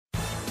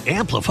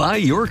Amplify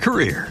your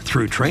career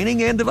through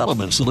training and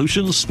development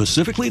solutions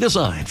specifically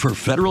designed for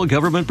federal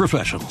government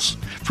professionals.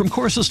 From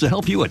courses to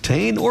help you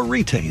attain or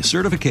retain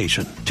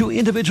certification, to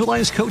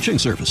individualized coaching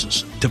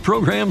services, to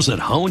programs that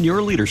hone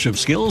your leadership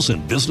skills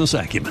and business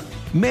acumen,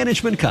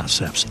 Management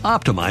Concepts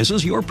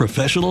optimizes your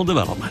professional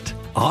development.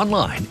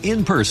 Online,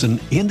 in person,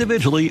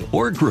 individually,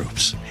 or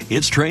groups,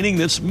 it's training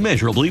that's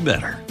measurably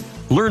better.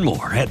 Learn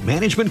more at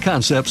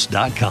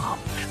managementconcepts.com.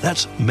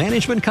 That's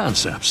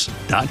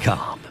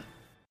managementconcepts.com.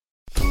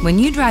 When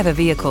you drive a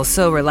vehicle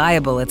so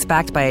reliable it's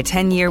backed by a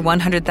 10-year,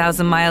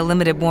 100,000-mile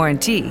limited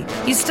warranty,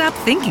 you stop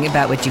thinking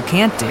about what you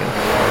can't do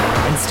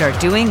and start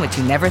doing what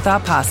you never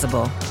thought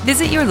possible.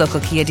 Visit your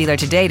local Kia dealer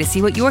today to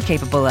see what you're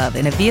capable of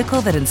in a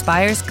vehicle that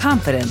inspires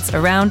confidence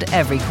around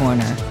every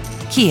corner.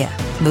 Kia,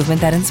 movement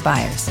that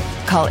inspires.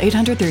 Call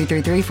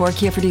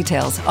 800-333-4KIA for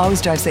details.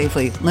 Always drive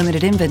safely.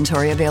 Limited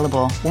inventory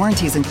available.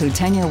 Warranties include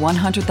 10-year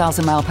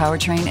 100,000-mile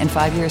powertrain and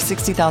 5-year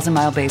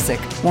 60,000-mile basic.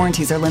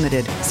 Warranties are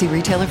limited. See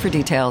retailer for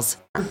details.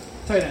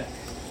 Tight end.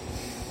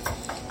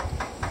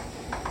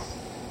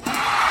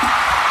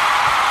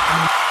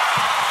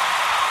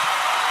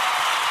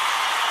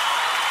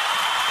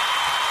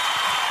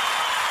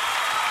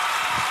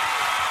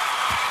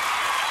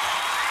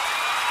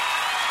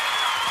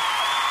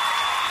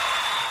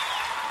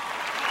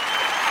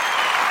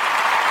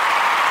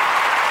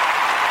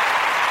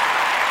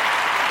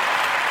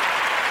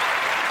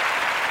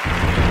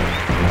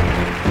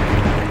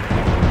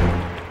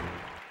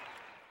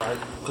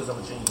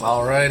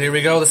 All right, here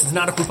we go. This is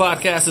Not a Clue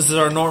Podcast. This is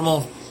our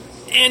normal,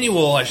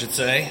 annual, I should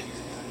say,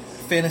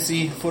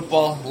 fantasy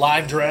football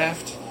live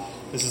draft.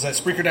 This is at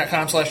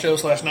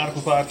Spreaker.com/show/Not a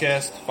Clue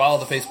Podcast.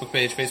 Follow the Facebook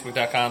page,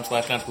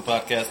 Facebook.com/Not a Clue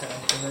Podcast.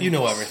 You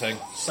know everything.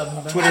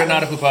 Twitter at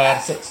Not a Clue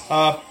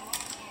Pod.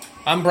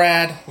 I'm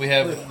Brad. We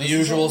have the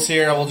usuals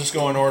here. We'll just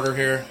go in order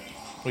here.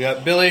 We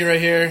got Billy right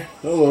here.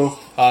 Hello.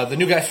 The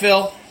new guy,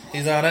 Phil.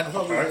 He's on it.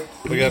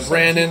 We got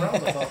Brandon.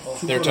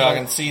 They're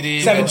talking CD.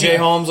 We got Jay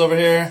Holmes over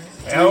here.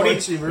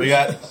 Howdy. We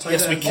got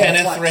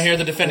Kenneth right here,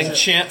 the defending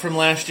champ from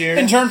last year.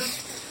 Intern.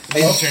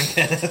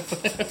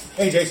 Kenneth.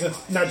 Hey, Jason.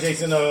 Not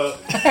Jason. Wow.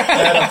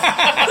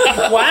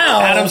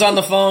 Adam's on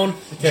the phone.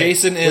 Okay.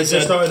 Jason is. We're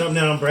just starting up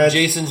now, Brad.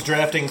 Jason's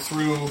drafting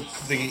through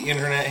the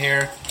internet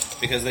here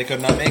because they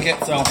could not make it.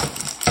 So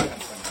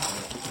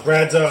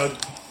Brad's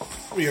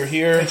we are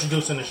here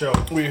introducing the show.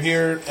 We are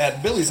here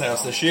at Billy's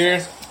house this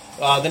year.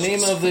 The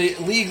name of the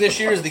league this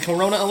year is the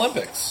Corona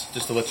Olympics,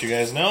 just to let you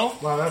guys know.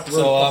 Wow, that's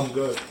really fucking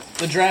good.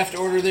 The draft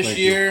order this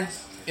year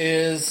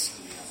is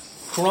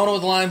Corona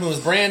with Lime, who is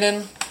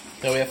Brandon.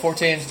 Then we have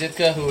Forte and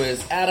Ditka, who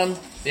is Adam.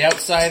 The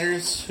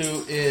Outsiders,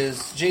 who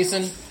is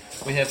Jason.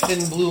 We have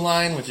Thin Blue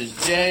Line, which is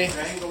Jay.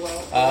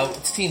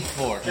 It's Team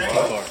 4.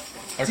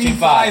 Or Team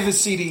 5 is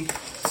CD.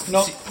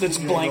 Nope, that's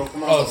blank.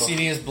 Oh,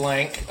 CD is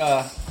blank.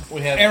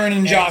 We have Aaron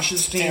and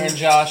Josh's team. Aaron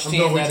Josh I'm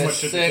team, going way that too is much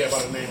shit to say 6.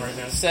 about the name right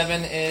now.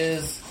 7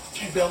 is...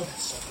 Bill.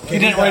 He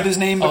didn't write his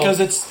name because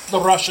it's the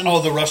Russian.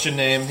 Oh, the Russian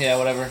name. Yeah,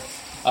 whatever.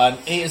 8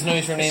 is no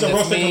use for a name. It's a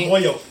That's Russian me.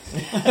 boyo.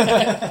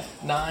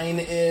 9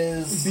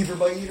 is... Beaver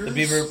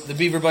Biters. The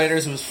Beaver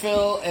Biters, who's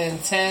Phil.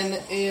 And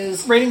 10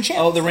 is... Reigning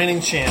champ. Oh, the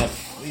reigning champ.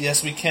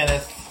 Yes, we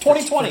Kenneth.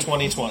 2020.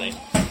 2020.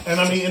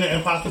 And I'm eating an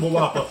Impossible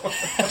Whopper.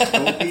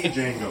 Don't be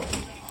Django.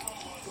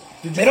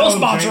 Did you They don't call him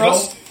sponsor Django?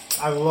 us.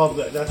 I love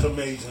that. That's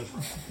amazing.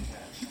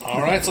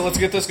 All right, so let's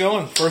get this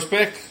going. First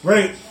pick.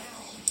 Great.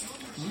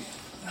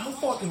 How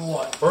fucking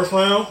what? First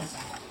round.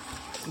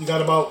 You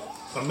got about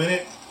a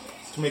minute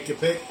to make your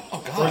pick. Oh,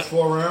 God. First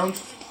 4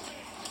 rounds.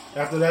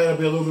 After that, it'll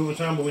be a little bit of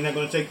time, but we're not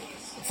going to take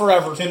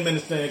Forever. 10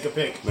 minutes to make a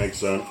pick. Makes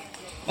sense.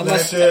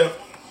 Unless-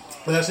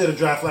 Last year the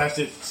draft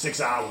lasted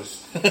 6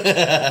 hours.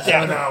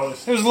 7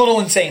 hours. It was a little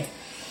insane.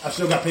 I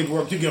still got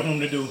paperwork to get home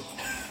to do.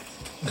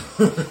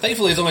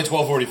 Thankfully, it's only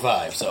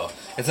 12:45, so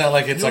it's not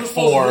like it's like You were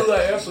 4. supposed to do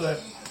that yesterday.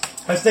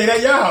 I stayed at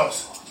your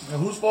house.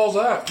 And whose fault's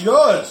that?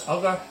 Yours.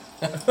 Okay.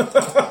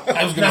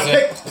 I was gonna Now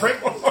say. pick, prick.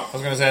 I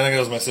was gonna say. I think it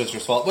was my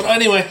sister's fault, but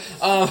anyway.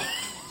 I'm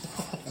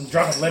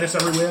dropping lettuce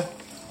everywhere.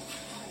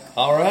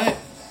 All right.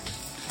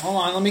 Hold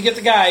on, let me get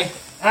the guy.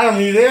 Adam,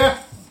 you there?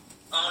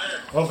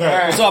 Okay. All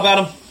right. What's up,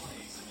 Adam? Hey,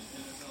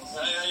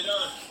 how you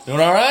doing?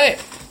 Doing all right.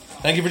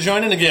 Thank you for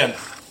joining again.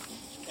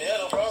 Yeah,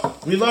 no problem.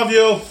 We love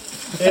you.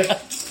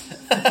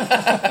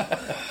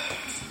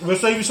 We'll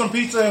save you some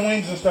pizza and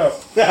wings and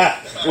stuff.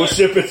 We'll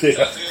ship it to you.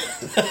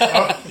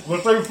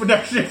 We'll save it for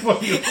next year for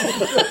you.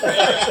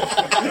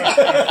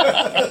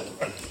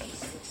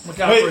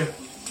 McCaffrey.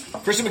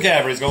 Christian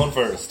McCaffrey's going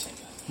first.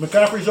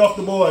 McCaffrey's off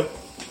the board.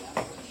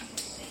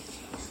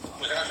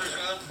 McCaffrey's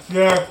gone?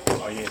 Yeah.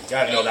 Oh, yeah.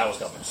 Gotta know that was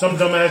coming. Some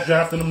dumbass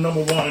drafted him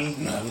number 1.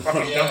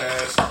 Fucking Yeah,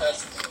 dumbass.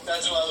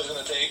 that's who I was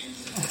going to take.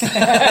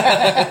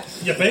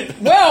 You think?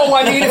 Well,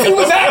 I mean, if he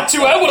was at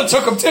 2, I would have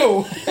took him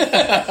too.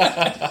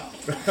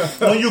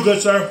 No, you good,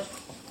 sir.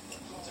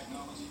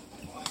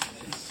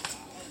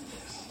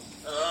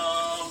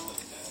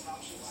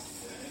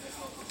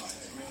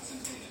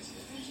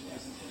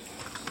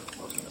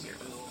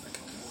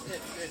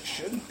 It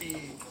should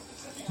be.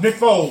 Nick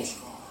Foles.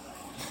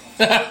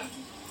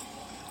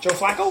 Joe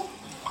Flacco?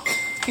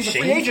 He's a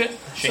free Shane? agent.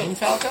 Shane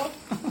Falco?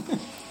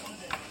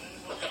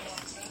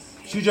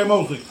 CJ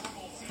Mosley.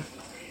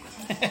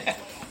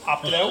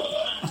 Opted out.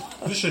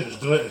 This shit is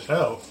good as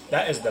hell.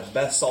 That is the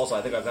best salsa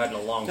I think I've had in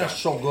a long time. That's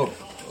so good.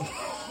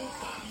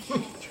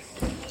 I'm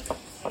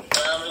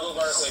gonna go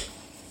Barkley.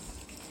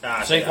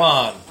 Ah,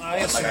 Saquon.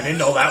 Like I didn't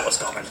know that was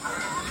coming.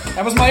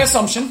 That was my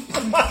assumption.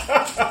 Come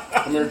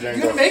here, You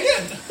didn't Django. make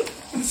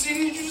it.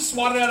 See, you just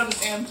swatted it out of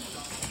his hand.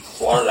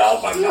 Swatted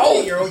out my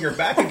mouth. You're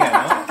back again,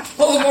 huh?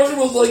 Well, the motion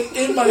was like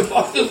in my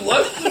fucking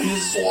lip. And you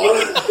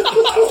swatted.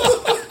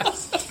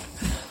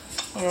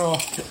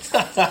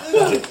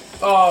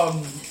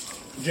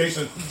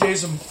 Jason.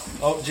 Jason.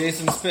 Oh,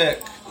 Jason's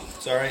pick.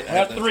 Sorry. I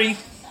got 3.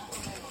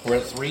 We're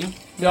at 3.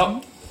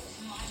 Yep.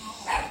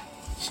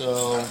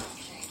 So,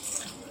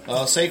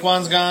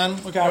 Saquon's gone.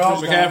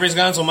 McCaffrey's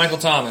gone, so Michael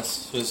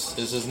Thomas is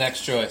his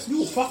next choice.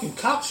 You a fucking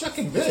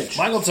cocksucking bitch.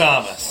 Michael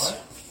Thomas.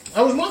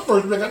 That was my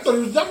first pick. I thought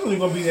he was definitely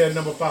going to be there at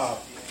number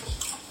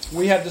 5.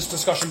 We had this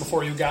discussion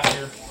before you got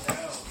here.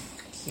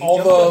 All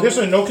the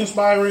Listen, no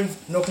conspiring,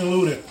 no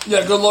colluding.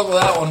 Yeah, good luck with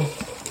that one.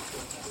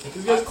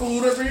 You guys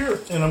collude every year.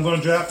 And I'm going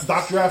to draft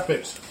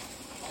picks.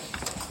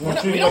 We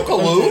don't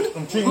collude.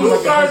 I'm treating Who you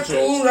like a guys head check.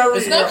 collude every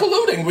It's year? not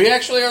colluding. We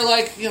actually are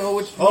like, we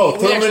Thurman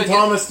actually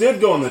Thomas did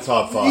go in the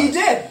top 5. He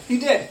did. He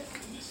did.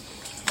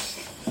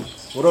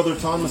 What other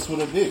Thomas would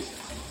it be?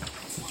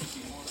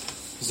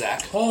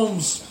 Zach.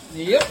 Holmes.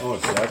 Yep. Oh,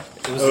 it's Zach.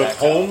 It was Zach.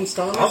 Holmes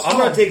Thomas? I'm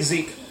going to take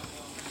Zeke.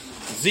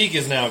 Zeke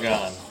is now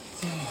gone.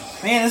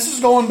 Man, this is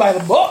going by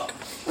the book.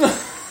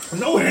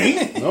 No, it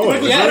ain't. No,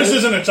 it Yeah. This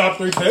isn't a top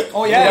 3 pick.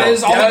 Oh, yeah, it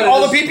is.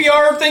 All the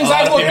PPR things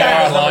I've looked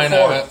at. line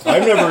of it.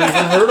 I've never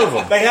even heard of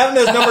him. They have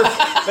him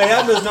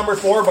as number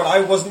 4, but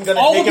I wasn't going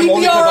to All take the him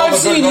only PPR because all I've the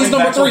seen, good he's running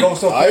number backs will 3. go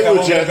so quick. I won't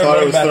legit get a good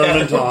thought it was running back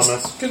Thurman afterwards.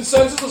 Thomas.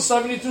 Consensus of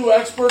 72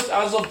 experts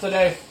as of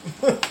today.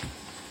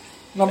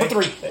 Number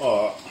 3.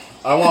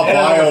 I want And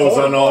I'm bios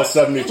a on all forward.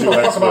 72 Don't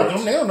talk about them.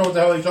 experts. They don't know what the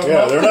hell they're talking Yeah,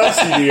 about. they're not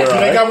CD Do or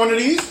they I. got one of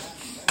these?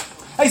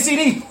 Hey,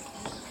 CD.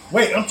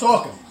 Wait, I'm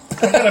talking.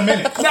 I got a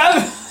minute.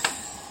 No.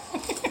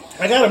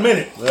 I got a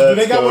minute. Do Let's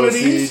they got go, one of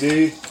these?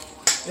 CD.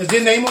 Is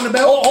their name on the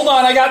belt? Hold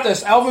on, I got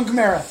this. Alvin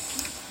Kamara.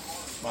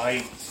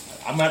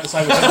 I'm going to have to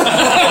side with him.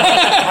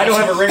 I don't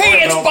have a ring Hey, for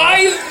it, it's though.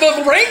 by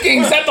the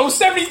rankings that those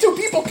 72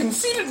 people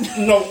conceded.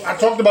 No, I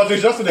talked about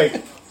this yesterday.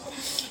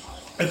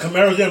 And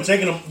Kamara's there, I'm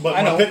taking him, but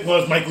I my know. pick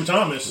was Michael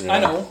Thomas. I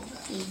know.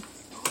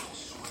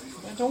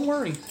 Don't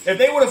worry. If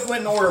they would have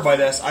went in order by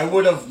this, I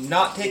would have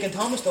not taken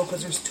Thomas, though,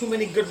 because there's too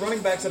many good running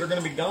backs that are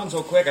going to be gone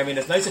so quick. I mean,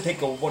 it's nice to take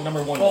the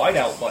number 1 wide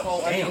out, but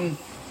Well, I damn. mean,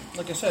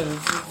 like I said,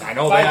 I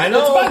know, by, I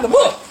know. it's by the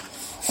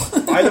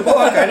book. By the book,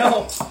 I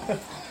know.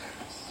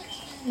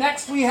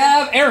 Next, we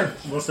have Aaron.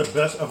 What's the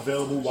best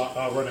available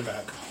running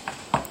back?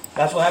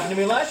 That's what happened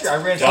to me last year.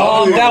 I ran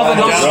Dalvin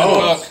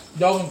Dalvin Cook.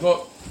 Dalvin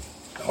Cook.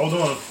 Hold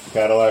on.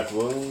 Cadillac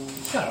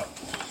Williams. Shut up.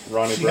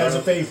 Ronnie She has a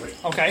Brown. favorite.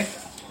 Okay.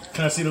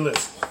 Can I see the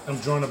list? I'm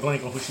drawing a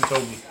blank on who she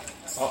told me.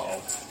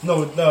 Uh-oh.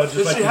 No, just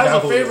If like she the has a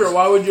Cowboys. favorite,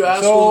 why would you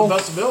ask So- who the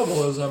best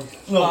available is then?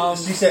 No,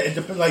 she said it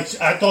depends.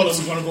 Like I thought it was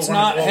going to go. It's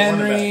running not all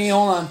Henry. running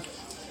Hold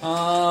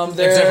on.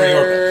 Except for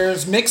your pick.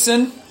 There's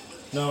Mixon,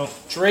 backs. No,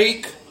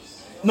 Drake,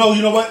 no.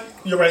 You know what?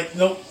 You're right.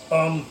 No.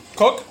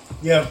 Cook.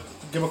 Yeah.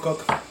 Give a Cook.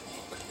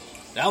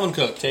 Dalvin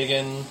Cook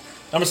taking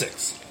number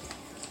 6.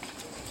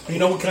 You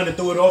know what kind of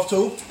threw it off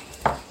too?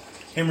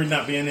 Henry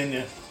not being in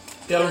there.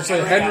 Yeah, I would say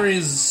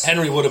Henry's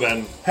Henry would have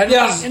been.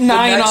 the 9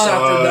 next on.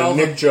 after Dalvin.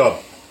 Nick Chubb.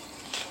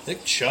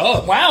 Nick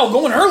Chubb. Wow,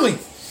 going early.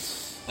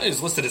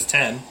 He's listed as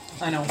 10.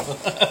 I know.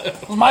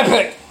 It was my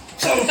pick.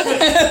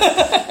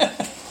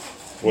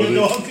 Was You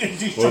know,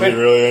 he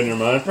really on your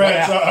mind?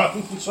 Brad,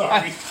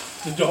 sorry.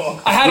 The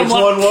dog. I had Which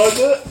him. one was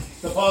it?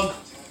 The pug.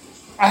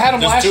 I had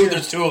him last year.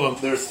 There's 2 of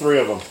them. There's 3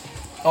 of them.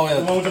 Oh, The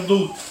yeah. one with the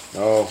blue.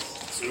 Oh,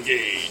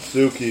 Suki.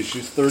 Suki.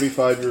 She's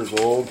 35 years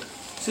old.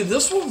 See,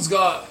 this one's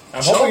got.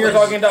 I'm hoping you're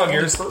talking dog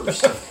ears.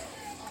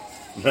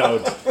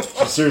 No,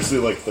 she's seriously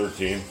like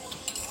 13.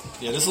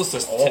 Yeah, this list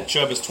says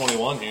Chubb is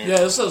 21 here. Yeah,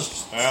 this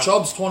says Yeah.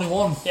 Chubb's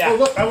 21. Oh, Yeah.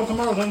 look, Alvin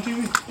Kamara's on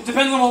TV. It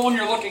depends on what one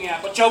you're looking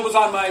at, but Joe was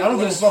on my I don't give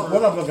a list. fuck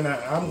what I'm looking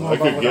at. I'm going I by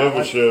could what give a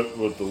like. shit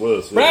with the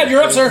list. Brad,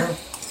 you're up, sir.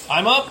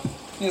 I'm up.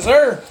 Yes,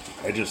 sir.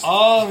 I just.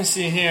 Let me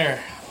see here.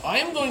 I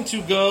am going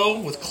to go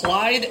with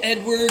Clyde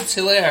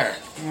Edwards-Hilaire.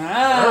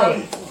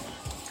 Early.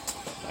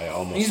 I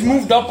almost. He's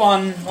moved up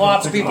on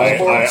lots of people's I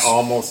boards.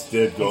 almost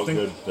did go Think-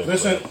 good. pick,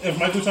 Listen, but if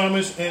Michael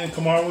Thomas and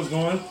Kamara was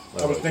going,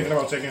 I was thinking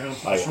about taking him.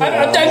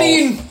 I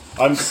mean,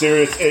 I'm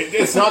serious.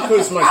 It's not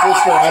because my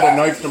sister had a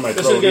knife to my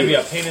This throat. is going to be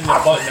a pain in the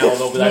butt now,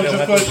 though, because I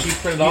don't have to keep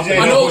printing off. He's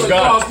I a- know who's the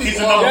got- cost He's a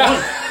people number out.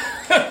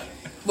 one.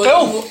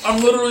 Like,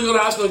 I'm literally going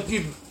to ask to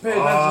keep paying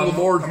attention to the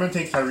board. I'm going to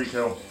take Tyreek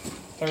Hill.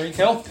 Tyreek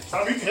Hill.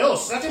 Tyreek Hill,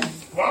 second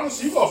wide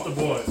receiver off the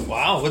board.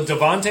 Wow, with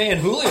Devontae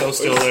and Julio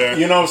still there.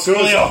 You know, as soon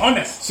Really as,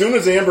 100. soon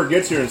as Amber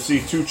gets here and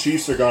see 2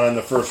 Chiefs are gone in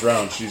the first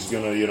round, she's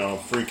gonna,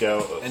 freak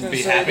out And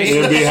be happy.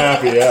 and be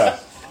happy. Yeah.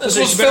 This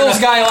was Phil's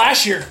guy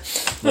last year.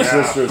 My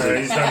sister's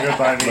he's done good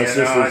by me. My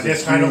sister's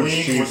This a kind of huge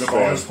league Chiefs with the fan.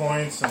 bonus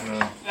points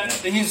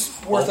and He's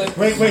worth it.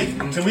 Wait,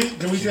 can we just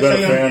She's been a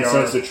say fan I'm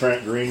since the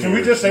Trent Green Can we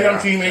years. just say I'm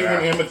Yeah. Team 8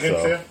 when Amber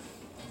gets So. here?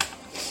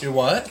 You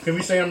what? Can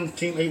we say I'm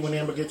Team 8 when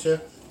Amber gets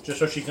here? Just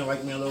so she can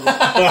like me a little bit.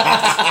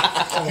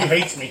 She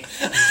hates me.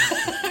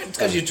 It's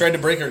because you tried to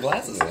break her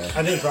glasses.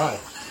 I didn't try.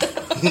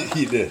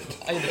 You did.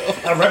 I know.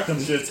 I wrecked them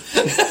shits.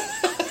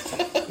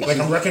 Like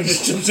I'm wrecking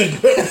this chips in.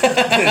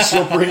 And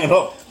she'll bring it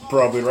up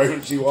probably right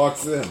when she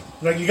walks in.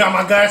 Like, you got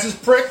my glasses,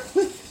 prick?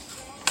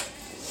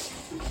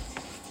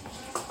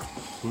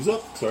 Who's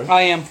up? Sorry.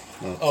 I am.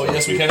 Oh,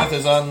 yes, Kenneth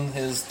is on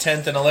his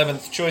 10th and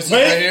 11th choices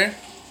Wait. right here.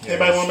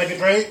 Anybody want to make a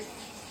trade?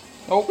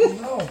 Oh,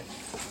 no.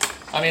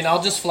 I mean,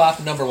 I'll just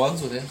flop number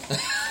ones with him.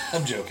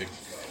 I'm joking.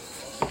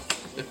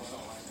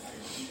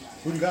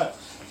 Who you got?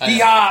 I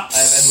have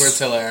Edwards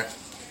Hilaire.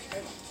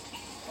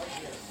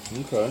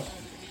 Okay.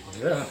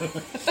 Yeah.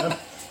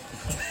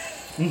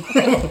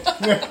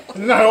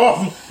 Not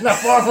off. Not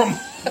far from.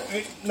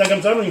 Like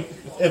I'm telling you,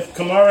 if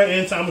Kamara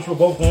and Thomas were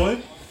both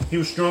going, I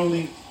was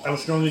strongly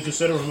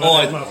considering him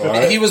as my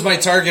fifth. He was my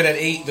target at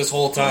 8 this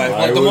whole time.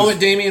 Like the moment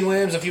Damian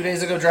Williams a few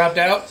days ago dropped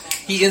out,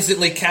 he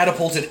instantly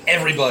catapulted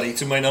everybody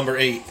to my number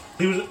 8.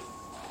 He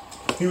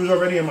was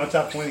already in my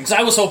top 20. Because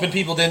I was hoping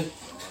people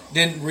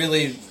didn't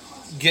really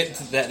get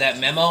to that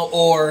memo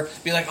or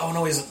be like, oh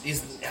no,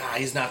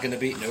 he's not going to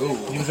be. No,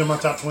 he was in my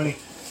top 20.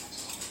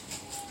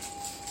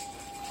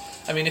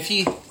 I mean, if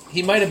he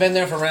might have been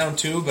there for round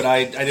 2, but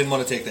I didn't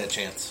want to take that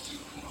chance.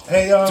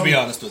 Hey, to be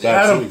honest with you,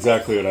 That's Adam.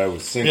 exactly what I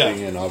was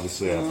thinking, and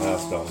obviously I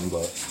passed on.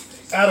 But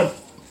Adam,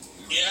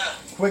 Yeah.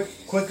 quick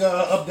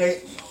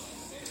update.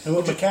 And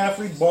with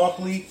McCaffrey,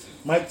 Barkley,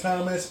 Mike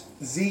Thomas,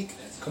 Zeke,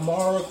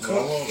 Kamara,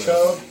 Cook,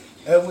 Chubb,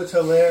 Edwards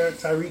Hilaire,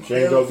 Tyreek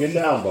Hill. Django, get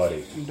down,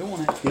 buddy. I'm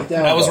doing it. Get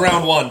down. that was buddy.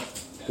 round 1.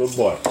 Good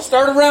boy.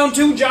 Start of round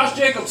 2, Josh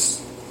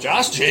Jacobs.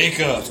 Josh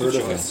Jacobs. Heard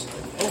Good of choice.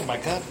 Oh my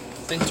god,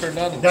 thing turned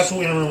on. That's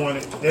what Aaron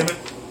wanted. Damn it.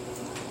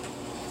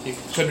 You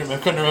couldn't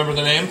remember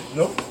the name.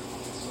 Nope.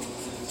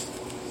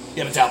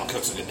 Yeah, but Dalvin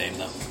Cook's a good name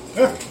though.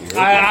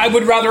 I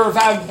would rather have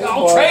had.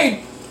 I'll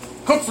trade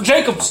Cook for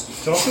Jacobs.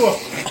 So sure.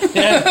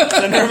 Yeah,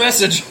 send her a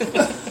message.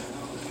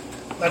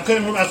 I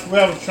couldn't remember. I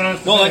swear I was trying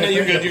to. No, I know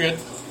you're good. You're good.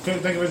 Couldn't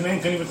think of his name.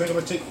 Couldn't even think of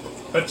a team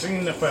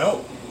for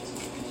help.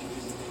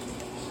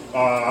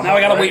 Now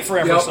I gotta wait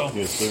forever. Yep. So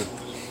Yes, sir.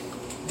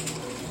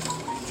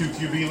 2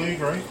 QB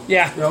league, right?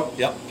 yeah,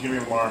 Yep. Give me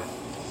Lamar.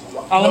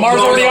 Lamar's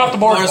already off the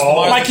board.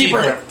 Lamar's My the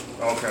keeper.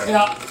 Okay.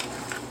 Yeah.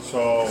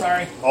 So.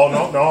 Sorry. Oh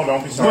no,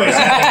 don't be sorry.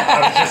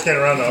 I was just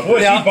getting around to. Boy,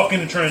 is Yeah. he bucking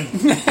the trend?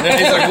 And he's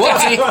like,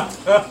 whoopsie.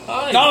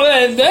 No,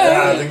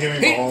 Yeah, then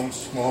give me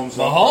Mahomes.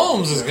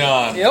 Mahomes is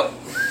gone. Yep.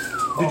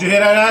 Did you hear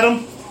that,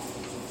 Adam?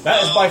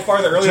 That is by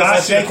far the earliest Josh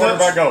I've seen a Jacobs?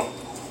 quarterback go.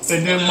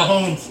 And then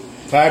Mahomes.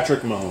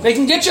 Patrick Mahomes. They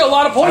can get you a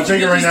lot of I points. You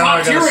figure get right these now I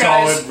top got tier a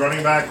guys. solid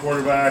running back,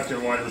 quarterback,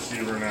 and wide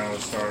receiver now to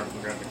start.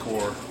 We got the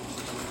core.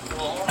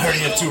 I already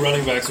had 2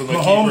 running backs with my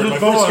Mahomes keeper and my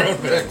is first gone.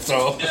 round pick.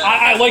 So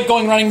I like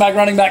going running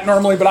back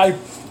normally, but I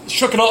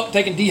shook it up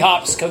taking D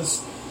Hops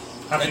because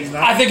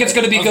I think it's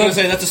going to be I was going good.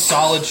 to say that's a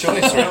solid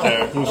choice right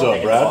there. Who's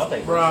up,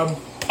 Brad? Rob.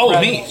 Oh,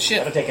 Brad. me. I'd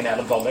Shit. have taken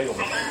Adam Balde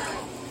over.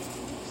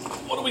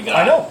 What do we got?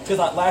 I know, because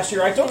last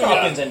year I took What do we got?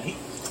 Hopkins and he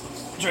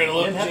Trade a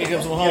look. didn't have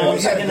Jacobs, he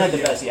Mahomes. didn't have the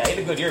best. Yeah, he had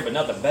a good year, but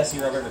not the best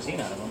year I've ever seen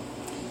out of him.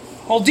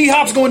 Well, D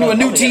Hop's going to a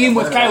new team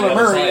with Kyler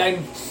Murray.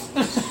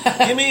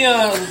 Give me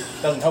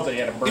Doesn't help that he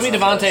had a burst. Give me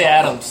on the Devontae side.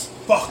 Adams.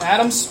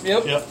 Adams.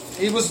 Yep. Yep.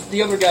 He was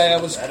the other guy I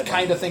was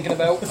kind of thinking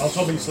about. I was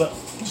hoping he slipped.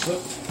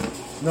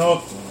 No,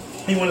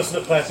 he wanted to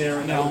slip past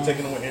Aaron. Now we're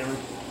taking him with Aaron.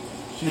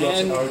 She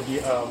lost And-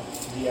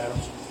 D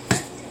Adams.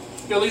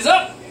 Billy's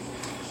up.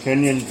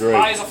 Kenyon Drake.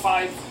 High as a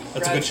 5.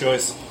 That's a good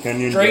choice.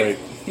 Kenyon Drake. Drake.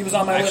 He was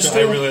on my list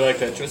Actually, I too. really like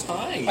that choice.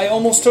 Hi. I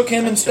almost took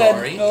him instead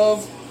sorry.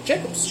 of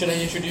Jacobs. Should I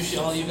introduce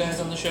all you guys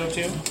on the show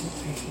too?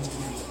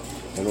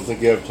 I don't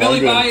think you have time Billy,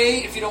 to. buy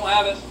 8 if you don't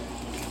have it.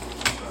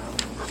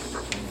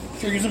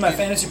 If you're using my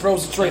Fantasy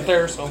Pros, it's right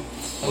there. So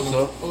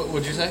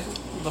What'd you say?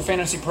 the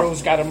Fantasy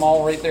Pros got them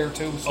all right there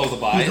too. So. Oh, the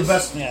He's the buys.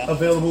 best Yeah.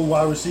 available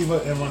wide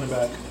receiver and running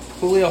back.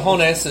 Julio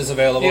Jones is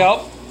available.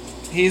 Yep.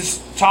 He's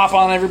top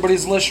on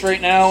everybody's list right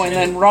now. And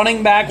then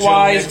running back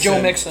wise,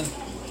 Joe Mixon.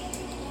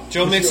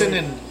 Joe Mixon,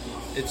 and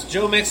it's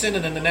Joe Mixon,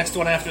 and then the next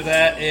one after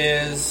that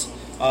is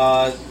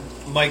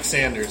Mike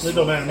Sanders. It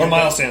don't matter. Or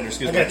Miles Sanders,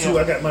 excuse I me. got 2.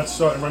 I got my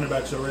starting running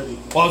backs already.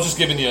 Well, I was just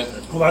giving you.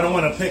 Well, I don't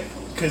want to pick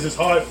because it's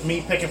hard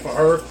me picking for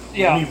her.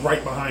 Yeah. And me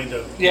right behind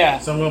her. Yeah.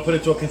 So I'm going to put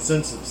it to a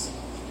consensus.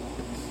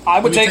 I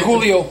would Let me take take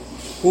Julio.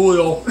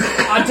 Julio.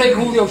 I'd take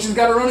Julio. She's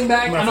got a running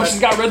back. I know she's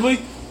got Ridley,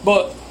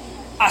 but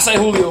I say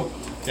Julio.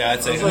 Yeah,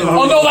 I'd say.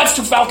 Oh no, that's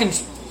 2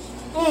 Falcons.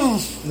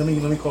 Let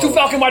me call 2 her.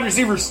 Falcon wide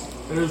receivers.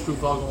 It is 2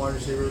 Falcon wide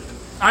receivers.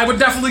 I would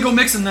definitely go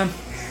Mixon then.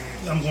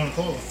 I'm going to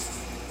call her.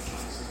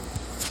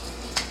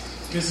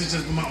 This is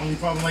just my only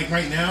problem. Like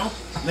right now,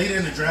 later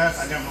in the draft,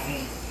 I got my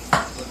own.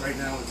 But right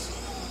now, it's.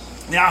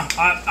 Yeah,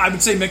 I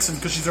would say Mixon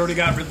because she's already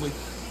got Ridley.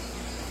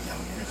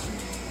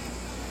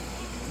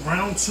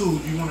 Round 2,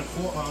 do you want to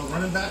call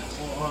running back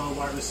or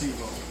wide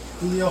receiver?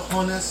 Julio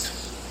Jones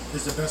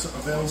is the best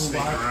available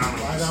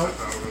wide out.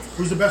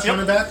 Who's the best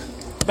running back?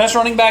 Best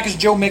running back is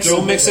Joe Mixon.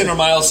 Joe Mixon or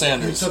Miles You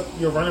Sanders. took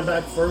your running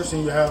back first,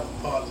 and you have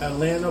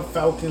Atlanta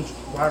Falcons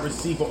wide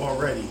receiver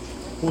already.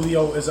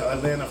 Julio is an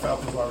Atlanta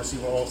Falcons wide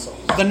receiver also.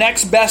 The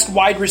next best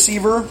wide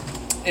receiver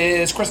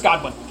is Chris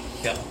Godwin.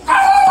 Yep.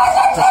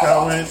 Chris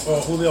Godwin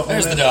or Julio Jones.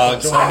 There's the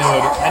dogs. or Joe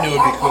I knew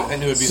it'd be cool. I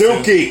knew it'd be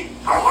Silky.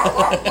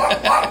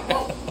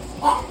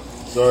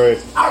 Sorry.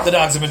 The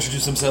dogs have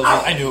introduced themselves.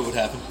 I knew it would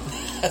happen.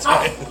 That's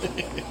right.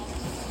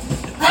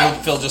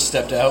 Phil just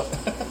stepped out.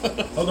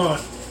 Hold on.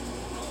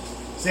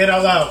 Say it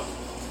out loud.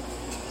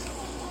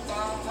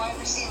 Wide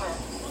receiver.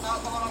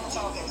 Not the one on the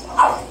Falcons.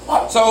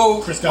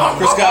 So Chris Godwin.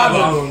 Chris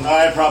Godwin.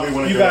 I probably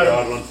want to You go got to it.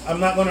 Godwin. I'm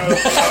not going to try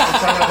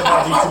not to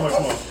bother you too much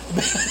more.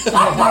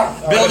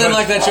 Bill didn't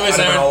like that choice, I'd have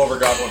been Aaron. all over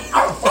Godwin.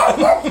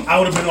 I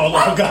would have been all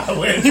over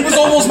Godwin. he was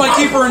almost my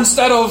keeper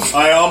instead of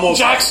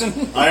Jackson.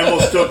 I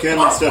almost took him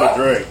instead of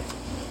Drake.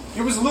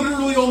 He was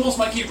literally almost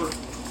my keeper.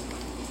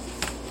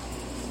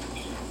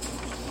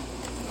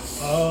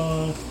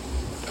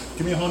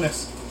 Give me a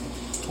Jones.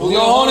 Julio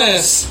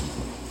Jones.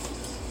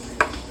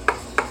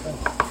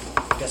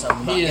 Guess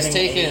I'm not He is getting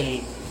taken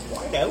a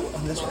wide out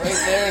on this right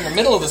there in the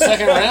middle of the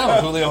second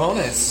round. Julio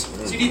Jones.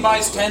 CD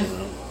buys 10.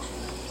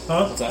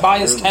 Huh? Buy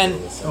is 10.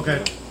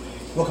 Okay.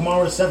 Well,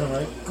 Kamara is 7,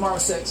 right? Kamara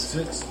 6.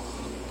 6.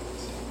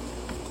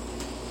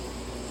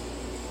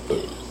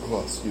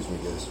 Oh, excuse me,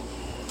 guys.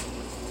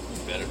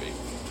 Better be.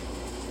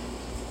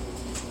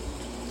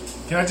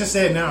 Can I just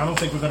say it now? I don't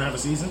think we're going to have a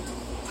season.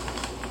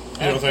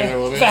 You don't think there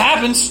will be? If it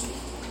happens,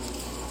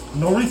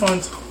 No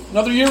refunds.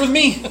 another year with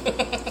me.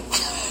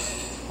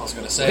 I was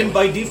going to say. Win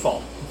by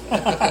default.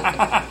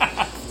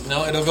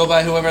 No, it'll go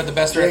by whoever had the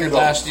best record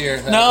last year.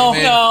 That'll No, be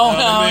me. no,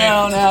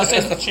 That'll be me. no.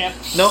 Says the champ.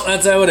 No,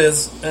 that's how it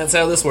is. That's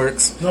how this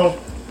works. No.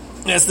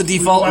 That's the We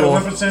go default by the rule.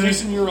 win percentage.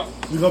 Jason, you're up.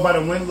 We go by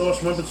the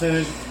win-loss win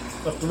percentage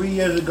of 3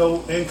 years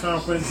ago in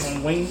conference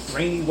on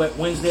rainy, wet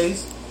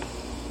Wednesdays.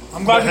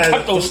 I'm glad we Had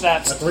kept those A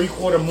stats.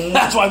 3/4 moon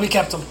That's why we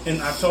kept them.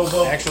 in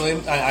October. Actually,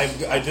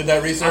 I did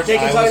that research. I'm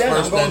taking I tight was end.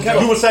 first I'm going then.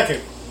 Kittle. You were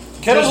second.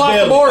 Kittle's Just off the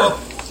barely. board.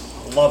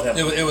 Love him.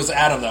 It was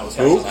Adam that was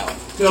first Who? on that one.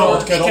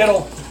 George Kittle.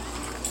 Kittle.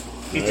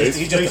 He's Nice.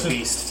 just a Jason.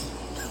 beast.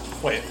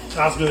 Wait.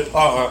 Sounds good.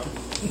 Oh,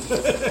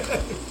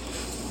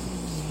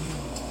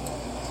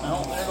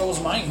 Well, there goes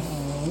mine.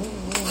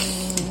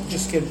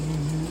 Just kidding.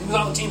 He was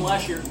on the team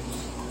last year.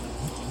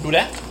 who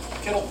that?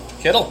 Kittle.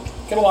 Kittle.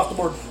 Kittle off the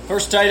board.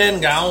 First tight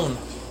end gone.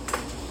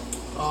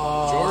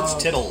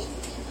 George Tittle.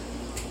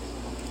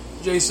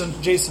 Jason.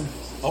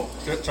 Oh,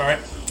 good. Sorry.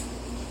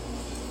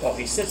 Well,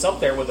 he sits up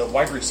there with the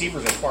wide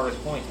receivers as far as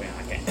points, man.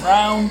 I can't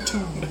Round 2.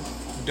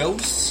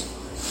 Dose.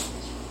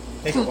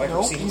 take a wide No,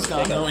 receiver. he's Take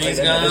gone. a No, tight he's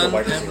end and a gone.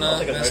 wide Have receiver. I'll not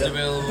take a best tight end.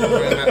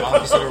 available.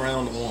 Opposite of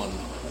round 1.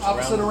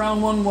 Opposite of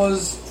round 1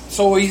 was...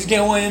 So he's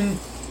going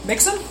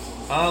Mixon?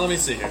 Let me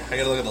see here. I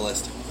gotta look at the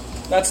list.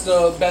 That's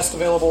the best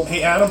available.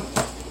 Hey, Adam.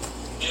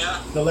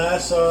 Yeah. The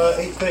last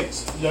 8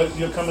 picks.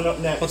 You're coming up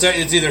next. Well,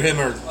 it's either him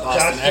or Austin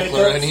Josh Eckler,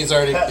 Jacobs, and he's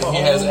already Pat he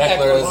has Mahomes,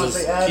 Eckler as Devontae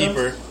his Adams,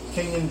 keeper.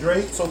 Kenyon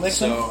Drake. So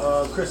Mixon?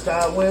 So Chris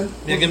Godwin.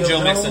 yeah, give him Julio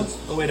Joe Mixon. Jones,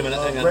 Oh, wait a minute.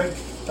 Hang on. Greg,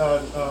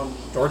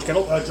 George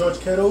Kittle. George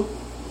Kittle,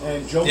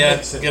 and Joe Yeah,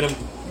 Mixon. get him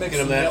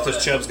that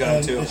because Chubb's gone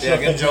And too. it's Yeah, your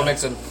get him pick Joe now.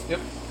 Mixon.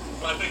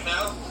 My pick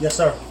now? Yes,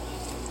 sir.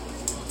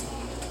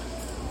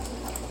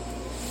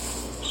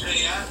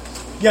 Yeah.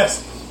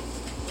 Yes.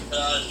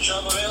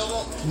 Chubb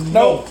available?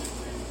 No.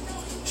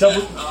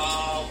 Chubb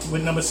Um,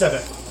 with number 7.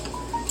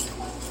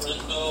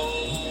 let's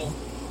go.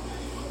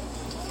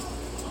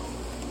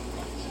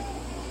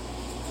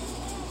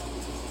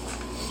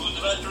 Who's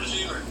the best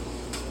receiver?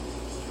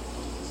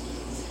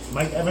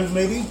 Mike Evans,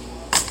 maybe?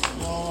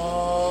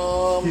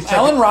 He's checking.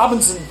 Allen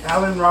Robinson.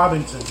 Allen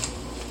Robinson.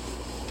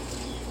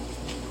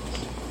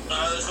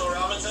 Let's go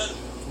Robinson.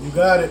 You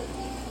got it.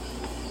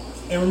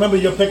 And remember,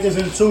 your pick is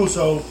in 2,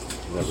 so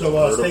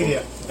stay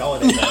there.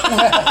 Galladay.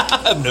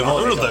 I've never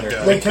heard of that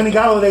guy. Wait, Kenny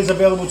Galladay's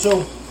available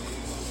too.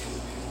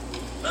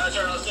 That's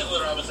right, I'll stick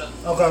with Robinson.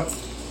 Okay.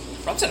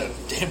 Robinson had a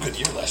damn good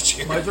year last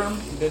year. My turn?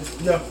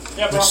 Yeah.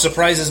 Which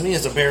surprises me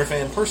as a Bear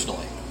fan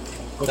personally.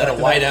 Go That a back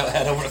to wideout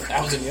had over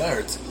 1,000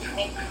 yards. It's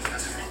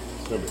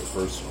going to be the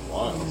first in a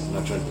while.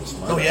 Not trying to be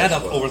smart. No, he had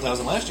up over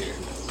 1,000 last year.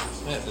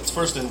 Yeah, it's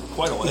first in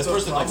quite a while. It's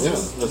first in like Yeah,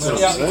 that's what I'm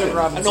Yeah, saying.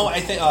 Robinson. No,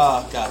 I think.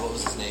 God, what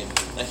was his name?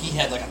 He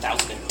had like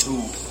 1,002.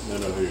 No,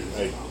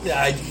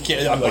 Yeah, I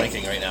can't. I'm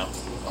blanking right now.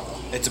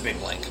 It's a big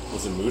blank.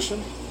 was it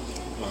Mushin?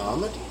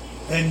 Muhammad?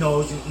 And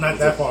no, it's not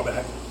that far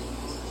back.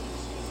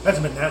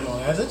 Hasn't been that long,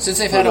 has it? Since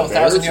they've For had the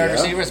 1,000-yard Bears, yeah.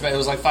 receivers, it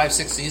was like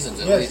 5-6 seasons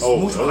at Yes. least. Oh,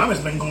 Moose really? Muhammad's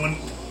been going.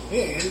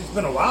 Yeah, it's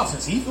been a while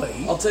since he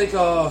played. I'll take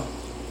And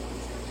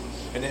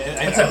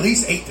It's at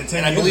least 8 to 10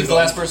 And I years believe the ago.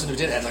 last person who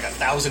did had like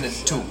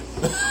 1,002. gonna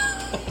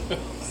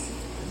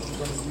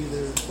be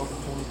there fucking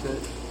 20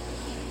 pick.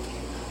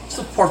 It's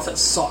the part that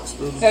sucks,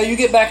 dude. Yeah, you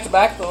get back to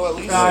back though at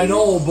least. Yeah, I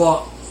know,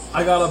 but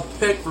I got a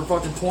pick for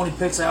fucking 20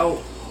 picks out.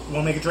 You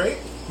want to make a trade?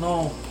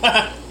 No.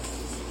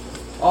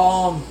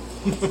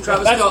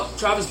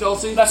 Travis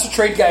Kelsey. That's the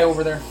trade guy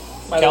over there.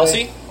 by the way.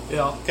 Kelsey?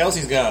 Yeah.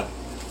 Kelsey's gone.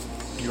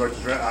 You like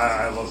to trade?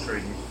 I love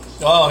trading.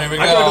 Oh, here we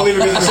go. I tried to leave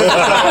it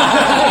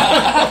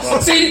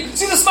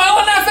See the smile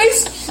on that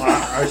face?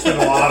 I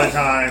spend a lot of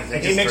time.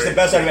 He makes the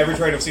best out of every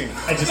trade I've seen.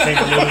 I just think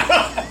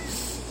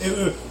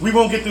we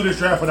won't get through this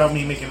draft without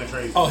me making a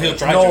trade. Oh, he'll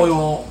try No, to. we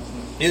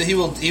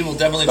won't. He will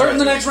definitely Start try in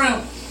the to. next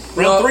round.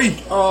 Round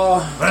 3.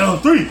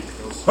 Round 3.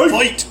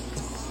 Fight.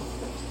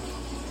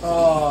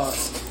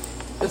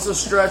 It's a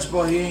stretch,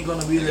 but he ain't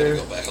gonna be there.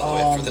 Go back all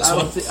the way for this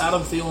Adam, one.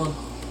 Adam Thielen.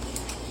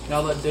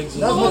 Now that Diggs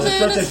is That's what the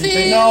stretch that you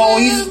take. No,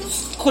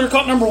 he's clear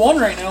cut number 1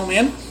 right now,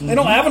 man. They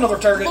don't have another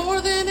target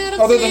other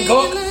than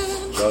Cook.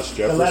 Josh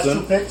The last 2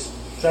 Jefferson. picks: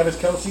 Travis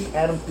Kelce,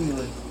 Adam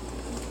Thielen.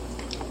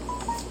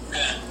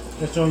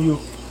 It's on you.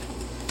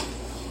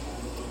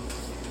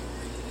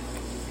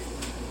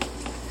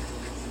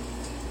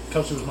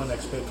 Kelce was my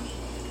next pick. I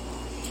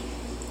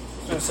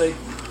was going to say,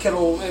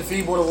 Kittle, if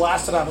he would have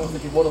lasted, I don't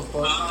think he would have,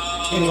 but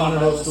Any one of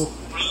those two.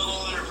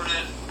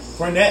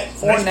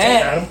 Fournette. Nice pick,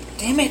 Adam.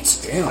 Damn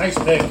it. Nice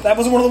pick. That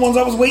was one of the ones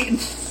I was waiting.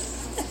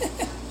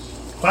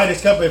 Clyde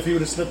Cup if he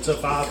would have slipped to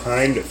 5.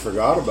 Kind of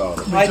forgot about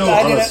him. I did it.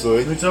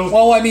 Honestly. Me too.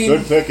 Well, I mean,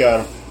 Good pick,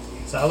 Adam.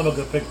 Solid, a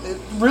good pick.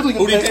 really Who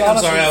good did you pick, pick? I'm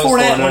honestly. sorry, I was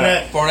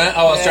Fournette. Fournette.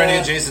 Oh, I was trying to Yeah.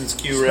 get Jason's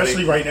cue ready.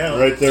 Especially right now.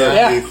 Right there,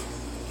 Yeah.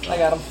 Keith. I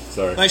got him.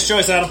 Sorry. Nice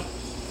choice, Adam.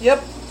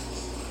 Yep.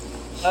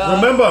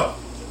 Remember,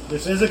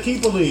 this is a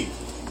keeper league.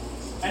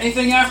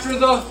 Anything after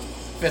the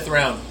 5th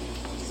round.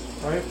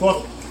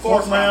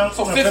 Fourth round,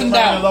 So and fifth and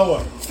round down. lower.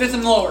 5th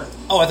and lower.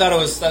 Oh, I thought it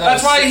was.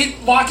 That's why he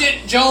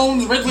Lockett,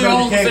 Jones, Ridley No, you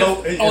on the can't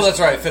 5th. go. Oh, that's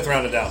right. 5th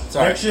round and down.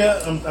 Sorry. Next year,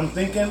 I'm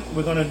thinking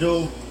we're gonna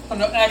do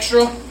An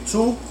extra.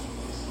 2.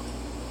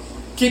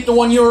 Keep the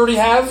one you already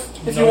have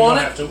if No, you want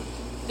don't it. have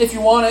to. If you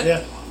want it.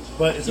 Yeah,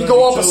 but it's You gonna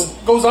go be up,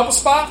 2. goes up a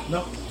spot,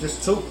 No,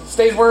 just 2.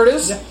 stays where it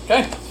is. Yeah.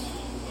 Okay.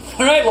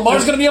 All right,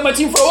 Lamar's going to be on my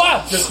team for a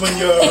while. Just when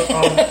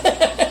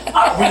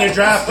you're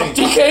drafting.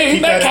 DK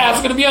keep that Metcalf's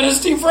going to be on his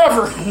team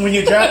forever. When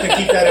you're drafting,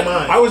 keep that in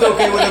mind. I was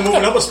okay with him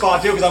moving up a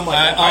spot too because I'm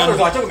like,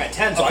 I took him at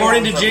 10. So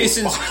According I to got him for-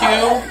 Jason's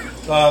cue,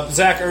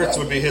 Zach Ertz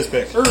would be his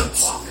pick.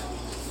 Ertz.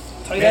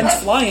 Tight end's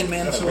flying,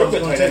 man. That's Good what I'm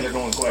tight gonna ends are take.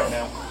 going quick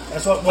now.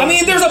 That's what. I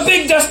mean, there's a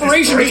big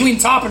desperation between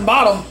top and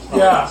bottom.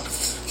 Yeah.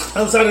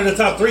 outside of the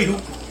top 3. Who?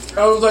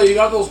 I was like, you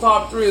got those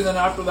top 3, and then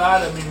after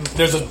that, I mean,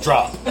 There's a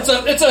drop. It's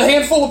a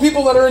handful of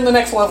people that are in the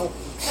next level.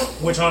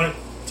 Which on it?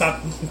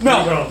 Top.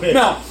 No, round pick.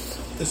 no.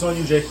 It's on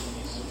you, Jay.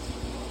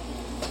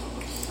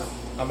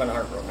 I'm in a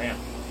heartbroken man.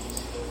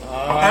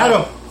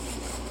 Adam.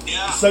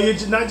 Yeah. So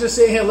you're not just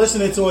sitting here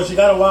listening to us. You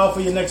got a while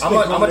for your next I'm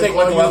pick. gonna take Call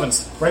Michael you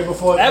Evans. right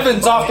before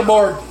Evans off the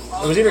board.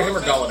 It was either him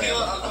or Galladay.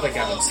 I think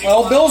Evans.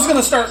 Well, Bill's going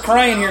to start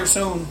crying here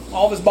soon.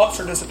 All of his bucks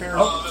are disappearing.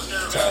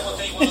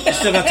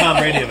 Still got Tom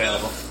Brady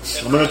available.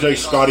 I'm going to take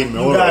Scotty You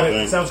Miller, got I it.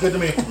 think. Sounds good to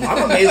me.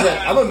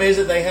 I'm amazed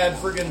that they had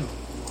friggin'.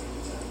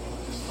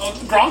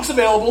 Gronk's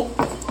available.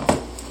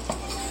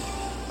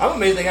 I'm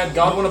amazed they had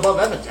Godwin above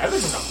Evans.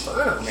 Evans is a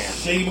burner, man.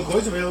 J.D.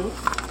 McCoy's available.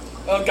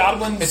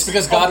 Godwin's. It's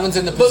because Godwin's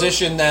in the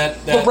position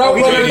that the route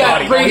he's a runner big that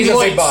body. Brady He's a big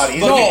likes. body.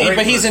 He's a No, big-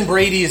 but he's in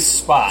Brady's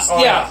spot.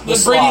 yeah, the Brady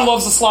slot.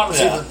 loves the slot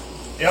receiver.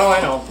 Yeah,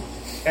 I know.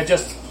 It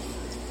just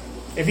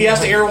if he has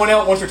to air one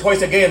out once or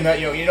twice a game, that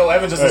you know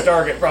Evans is his Hey.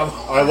 target. Probably.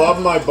 I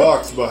love my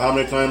Bucks, but how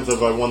many times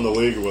have I won the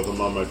league with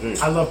them on my team?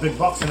 I love big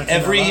bucks. And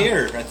Every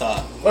year, I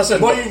thought. Listen,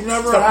 But you've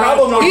never the had-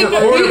 problem with your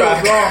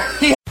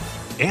quarterback.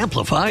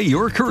 Amplify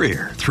your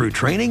career through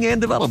training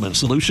and development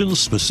solutions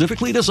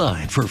specifically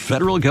designed for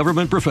federal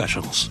government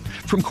professionals.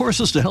 From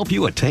courses to help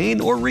you attain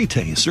or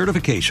retain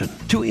certification,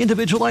 to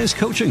individualized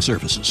coaching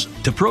services,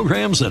 to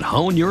programs that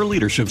hone your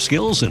leadership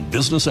skills and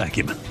business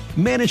acumen,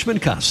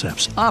 Management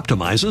Concepts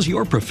optimizes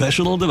your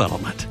professional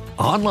development.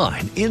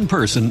 Online, in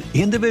person,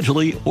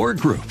 individually, or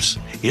groups,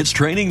 it's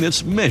training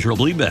that's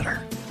measurably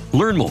better.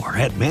 Learn more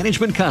at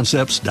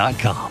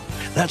managementconcepts.com.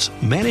 That's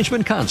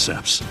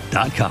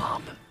managementconcepts.com.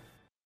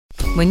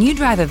 When you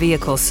drive a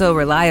vehicle so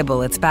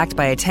reliable it's backed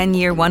by a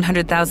 10-year,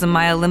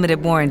 100,000-mile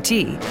limited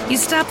warranty, you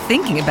stop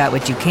thinking about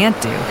what you can't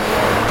do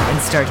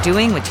and start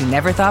doing what you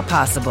never thought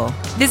possible.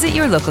 Visit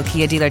your local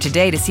Kia dealer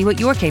today to see what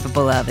you're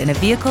capable of in a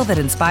vehicle that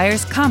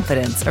inspires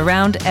confidence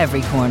around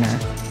every corner.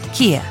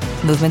 Kia,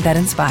 movement that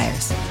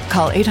inspires.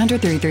 Call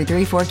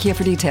 800-333-4KIA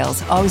for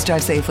details. Always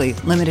drive safely.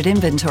 Limited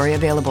inventory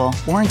available.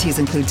 Warranties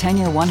include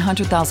 10-year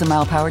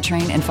 100,000-mile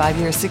powertrain and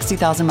 5-year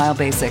 60,000-mile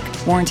basic.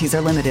 Warranties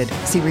are limited.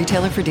 See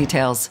retailer for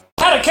details.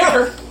 Had a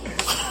kicker.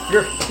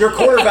 Your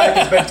quarterback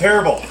has been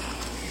terrible.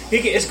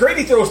 It's great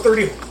he throws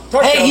 30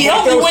 touchdowns. Hey, he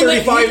helped me throws win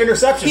 35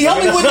 interceptions. He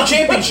helped me I mean, win the that's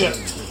championship.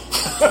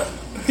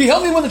 He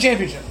helped me win the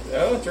championship.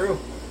 Yeah, true.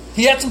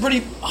 He had some pretty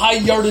high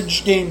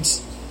yardage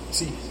games.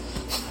 See,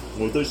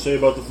 What they say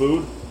about the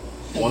food?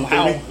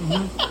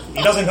 130?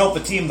 He doesn't help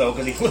the team though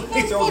because he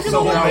throws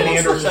so many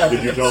interceptions.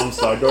 Did you tell him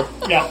side door?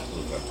 yeah.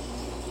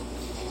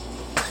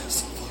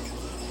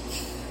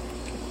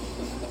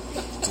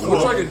 I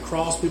wish I could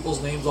cross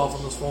people's names off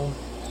on this phone.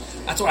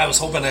 That's what I was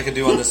hoping I could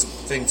do on this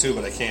thing too,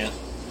 but I can't.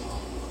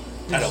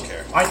 I don't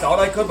care. I thought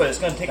I could, but it's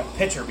going to take a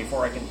picture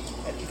before I can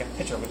take a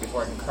picture of it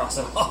before I can cross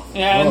it off.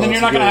 Yeah, and then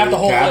you're not going to have the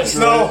whole list.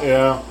 No.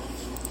 Yeah.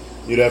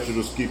 You'd have to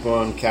just keep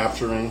on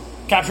capturing.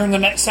 capturing the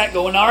next set,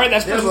 going, all right,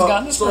 this person's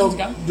gone, this person's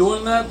gone.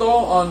 Doing that,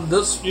 though, on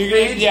this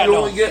page, you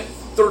only get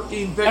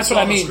 13 picks that's what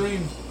on I mean. the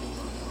screen.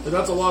 Like,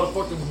 that's a lot of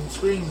fucking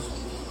screens.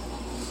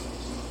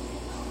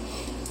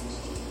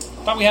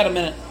 Thought we had a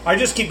minute. I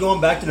just keep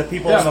going back to the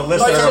people on the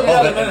list that are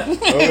had above a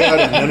it.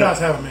 minute. You guys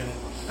have a minute.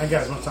 I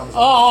guess one time.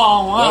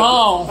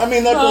 Oh. I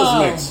mean, that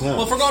does make sense.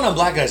 Well, if we're going on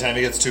black guy time,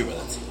 he gets 2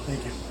 minutes.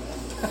 Thank you.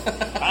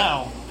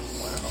 Wow.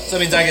 So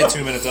that means I get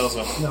 2 minutes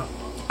also. No.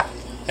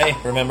 Hey,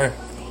 remember?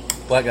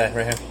 Black guy,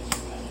 right here.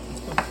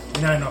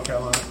 You're not in North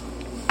Carolina.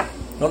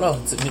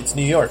 No, it's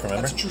New York,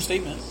 remember? That's a true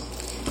statement.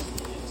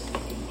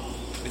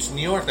 It's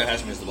New York that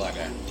has me as the black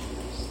guy.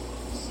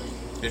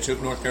 They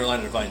took North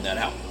Carolina to find that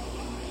out.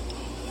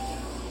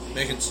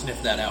 They can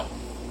sniff that out.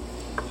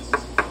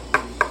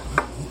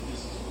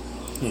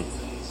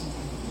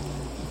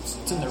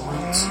 It's in their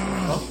roots.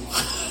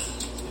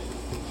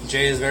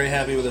 Jay is very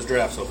happy with his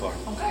draft so far.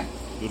 Okay.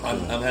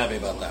 I'm happy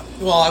about that.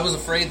 Well, I was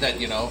afraid that,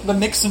 The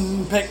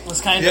Nixon pick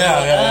was kind of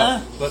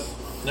yeah. But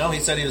no,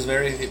 he said he was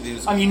very... He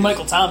was, I mean,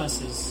 Michael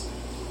Thomas is...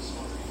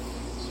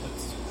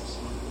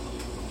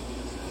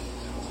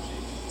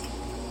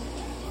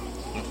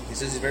 He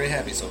says he's very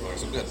happy so far,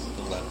 so good.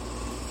 I'm glad.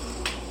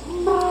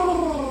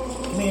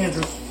 Me,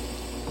 Andrew.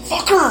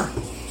 Fucker!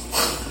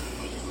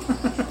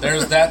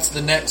 That's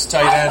the next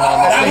tight end on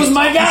the That was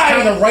my guy!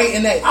 He's kind of right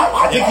in that.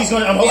 I think he's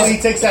going to... I'm hoping he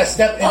takes that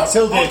step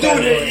until the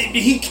category.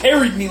 He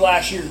carried me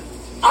last year.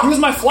 He was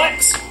my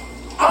flex.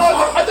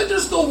 I think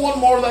there's still one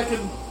more that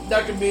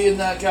could be in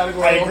that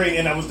category. I agree,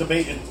 and I was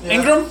debating. Yeah.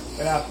 Ingram?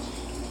 Yeah.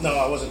 No,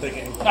 I wasn't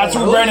thinking. That's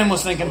who Brennan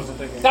was thinking.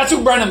 That's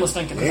who Brennan was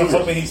thinking. I'm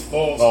hoping he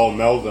falls. Oh,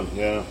 Melvin,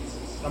 yeah.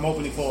 I'm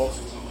hoping he falls.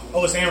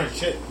 Oh, it's Aaron.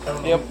 Shit. I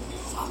don't know. Yep.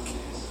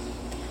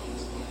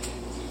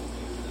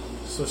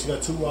 So she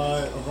got 2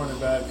 wide, a running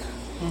back.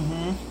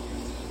 Mm-hmm.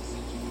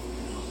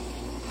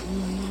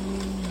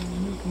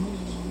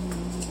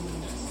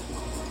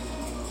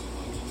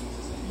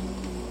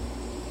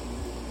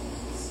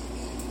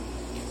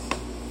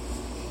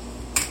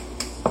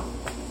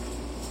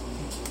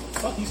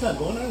 Fuck, he's not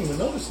going. I didn't even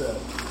notice that.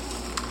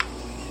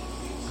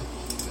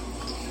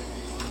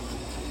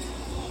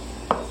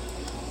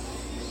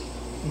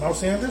 Miles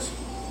Sanders?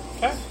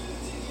 Okay.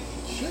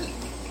 Shit.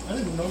 I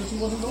didn't even notice he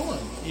wasn't going.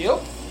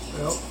 Yep.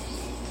 Yep.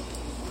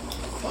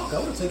 Fuck, I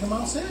would have taken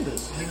Miles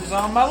Sanders. He was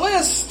on my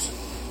list.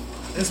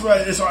 It's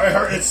right. It's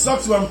right. It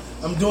sucks when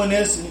I'm doing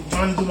this and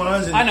trying to do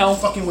mine and I know.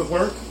 fucking with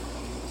work.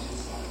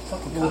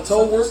 Fucking Well,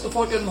 tell work to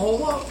fucking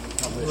hold up.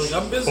 Like,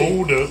 I'm busy.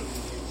 Hold up.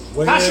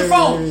 Pass your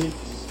phone.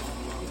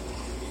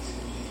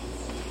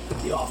 Hit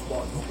the off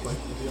button.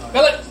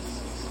 Fill it.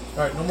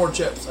 Alright, no more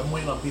chips. I'm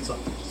waiting on pizza.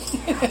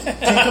 Can you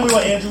tell me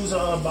what Andrew's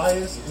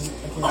bias is?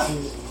 I can't see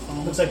it.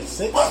 Looks like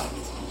 6.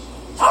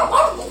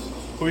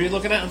 Who are you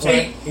looking at? I'm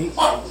sorry. 8.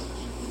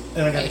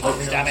 And I got to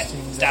Stop it.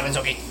 Stop it, it's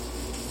okay.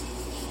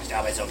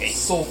 Stop it, it's okay.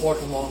 So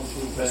fucking long.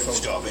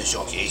 Stop it, it's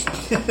okay.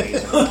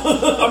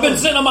 I've been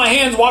sitting on my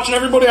hands watching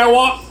everybody I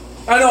want.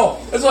 I know.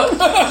 It's like,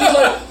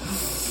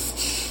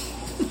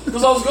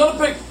 because I was going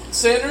to pick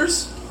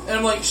Sanders, and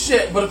I'm like,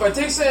 shit, but if I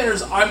take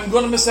Sanders, I'm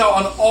going to miss out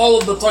on all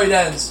of the tight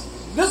ends.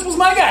 This was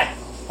my guy.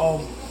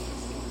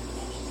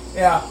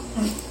 Yeah.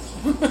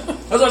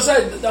 As I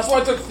said, that's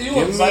why I took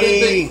Thielen. Give I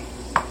didn't me think.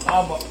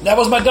 That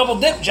was my double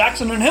dip,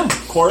 Jackson and him.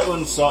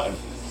 Cortland Sutton.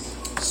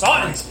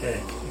 Sutton's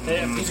pick.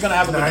 If he's going to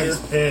have a good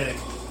year. Nice pick.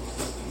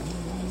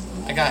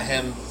 I got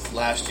him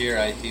last year.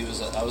 I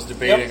was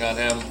debating on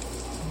him.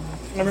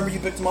 I remember you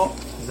picked him up.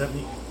 Is that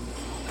me?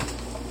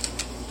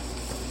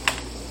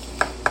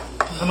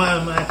 I'm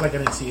gonna act like I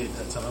didn't see it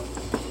that time.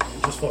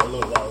 Just for a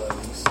little while at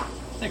least.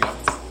 There you go.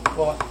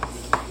 What?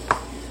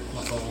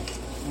 My phone.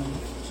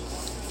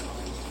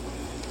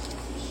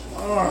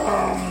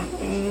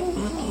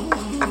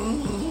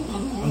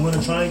 I'm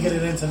gonna try and get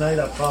it in tonight.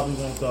 I probably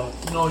won't go.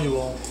 No, you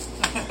won't.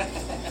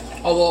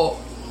 Although,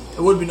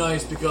 it would be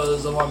nice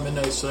because I'm on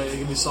midnight tonight. It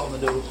give me something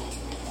to do.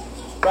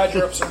 Brad,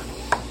 you're up, sir.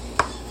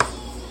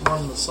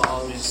 Run the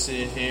songs. Let me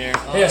see here.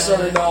 Hey, I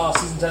started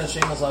season 10 of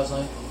Shameless last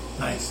night.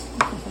 Nice.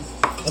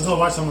 I was gonna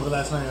watch some of it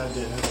last night. I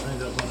didn't. I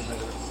ended up going to bed.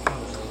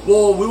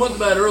 Well, we went to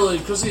bed early.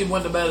 Chrissy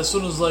went to bed as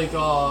soon as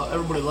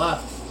everybody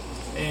left,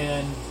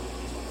 and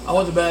I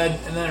went to bed,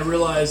 and then I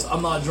realized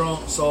I'm not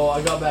drunk, so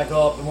I got back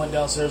up and went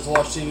downstairs to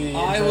watch TV. And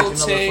I drank will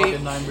another take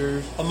fucking 9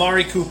 beers.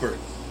 Amari Cooper.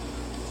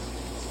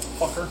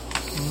 Fucker.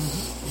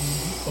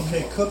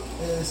 Okay, Cook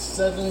is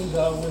 7.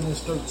 Godwin is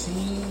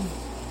 13.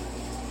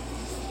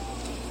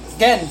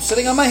 Again,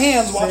 sitting on my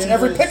hands, watching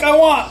every pick I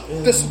want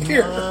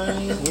disappear. Well,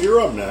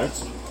 you're up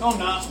next. No, I'm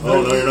not.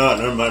 Oh, no, you're not.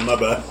 Never mind. My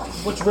bad.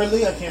 Which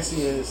Ridley? I can't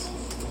see his.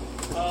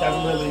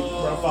 Kevin Ridley,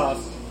 round 5.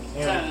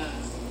 Aaron.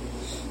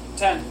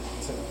 10.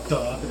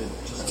 Duh, I could've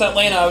just. It's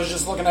Atlanta I was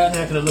just looking at.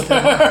 Yeah, I could have looked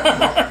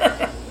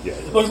at him. Yeah.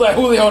 Looks like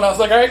Julio, and I was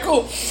like, alright,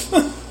 cool.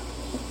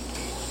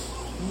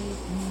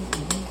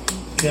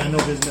 Yeah, I know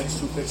his next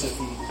 2 picks if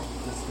he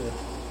gets there.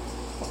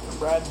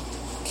 Brad,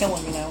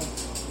 killing me now.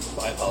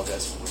 I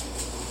apologize.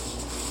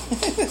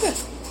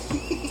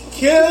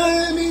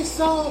 Kill me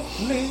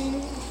softly.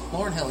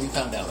 Lauren Hill, you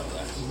found out over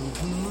there.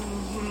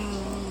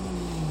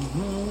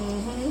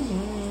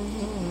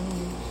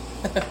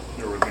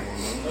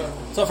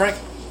 What's up, Frank?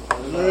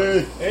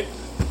 Hey.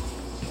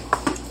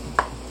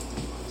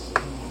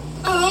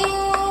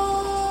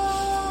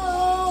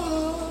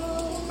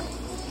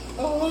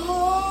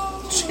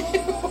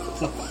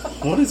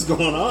 What is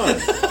going on?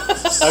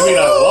 I mean,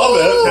 I love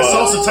it. That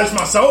salsa touched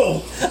my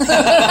soul.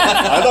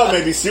 I thought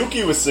maybe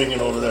Suki was singing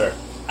over there.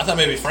 I thought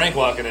maybe Frank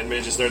walking in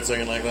made you start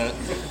singing like that.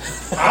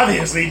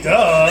 Obviously,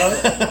 duh.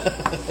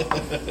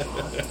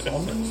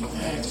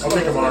 I'll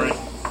take Amari.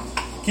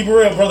 Keep it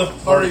real, brother.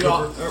 Already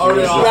on.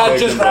 Brad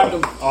just grabbed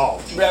him.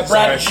 Oh,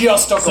 Brad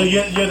just took So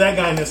him. you're that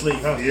guy in this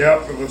league, huh?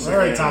 yep. It looks All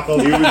right, like Taco.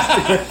 He was,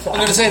 I'm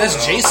going to say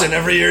that's Jason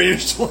every year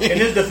usually. In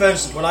his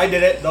defense, when I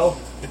did it, though,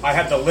 I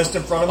had the list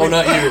in front of me. Oh,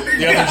 not you.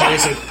 The other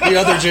Jason. The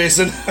other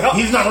Jason.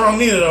 He's not wrong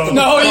neither, though.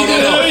 No,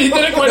 he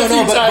did it quite a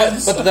few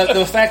times. But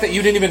the fact that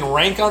you didn't even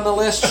rank on the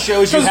list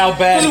shows you how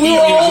bad we he were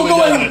all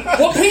usually does going, it.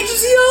 what page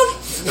is he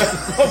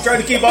on? I'm trying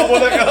to keep up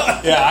with it.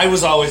 Yeah, I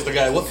was always the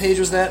guy. What page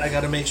was that? I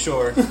got to make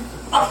sure.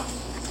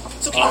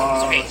 It's okay.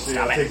 Let's see,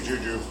 I'll take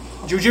Juju.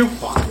 Juju?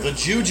 The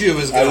Juju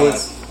is gone.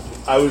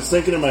 I was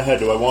thinking in my head,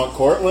 do I want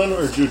Cortland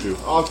or Juju?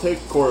 I'll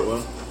take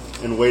Cortland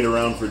and wait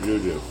around for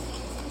Juju.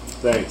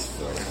 Thanks.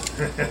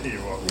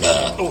 You're welcome.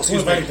 Oh,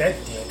 excuse me.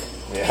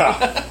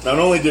 Yeah. Not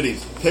only did he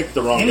pick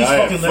the wrong And he's guy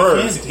at fucking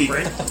first,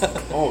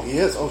 left-handed, oh, he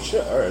is. Oh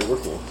shit! All right, we're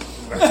cool.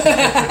 Well,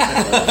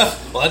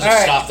 I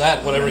just stopped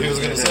that, whatever he was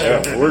going to say.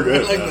 Yeah, we're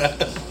good. Like man.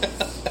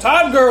 that.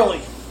 Todd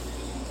Gurley.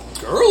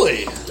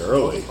 Gurley.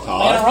 Early. And a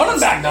Todd. running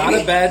back, Not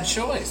baby. a bad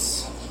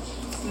choice.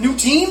 New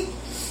team?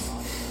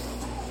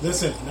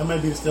 Listen, that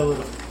might be the steal of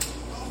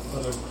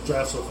the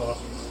draft so far.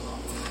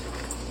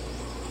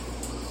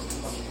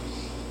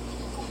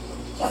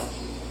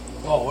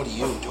 Oh, what are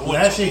you doing?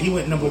 Last year he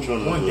went number Which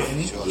one one,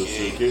 is didn't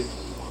he?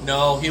 Suki?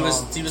 No,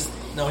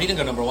 he didn't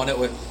go number one. It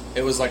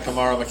was like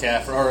Kamara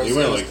McCaffrey. Or He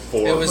went like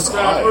 4 It or was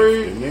 5,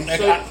 didn't he?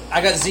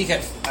 I got Zeke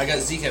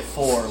at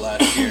 4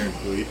 last year.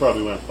 Well, he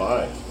probably went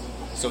 5.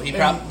 So he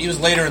was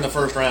later in the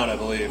first round, I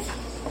believe.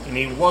 And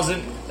he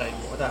wasn't, like,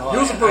 what the hell? He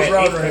was the first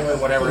rounder or anyway.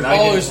 whatever. and Oh, I it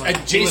didn't- was, he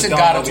Jason was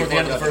got gone him toward the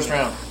end of the before I first got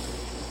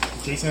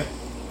round. Jason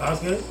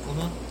Osgood?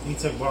 He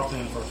took Barkley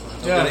in the first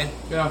round. Did he?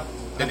 Yeah.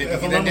 Did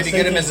If I'm he not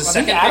get him as a I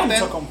second think pick Adam then?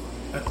 took him.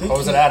 I think Or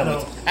was it he- Adam?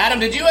 No, Adam,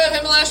 did you have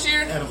him last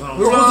year? Adam's on.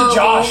 We were to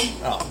Josh.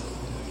 Oh.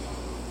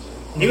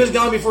 He was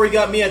gone before he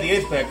got me at the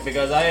 8th pick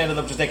because I ended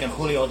up just taking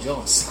Julio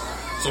Jones.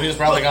 So he was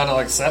probably gone to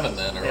like 7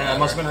 then, or Yeah, it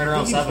must have been right I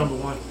around think he was 7.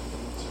 number one.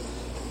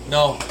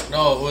 No,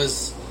 it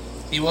was.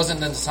 He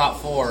wasn't in the top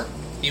 4.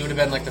 He would have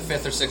been like the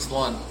 5th or 6th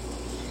one,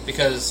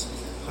 because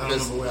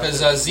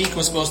Zeke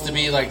was supposed to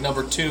be like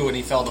number 2 and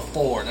he fell to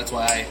 4. That's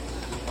why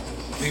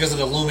because of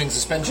the looming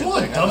suspension Come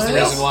on, thing. That was the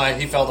dumbass. reason why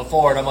he fell to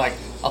 4. And I'm like,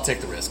 I'll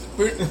take the risk.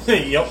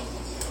 Yep.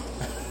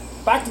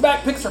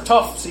 Back-to-back picks are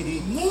tough,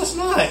 CD. No, it's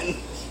not.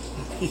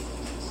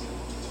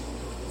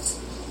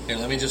 Here,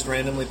 let me just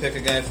randomly pick a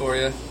guy for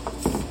you.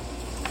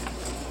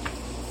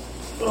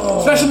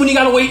 Especially when you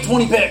got to wait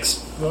 20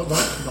 picks. Well,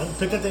 don't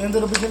pick at the end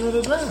of the beginning of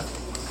the draft.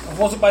 It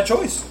wasn't by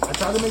choice. I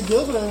tried to make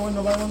deals with everyone.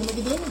 Nobody wanted to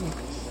make a deal with me.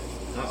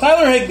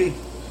 Tyler Higbee.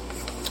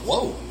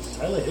 Whoa!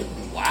 Tyler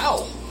Higbee.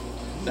 Wow!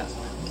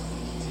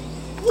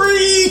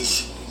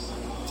 Reach!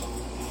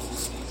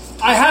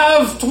 I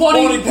have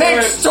 20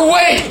 picks to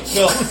wait.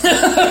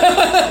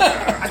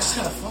 I just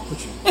gotta fuck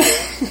with you.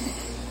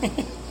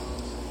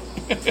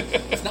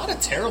 It's not a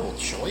terrible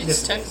choice,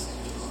 Yes,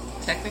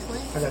 technically.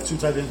 I got 2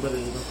 tight ends better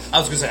than you. I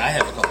was gonna say I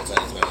have a couple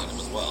times better than him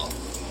as well.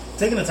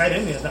 Taking a tight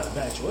end is not a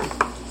bad choice.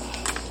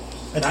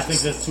 I just think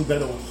there's 2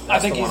 better ones.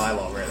 That's the one I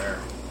love right there.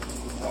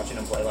 Watching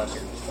him play last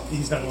year.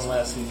 He's not going to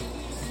last season.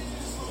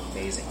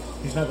 Amazing.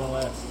 He's not going to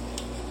last.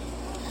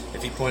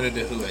 If he pointed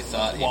to who I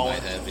thought he might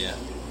have, yeah.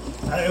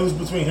 It was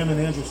between him and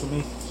Andrews for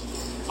me.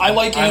 I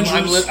like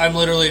Andrews. I'm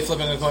literally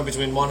flipping a coin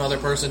between one other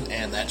person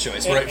and that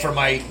choice right for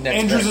my next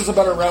Andrews pick. is a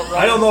better route runner.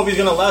 I don't know if he's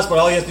going to last, but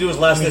all he has to do is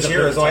last this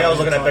year. Is why I was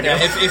looking at picking him.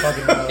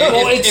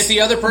 If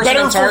the other person better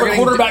I'm for the targeting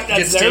quarterback that's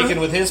gets there, taken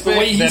with his the pick,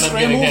 way he then I'm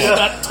getting scrambles, him.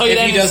 that tight If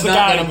end he does is the not,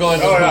 guy. then I'm going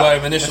with who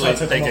I'm initially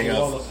thinking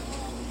of.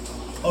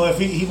 Oh, if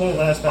he won't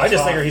last past I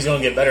just 5. figure he's going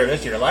to get better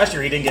this year. Last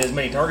year he didn't get as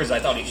many targets as I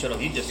thought he should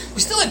have. He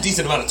still had a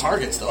decent amount of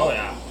targets though. Oh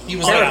yeah, he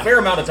was had like a fair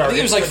amount of I think he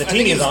targets. was like for the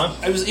team he's on.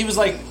 He was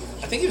like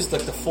I think he was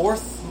like the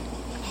 4th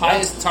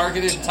highest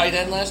targeted tight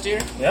end last year.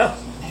 Yeah,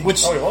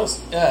 which he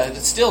was.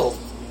 It's still.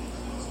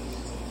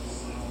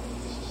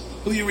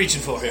 Who are you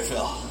reaching for here,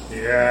 Phil?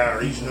 Yeah,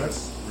 Reach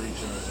nuts.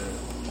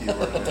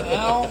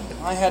 Well,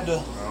 I had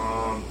to.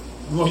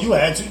 Well, you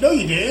had to. No,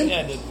 you didn't. Yeah,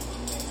 I did.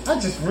 I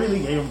just really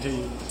gave them to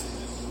you.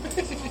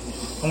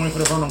 I'm waiting for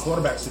the run on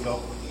quarterbacks to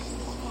go.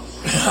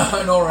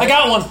 I know, right? I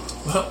got one.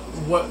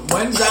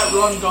 When's that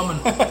run coming?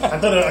 I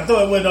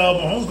thought with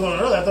Mahomes going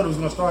early, I thought it was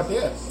going to start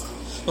there.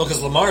 Well,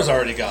 because Lamar's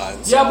already gone.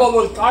 Yeah, but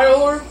with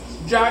Kyler,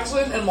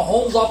 Jackson, and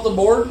Mahomes off the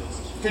board,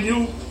 can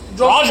you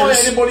justify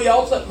anybody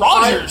else that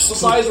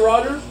besides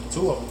Rodgers?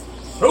 2 of them.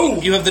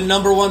 Who? You have the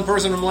number 1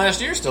 person from last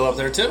year still up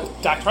there too.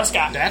 Dak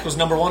Prescott. Dak was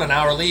number 1 in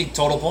our league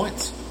total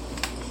points.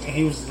 And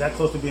he was that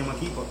close to being my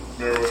keeper.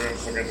 They're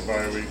within the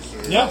bye week.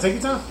 So Yeah, take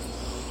your time.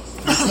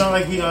 It's not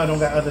like we don't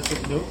got other shit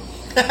to do.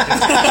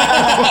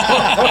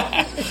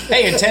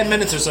 Hey, in 10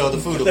 minutes or so, the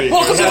food will be here.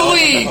 Welcome to the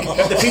league.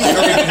 The pizza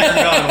already been here and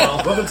gone.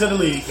 Well, Welcome to the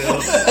league,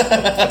 Philip.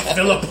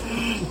 Philip.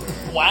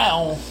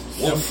 Wow.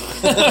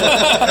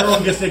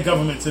 Everyone gets their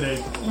government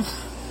today.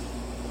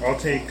 I'll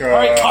take. All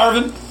right,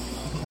 Carvin.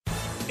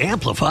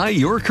 Amplify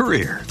your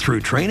career through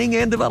training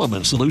and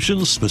development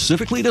solutions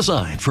specifically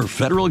designed for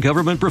federal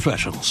government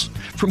professionals.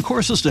 From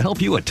courses to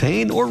help you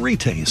attain or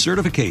retain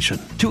certification,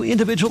 to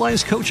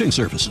individualized coaching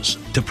services,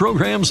 to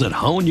programs that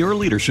hone your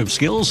leadership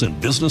skills and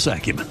business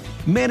acumen,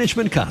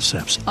 Management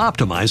Concepts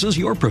optimizes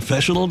your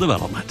professional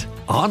development.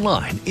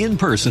 Online, in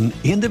person,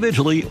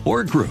 individually,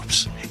 or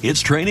groups, it's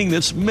training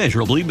that's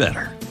measurably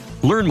better.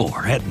 Learn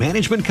more at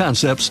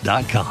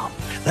managementconcepts.com.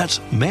 That's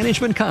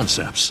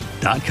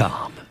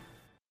managementconcepts.com.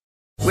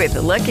 With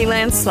the Lucky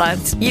Land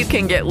Slots, you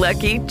can get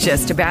lucky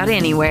just about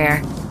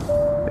anywhere.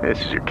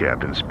 This is your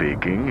captain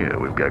speaking.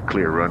 We've got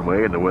clear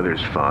runway and the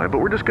weather's fine, but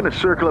we're just going to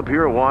circle up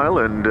here a while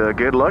and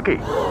get lucky.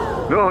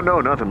 No,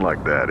 nothing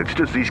like that. It's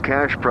just these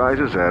cash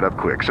prizes add up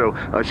quick. So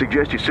I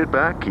suggest you sit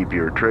back, keep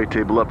your tray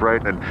table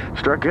upright, and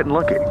start getting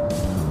lucky.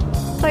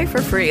 Play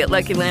for free at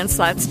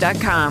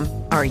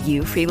LuckyLandSlots.com. Are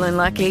you feeling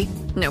lucky?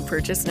 No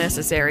purchase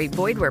necessary.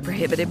 Void where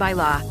prohibited by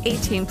law.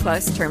 18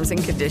 plus terms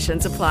and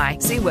conditions apply.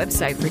 See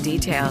website for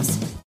details.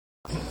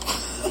 all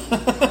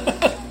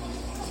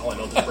I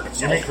know is freaking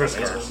Give me Chris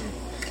Carson.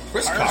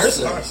 Chris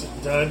Carson?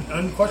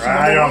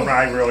 Unquestionable.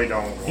 I really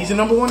don't. He's the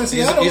number one in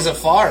Seattle. He's by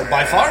far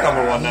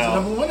number one now. He's the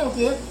number one out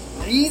there.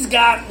 He's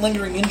got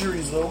lingering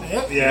injuries, though.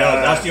 Yep.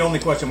 Yeah. That's the only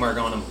question mark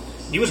on him.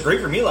 He was great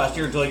for me last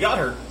year until he got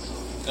hurt.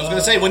 I was going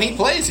to say, when he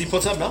plays, he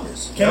puts up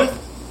numbers. Kenneth?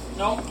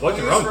 No. What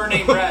can run? Her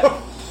name, Brad.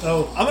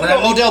 Oh, I'm going to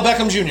go Odell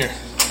Beckham Jr.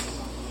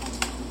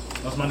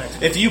 That was my next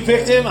pick. If you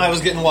picked him, I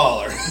was getting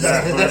Waller.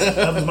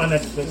 That was my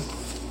next pick.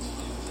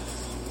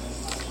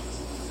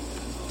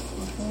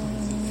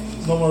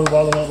 Don't worry,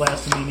 Waller won't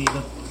last for me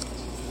neither.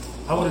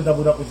 I would have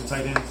doubled up with the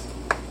tight ends.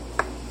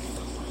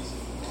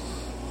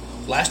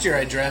 Last year,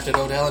 I drafted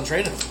Odell and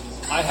traded him.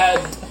 I had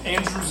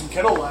Andrews and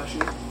Kittle last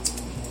year.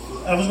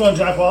 I was going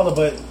to draft Waller,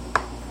 but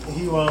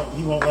he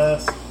won't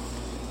last.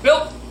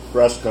 Bill.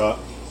 Prescott.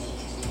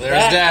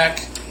 There's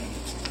Dak.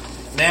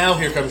 Now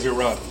here comes your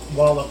run.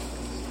 Waller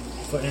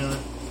for Aaron.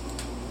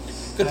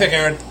 Good pick,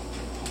 Aaron.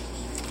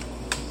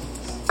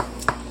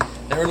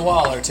 Aaron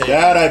Waller, take.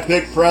 Dad, I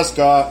picked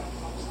Prescott.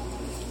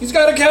 He's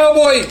got a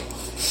cowboy.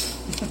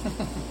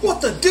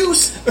 What the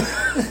deuce?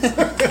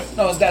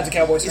 No, his dad's a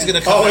Cowboys fan. He's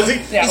going to come. Oh, is he?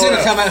 Yeah, he's going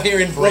to come out here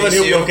and embrace then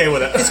he'll be you. okay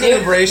with it. He's going to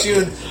embrace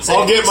you and say,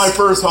 I'll get my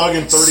first hug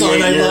in 38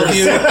 son, I years. love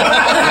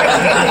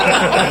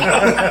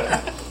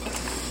you.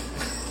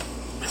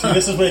 See,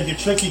 this is where it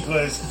gets tricky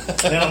because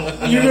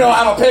You know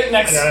how to pick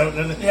next.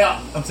 Yeah,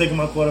 I'm taking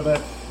my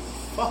quarterback.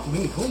 Fuck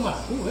me, who am I?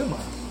 Who am I?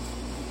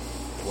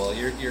 Well,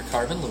 you're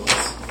Carvin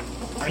Lewis.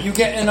 Are you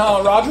getting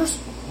Rodgers?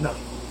 No,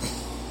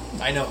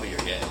 I know who you're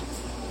getting.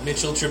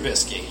 Mitchell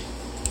Trubisky.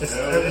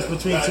 it's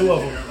between two of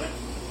them,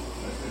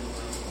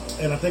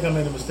 and I think I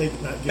made a mistake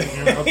not getting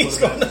Aaron up he's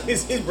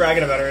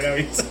bragging about it right now.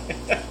 He's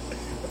I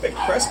picked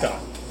Prescott.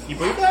 You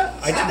believe that?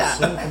 I did that.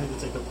 It's for me to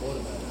take a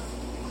quarterback.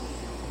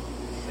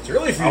 It's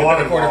really for you to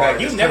pick a quarterback.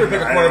 You never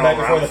pick a quarterback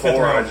before the fifth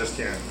round. I just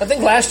can't. I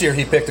think last year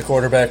he picked a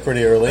quarterback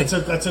pretty early.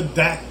 That's a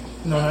Dak.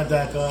 No, not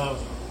Dak. I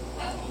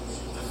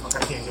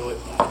can't do it.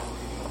 I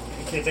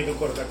can't take a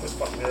quarterback this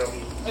fucking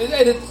early.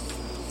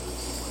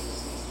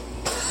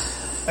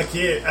 I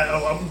can't.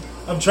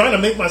 I'm trying to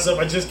make myself.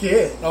 I just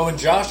can't. No, in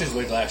Josh's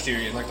league last year,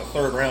 in like the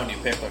third round, you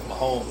picked like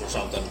Mahomes or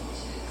something.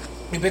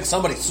 You picked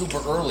somebody super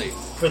early.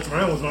 Fifth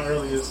round was my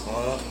earliest.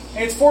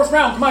 Hey, it's fourth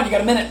round. Come on, you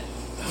got a minute.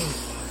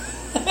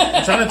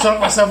 I'm trying to talk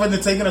myself into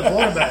taking a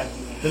quarterback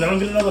because I don't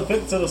get another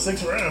pick until the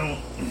sixth round.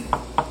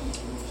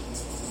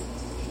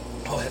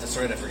 Oh, yeah, that's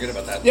right. I forget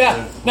about that.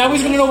 Yeah. Now he's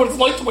going to know what it's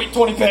like to wait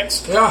 20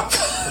 picks. Yeah.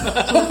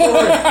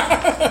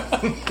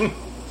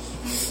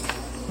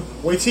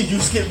 Wait till you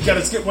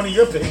gotta skip one of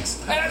your picks.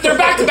 They're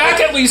back to back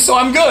at least, so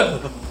I'm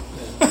good.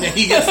 Yeah,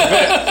 he gets the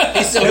pick.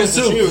 He still gets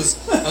to choose.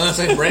 I'm going to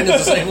say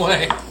Brandon's the same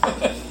way.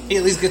 He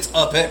at least gets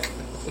a pick.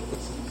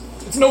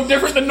 It's no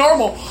different than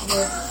normal.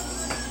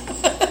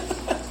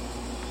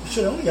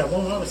 Shit, I only got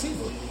one wide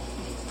receiver.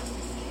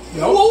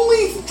 You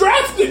only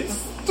drafted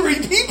 3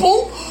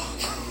 people.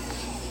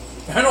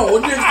 I know.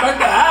 What did you expect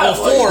to have?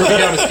 Well, 4 if you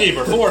count his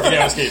keeper. 4 if you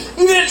count his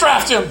keeper. You didn't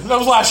draft him. That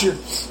was last year.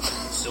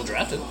 Still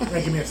drafted.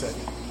 Hey, give me a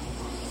second.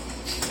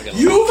 You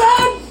gave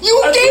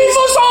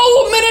us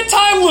all a minute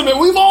time limit.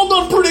 We've all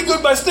done pretty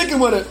good by sticking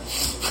with it.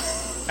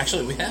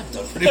 Actually, we have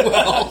done pretty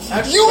well.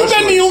 You've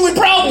been the only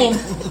problem.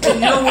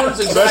 In your words,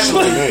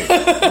 Especially me.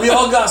 we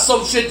all got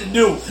some shit to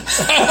do.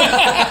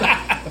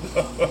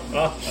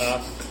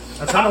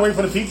 I'm trying to wait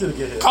for the pizza to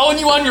get here. Calling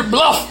you on your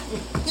bluff.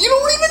 You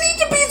don't even eat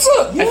the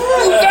pizza. You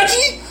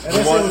veggie.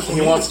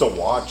 He wants to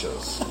watch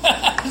us.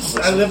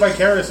 I live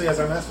vicariously as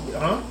I masturbate.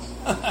 Huh?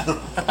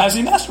 As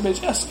he masturbates,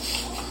 yes.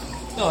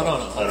 No. I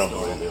don't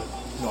believe you.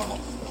 Normal.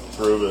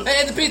 Prove it.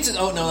 Hey, the pizza.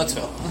 Oh, no, that's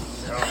Phil. I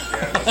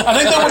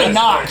think they would have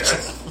knocked.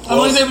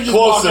 Unless they would just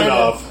Close walk right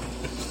enough.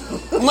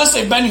 in. Unless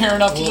they've been here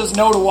enough to just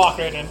know to walk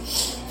right in.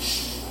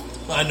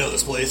 I know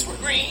this place.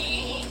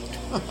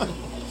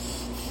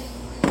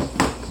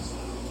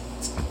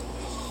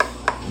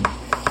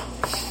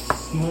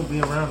 He won't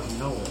be around if you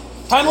know it.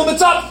 Time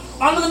limit's up.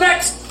 On to the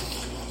next.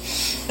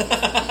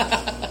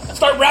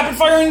 Start rapid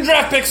firing your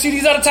draft picks.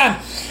 CDs out of time.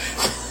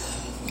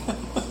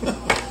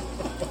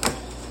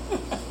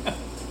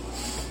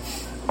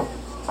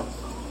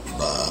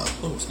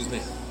 Oh, excuse me.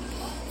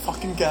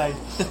 Fucking guy.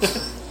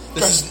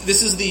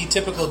 This is the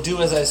typical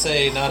do as I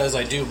say, not as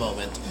I do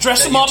moment.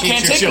 Dress them up,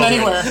 can't take them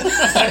anywhere.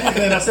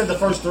 Then I said the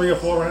first 3 or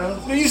 4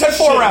 rounds. No, you said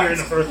 4 rounds.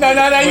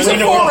 No, you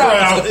said 4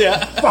 rounds.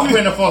 Yeah. Fuck, we're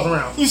in the 4th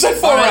round. You said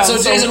 4 All right, rounds.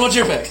 so Jason, what's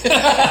your pick?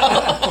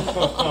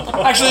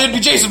 Actually, it'd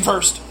be Jason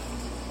first.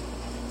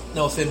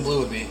 No, Thin Blue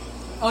would be.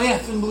 Oh yeah,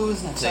 Thin Blue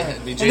is next. Sorry.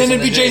 It'd be And then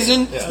it'd be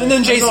Jason, Yeah. and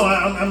then Jason. No,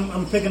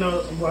 I'm picking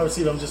a wide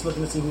receiver. I'm just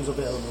looking to see who's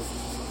available.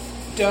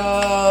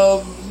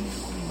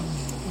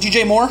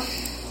 DJ Moore.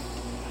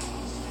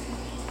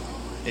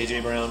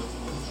 AJ Brown.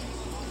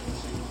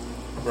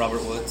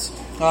 Robert Woods.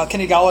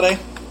 Kenny Galladay.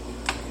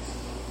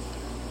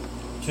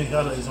 Kenny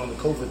Galladay's on the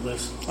COVID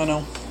list. I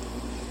know.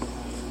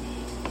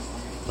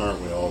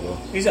 Aren't we all, though?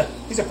 He's a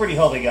pretty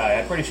healthy guy.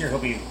 I'm pretty sure he'll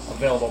be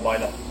available by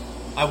the...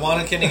 I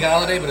wanted Kenny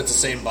Galladay, but it's the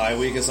same bye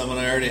week as someone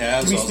I already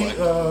have. Give me, So I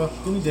was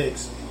like, give me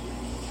Diggs.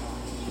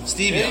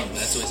 Steve Young.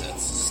 That's what he said.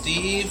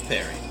 Steve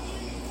Perry.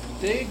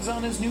 Diggs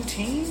on his new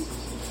team.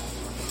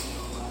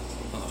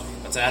 Oh,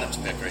 that's Adam's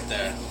pick right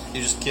there.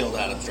 You just killed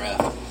Adam's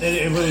draft. No,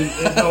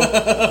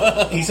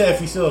 he said if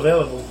he's still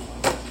available.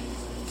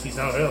 He's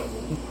not available.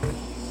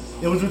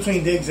 It was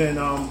between Diggs and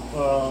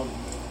what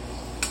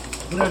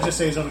did I just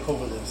say? He's on the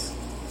COVID list.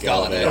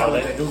 Galladay.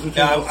 It was between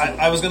Yeah, those two.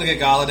 I was going to get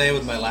Galladay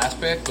with my last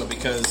pick, but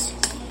because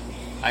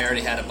I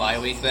already had a bye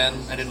week then,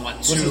 I didn't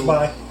want two. What's his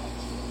bye?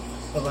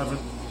 11.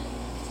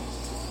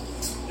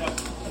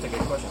 That's a good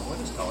question. What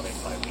is Galladay's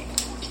bye week?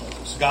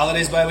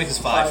 Galladay's bye week is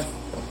 5.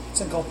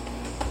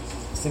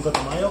 Cinco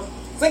de Mayo?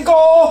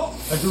 Cinco!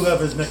 I do have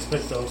his next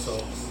pick though,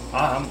 so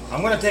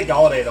I'm going to take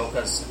Galladay though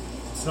because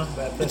it's not a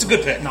bad pick. It's a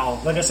good pick.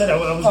 No, like I said, I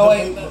was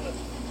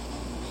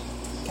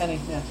Kenny,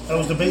 yeah. I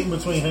was debating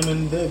between him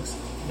and Diggs.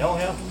 No,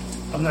 yeah.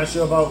 I'm not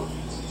sure about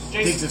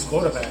Jason. Diggs'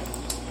 quarterback.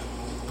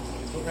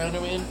 What round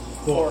are we in?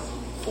 4.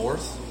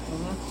 4th?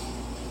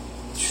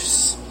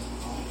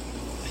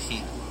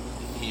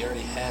 He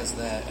already has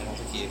that. I don't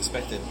think he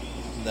expected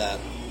that.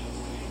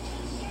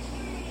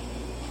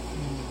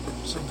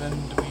 So then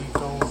do we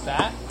go with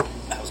that?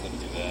 I was going to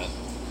do that.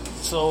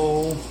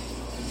 So,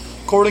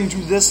 according to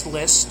this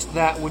list,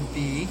 that would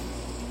be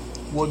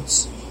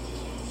Woods.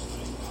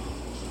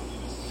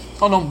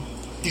 Oh no,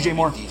 DJ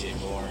Moore. DJ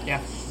Moore.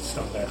 Yeah. It's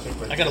not a bad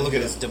pick. I got to look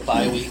at his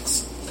bye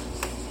weeks.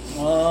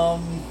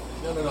 No,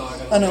 I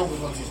gotta I know. look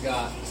which ones he's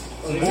got.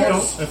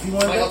 If you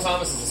want Michael that,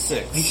 Thomas is a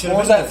 6. he should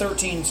What have was been that,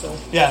 13, so.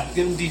 Yeah,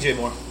 give him DJ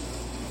Moore.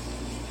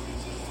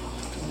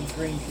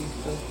 Green key,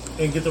 so.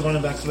 and get the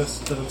running backs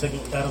list because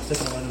Adam's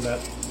taking a running back.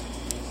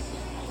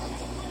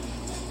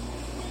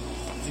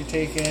 You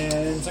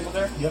taking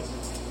Singletary? Yep.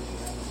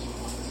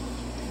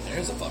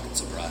 There's a fucking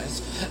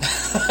surprise.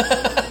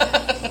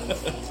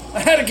 I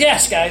had a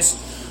guess, guys.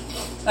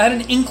 I had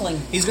an inkling.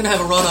 He's gonna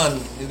have a run on.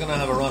 He's gonna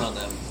have a run on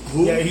them.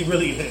 Yeah, he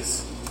really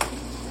is.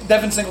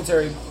 Devin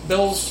Singletary.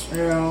 Bills.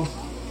 Yeah.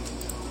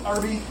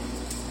 RB.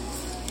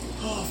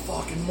 Oh,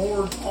 fucking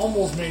Moore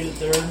almost made it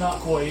there. Not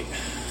quite.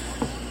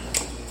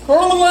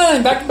 Corlin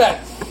line, back to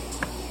back.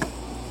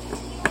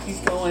 He's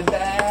going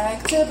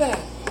back to back.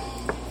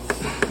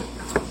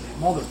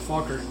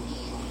 Motherfucker.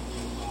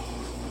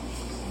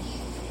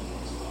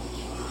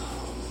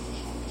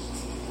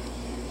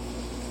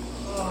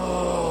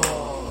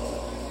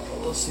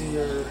 Oh, let's see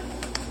here.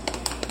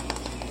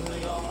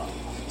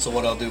 So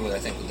what I'll do, I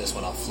think, with this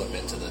one, I'll flip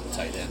it to the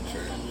tight end for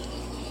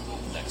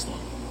the next one.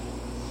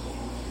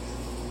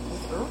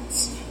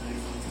 Hurts?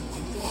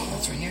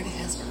 That's right. He already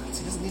has Ertz.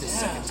 He doesn't need a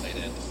second tight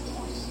end.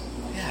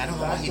 Yeah, I don't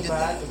know why he did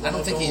Back that. to I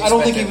don't think he. I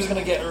don't think he expected- was going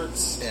to get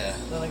Ertz. Yeah.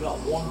 Then I got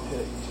one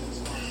pick.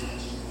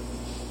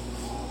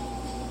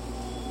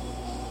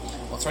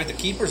 Well, that's right. The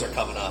keepers are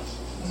coming up.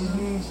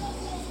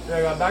 Yeah,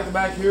 I got back to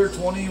back here,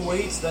 20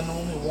 weights, then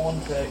only one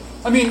pick.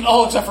 I mean,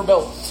 all except for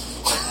Bill.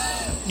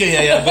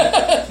 Yeah.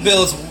 But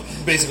Bill is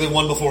basically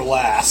one before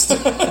last.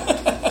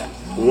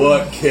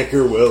 What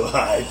kicker will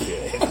I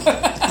pick?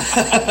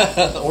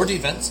 Or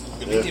defense.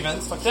 Could be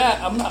defense. Fuck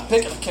that. I'm not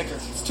picking a kicker.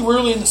 It's too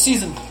early in the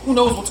season. Who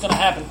knows what's going to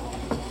happen?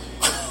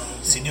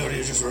 Seniority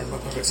is just running my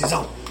perfect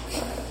season.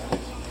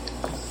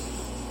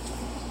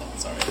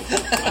 Sorry.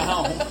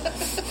 Ow.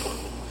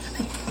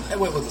 I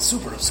went with a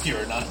super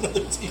obscure, not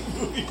another team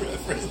movie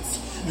reference.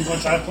 We're going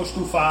to try to push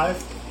through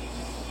 5.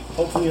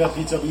 Hopefully that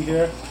pizza will be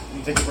here.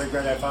 We take a break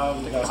right at 5.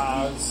 We take our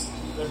pies.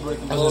 I was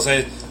gonna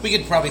say we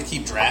could probably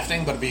keep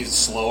drafting, but it'd be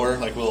slower.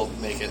 Like we'll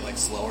make it like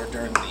slower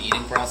during the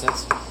eating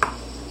process.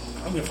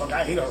 I'm gonna fuck.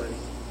 I ate already.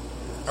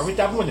 Are we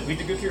talking when the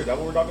pizza gets here? Is that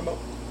what we're talking about?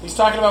 He's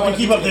talking about when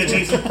Keep up there,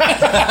 Jason.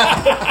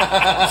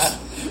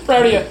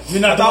 Proud of you.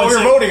 You're not I thought we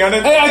were voting on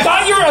it. Hey, I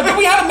thought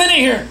we had a minute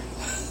here.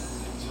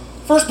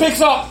 First pick's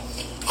up.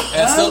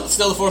 Yeah,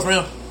 still the fourth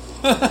round.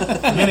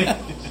 Minute.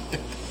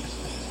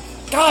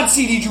 God,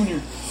 CD Jr.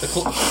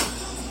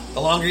 The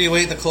longer you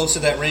wait, the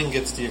closer that ring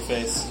gets to your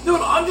face. Dude,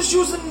 I'm just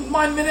using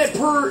my minute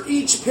per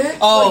each pick.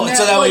 Oh, like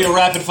so that way you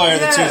rapid fire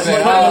the 2 We're picks.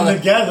 putting them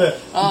together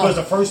because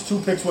the first 2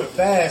 picks went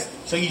fast,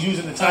 so he's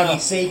using the time he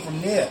saved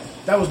from there.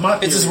 That was my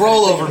theory. It's his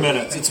rollover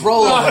minutes. It's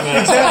rollover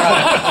minutes.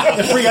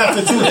 Exactly. It's free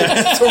after 2.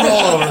 It's a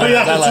rollover Free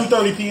minutes. after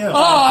 2:30 p.m.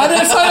 I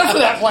didn't sign up for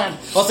that plan.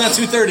 Well, it's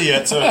not 2:30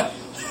 yet, so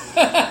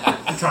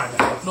I'm trying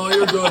to. No,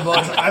 you're good, bud.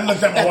 I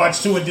looked at my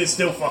watch too and did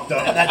still fucked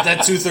up. that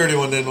 2:30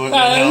 one didn't work.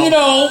 You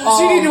know,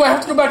 CD, do I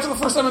have to go back to the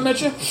first time I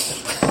met you?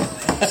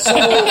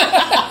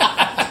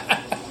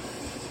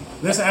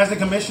 Listen, as the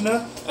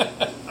commissioner,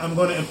 I'm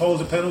going to impose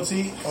a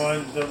penalty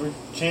on the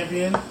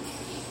champion.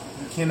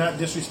 You cannot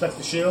disrespect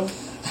the shield.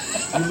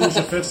 You lose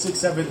your 5th, 6th,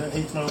 7th, and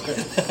 8th round pick.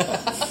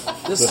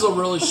 This is a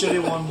really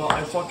shitty one, but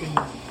I'm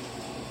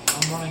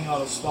running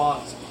out of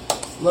spots.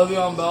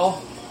 Le'Veon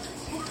Bell.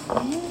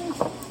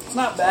 It's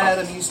not bad.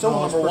 I mean, he's still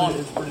number one.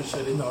 It's pretty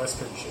shitty. No, it's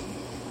pretty shitty.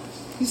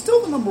 He's still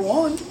the number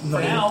one No,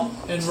 for now.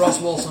 And Russ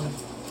Wilson.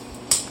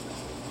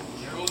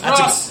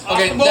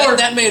 Okay,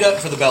 that made up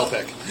for the Bell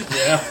pick.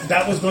 Yeah,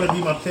 that was going to be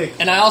my pick.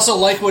 And I also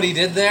like what he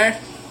did there,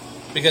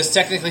 because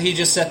technically he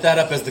just set that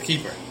up as the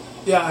keeper.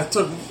 Yeah, I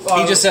took.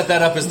 He just set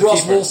that up as the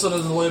Russ keeper. Wilson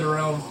in the later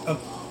round. A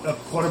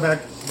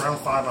quarterback round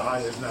 5 or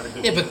higher is not a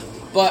good. Yeah, but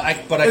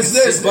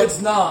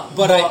It's not.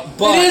 But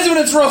it is when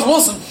it's Russ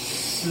Wilson.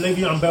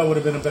 Le'Veon Bell would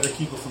have been a better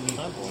keeper for me.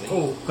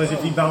 Because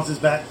if he bounces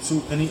back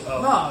to any...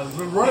 Nah,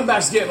 running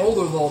back's getting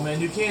older though, man.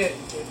 You can't...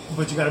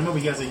 But you got to remember,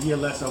 he has a year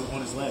less on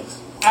his legs.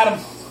 Adam.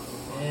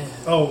 Yeah.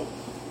 Oh,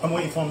 I'm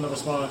waiting for him to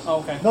respond. Oh,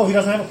 okay. No, he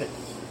doesn't have a pick.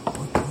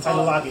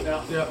 Tyler Lockett.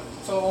 Yeah.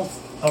 So,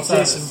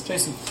 Outside.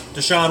 Jason.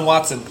 Deshaun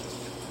Watson.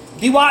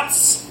 D.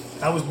 Watts.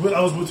 I was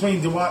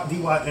between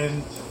D-Watt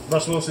and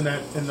Russ Wilson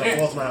in the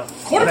 4th round.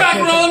 Quarterback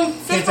run,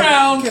 5th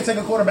round. Can't take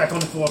a quarterback on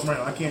the 4th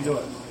round. I can't do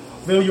it.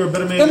 Phil, you're a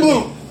better man Then than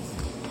blue. me.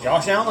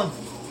 Josh Allen.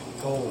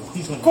 Oh,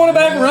 he's going to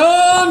Quarterback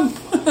run.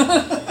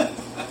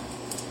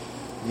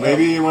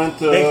 Maybe he went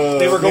to.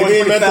 They were going maybe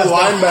he pretty meant the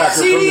fast. linebacker.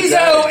 from the CD's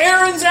out. Jags.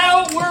 Aaron's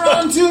out. We're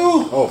on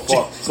 2. Oh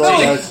fuck!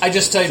 Sorry, guys. I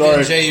just typed Sorry.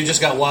 in Jay. You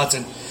just got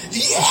Watson.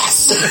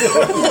 Yes.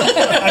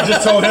 I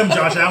just told him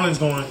Josh Allen's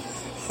going.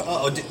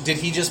 Oh, did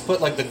he just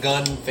put like the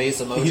gun face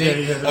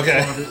emoji? Yeah,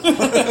 Okay.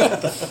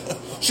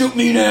 Shoot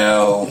me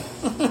now.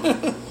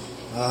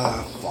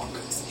 Fuck.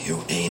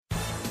 You ain't.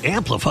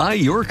 Amplify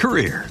your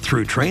career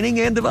through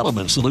training and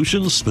development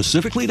solutions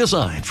specifically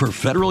designed for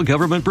federal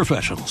government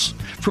professionals.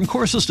 From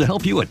courses to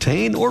help you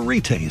attain or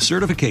retain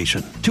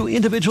certification, to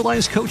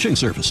individualized coaching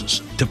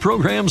services, to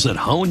programs that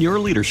hone your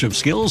leadership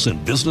skills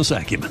and business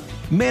acumen,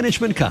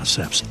 Management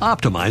Concepts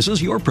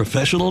optimizes your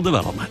professional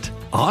development.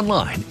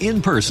 Online,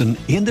 in person,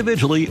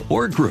 individually,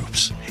 or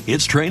groups,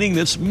 it's training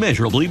that's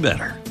measurably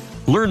better.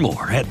 Learn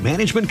more at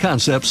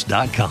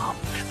managementconcepts.com.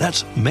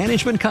 That's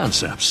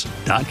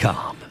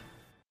managementconcepts.com.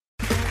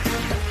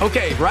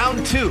 Okay,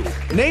 round 2.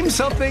 Name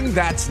something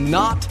that's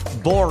not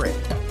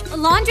boring. A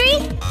laundry?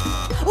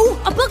 Ooh,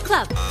 a book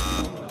club.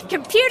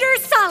 Computer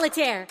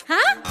solitaire,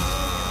 huh?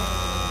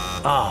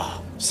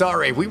 Ah,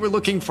 sorry, we were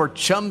looking for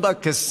Chumba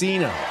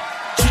Casino.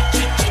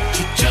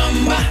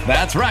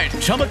 That's right,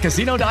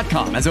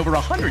 ChumbaCasino.com has over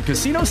 100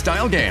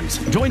 casino-style games.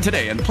 Join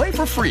today and play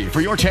for free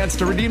for your chance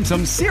to redeem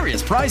some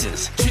serious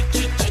prizes.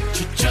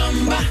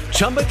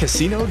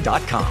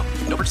 ChumbaCasino.com.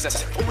 No purchase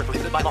necessary. Void where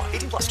prohibited by law.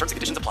 18+ terms and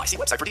conditions apply. See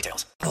website for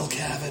details.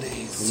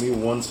 Cavities. Give me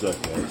 1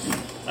 sec, guys.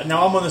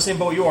 Now I'm on the same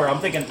boat you are. I'm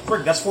thinking,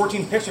 frick, that's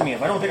 14 picks for me.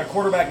 If I don't take a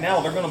quarterback now,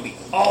 they're going to be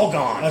all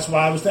gone. That's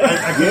why I was.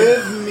 I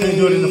couldn't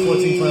do it in the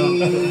 14th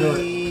round. I couldn't do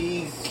it.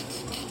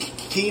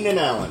 Keenan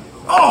Allen.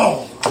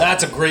 Oh,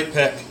 that's a great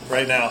pick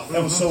right now.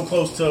 That was so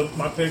close to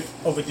my pick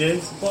over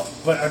Diggs, but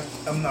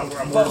I'm not.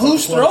 But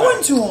who's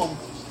throwing to him?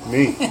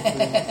 Me.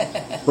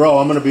 Bro,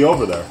 I'm going to be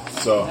over there.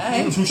 So.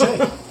 Touche.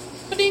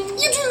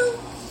 You do.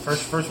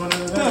 First one of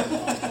the day.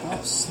 Oh,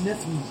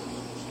 sniff me.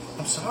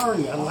 I'm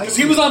sorry. I like.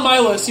 He was on my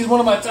list. He's one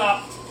of my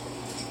top.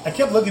 I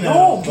kept looking at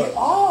No, him. get but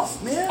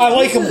off, man. I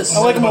like him. I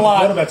like him a lot.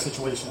 Quarterback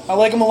situation. I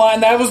like him a lot,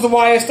 and that was the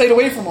why I stayed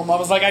away from him. I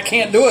was like, I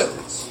can't do it.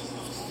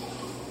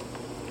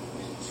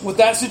 With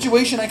that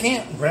situation, I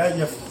can't. Brad,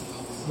 your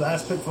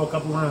last pick for a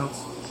couple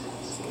rounds.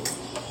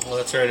 Well,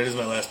 that's right. It is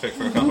my last pick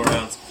for a couple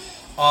rounds.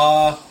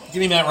 Give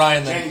me Matt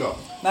Ryan then. Django.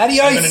 Matty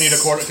I'm Ice. going to need a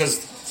quarter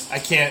because I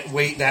can't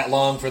wait that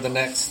long for the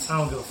next. I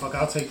don't give a fuck.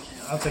 I'll take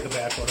a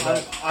bad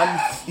quarterback.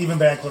 Even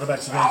bad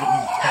quarterbacks are gonna get me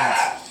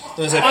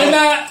points. I'm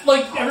at,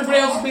 like, everybody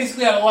else is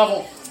basically at a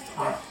level.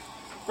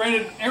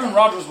 Granted, Aaron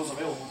Rodgers was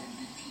available.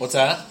 What's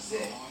that?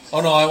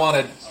 Oh, no, I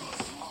wanted.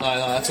 No,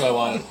 that's what I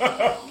wanted.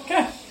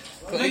 Okay.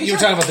 You were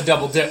talking about the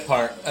double dip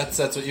part. That's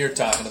what you're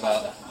talking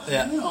about.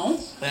 Yeah. No.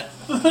 Yeah.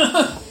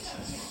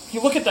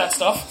 You look at that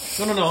stuff.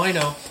 No, I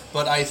know.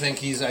 But I think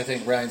Ryan's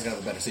going to have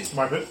a better season.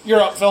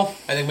 You're up, Phil.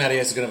 I think Matty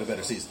Ice is going to have a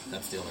better season.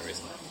 That's the only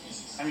reason.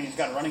 I mean, he's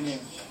got a running game,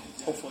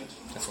 hopefully.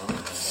 That's what I'm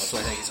going to That's why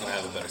I think he's going to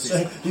have a better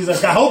season. He's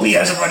like, I hope he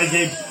has a running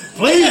game.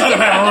 Please let him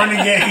have a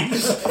running game.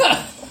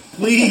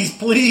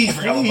 Please.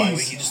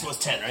 You just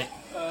lost 10, right?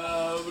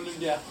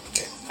 Yeah.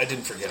 Okay. I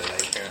didn't forget it. I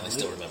apparently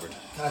still remembered.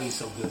 God, he's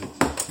so good.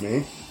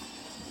 Me?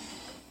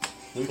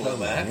 Khalil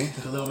Mack.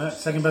 Khalil Mack,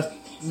 second best,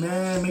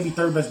 maybe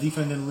third best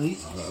defender in the league.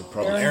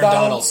 Probably. Aaron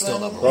Donald's still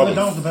number one. Aaron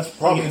Donald's the best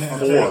player in the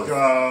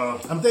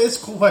NFL. It's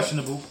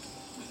questionable.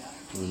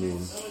 I mean,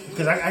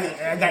 because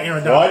I got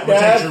Aaron Donald. What,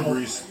 Dad?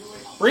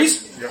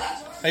 Reese? Yeah.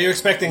 Are you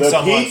expecting the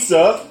someone?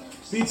 Pizza.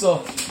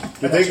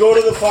 Did they go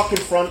to the fucking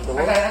front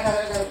door?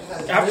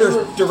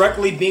 After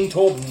directly being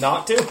told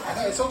not to?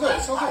 It's so good.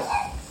 It's so good.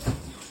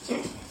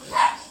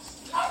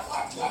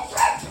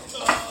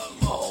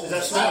 Is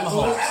that Sweet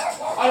Mahomes?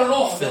 I don't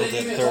know. Phil They didn't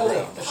did give me a third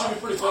total. round. It should be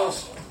pretty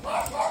close.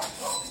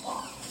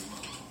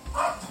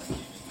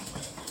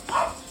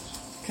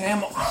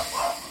 Camel.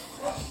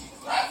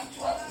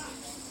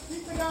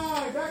 Keep the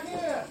guy back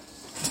here.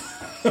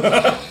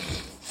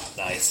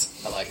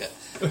 Nice. I like it.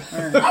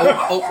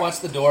 Oh, watch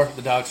the door.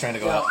 The dog's trying to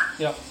go out.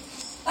 Yep. There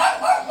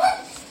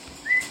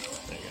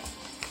you go.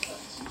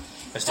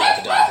 I still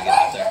want the dog to get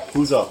out there.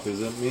 Who's up?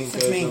 Is it me?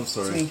 Guys? me. I'm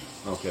sorry. It's me.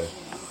 Okay.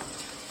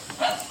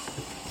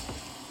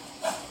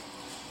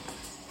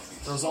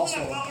 There's also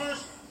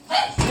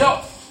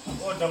Yep.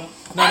 Oh, don't.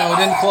 No, we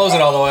didn't close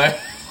it all the way.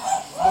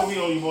 What we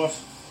owe you,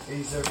 boss?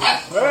 87.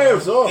 Hey,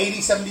 what's up?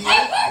 80, 78?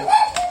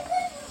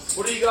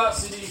 What do you got,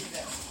 CD?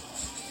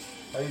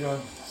 How you doing?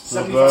 Not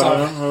 75. bad,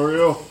 man. How are you?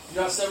 You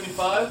got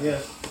 75? Yeah.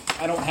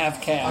 I don't have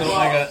I cash.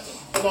 got.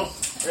 Hold on.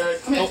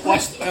 Oh,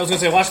 watch. I was gonna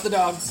say, watch the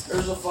dogs.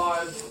 There's a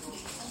 5.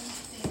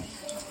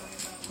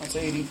 That's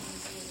 80.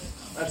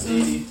 That's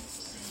 80.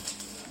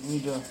 We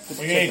need to put the What do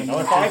tip you need? in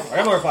Another there. 5? I got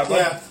another 5.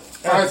 Yeah.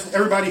 5.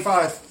 Everybody 5.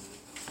 I was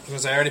gonna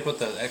say, I already put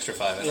the extra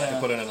 5 in. I Yeah. can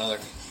put in another.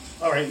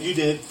 All right, you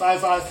did.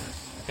 5.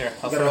 Here,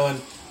 I'll You got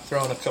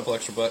throw in a couple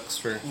extra bucks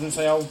for. I was gonna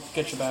say I'll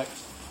get you back.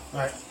 All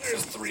right.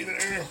 There's 3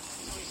 there.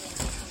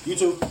 You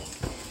too.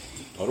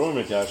 I don't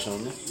have cash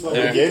on me. Well,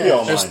 There. I gave you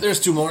all There's mine.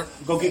 2 more.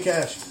 Go get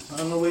cash. I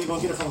don't know where you're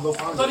going to get it from. Go I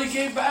find thought it. he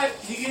gave back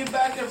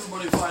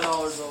everybody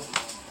 $5 though.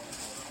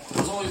 It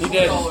was only $4. He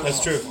did. That's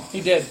true.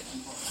 He did.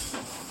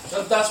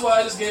 That's why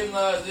I just gave him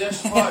the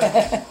extra 5.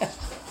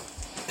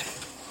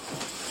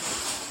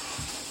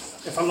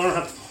 If I learn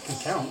how to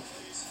count.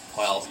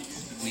 Well,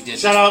 we did.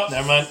 Shut up.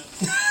 Never mind.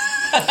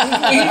 We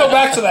can go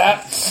back to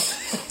that.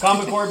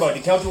 Common core, bud.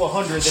 You count to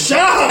 100. Then Shut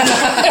up!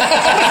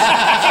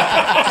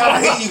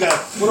 I hate you guys.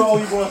 What are all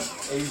you boys?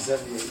 80,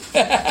 78.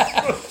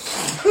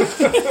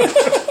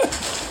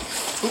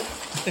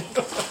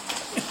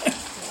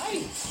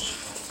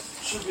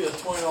 Should be a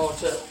 $20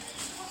 tip.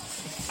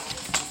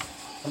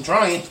 I'm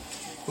trying.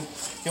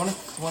 You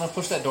wanna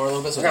push that door a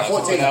little bit so I got the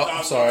dogs can 14. get out?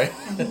 I'm sorry. I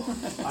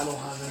don't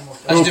have any more.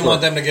 I just didn't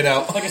want them to get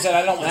out. Like I said,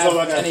 I don't That's all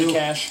I have gotta any do.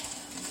 cash.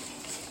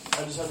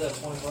 I just had that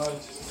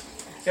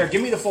 25. Here,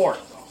 give me the 4.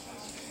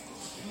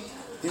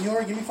 Didn't you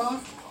already give me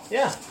 5?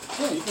 Yeah.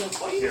 Yeah, you can.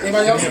 Here,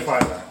 Anybody give else? me a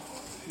 5 back.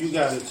 You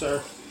got it,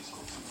 sir.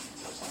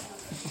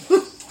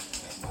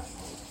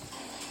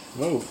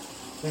 Oh.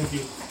 Thank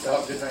you.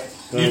 Oh, good night.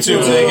 You too.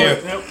 Thank you.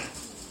 Yep.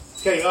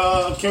 Okay,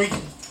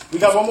 can we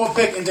got one more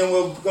pick and then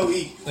we'll go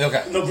eat.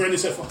 Okay. No, Brandon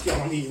said, fuck y'all,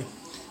 I'm eating.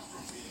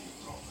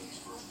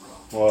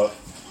 What?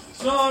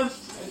 John, I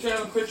can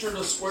have a picture of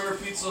the square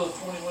pizza 20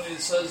 when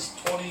it says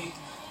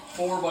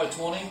 24 by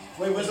 20. Wait,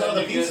 where's And the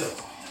other then you pizza?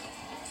 get-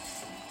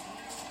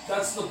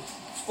 That's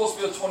supposed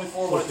to be a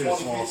 24 by Supposed to be a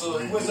 20 small pizza.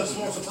 supreme. Where's the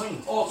small supreme?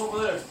 Oh, it's over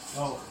there.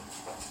 Oh.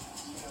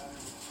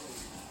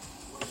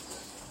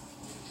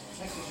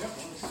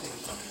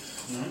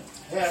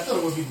 Yeah, I thought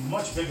it would be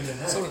much bigger than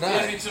that. So did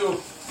Yeah, I. me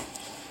too.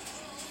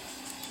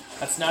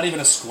 That's not even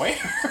a square.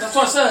 That's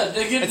what I said.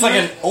 They give It's you, like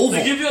an oval.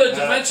 They give you a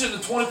dimension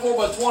of 24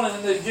 by 20, and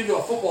then they give you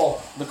a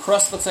football. The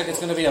crust looks like it's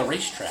going to be a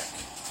racetrack.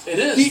 It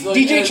is.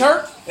 DJ and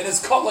Chark? And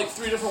it's cut like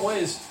 3 different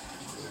ways.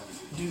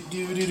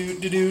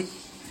 Do.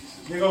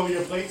 Here go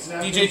your plates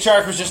now. DJ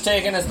Chark was just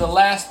taken as the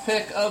last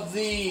pick of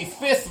the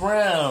 5th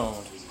round.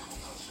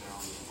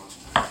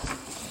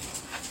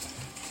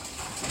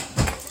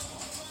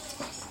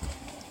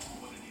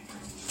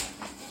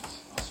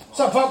 What's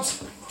up,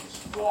 pups?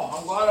 Oh,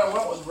 I'm glad I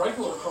went with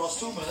regular cross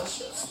too, man. That's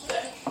just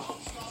thick.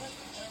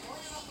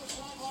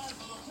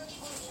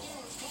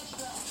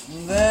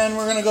 And then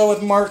we're gonna go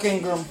with Mark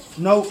Ingram.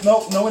 No,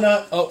 we're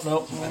not. Oh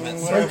no, I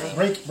meant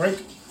Break.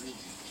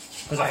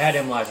 Because I had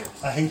him last year.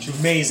 I hate you.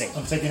 Amazing.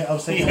 I was taking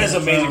He is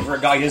him. amazing for a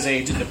guy his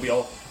age to be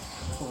able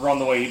to run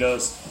the way he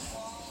does.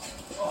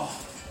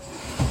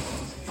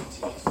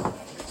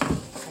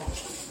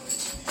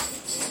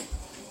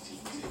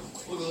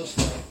 Look at this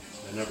guy.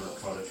 I never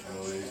cut it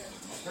really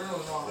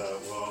Apparently not. that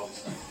well.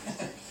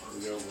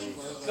 We got one.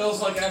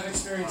 Feels like I've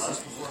experienced this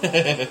before.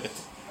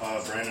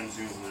 Brandon's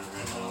using it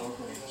right now.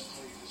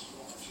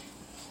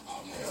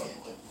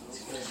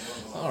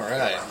 All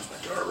right.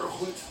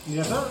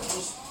 Yes, sir.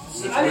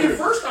 I did it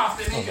first off,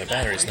 didn't Oh, he? my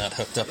battery's not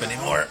hooked up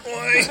anymore.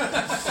 They've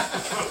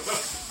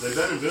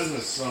been in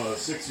business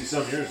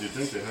 60-some years. You'd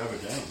think they'd have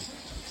it down.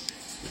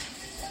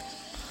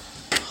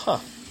 Huh.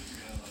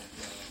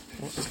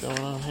 What is going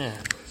on here?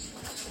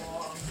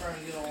 Oh, I'm trying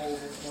to get all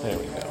over. There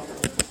we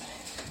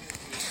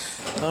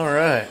go. All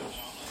right.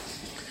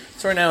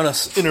 So we're now in an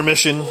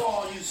intermission.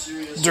 Oh, you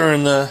serious?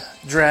 during the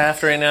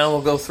draft right now.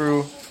 We'll go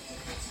through,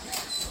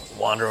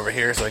 wander over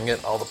here so I can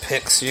get all the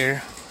picks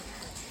here.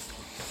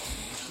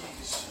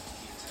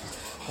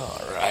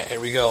 All right, here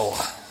we go.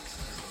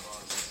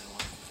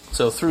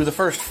 So through the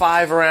first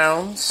 5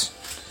 rounds,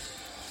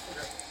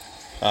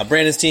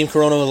 Brandon's team,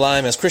 Corona with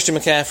Lime, has Christian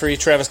McCaffrey,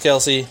 Travis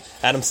Kelce,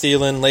 Adam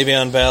Thielen,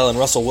 Le'Veon Bell, and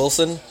Russell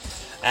Wilson.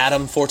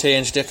 Adam Forte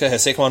Anjadika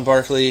has Saquon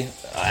Barkley,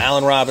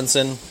 Allen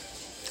Robinson,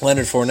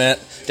 Leonard Fournette,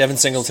 Devin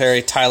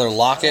Singletary, Tyler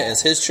Lockett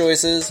as his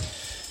choices.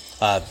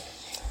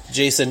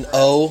 Jason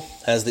O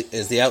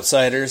is the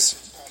outsiders.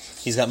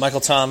 He's got Michael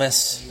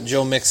Thomas,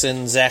 Joe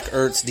Mixon, Zach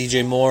Ertz,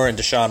 DJ Moore, and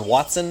Deshaun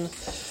Watson.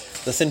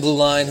 The Thin Blue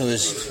Line, who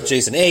is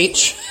Jason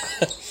H.,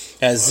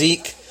 has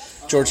Zeke,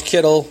 George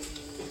Kittle,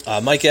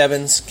 Mike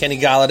Evans, Kenny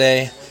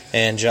Galladay,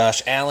 and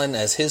Josh Allen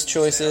as his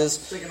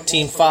choices.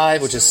 Team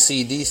 5, which is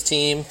CD's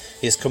team,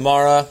 he has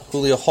Kamara,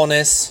 Julio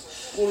Jones,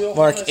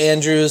 Mark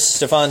Andrews,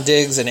 Stephon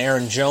Diggs, and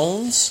Aaron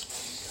Jones.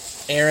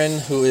 Aaron,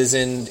 who is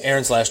in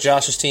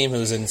Aaron/Josh's team,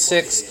 who's in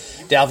 6.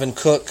 Dalvin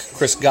Cook,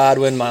 Chris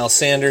Godwin, Miles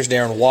Sanders,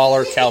 Darren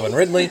Waller, Calvin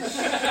Ridley.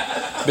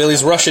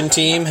 Billy's Russian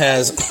team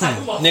has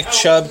Nick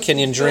Chubb,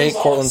 Kenyon Drake,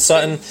 Cortland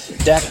Sutton,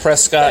 Dak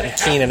Prescott, and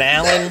Keenan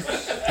Allen.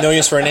 No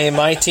use for a name,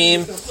 my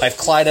team. I have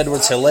Clyde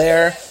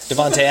Edwards-Helaire,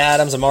 Devontae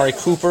Adams, Amari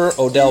Cooper,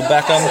 Odell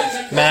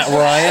Beckham, Matt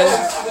Ryan.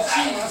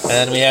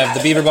 And we have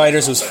the Beaver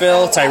Biters, who's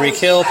Phil, Tyreek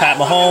Hill, Pat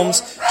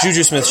Mahomes,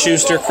 Juju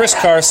Smith-Schuster, Chris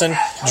Carson,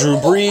 Drew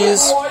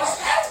Brees.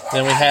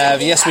 Then we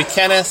have Yes We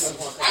Kenneth,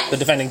 the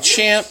defending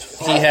champ.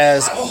 He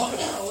has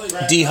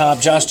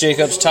D-Hop, Josh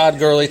Jacobs, Todd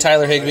Gurley,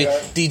 Tyler Higbee,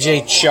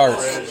 DJ Chark.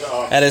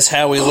 That is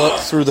how we look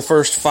through the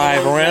first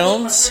 5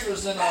 rounds.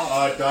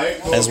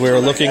 As we're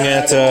looking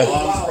at,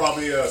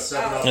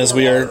 as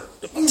we are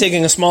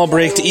taking a small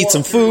break to eat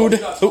some food.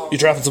 Oh, you're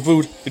dropping some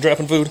food. You're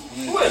dropping food.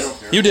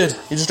 You did.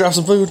 You just dropped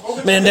some food.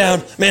 Man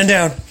down. Man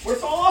down.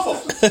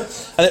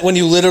 I think when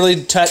you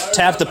literally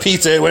tapped the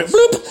pizza, it went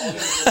bloop.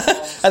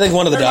 I think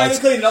one of the dogs.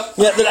 Yeah,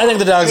 I think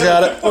the dog's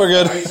got it. We're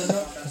good.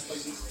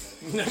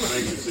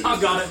 I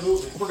got it.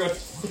 We're good.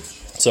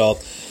 So,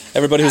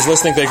 everybody who's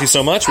listening, thank you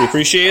so much. We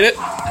appreciate it.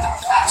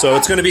 So,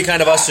 it's going to be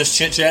kind of us just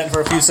chit-chatting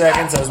for a few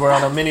seconds as we're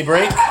on a mini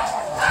break.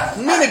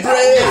 Mini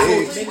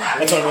break!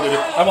 That's what I'm going to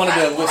do. I wanted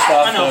to list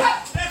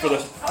off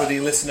for the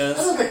listeners.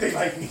 I don't think they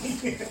like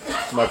me.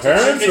 My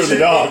parents or the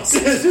dogs?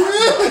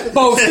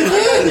 Both.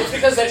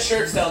 Because that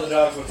shirt's telling the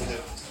dogs what to do.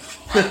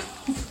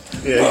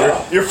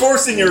 Yeah, you're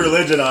forcing your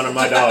religion on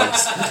my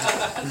dogs.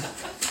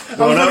 What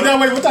the hell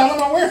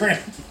am I wearing?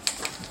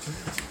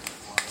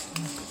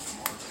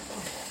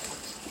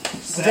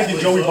 We're taking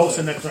Joey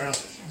Bosa next round.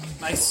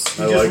 Nice.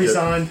 He just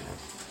resigned.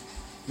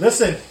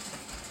 Listen,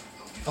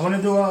 I want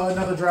to do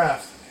another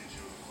draft.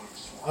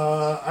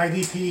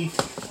 IDP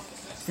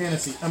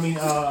fantasy.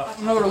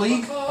 Another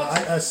league?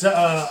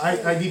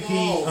 IDP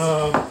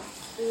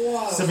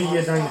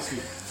 7-year dynasty.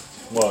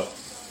 What?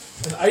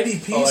 An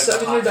IDP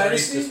 7-year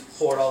dynasty? Just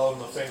poured all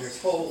over my fingers.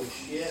 Holy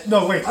shit.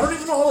 No, wait. I don't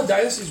even know how the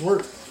dynasties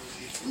work.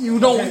 You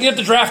have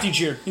to draft each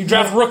year. You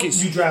draft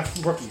rookies. You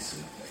draft rookies.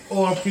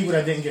 Or people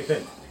that didn't get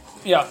picked.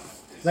 Yeah.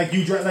 Like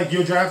you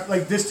draft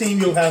like this team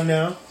you'll have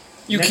now.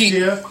 Next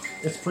year,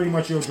 it's pretty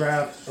much you'll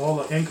draft all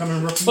the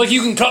incoming rookies. Like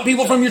you can cut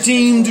people from your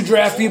team to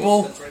draft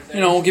people.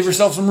 Give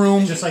yourself some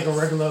room. Just like a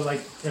regular,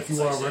 like if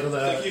you are a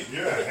regular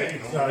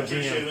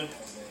GM.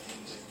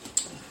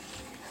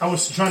 I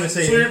was trying to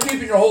say. So you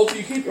keep your whole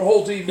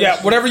team.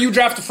 Yeah, whatever you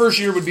draft the first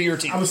year would be your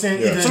team. I was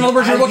saying. So in other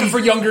words, you're looking for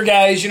younger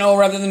guys,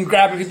 rather than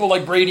grabbing people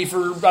like Brady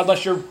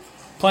unless you're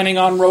planning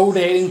on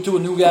rotating to a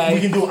new guy.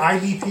 We can do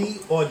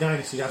IDP or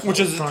Dynasty. That's which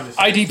is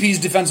IDP's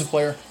defensive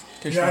player.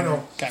 Yeah, I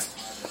know. Okay.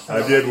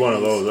 I did one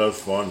of those. That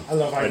was fun. I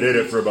love IDP. I did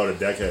it for about a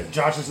decade.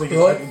 Josh's league.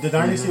 The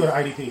Dynasty or the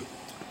IDP?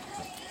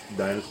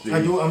 Dynasty.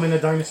 I'm in a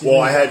Dynasty.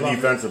 Well, I had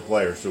defensive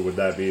players, so would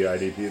that be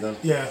IDP then?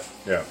 Yeah.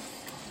 Yeah.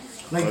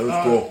 Like that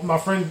was cool. My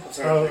friend,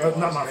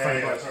 not my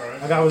friend, but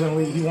a guy was in the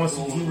league. He was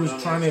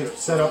trying to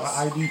set up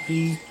an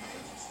IDP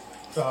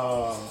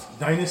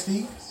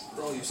Dynasty.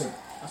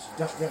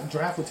 That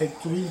draft would take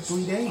three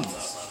days.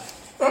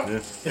 Yeah.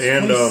 It's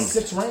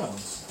 26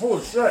 rounds.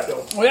 Holy shit,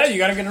 though. Well, yeah, you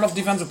got to get enough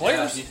defensive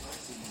players.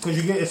 Because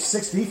you get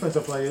 6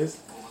 defensive players,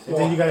 and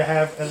then you got to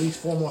have at least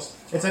 4 more.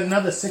 It's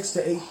another 6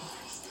 to 8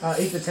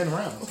 to 10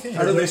 rounds. Okay.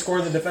 How do they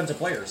score the defensive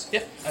players?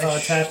 Yeah.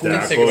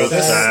 Tackles,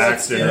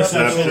 sacks,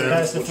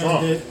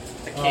 interceptions.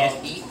 I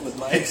can't eat with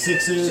my pick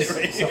sixes, stuff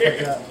like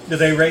that. Do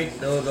they rate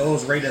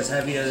those rate as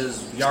heavy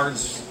as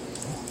yards?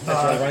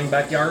 Running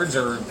back yards,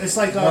 or it's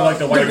like more like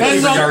the wide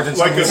receiver yards and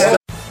stuff.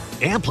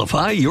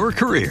 Amplify your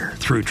career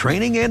through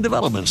training and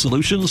development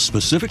solutions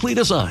specifically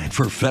designed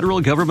for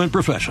federal government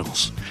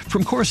professionals.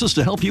 From courses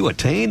to help you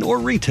attain or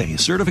retain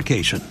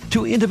certification,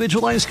 to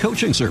individualized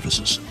coaching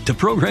services, to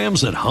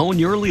programs that hone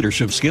your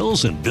leadership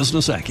skills and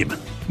business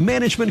acumen,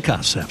 Management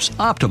Concepts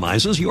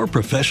optimizes your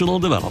professional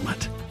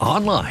development.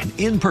 Online,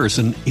 in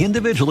person,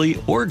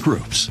 individually, or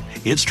groups,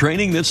 it's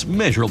training that's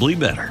measurably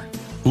better.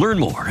 Learn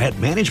more at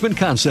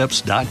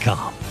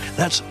managementconcepts.com.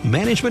 That's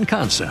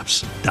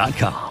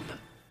managementconcepts.com.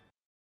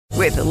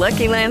 With the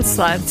Lucky Land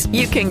Slots,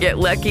 you can get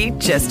lucky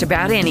just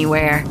about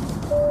anywhere.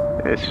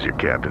 This is your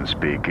captain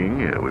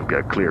speaking. We've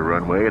got clear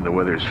runway and the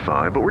weather's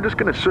fine, but we're just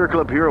going to circle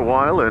up here a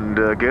while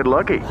and get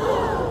lucky.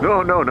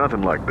 No,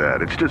 nothing like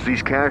that. It's just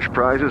these cash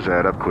prizes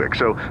add up quick.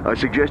 So I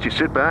suggest you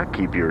sit back,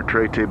 keep your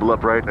tray table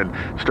upright, and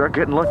start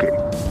getting lucky.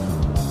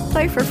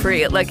 Play for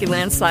free at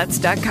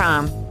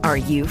LuckyLandSlots.com. Are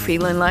you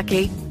feeling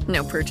lucky?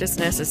 No purchase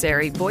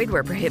necessary. Void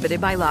where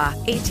prohibited by law.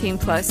 18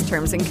 plus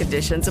terms and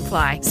conditions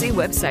apply. See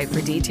website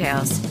for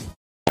details.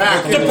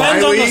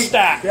 Depends on the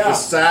stack. The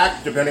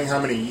sack, depending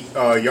how many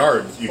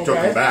yards you took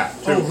them back.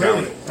 Too, Oh,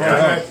 really? counted.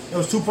 Yeah. It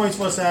was 2 points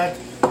for a sack,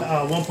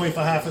 1 point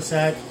for half a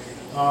sack,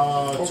 2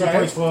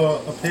 points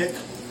for a pick,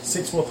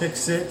 6 for a pick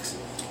six,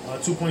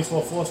 2 points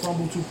for a forced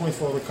fumble, 2 points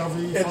for a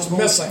recovery It's fumble,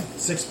 missing.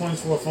 6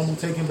 points for a fumble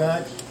taken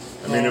back.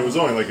 I mean, it was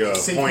only like a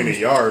safety point a was-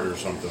 yard or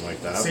something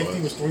like that. Safety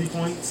but was 3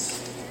 points.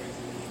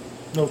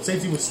 No,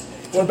 safety was.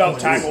 What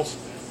about 2 points. tackles?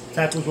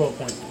 Tackles were a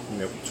point.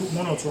 Yep.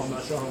 1 or 2, I'm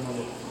not sure. I don't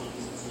remember.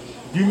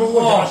 Do you remember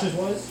what Josh's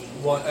was?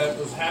 One, it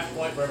was half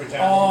point for every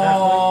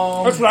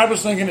tackle. That's what I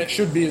was thinking it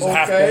should be, is a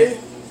half Okay. point.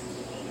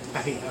 I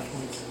hate half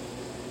points.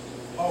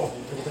 Oh,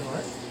 everything all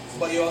right?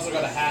 But you also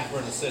got a half for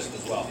an assist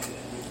as well.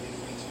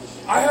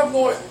 I have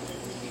no.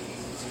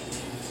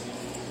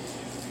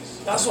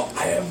 That's what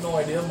I have no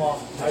idea, Ma.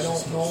 I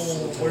don't know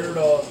where to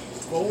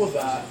go with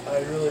that. I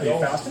really Are you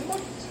don't. fasting,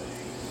 Mike?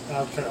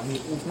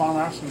 Meat. What's Mom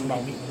asking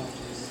about? Meat.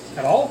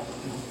 At all?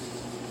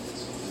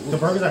 The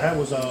burgers I had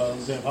was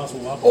the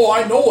Impossible Whopper. Oh,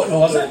 I know it. Oh,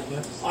 was it?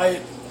 Yeah. I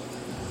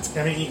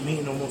haven't eaten meat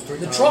in almost 3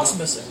 The times. truck's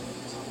missing.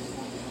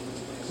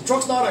 The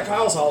truck's not at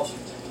Kyle's house.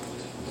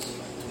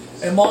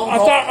 And Mom,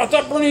 I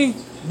thought Bernie.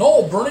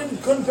 No, Bernie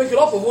couldn't pick it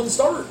up. It wouldn't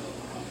start.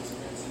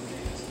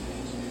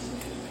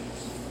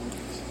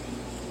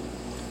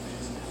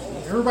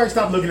 Everybody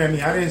stop looking at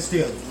me. I didn't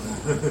steal it.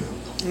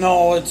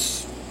 No,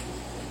 it's.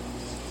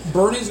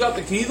 Bernie's got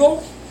the key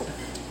though.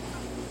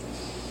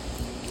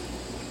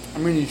 I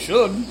mean, he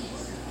should.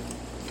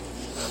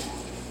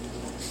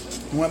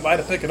 He went by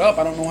to pick it up.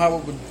 I don't know how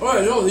it would. Oh,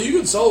 yeah, no, you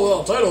could sell it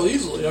without title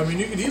easily. I mean,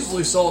 you could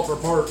easily sell it for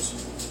parts.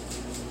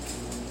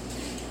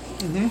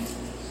 Mm-hmm.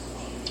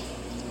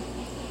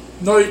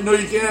 No,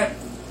 you can't.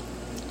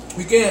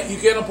 You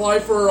can't apply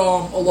for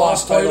a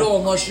lost title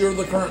unless you're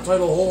the current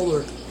title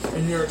holder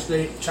in New York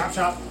State. Chop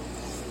chop.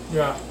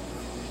 Yeah.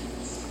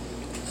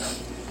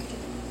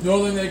 The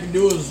only thing they can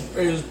do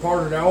is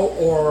part it out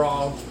or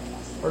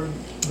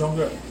don't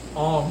get.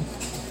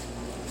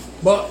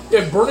 But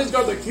if Bernie's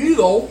got the key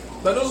though,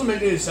 that doesn't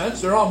make any sense.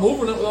 They're not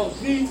moving it without the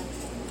key.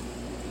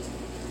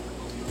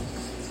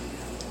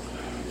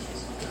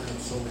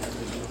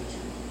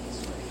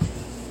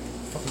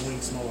 Fucking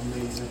wings smell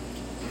amazing.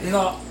 You're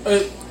not.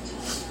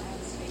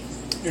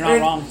 You're not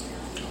wrong.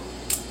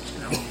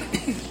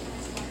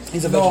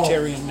 He's a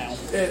vegetarian now.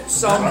 It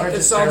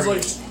sounds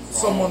like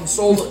someone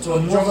sold it to a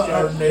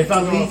junkyard and they If put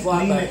I it on a lean to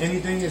flatbed.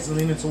 anything, it's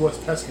leaning towards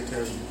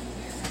pescatarian.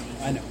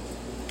 I know.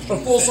 A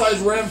full-size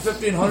Ram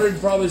 1500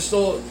 probably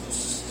still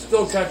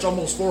catch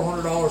almost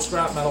 $400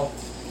 scrap metal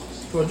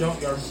to a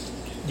junkyard.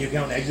 You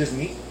count eggs as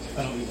meat?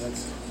 I don't eat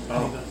eggs. Oh,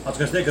 I was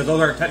going to say, because those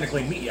aren't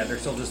technically meat yet. They're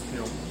still just,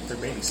 they're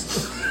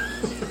babies.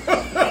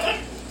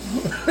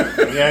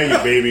 Yeah,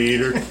 you baby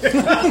eater.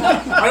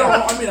 I don't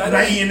know. I mean, I'm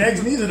not eating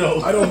eggs neither,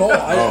 though. I don't know.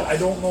 I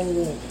don't know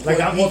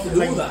what to do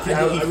with that. I eat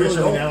I fish really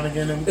every don't. now and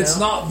again. It's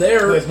not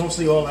there. But it's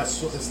mostly all that.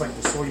 It's like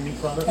the soy meat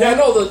product. Yeah, I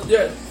know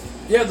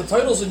the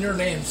title's in your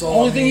name. So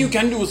Only thing you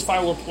can do is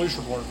file a police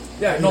report.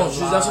 Yeah, no,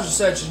 that's what she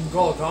said. She can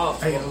call a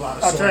cop. I eat a lot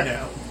of That's soy right.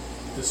 now.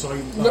 The soy.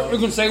 You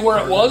can say where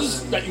it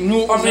was, that you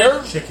knew it was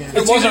there. Chicken.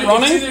 It wasn't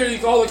running. It's either you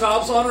call the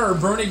cops on her, or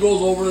Bernie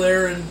goes over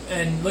there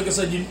and like I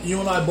said, you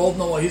and I both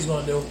know what he's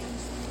going to do.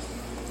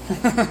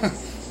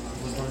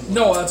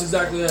 No, that's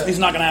exactly it. He's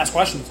not going to ask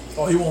questions.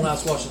 Oh, he won't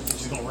ask questions.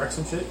 She's gonna wreck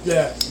some shit.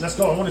 Yeah. Let's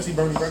go. I want to see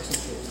Bernie wreck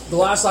some shit. The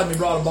last time he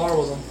brought a bar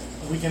with him.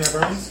 Weekend at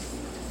Bernie's.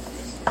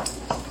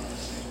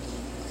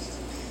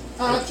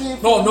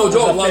 No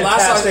joke. Like,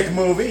 last Fantastic time,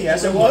 movie.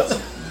 Yes, it was.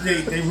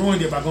 They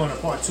ruined it by going to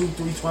part 2,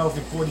 3, 12,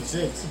 and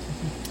 46.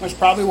 That's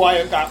probably why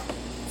it got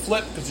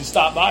flipped, because he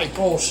stopped by.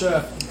 Oh shit.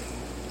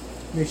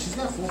 Yeah, she's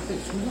got 4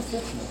 picks. Who's the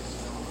fifth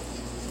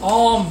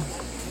now?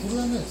 Who did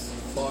I miss?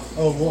 Fuck.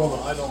 Oh,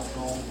 Waller. I don't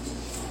know.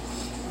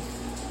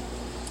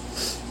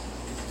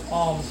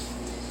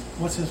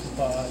 What's his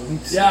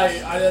weeks?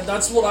 Yeah,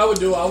 that's what I would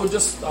do. I would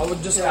just call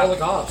the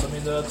cops. I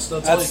mean, that's all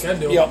you can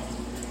do. Yep.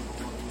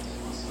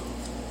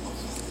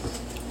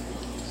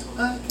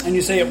 And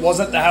you say it was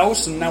at the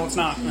house, and now it's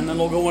not, and then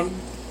they'll go and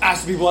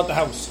ask the people at the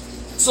house.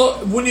 So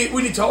when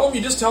you tell them,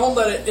 you just tell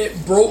them that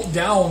it broke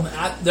down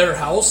at their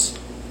house.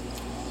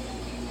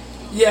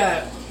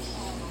 Yeah,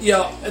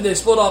 and they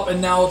split up,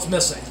 and now it's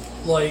missing.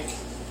 Like,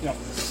 Yep.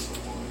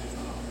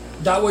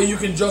 that way you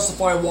can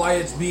justify why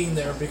it's being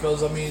there.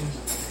 Because I mean,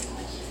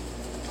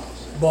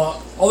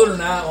 but other than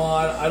that, well,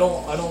 I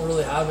don't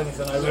really have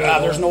anything. I really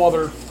There's don't. no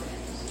other.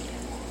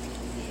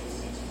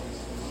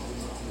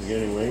 You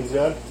get any wings,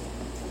 Dad?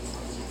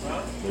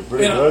 They're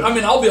pretty And good. I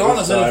mean, I'll be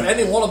honest. This If time.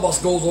 any one of us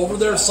goes over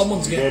there,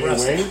 someone's You getting get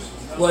any arrested. wings?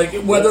 Like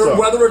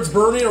whether it's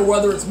Bernie or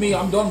whether it's me,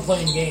 I'm done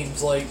playing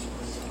games. Like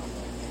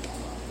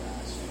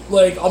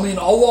I mean,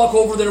 I'll walk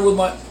over there with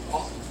my,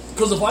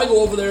 because if I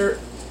go over there,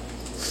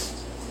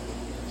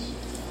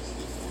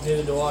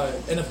 neither do I.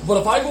 But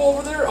if I go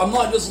over there, I'm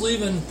not just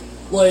leaving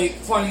like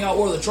finding out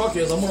where the truck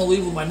is. I'm going to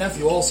leave with my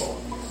nephew also.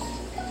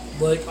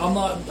 Like I'm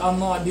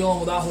not dealing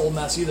with that whole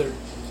mess either.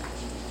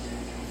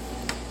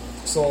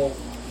 So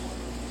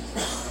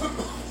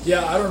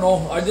yeah, I don't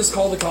know. I just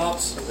call the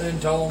cops and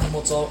tell them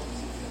what's up.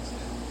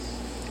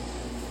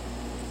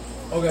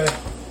 Okay.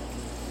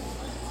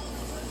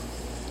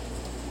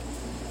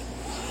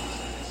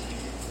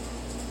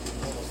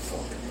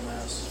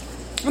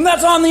 And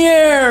that's on the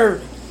air!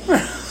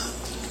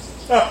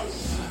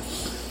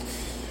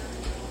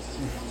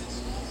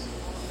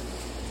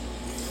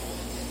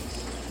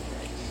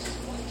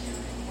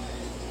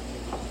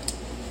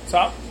 What's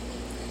up?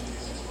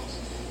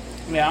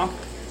 Yeah.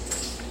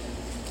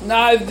 No,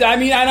 I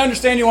mean, I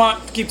understand you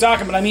want to keep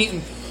talking, but I'm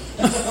eating.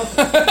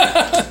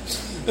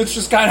 It's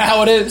just kind of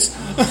how it is.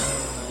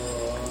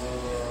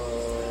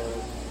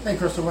 Hey,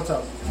 Crystal, what's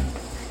up?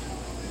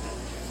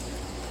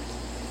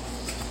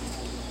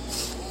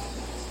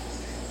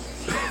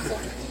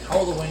 How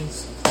are the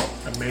wings?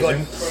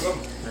 Amazing.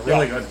 They're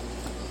really good.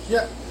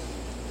 Yeah.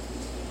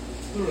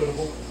 They're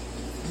edible.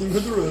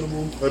 They're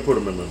edible. I put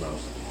them in my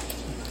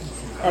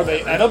mouth. Are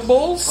they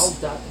edibles? How's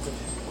that?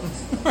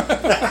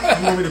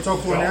 You want me to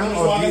talk to her now?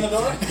 Or do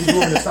you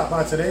want me to stop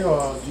by today,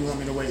 or do you want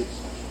me to wait?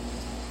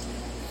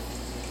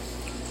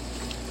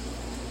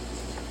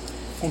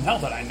 Well, now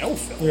that I know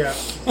Phil. Yeah.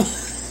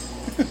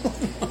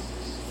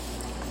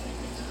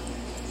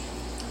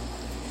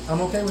 I'm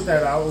okay with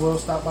that. I will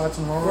stop by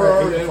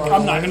tomorrow. At 8 o'clock.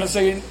 I'm not going to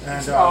say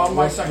And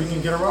my we second.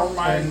 can get her up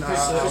my and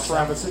I'll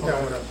have a sit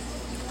down with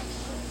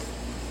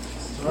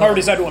her. I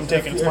already said who I'm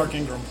taking. It's Mark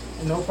Ingram.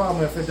 No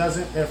problem. If it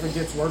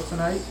gets worse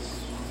tonight,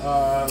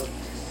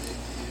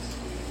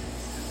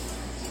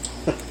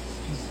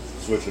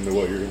 Switching to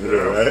what you're going to do,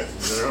 right?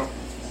 Yeah.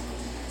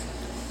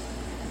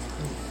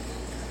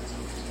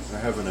 I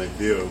have an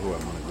idea of who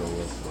I'm going to go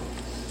with.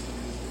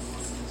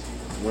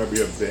 I'm going to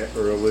be a bit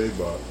early,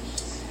 but...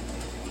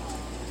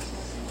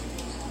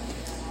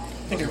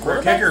 Think you're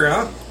a kicker,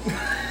 huh?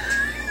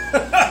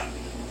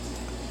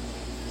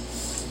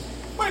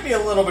 Might be a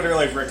little bit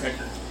early for a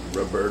kicker.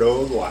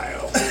 Roberto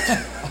Wild.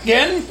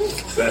 Again?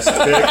 Best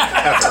pick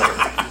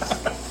ever.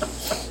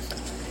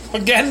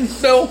 Again,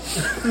 Phil?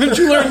 Didn't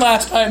you learn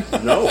last time?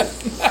 No.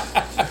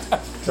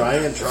 Try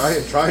to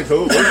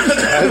work.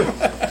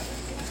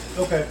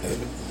 Okay.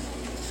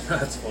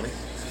 That's funny.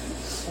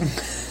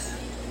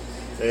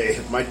 Hey,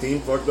 if my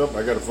team fucked up,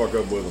 I got to fuck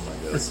up with them, I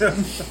guess.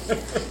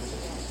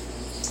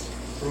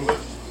 Prove it.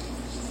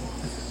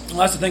 Well,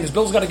 that's the thing, is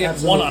Bill's got to get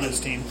one on his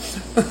team.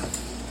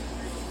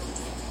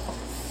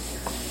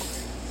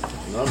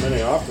 Not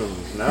many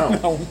options now.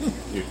 No.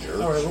 You jerks.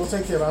 All right, we'll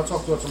take care of it. I'll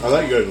talk to her I tomorrow.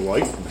 thought you guys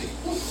liked me.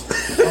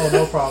 Oh,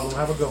 no problem.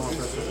 Have a good one,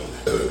 Crystal.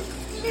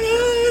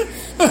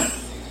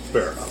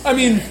 Fair enough. I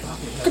mean,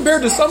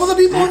 compared to some of the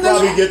people You in this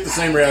probably get the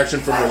same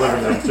reaction from the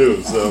living room,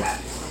 too, so...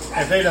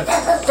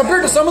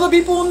 compared to some of the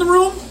people in the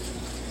room,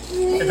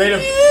 If they'd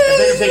have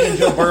taken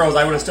Joe Burrows,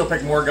 I would have still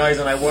picked more guys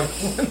than I would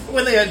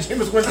when they had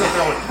Jameis Winston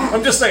throwing.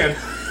 I'm just saying.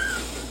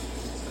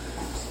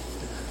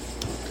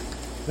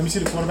 Let me see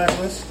the quarterback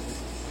list.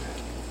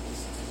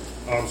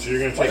 So you're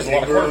going to There's a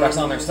lot of quarterbacks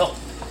on there still.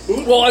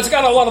 well, it's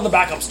got a lot of the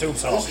backups too.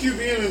 So Who's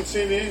QBing in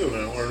San Diego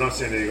now? Or not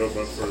San Diego,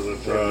 but for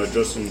the...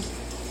 Justin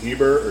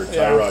Heber or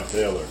Tyrod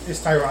Taylor? It's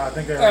Tyrod. I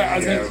think I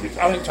think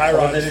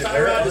Tyrod.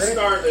 Tyrod to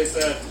start, they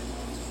said.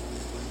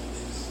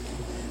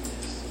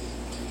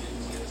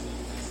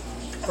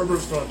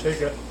 Herbert's going to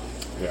take it.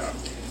 Yeah.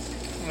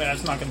 Yeah,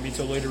 it's not going to be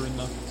till later in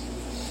the.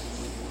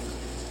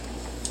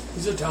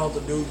 He's a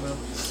talented dude, man.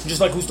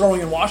 Just like who's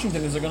throwing in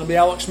Washington? Is it going to be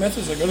Alex Smith?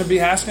 Is it going to be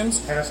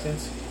Haskins?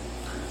 Haskins.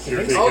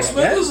 Alex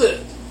Smith is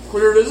it?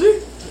 Cleared, is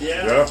he?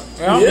 Yeah.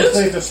 He He's is?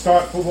 played to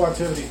start football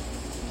activity.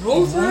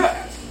 Who's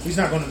that? He's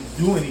not going to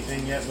do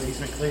anything yet, but he's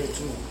been cleared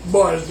too.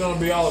 But it's going to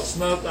be Alex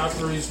Smith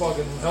after he's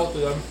fucking healthy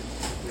then.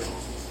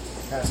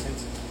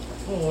 Haskins.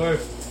 No way.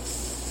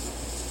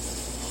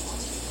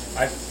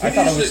 I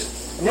thought it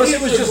was unless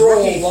it was just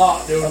rookie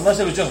unless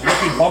it was just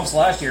rookie bumps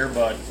last year,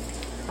 but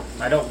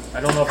I don't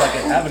know if I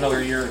could have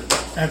another year.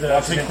 And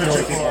watching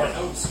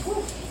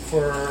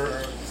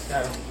for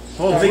Adam.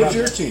 Oh, what's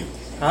your team?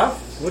 Huh?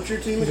 What's your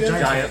team The again?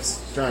 Giants.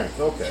 Giants,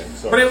 okay.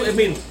 So. But I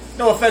mean,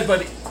 no offense,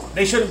 but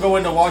they shouldn't go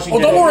into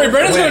Washington. Oh, don't worry,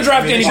 Brandon's going to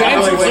draft Danny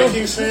Dimes.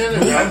 Vikings fan?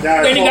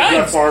 Danny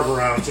Dimes. Favre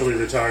around until he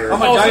retired.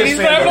 I'm a Giants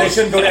fan, but they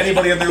shouldn't go to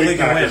anybody in their league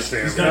and win.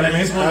 He's going to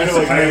I know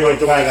like me went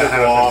to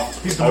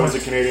football. I was a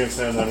Canadian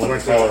fan, then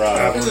went to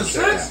Colorado. Is it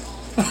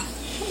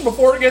 6?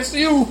 Before it gets to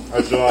you.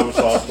 I still have a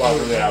soft spot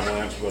for the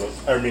Avalanche, but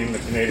the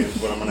Canadians,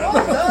 but I'm an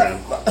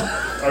Avalanche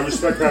fan. I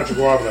respect Patrick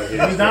Wahlberg.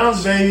 Danny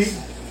Dimes, baby.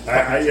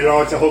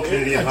 It's a whole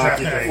Canadian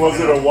hockey thing. Was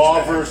it a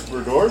Wah versus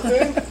Brodeur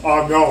thing?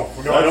 No.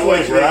 That's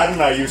like Brad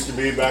and I used to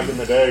be back in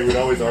the day. We'd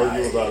always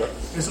argue about it.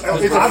 It's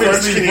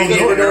obviously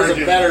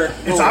Brodeur.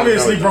 It's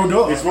obviously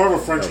Brodeur. It's more of a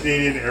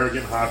French-Canadian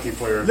arrogant hockey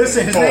player.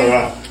 Listen, his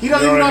name, he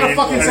doesn't even know how to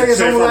fucking say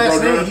his own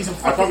last name. He's a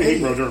fucking I probably hate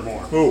idiot. Brodeur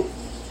more. Who?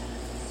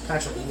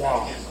 Patrick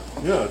Waugh.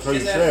 Yeah, that's how you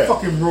say it.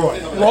 Fucking Roy.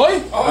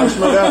 Roy?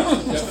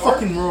 It's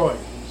fucking Roy.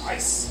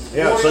 Nice.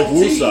 Yeah, it's like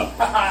Wusa.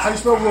 How do you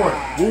spell Roy?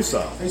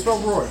 Wusa. How do you spell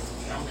Roy?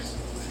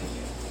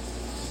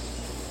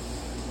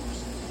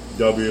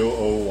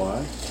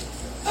 W-O-Y.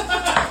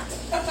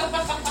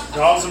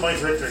 No, I was a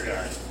Mike Richter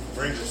guy.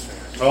 Rangers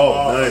fan.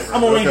 Oh, nice.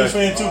 I'm a Rangers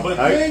fan too, but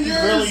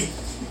Rangers. really,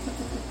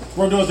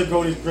 Bordeaux's the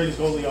greatest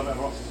goalie I've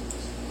ever.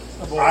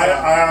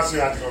 I honestly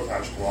have to go with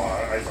Patrick Waugh.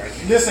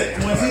 Listen,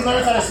 when he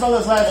learns how to spell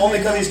his last name, Only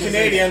because he's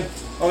Canadian.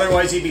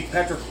 Otherwise, he'd be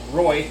Patrick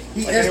Roy.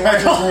 He is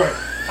Patrick Roy.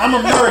 I'm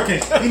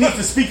American. He needs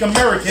to speak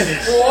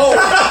Americanish.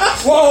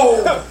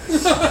 Whoa!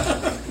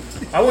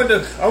 I went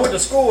to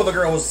school with a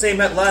girl with the same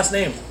last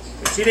name.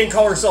 She didn't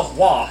call herself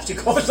Wah. She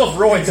called herself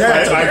Roy.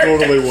 Exactly. I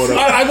totally would have.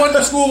 I went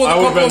to school with a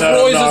couple of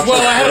Roys as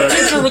well. I had a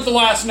teacher with the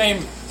last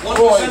name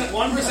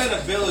 1%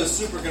 of Bill is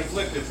super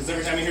conflicted because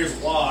every time he hears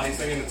Wah, he's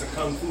thinking it's a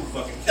kung fu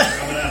fucking shit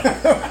coming out.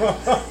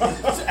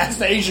 That's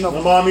the Asian of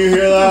them. Mom, you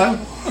hear that?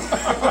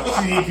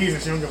 She eat pizza.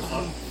 She don't give a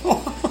fuck.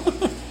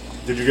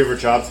 Did you give her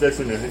chopsticks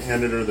when you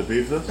handed her the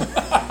pizza?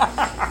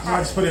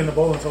 I just put it in the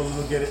bowl and told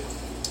her to get it.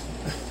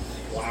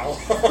 Wow.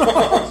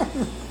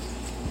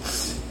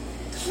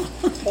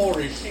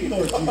 Holy shit.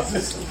 Oh,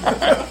 Jesus.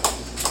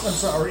 I'm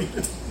sorry.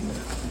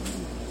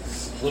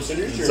 Listen,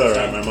 It's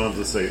alright, my mom's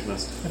a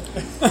Satanist.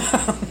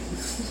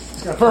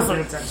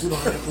 Perfect.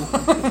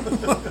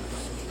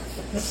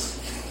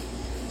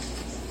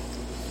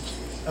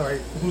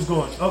 Alright, who's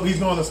going? Oh, he's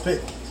going to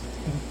spit.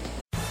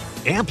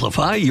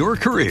 Amplify your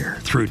career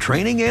through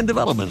training and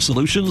development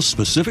solutions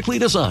specifically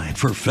designed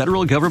for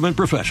federal government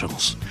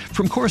professionals.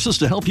 From courses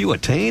to help you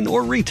attain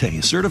or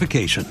retain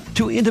certification,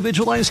 to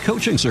individualized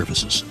coaching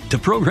services, to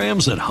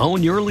programs that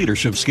hone your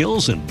leadership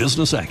skills and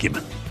business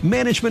acumen,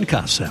 Management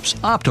Concepts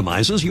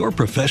optimizes your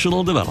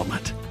professional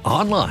development.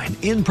 Online,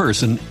 in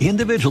person,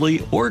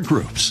 individually, or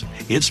groups,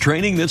 it's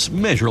training that's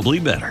measurably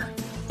better.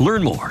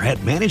 Learn more at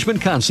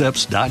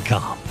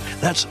managementconcepts.com.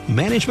 That's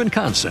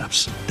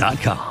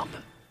managementconcepts.com.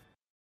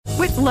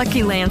 With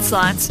Lucky Land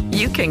Slots,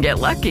 you can get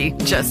lucky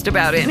just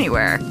about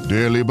anywhere.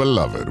 Dearly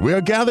beloved, we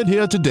are gathered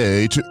here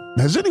today to...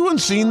 Has anyone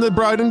seen the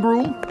bride and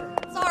groom?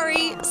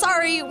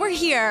 Sorry, we're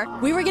here.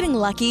 We were getting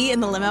lucky in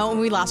the limo and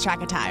we lost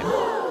track of time.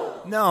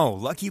 No,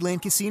 Lucky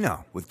Land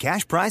Casino, with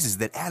cash prizes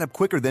that add up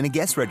quicker than a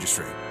guest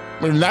registry.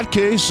 In that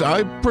case,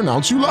 I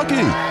pronounce you lucky.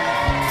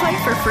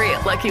 Play for free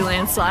at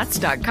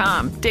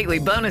LuckyLandSlots.com. Daily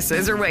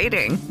bonuses are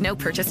waiting. No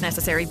purchase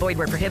necessary. Void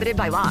where prohibited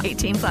by law.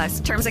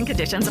 18+. Terms and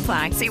conditions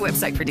apply. See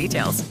website for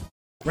details.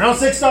 Round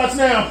 6 starts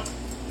now.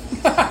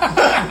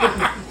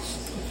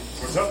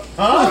 What's up?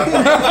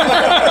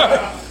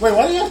 Huh? Wait,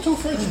 why do you have 2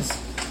 fridges?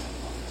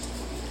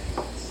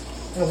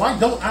 And why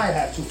don't I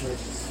have 2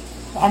 fridges?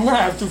 I'm going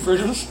to have 2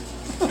 fridges.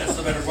 That's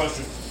the better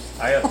question.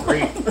 I have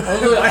 3.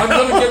 I'm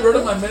going to get rid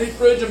of my mini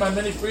fridge and my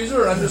mini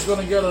freezer, and I'm just going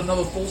to get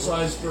another full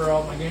size for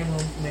my game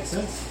room. Makes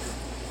sense.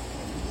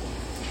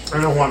 I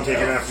know who I'm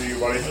taking after you,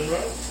 buddy.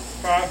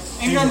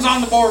 Ingram's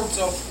on the board,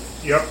 so.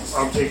 Yep,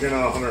 I'm taking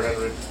Hunter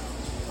Henry.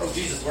 Oh,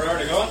 Jesus, we're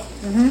already going?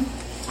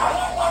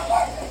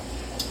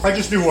 I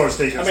just knew who I was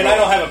taking. I mean, I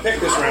don't have a pick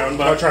this round,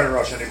 but... I'm not trying to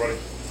rush anybody.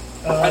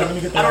 I don't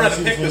have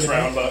a pick this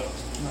round, but...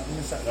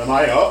 Am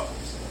I up?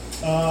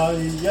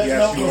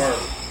 Yes, you are.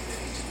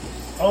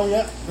 Oh,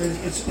 yeah.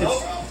 It's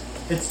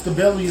the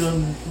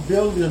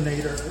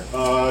billionaire.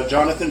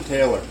 Jonathan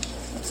Taylor.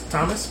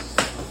 Thomas?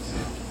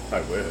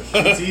 I wish.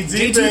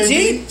 GTT,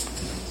 baby.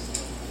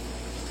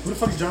 Who the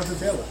fuck is Jonathan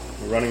Taylor?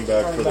 Running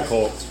back for the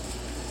Colts.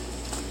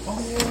 Oh,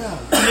 yeah.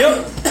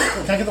 Yep.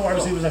 Can I get the wide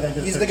receivers? I gotta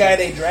get He's the guy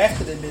they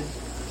drafted it.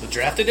 The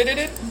drafted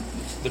it?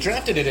 The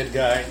drafted it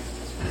guy.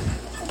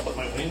 I'll put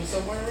my wings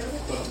somewhere.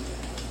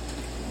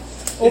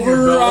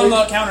 Over on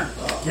the counter.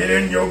 Get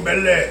in your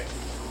belly.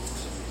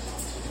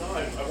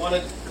 I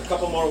wanted a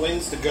couple more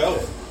wings to go.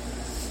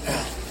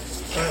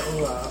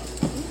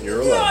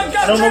 You're allowed.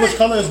 I don't know which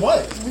color is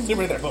what. They're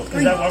right there, both.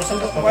 Is that wide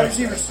receivers? Wide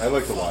receivers. I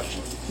like to watch.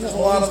 There's a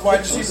lot of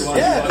wide receivers.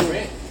 Yeah.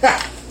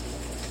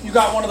 You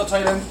got one of the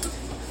tight end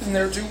in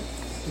there too.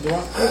 Do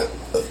I?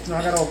 No,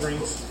 I got all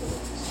greens.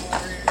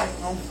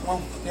 Oh,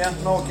 well, yeah,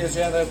 no kids.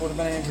 Yeah, that would have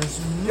been Andrews.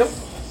 Yep.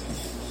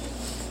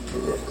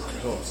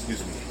 Oh,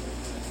 excuse me.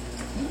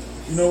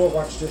 You know what?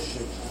 Watch this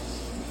shit.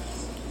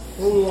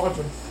 What are we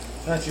watching?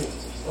 Not you.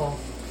 Oh.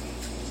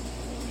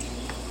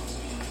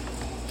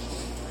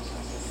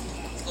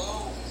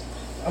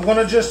 I'm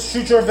gonna just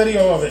shoot you a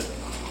video of it.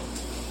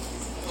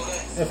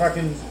 If I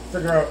can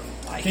figure out.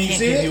 Can you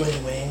see it? give you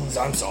any wings.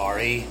 I'm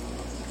sorry.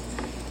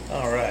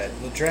 Alright,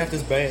 the draft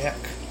is back.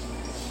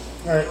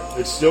 Alright.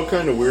 It's still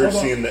kind of weird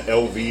seeing the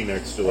LV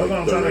next to like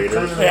the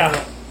Raiders.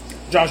 Yeah.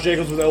 Josh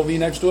Jacobs with LV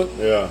next to it.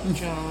 Yeah.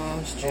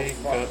 Josh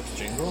Jacobs.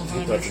 Jingle.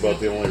 That's about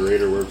the only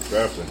Raider we're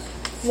drafting.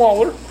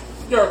 Waller.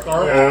 Derek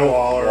Carr. Yeah,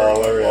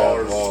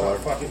 Waller.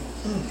 Fucking.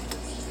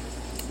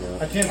 Yeah.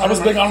 I can't. I was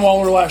big on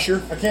Waller last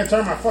year. I can't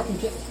turn my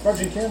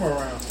fucking camera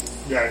around.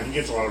 Yeah, he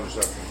gets a lot of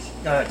receptions.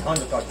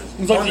 Tons of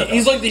touches.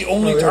 He's like the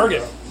only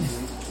target.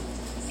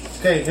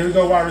 Okay, here we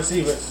go, wide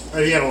receivers.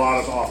 He had a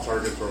lot of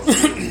off-target throws.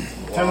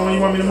 Tell me when you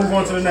want me to move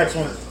on to the next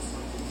one.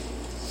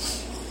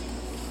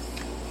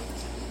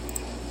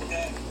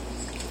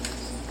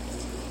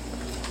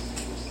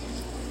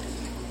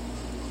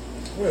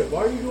 Wait,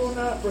 why are you doing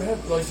that for him?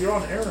 Like, you're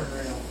on Aaron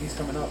right now. He's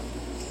coming up.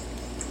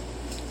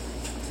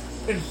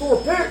 In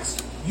 4 picks.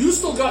 You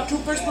still got 2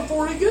 picks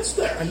before he gets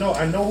there. I know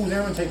who's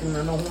Aaron taking, and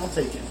I know who I'm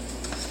taking.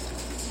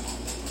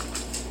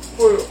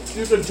 Well,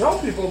 you can tell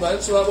people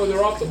that so that way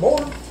they're off the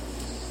board.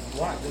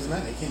 Why? Doesn't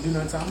matter. They can't do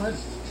nothing time ready.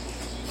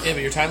 Yeah,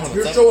 but your time limit's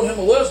You're up. showing him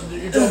a list.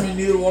 You're telling me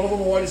neither one of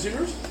them are wide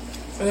receivers?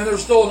 And then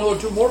there's still another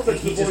 2 more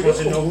picks He before just he wants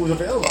gets to know them. who's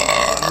available.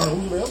 I don't know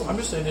who's available. I'm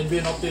just saying it'd be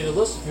an updated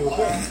list if you were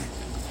pick.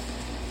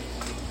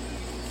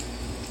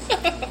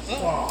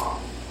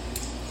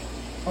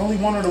 Only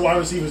one of the wide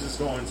receivers is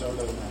going, so it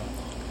doesn't matter.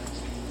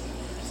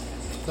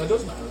 That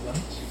does matter then.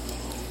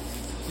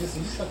 Yes,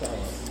 you shut that up.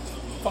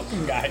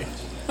 Fucking guy.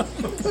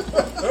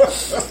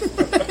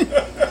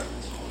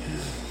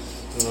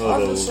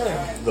 I'm just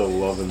saying. The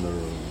love in the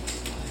room.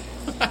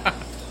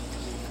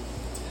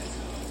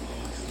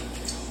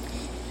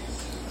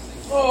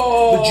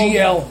 Oh, The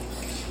GL.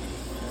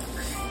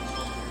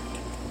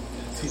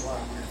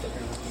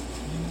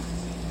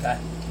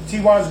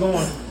 T.Y.'s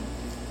going.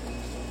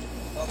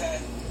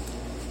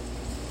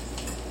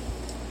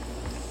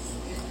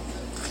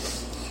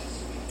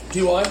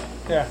 T.Y.?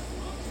 Yeah.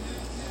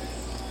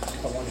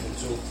 I wanted him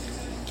to.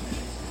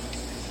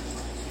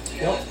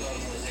 Yep.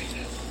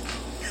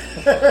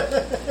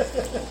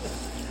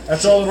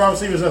 That's all the wide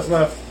receivers that's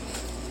left.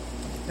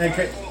 And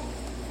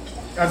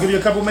I'll give you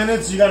a couple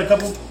minutes. You got a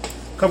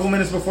couple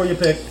minutes before you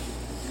pick.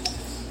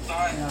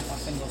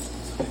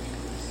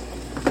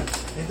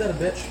 Ain't that a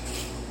bitch?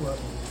 What?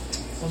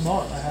 I'm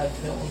not. I had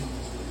Hilton.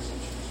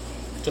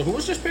 So who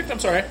was just picked? I'm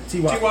sorry.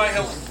 T.Y. T.Y.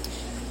 Hilton.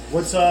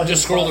 What's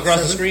Just scrolled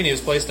across the screen. He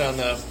was placed on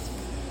the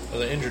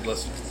injured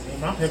list.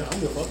 I'm picking. I don't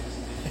give a fuck.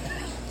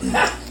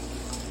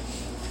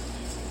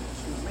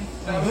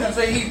 I was gonna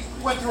say he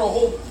went through a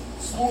whole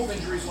slew of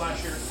injuries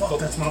last year. Fuck,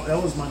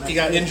 that was my next He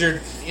got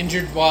pick.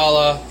 injured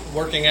while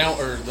working out,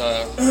 or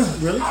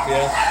Really?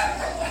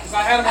 yeah. Because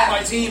I had him on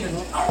my team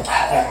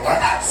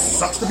and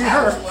Sucks to be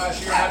her.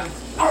 last year. I had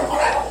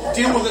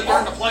to deal with it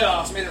during the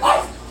playoffs. Made it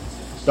rough.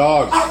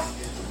 Dog.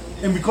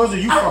 And because of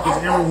you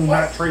fuckers, Aaron will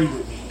not trade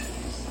with me.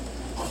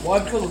 Why?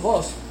 Because of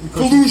us.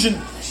 Because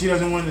Collusion. She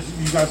doesn't want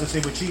you guys to say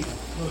we're cheating.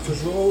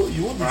 Because you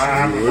would be I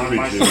have would be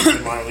my too. team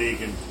in my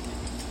league, and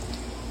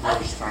I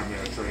was trying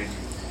to trade.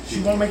 She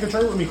won't make a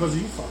trade with me because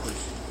of you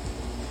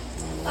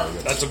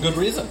fuckers. That's a good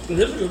reason. It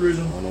is a good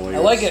reason. I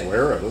like it.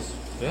 Swear at us.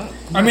 Yeah.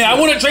 I mean, I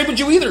wouldn't trade with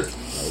you either.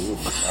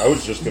 I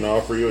was just going to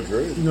offer you a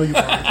trade. You know you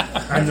won't.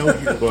 I know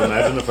you. But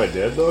imagine if I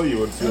did, though, you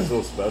would feel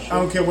so special. I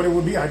don't care what it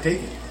would be. I'd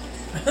take it.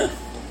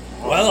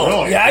 Well,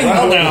 really? Yeah, you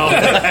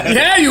would.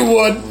 Yeah, you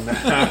would.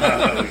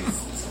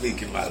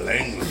 Speaking my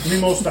language. Give me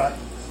Mostert.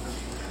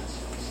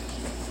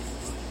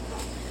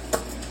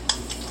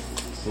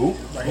 Who?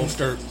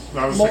 Mostert.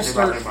 I was thinking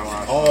about him my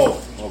last.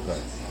 Oh, okay.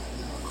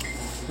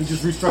 He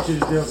just restructured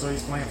his deal, so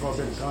he's playing for a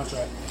bigger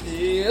contract.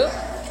 Yep.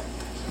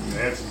 They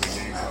had some good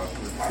games last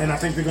year. And I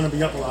think they're going to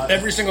be up a lot.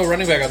 Every single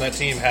running back on that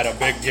team had a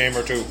big game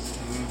or two.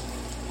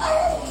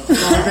 The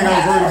only thing I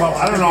was worried about,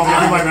 I don't know.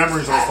 Maybe my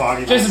memory's a little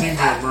foggy. But it seemed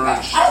to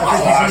emerge.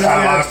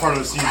 Last part of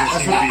the season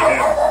seemed to be him.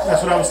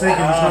 That's what I was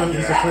thinking.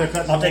 He's a clear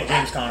cut. I'll take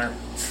James Conner.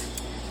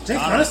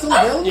 James Conner's still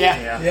available?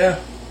 Yeah.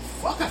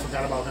 Fuck, I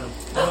forgot about him.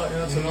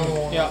 That's another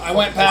one. Yeah, I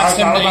went past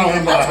him. I to thought about him,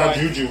 Ingram, but I had that's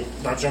why. Juju.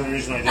 That's the only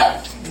reason I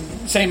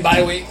did. Same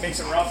bye week makes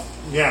it rough.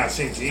 Yeah,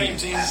 same team. Same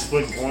team.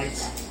 Splitting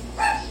points.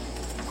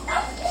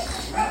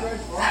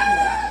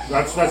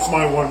 That's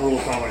my one rule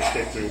of thumb I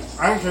stick to.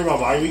 I don't care about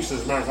bye weeks.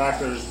 As a matter of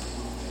fact,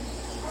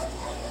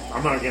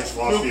 I'm not against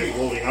philosophy of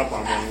loading up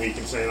on 1 week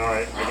and saying, all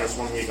right, I guess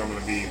 1 week I'm going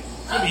to be.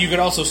 But you could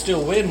also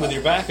still win with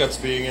your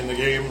backups being in the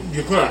game.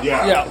 You could,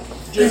 yeah. Yeah.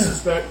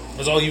 Jason's back.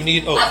 That's all you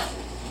need. Oh,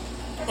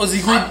 was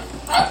he good?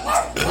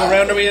 What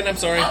round are we in? I'm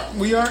sorry.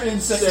 We are in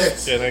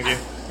 6. Yeah, thank you.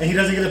 And he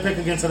doesn't get a pick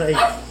against the 8.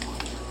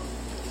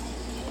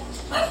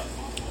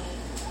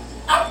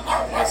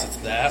 I guess it's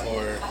that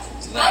or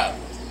it's that.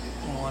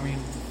 Well, I mean,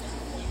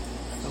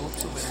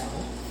 Phillips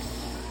available.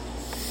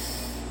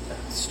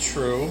 It's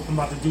true. I'm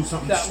about to do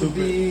something That stupid.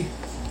 would be.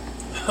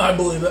 I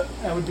believe it.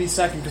 That would be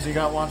second because he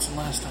got Watson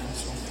last time.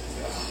 So.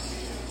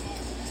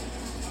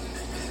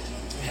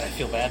 I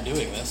feel bad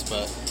doing this,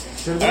 but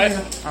Should've all right.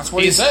 been, That's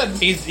what he said.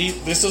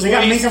 This is They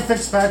what got he's, Minka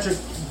Fitzpatrick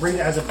rated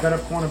as a better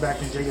cornerback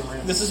than Jalen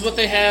Ramsey. this is what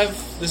they have.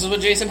 This is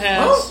what Jason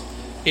has.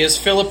 He has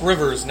Phillip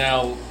Rivers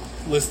now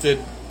listed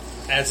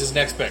as his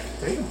next pick.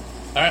 Take him.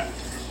 All right.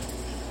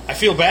 I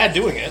feel bad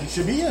doing it. He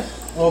should be here.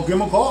 Oh, give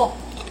him a call.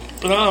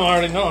 No,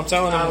 I'm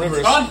telling him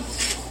Rivers. Done.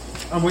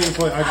 I'm waiting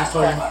for it. I just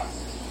told him.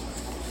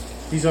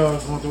 He's going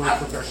through his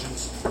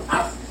progressions.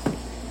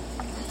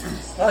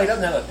 Well, he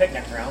doesn't have a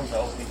picnic ground,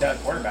 so he's got a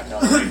quarterback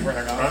now. Running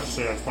I'd around.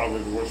 say that's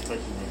probably the worst pick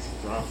in this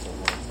draft.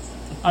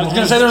 I was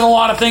going to say there's a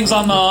lot of things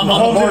on the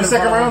Mahomes board. in the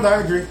second round,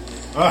 I agree.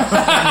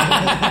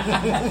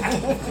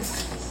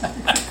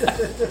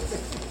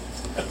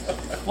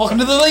 Welcome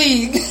to the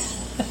league.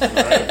 Right.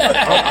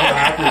 I'm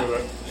happy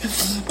with it.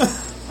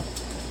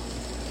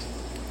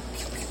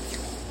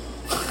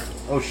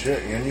 Oh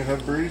shit, and you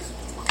have Breeze?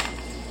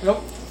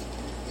 Yep.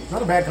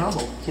 Not a bad combo.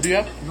 Who do you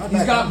have?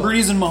 He's got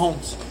Breeze and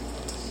Mahomes.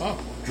 Oh.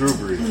 Drew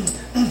Brees.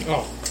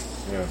 Oh.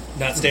 Yeah.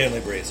 Not Stanley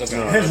Breeze. Okay.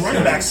 No, His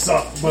running backs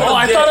suck. But Well,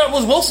 I thought it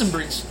was Wilson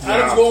Breeze.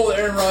 Adam's going with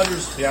Aaron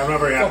Rodgers. Yeah, I'm not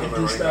very happy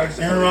Fucking with my running backs.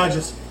 Aaron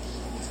Rodgers.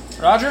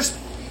 Rodgers?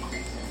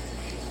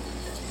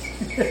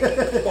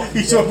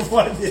 He showed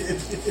what I did.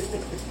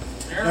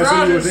 Aaron That's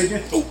what you were Rodgers.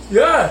 thinking?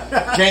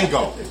 Yeah.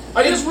 Django.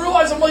 I just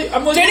realized I'm like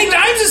Danny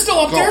Dimes is still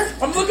up there.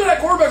 I'm looking at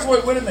quarterbacks.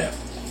 Wait a minute.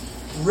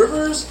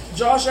 Rivers,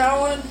 Josh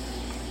Allen,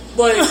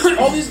 like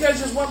all these guys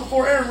just went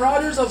before Aaron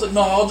Rodgers. I was like,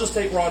 no, I'll just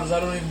take Rodgers. I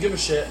don't even give a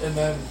shit. And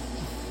then,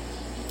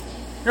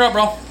 You're up,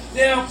 bro.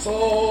 yeah.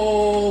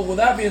 So with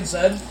that being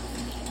said,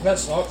 that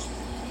sucks.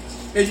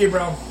 AJ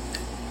Brown.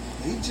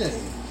 DJ.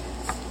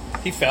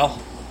 He fell.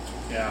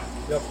 Yeah.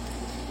 Yep.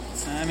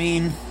 I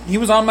mean, he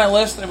was on my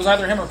list. It was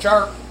either him or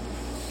Chart.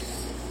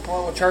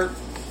 Or Chart.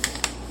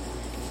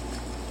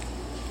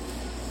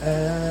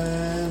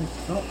 And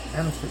no,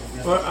 Adam's pick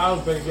again. But I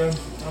was big again.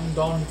 I'm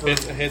done for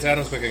Hits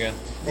Adams pick again.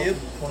 20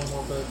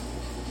 more picks.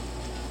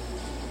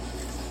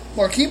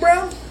 Marquise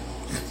Brown?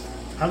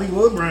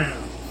 Hollywood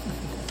Brown.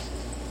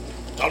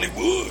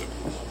 Hollywood.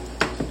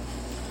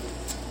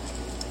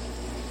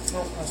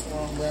 No, that's the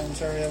wrong Brown.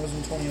 Sorry, that was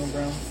Antonio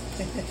Brown.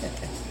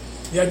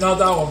 Yeah, not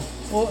that one.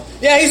 Well,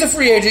 yeah, he's a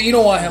free agent. You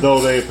don't want him. Though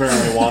they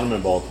apparently want him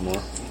in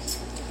Baltimore.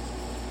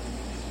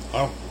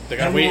 Oh, they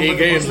got to wait 8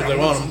 games if they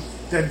want him.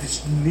 That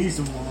just needs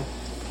him more.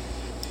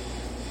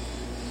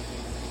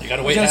 You got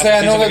to I was wait going half to say, I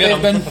the know season that to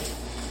get they've him. been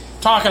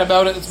talking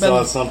about it. It's Saw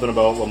been something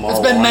about Lamar. it's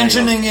been wanting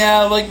mentioning,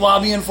 him. like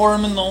lobbying for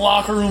him in the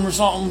locker room or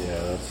something. Yeah,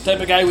 that's Type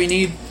of guy we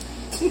need.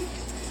 Yeah,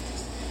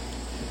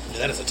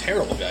 that is a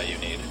terrible guy you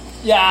need.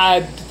 Yeah,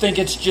 I think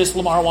it's just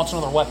Lamar wants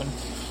another weapon.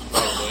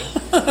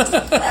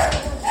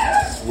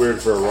 it's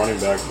weird for a running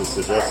back to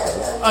suggest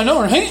that. I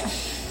know, right?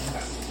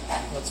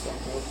 That's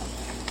fucked up.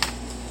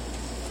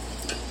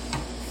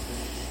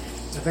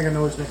 I think I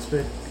know his next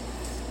pick.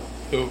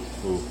 Who?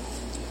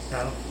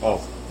 Adam.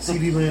 Oh.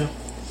 CD Lamb.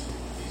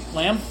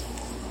 Lamb?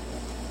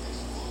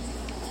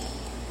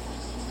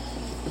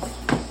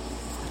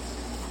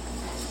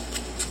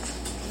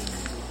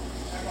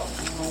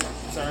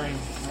 Sorry,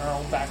 we're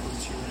all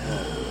backwards here.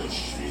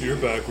 You're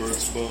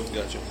backwards, Bones.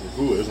 Gotcha.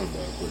 Who isn't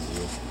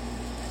backwards?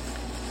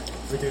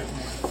 Right there.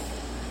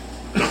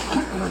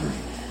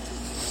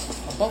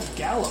 Above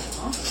Gallup,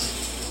 huh?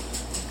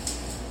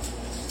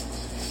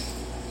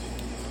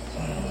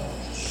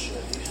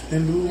 I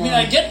mean,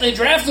 I get they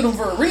drafted him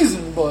for a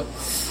reason, but...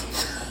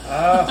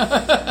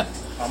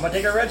 I'm going to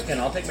take a Redskin.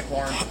 I'll take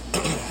McLaurin.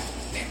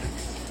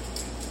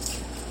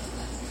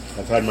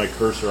 I've had my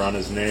cursor on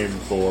his name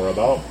for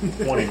about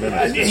 20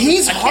 minutes.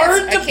 He's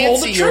hard to pull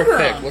the trigger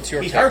on. What's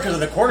your He's pick? hard because of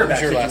the quarterback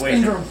What's your last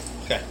situation.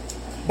 pick? Okay.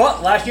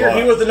 But last year,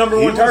 he But was the number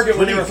he one was target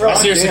when they were pretty throwing.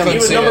 I seriously He couldn't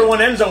was see number it.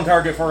 one end zone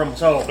target for him.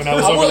 So And I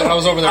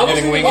was over there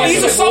getting wing Well, he's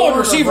a games. solid Brown.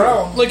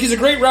 receiver. Like, he's a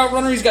great route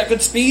runner. He's got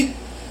good speed.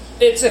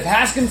 It's if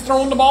Haskins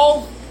throwing the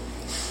ball,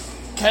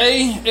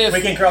 okay. If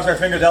we can cross our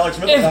fingers. Alex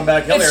Smith will come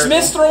back. He'll if air it.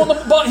 Smith's throwing the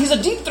ball, he's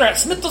a deep threat.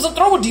 Smith doesn't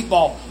throw a deep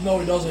ball. No,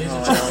 he doesn't. He's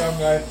a touchdown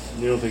guy.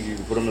 You don't think you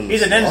can put him in the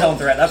He's an end slot? zone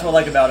threat. That's what I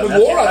like about him. With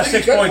Laura, I That's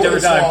think 6 he points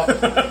could every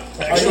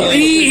put a time.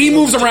 He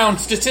moves around.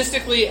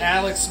 Statistically,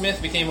 Alex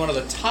Smith became one of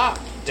the top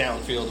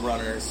downfield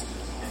runners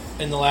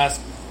in the last.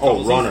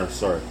 Oh, runner,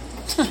 sorry.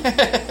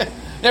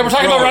 Yeah, we're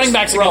talking about running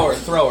backs again.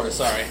 Thrower,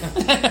 sorry.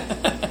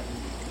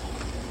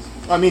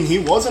 I mean, he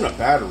wasn't a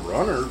bad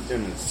runner.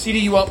 In CD,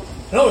 you up?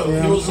 No,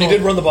 He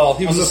did run the ball.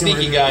 He was a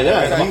sneaky guy.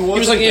 Yeah, That he he was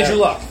wasn't like Andrew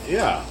that- Luck.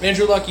 Yeah.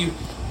 Andrew Luck, you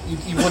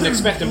wouldn't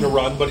expect him to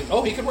run, but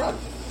he could run.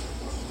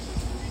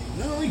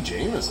 Not only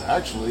Jameis,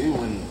 actually,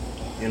 when,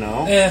 you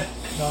know. No.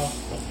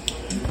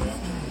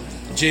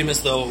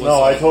 Jameis, though. Was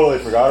No, I totally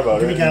forgot about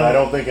Give it. me And I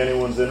Gallup. don't think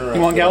anyone's interested.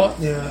 You want Gallup?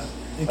 Yeah.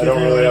 I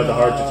don't really have the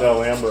heart to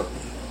tell Amber.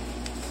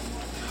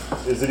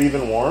 Is it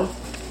even warm?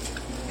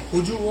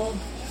 Who'd you want?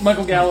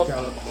 Michael Gallup.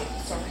 Gallup.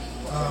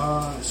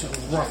 It's a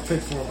rough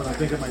pick for her, but I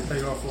think it might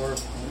pay off for her.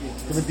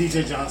 Give it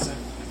DJ Johnson.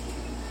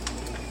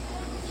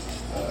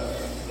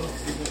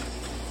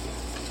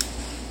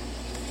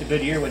 It's a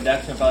good year when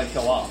Dak's going to probably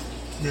show off.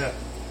 Yeah.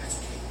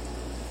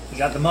 He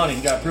got the money.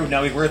 He got approved.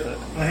 Now he's worth it.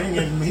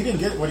 He didn't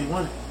get what he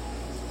wanted.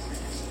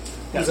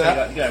 He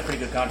got a pretty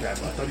good contract.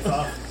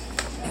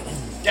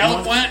 35.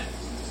 Gallup went,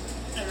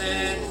 and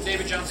then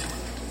David Johnson.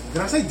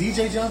 Did I say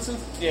DJ Johnson?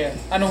 Yeah,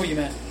 I know who you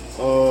meant.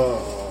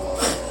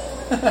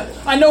 Uh,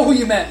 I know who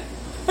you meant.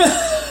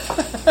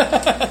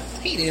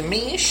 He didn't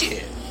mean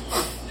shit.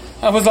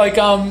 I was like,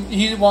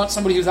 he wants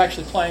somebody who's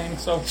actually playing,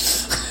 so.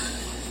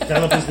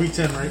 Gallup is week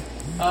 10, right?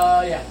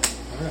 Yeah.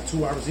 I got 2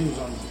 wide receivers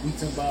on week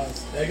 10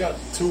 buys. They got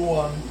 2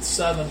 on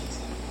 7.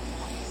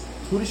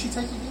 Who did she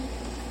take again?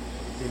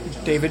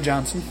 David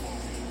Johnson.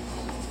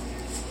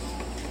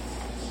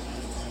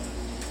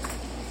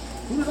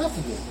 Who did I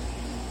forget?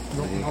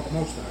 Not the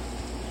most time.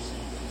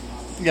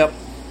 Yep.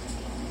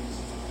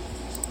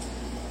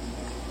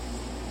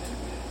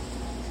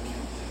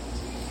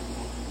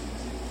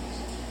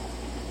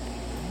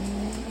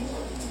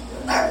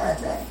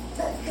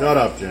 Shut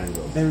up,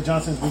 Django. David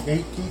Johnson's week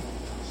 8, Keith?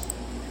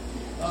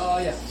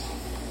 Yeah.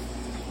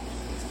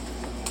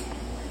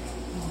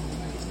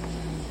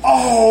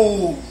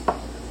 Oh! I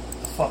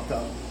fucked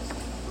up.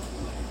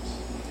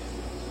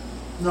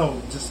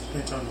 No, just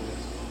internally.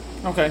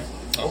 Okay.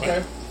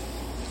 Okay.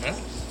 Yeah.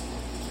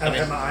 I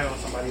had my eye on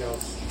somebody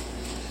else.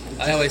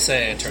 I always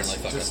say internally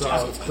Just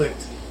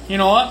clicked. You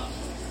know what?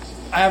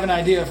 I have an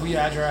idea if we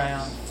had your eye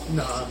on.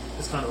 Nah,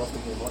 it's kind of off the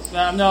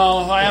board.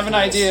 No, I have an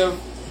idea.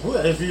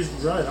 Well, if he's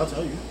right, I'll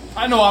tell you.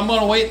 I know, I'm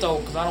going to wait, though,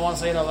 because I don't want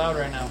to say it out loud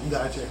right now.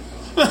 Gotcha.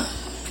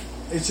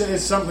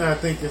 It's something I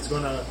think it's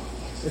going to...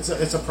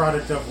 It's a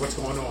product of what's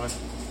going on.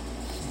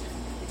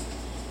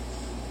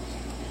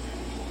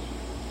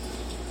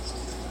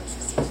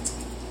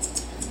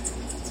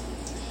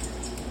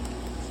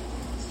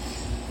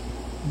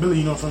 Billy,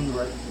 you know from you,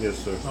 right? Yes,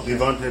 sir. Okay.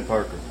 Devontae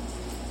Parker.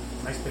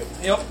 Nice pick.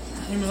 Yep,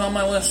 he was on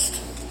my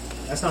list.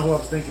 That's not who I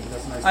was thinking, but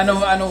that's nice. I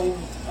know.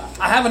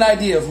 I have an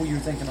idea of who you're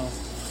thinking of.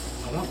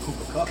 I want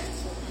Cooper Kupp.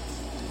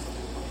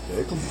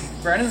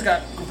 Brandon's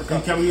got Cooper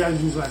Kupp. Can we got to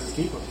use him as a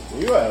keeper?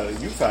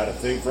 You've had a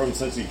thing for him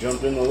since he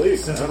jumped in the league.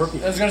 Since a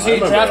rookie. I was going to say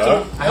he drafted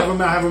him. I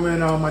have him in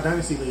my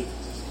dynasty league.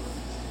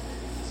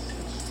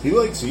 He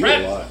likes you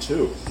a lot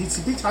too. He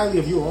speaks highly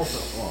of you also.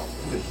 Oh,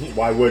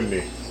 why wouldn't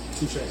he?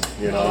 Touche.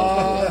 You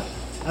know.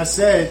 I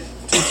said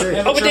touche.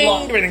 Never let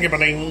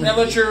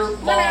your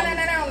long.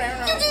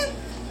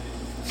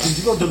 Did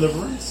you go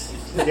Deliverance?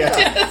 Yeah.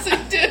 Yes, he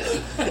did.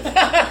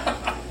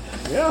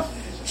 Yeah.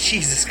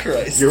 Jesus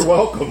Christ. You're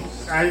welcome.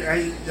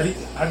 I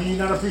do you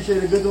not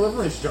appreciate a good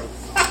Deliverance joke?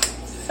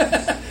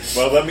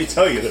 Well, let me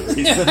tell you the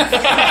reason.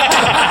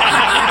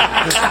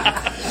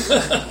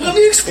 Let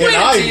me explain and it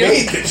I to you.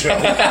 made the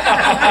joke.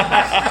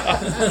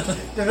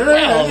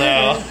 Hell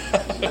no.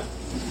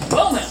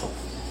 Well, now.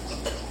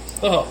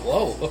 Oh,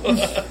 whoa.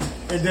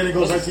 And then it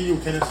goes right to you,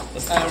 Kenneth.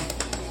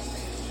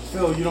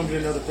 Phil, you don't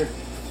get another pick.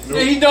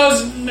 Yeah, he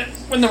does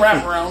win the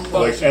wraparound.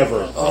 But Like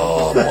ever.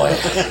 Oh, boy.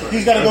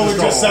 He's got to go with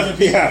just 7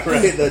 people. Yeah,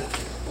 right.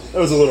 That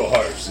was a little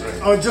harsh.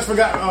 Oh, I just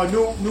forgot.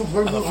 New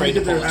I'm afraid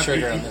to pull the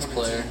trigger on this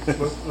player.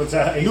 What's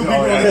that? New people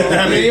Oh,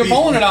 yeah. have you're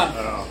pulling it on.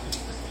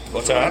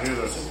 What's that?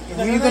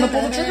 Who are you going to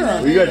pull the trigger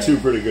on? We got two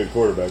pretty good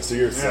quarterbacks, so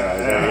you're sad.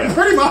 Yeah.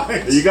 Pretty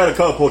much. You got a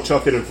couple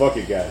chuck it and fuck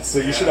it guys, so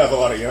you should have a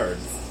lot of yards.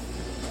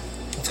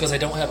 It's because I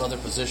don't have other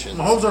positions.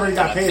 Mahomes already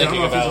got I'm paid. I don't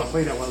thinking know if he's going about to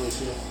play that well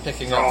this year.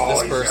 picking up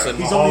this person.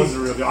 He's Mahomes only is a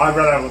real deal. I'd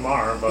rather have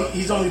Lamar, but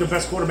he's only the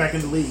best quarterback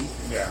in the league,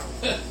 yeah.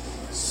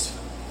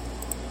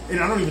 and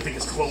I don't even think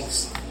it's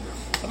close.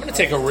 I'm going to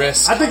take a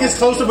risk. I think it's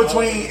closer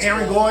between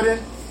Aaron Gordon.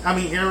 I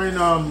don't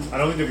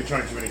think they'll be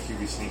trying too many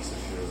QB sneaks this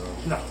year,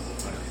 though. No.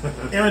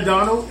 Aaron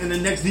Donald and the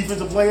next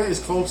defensive player is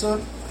closer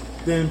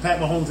than Pat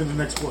Mahomes and the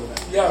next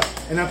quarterback. Yeah.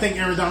 And I think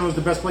Aaron Donald is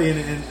the best player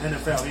in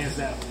NFL, hands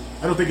down.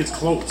 I don't think it's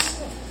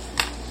close.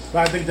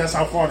 But I think that's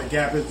how far the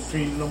gap is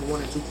between number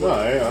 1 and 2 No,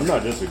 quarterbacks. I'm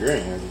not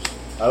disagreeing.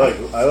 I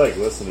like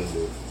listening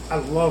to it. I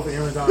love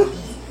Aaron Donald.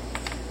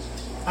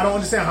 I don't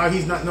understand how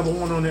he's not number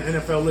 1 on the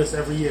NFL list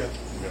every year.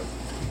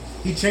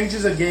 He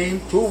changes a game.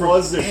 Who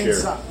was this year?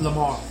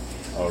 Lamar.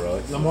 Oh,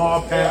 really?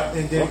 Lamar, Pat,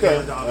 and then Okay.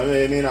 Aaron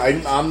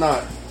Donald. I'm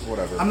not.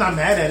 Whatever. I'm not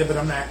mad at it, but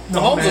I'm not.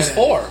 Mahomes was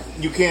 4.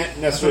 You can't I thought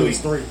he necessarily. was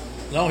 3.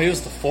 No, he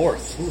was the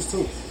 4th. Who was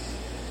 2?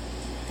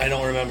 I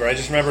don't remember. I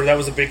just remember that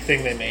was a big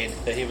thing they made,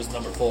 that he was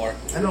number 4.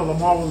 I know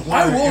Lamar was 1.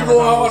 I and will Aaron go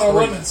Donald out on a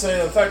was limb 3. and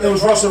say the fact It that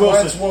was Russell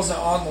Russell Wentz Wilson. wasn't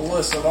on the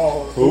list at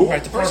all. Who?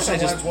 Right, the person I Carson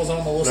just Wentz wasn't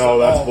on the list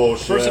No, at that's all.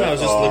 bullshit. The person I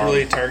was just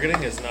literally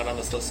targeting is not on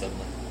this list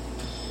anymore.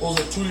 What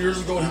was it, 2 years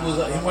ago? He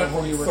went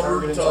were third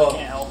targeted, to, so I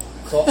can't help.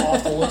 to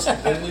off the list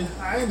completely.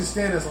 I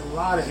understand there's a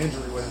lot of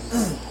injury with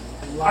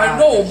him. I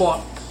know,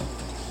 but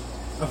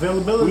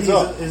availability Who's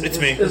up? It's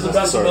me. is the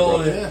best Sorry, bro.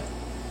 ability. Yeah.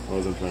 I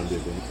wasn't trying to be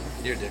a dick.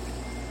 You're a dick.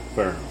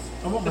 Fair enough.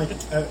 I want Mike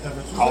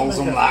Evans. Calls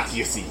them like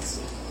you see.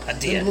 I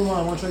Did did. Blue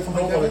Line want to trade for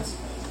Mike Nobody. Evans?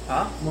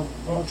 Huh?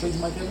 Want to trade for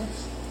Mike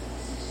Evans?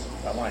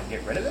 I want to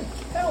get rid of him?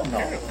 Hell no.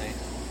 Apparently.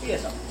 He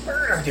is a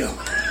murder.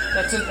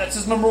 That's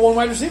his number 1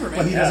 wide receiver, man.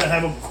 But he doesn't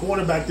have a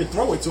quarterback to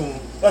throw it to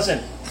him.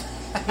 Listen,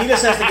 he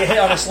just has to get hit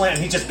on a slant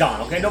and he's just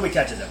gone, okay? Nobody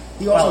catches him.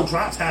 He also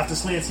drops half the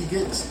slants he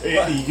gets.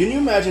 Can you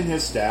imagine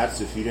his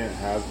stats if he didn't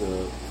have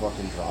the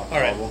fucking drop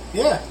All right. problem?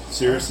 Yeah.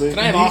 Seriously? Can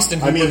I have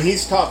Austin I mean, Hooper?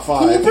 he's top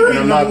 5, and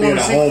I'm not being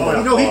a homer.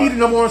 You know, he'd be the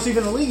number 1 receiver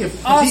in the league.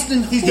 If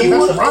Austin he's the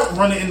best route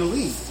runner in the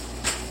league.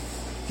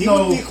 He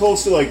would be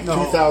close to like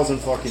 2,000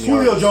 fucking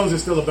Julio yards. Jones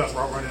is still the best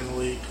route runner in the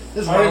league.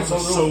 His I routes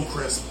think are so, so too.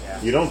 crisp.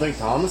 You don't think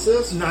Thomas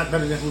is? Not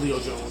better than Julio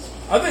Jones.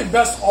 I think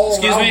best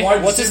Excuse all-around me?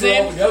 wide What's his receiver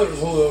name? altogether is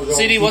Julio Jones.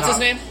 CD, what's his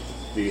name?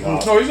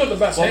 D-Hop. No, he's got the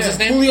best What was hands. his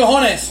name? Julio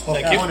Jones.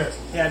 Thank you. Honest.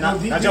 Yeah, No,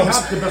 not D Jones.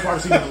 Hop's the best wide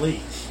receiver in the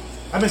league.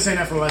 I've been saying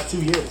that for the last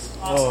 2 years.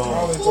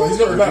 So he's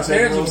got the best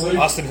hands in the league.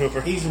 Austin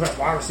Hooper. He's the best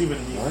wide receiver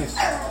in the league. Nice.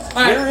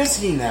 right. Where is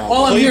he now?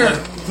 While I'm here,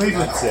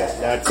 Cleveland. That's it.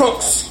 That's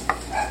Cooks.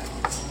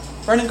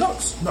 Brandon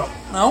Cooks. No.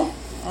 No?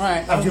 All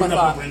right. That I've was my given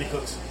up on thought. Brandon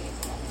Cooks.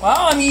 Well,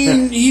 I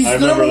mean, he's I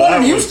the number remember one that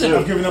in one, Houston. too.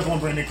 I've given up on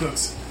Brandon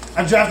Cooks.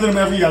 I've drafted him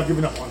every year. I've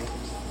given up on him.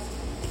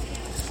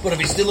 But if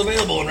he's still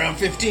available in round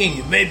 15,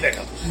 you may pick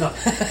him. No.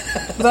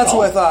 That's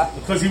what I thought.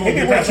 Because he won't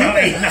get that round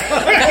 8.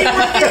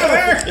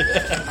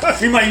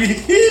 He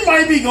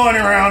might be going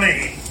around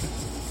 8.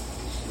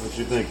 What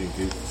you thinking,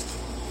 Keith?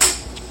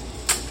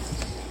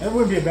 That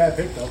wouldn't be a bad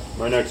pick, though.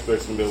 My next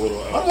pick's gonna be a little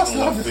Why out do I on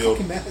still have left this field.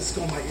 fucking mask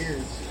on my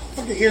ears?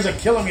 Fucking ears are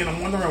killing me, and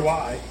I'm wondering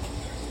why.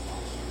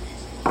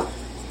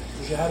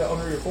 Because you had it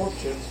under your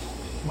fourth chin.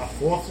 My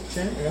fourth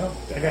chin? Yeah.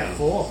 I got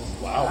 4.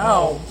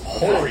 Wow.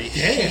 Holy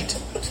shit.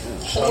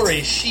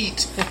 Holy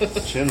sheet.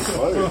 Chin's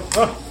fired.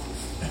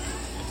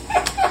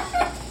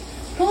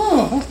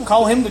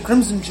 Call him the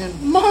Crimson Chin.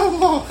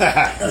 Mama!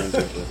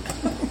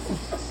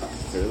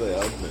 Fairly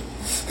odd, man.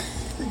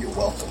 You're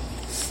welcome.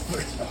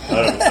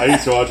 I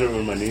used to watch it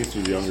when my niece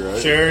was younger.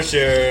 Sure.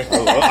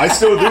 I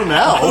still do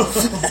now.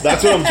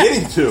 That's what I'm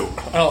getting to.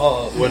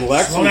 Oh. When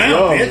Lex Slow was down,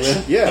 young, bitch.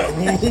 man. Yeah.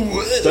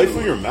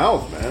 Stifle your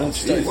mouth, man.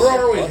 Jeez. Where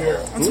are we here?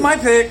 It's my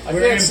pick.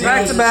 We're in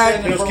Back to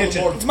back. Bill's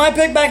kitchen. It's my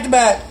pick back to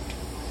back.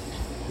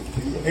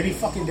 Any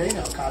fucking day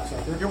now,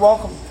 cocksucker. You're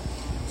welcome.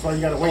 That's why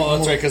you gotta wait. Oh,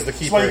 that's right, because the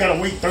keeper. That's why you gotta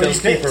wait 30 Bill's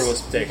keeper picks.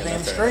 was taken. Damn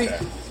That's straight.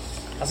 right. I was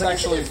It's like,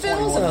 actually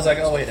Phil's, 21. and I was like,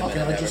 oh, wait a Fucking,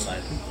 minute, I never just-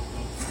 mind.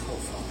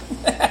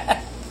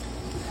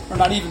 Or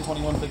not even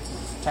 21 picks,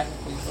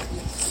 technically.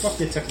 Fuck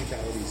your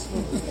technicalities.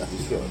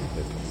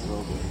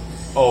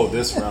 Oh,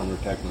 this round we're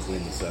technically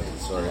in the 7th.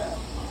 Sorry.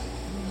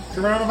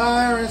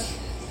 Coronavirus.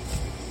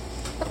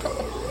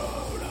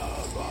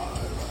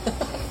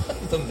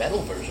 The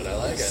metal version, I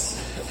like it.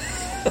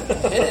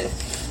 Hit it.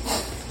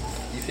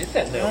 You hit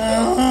that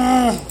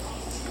note,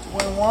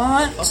 What I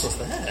want? What was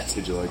that?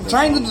 Did you like I'm that?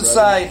 trying to song,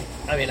 decide.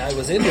 I mean, I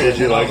was into Bradington? it. Did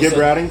you and all like of a it,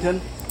 sudden- Bradington?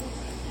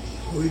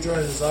 What are you trying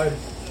to decide?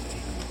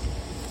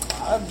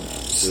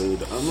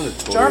 Dude, I'm gonna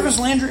totally... Jarvis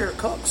Landry or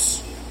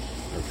Cooks?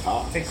 Or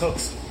Cox. Take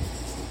Cooks.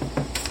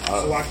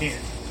 So lock in.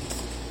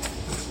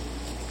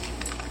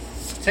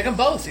 Take them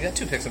both. You got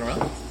 2 picks in a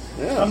row.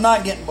 Yeah. I'm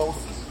not getting both.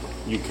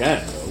 You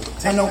can,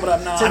 though. I know, but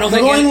I'm not. I don't I'm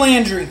think going any-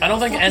 Landry. I don't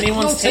think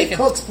anyone's Take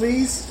taken. Cooks,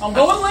 please. I'm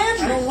going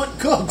Landry. I don't want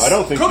Cooks. I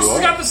don't think Cooks you has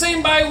are. got the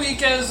same bye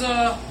week as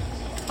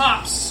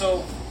Hops,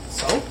 so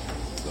So?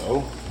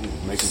 You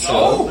making shit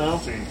So?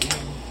 up now?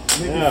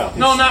 Yeah.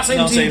 no, not same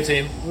No, team. same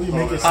team. What are you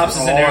making Hops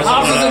is in sense? Arizona.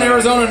 Hops is in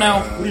Arizona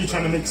now. What are you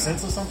trying to make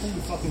sense of something?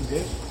 You fucking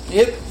dick.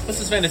 Yep. This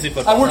is fantasy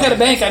football. I work at a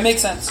bank. I make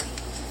sense.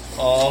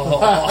 Oh,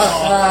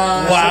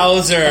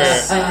 wowzer.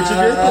 We're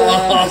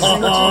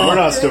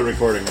not still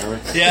recording, are we?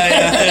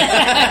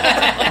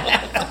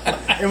 Yeah.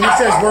 And when he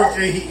says work,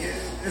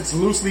 it's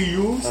loosely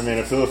used. I mean,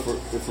 I feel if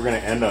we're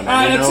going to end on All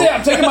right, any that's note... it.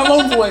 I'm taking my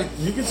loans away.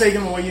 You can take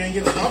him away. You ain't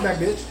getting the car back,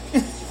 bitch.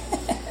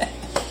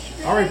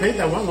 I already paid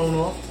that one loan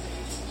off.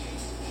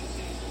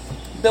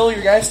 Bill,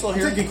 your guy's still I'm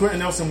here. taking Quentin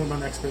Nelson with my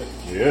next pick.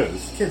 He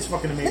is. Kid's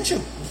fucking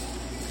amazing.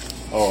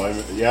 Oh,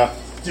 yeah.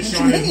 Just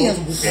Don't showing you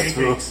his hate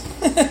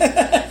multiple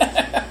pancakes.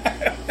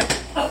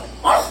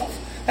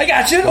 I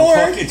got you. Don't Don't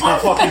worry.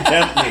 fucking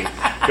tempt me.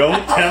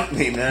 Don't tempt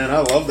me, man. I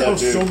love I that was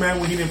dude. so mad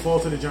when he didn't fall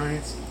to the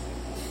Giants.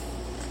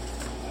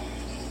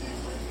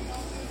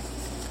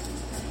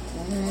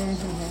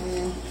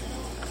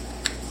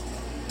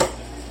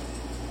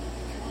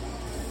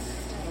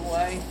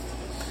 Why?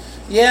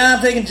 Yeah,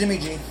 I'm taking Jimmy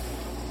G.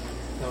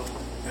 No,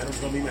 Adam's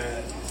gonna be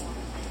mad.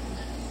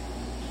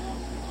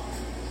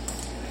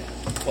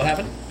 What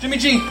happened? Jimmy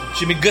G.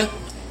 Jimmy G.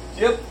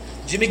 Yep.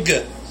 Jimmy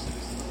G.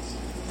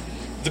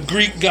 The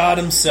Greek god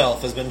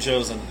himself has been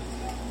chosen.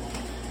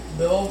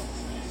 Bill.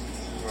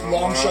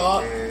 Long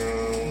shot.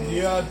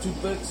 Yeah, 2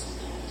 picks.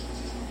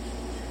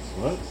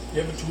 What?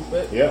 You have a 2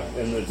 pick. Yeah,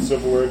 in the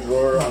silverware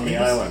drawer on the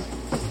island.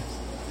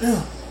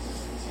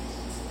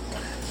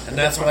 And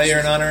that's why you're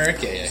an honorary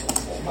KA.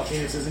 My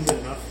penis isn't good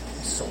enough.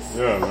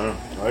 Yeah, man.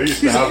 I used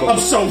to have I'm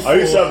so I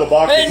used to have the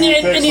box of And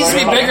toothpicks. it needs to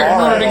be right bigger on in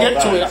my order to car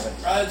get all to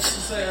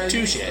the it.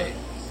 Touche.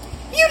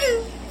 You do.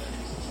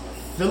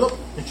 Philip,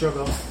 it's your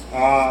go.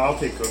 I'll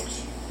take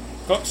Cooks.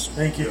 Cooks.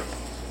 Thank you.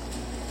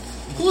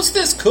 Who's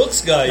this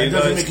Cooks guy That you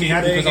doesn't guys make me keep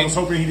happy because I making was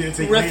hoping he didn't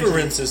take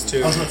references Landry.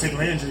 to? I was going to take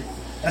Landry.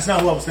 That's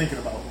not who I was thinking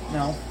about.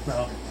 No.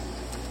 No.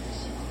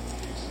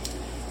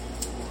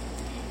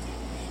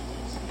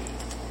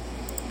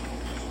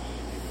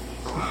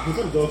 We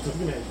could go because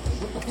we're gonna.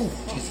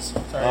 Jesus.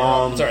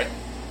 Sorry. Sorry.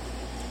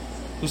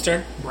 Whose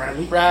turn?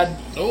 Bradley. Brad.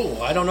 Oh,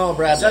 I don't know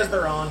Brad. It says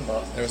they're on,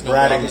 but There's no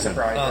Bradington.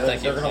 surprise. Oh,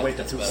 thank you. They're gonna wait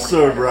to That's better. 2:45.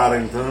 Sir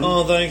Bradington.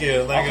 Oh, thank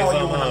you. Thank you I'll call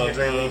so you when I'm much.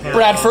 getting ready.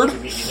 Bradford.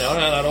 No,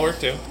 that'll work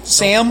too.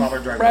 Sam.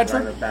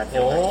 Bradford.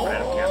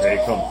 Oh.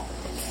 Hey, come.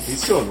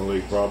 He's still in the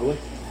league, probably.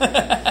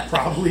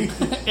 Probably.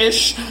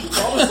 Ish.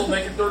 Probably still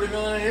making $30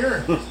 million a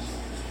year.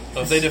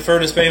 If they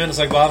deferred his payments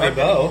like Bobby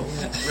Bowe.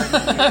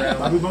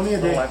 Bobby Boney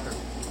a day. After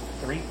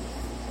 3?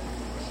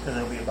 Because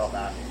it'll be about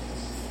that.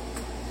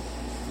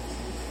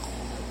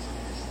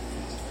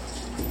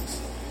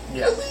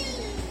 Yeah.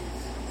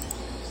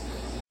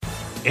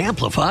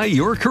 Amplify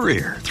your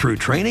career through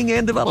training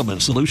and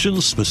development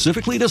solutions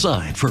specifically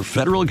designed for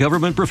federal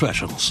government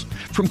professionals.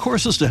 From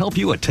courses to help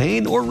you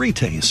attain or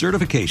retain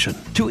certification,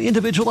 to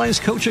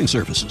individualized coaching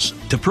services,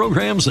 to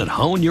programs that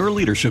hone your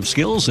leadership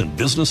skills and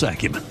business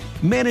acumen,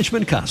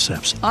 Management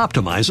Concepts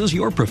optimizes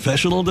your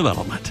professional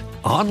development.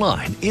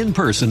 Online, in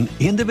person,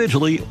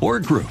 individually, or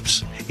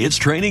groups, it's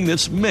training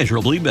that's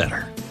measurably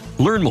better.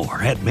 Learn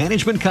more at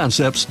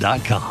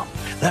managementconcepts.com.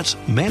 That's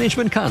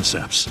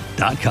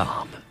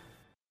managementconcepts.com.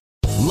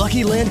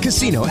 Lucky Land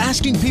Casino,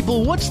 asking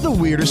people, what's the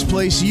weirdest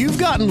place you've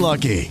gotten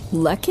lucky?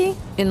 Lucky?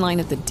 In line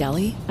at the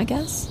deli, I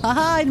guess?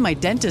 Aha, in my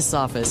dentist's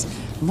office.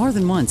 More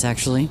than once,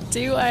 actually.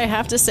 Do I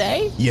have to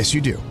say? Yes,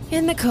 you do.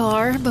 In the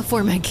car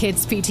before my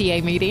kids'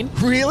 PTA meeting.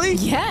 Really?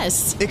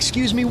 Yes.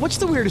 Excuse me, what's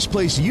the weirdest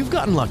place you've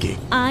gotten lucky?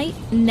 I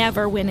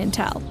never win and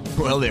tell.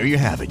 Well, there you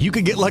have it. You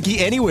can get lucky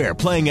anywhere,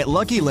 playing at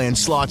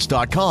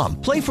LuckyLandSlots.com.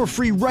 Play for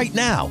free right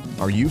now.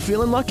 Are you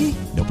feeling lucky?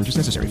 No purchase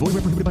necessary. Void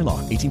where prohibited by law.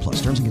 18+.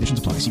 Terms and conditions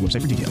apply. See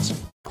website for details.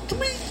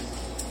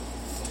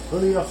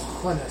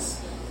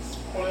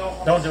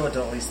 Don't do it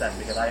till at least then,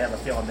 because I have a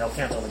feeling they'll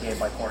cancel the game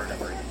by quarter to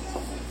 3.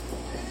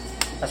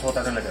 That's what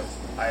they're going to do.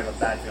 I have a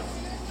bad feeling.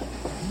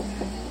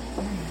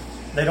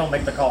 They don't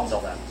make the call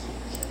until then.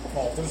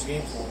 Well, if there's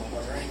games going on,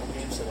 there ain't no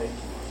games today.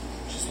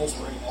 She's supposed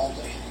to rain all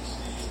day.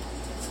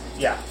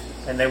 Yeah,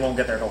 and they won't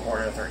get there till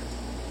quarter to 3.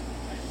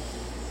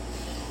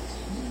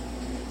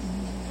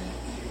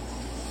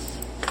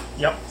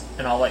 Yep,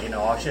 and I'll let you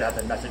know. I should have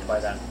the message by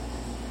then.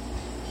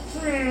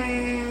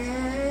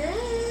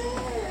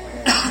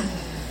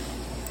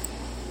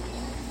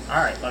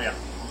 Alright, love ya.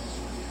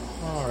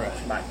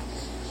 Alright. Bye.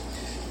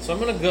 So I'm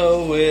going to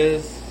go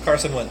with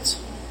Carson Wentz.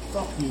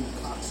 Fuck you,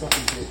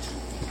 cocksucking bitch.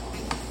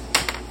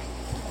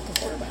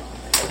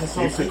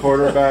 Keep the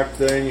quarterback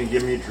thing and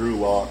give me Drew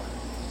Lock.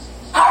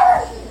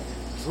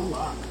 Drew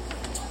Lock. I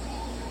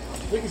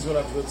think he's going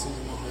to have a good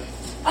season one day.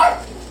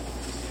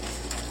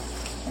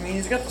 I mean,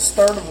 he's got the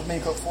start of the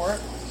makeup for it.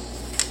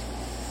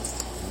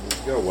 He's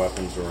got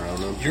weapons around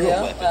him. You're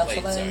a weapon. That's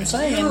what I'm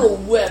saying. You're a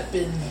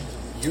weapon.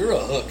 You're a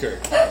hooker.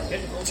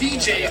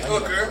 TJ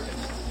Hooker.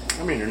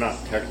 I mean, you're not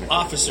technically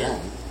Officer.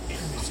 wrong.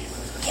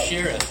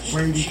 Sheriff.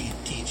 Brady.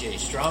 TJ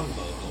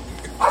Strongbow.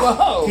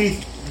 Whoa.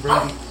 Keith.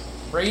 Brady.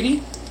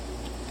 Brady?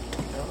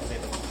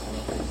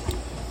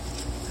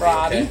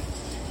 Roddy? Okay.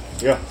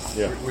 Yeah,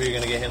 yeah. Were you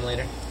going to get him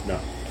later? No.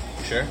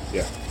 You sure?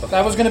 Yeah.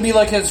 That was going to be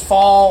like his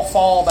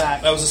fall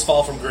back. That was his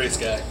fall from Gray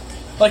Sky.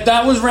 Like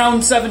that was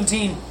round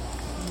 17.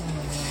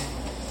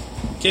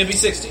 Can't be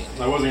 16.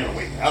 I wasn't going to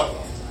wait out,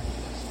 though.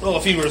 Well,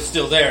 if he were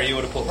still there, you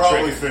would have pulled the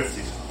Probably trigger.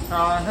 50.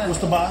 What's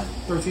the buy?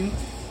 13?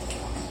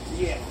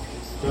 Yeah.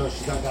 Girl,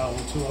 she got that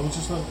one too. I was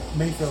just on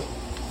Mayfield.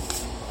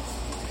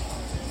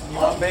 You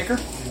want Baker?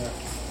 Yeah.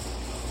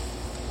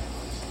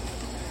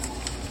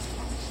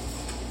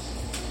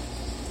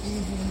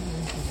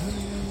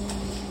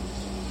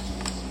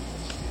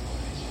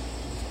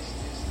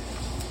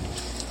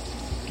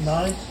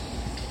 Nine?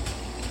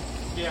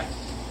 Yeah.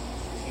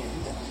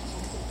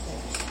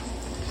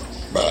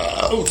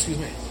 Oh, excuse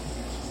me.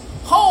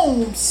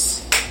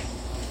 Holmes!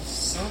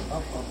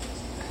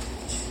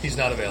 He's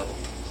not available.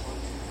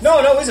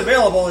 No, he's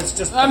available. It's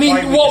just. I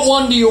mean, what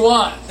one do you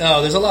want?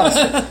 Oh, there's a lot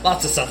of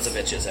lots of sons of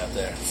bitches out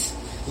there.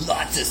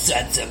 Lots of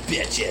sons of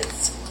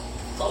bitches.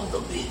 Sons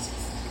of bitches.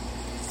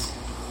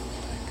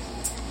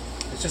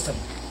 It's just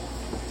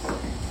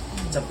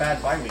it's a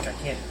bad bye week. I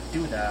can't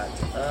do that.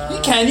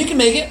 You can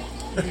make it.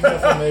 You can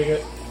definitely make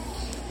it.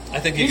 I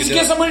think You you just could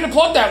get do somebody to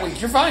plug that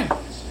week. You're fine. it.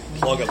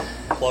 Plug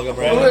him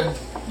Do right it.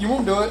 You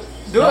won't do it.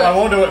 Do No, it. I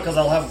won't do it because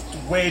I'll have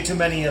way too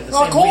many of the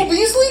Oh, same Cole week.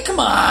 Beasley? Come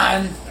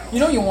on. You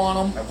know you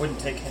want him. I wouldn't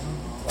take him.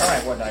 All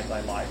right, what I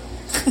lied. I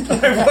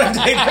wouldn't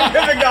take him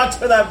if it got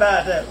to that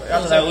bad. If Got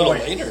it to that was a little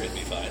point. later, it'd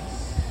be fine.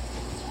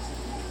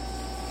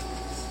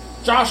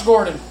 Josh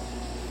Gordon.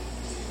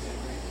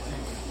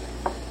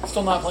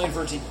 Still not playing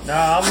for a team. No,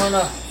 I'm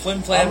gonna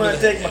Flim-flam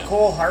with take it, yeah.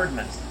 McCole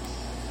Hardman.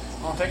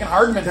 I'm taking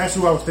Hardman. That's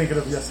who I was thinking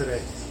of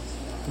yesterday.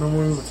 Remember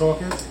when we were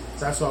talking?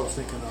 That's what I was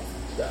thinking of.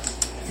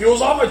 If he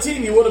was on my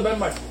team, he would have been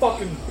my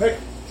fucking pick.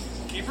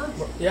 Keeper?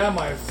 Yeah,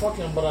 my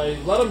fucking, but I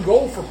let him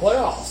go for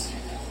playoffs.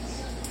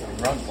 He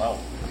runs well.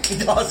 He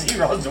does. He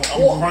runs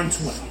well. Runs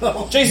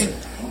well. Jason.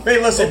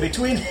 Hey, listen,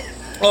 between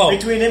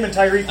him and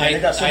Tyreek, they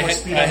got so much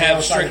speed. I on the have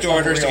outside, strict it's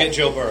orders to unreal. get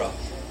Joe Burrow.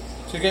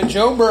 To get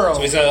Joe Burrow.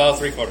 So he's got all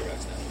three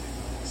quarterbacks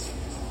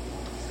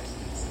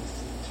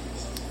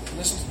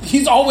now.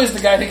 He's always the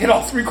guy to get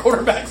all three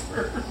quarterbacks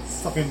first.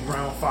 Fucking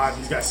round 5,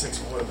 he's got 6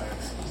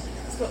 quarterbacks.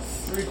 He's got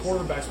 3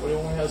 quarterbacks, but he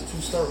only has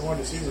 2 starting wide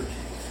receivers.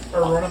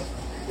 Or running.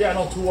 Yeah,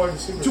 no, 2 wide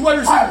receivers. 2 wide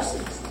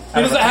receivers.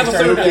 He doesn't have a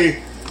third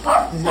guy.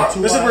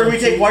 This is where we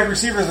take wide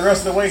receivers the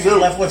rest of the way. He's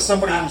left with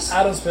somebody who's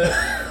Adam's pick.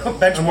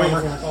 bench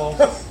warmer.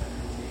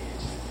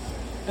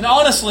 And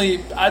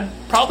honestly, I'd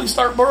probably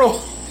start Burrow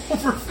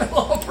over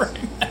Phillip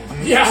right now.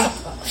 Yeah.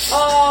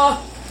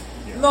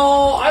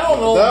 No, I don't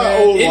know, That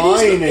man.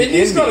 O-line in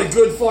Indy's got a Indy.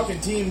 good fucking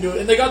team, dude.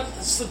 And they got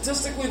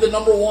statistically the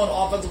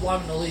 #1 offensive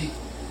line in the league.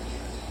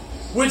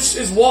 Which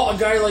is what a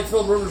guy like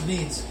Philip Rivers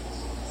needs.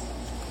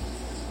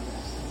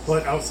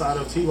 But outside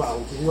of T.Y.,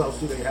 who else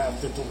do they have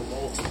to throw the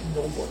ball to?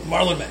 Nobody.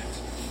 Marlon Mack.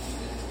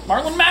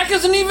 Marlon Mack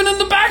isn't even in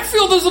the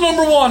backfield as the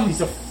number one. He's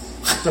the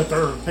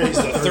third. He's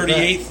the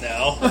 38th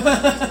now.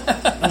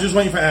 I'm just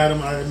waiting for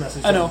Adam. I messaged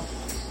him. I know.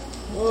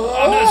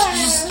 That's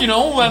just,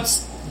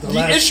 that's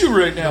the issue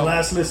right now. The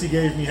last list he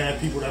gave me had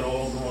people that are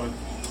all gone.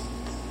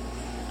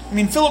 I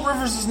mean, Philip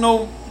Rivers is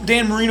no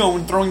Dan Marino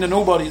when throwing to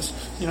nobodies,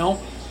 Or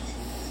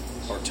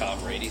Tom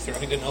Brady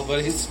throwing to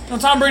nobodies. No,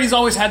 Tom Brady's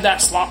always had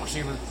that slot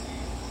receiver.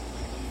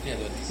 Yeah,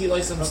 but he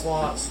likes them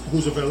slots.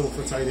 Who's available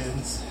for tight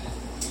ends?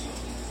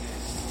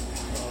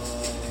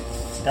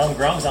 Dalvin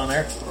Grom's on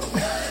there.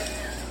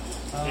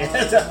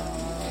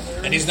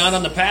 And he's not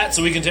on the Pat,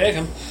 so we can take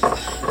him.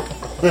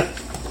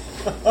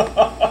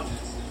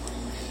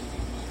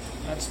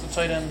 That's the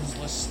tight ends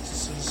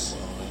list.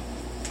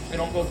 They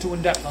don't go too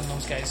in depth on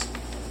those guys.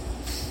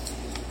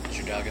 Does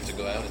your dog get to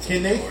go out?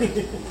 Can they? I don't know.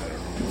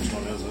 Which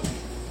one is it?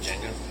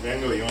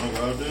 Django, you want to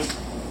go out, dude?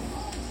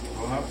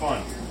 Go have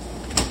fun.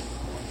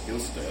 He'll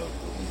stay out.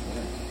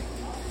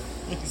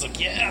 He's like,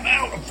 yeah, I'm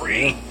out. I'm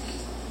free.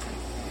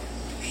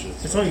 Shit.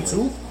 It's only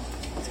 2?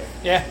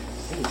 Yeah.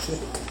 Holy shit.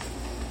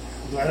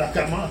 Glad I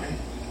got mine.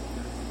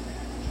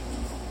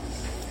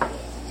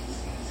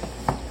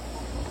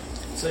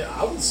 So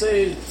I would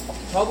say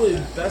probably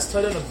the best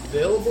tight end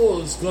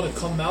available is going to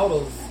come out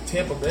of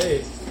Tampa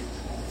Bay.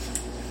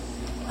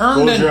 Close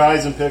Herndon. your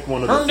eyes and pick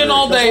one of the Herndon three.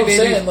 all day, baby.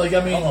 Saying, like,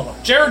 I mean,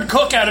 Jared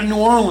Cook out of New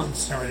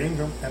Orleans. Evan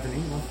Ingram.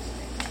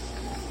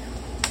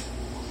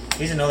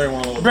 He's another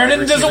one of those.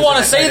 Brandon doesn't want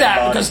to say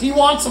that because he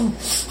wants him.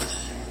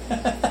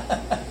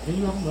 Didn't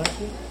you have him last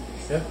year?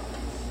 Yeah.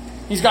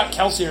 He's got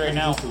Kelsey right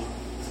now.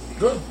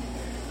 Good.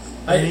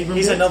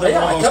 He's another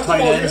one of those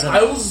tight ends.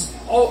 I was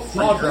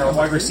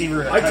wide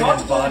receiver. I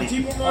talked about him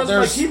keep him as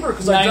my keeper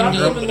because I dropped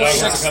him in the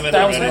 6,000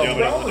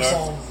 round.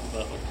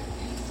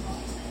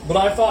 But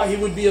I thought he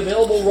would be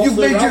available. You've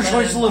made your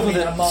choice to live with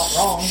it. I'm not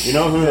wrong. You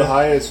know who the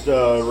highest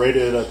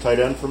rated tight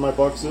end for my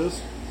Bucks is?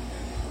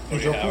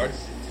 OJ Howard.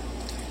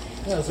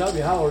 Yeah, it's got to be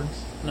Howard.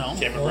 No.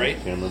 Cameron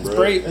Brate. Cameron It's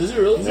Brate. Brate. Is it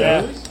really? Yeah.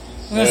 I was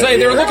going to say,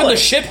 they were looking to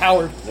ship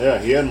Howard. Yeah,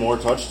 he had more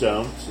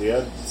touchdowns. He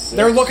had 6.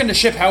 They're looking to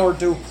ship Howard,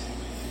 too.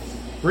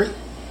 Brate,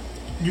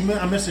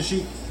 I missed a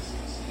sheet.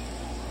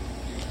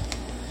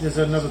 There's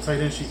another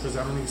tight end sheet because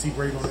I don't even see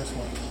Brate on this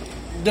one.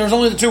 There's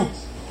only the 2.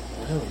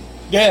 Really?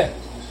 Yeah.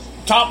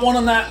 Top one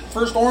on that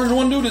first orange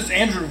one, dude, is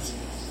Andrews.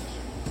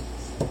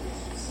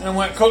 And it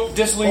went Cook,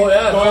 Disley,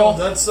 Doyle. No,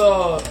 that's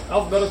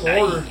alphabetical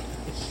order.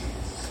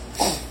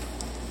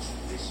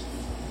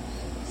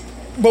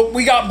 But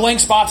we got blank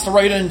spots to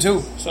write in,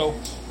 too. So,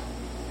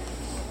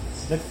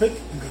 Next pick,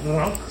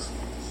 Gronk.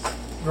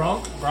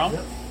 Gronk.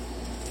 Yep.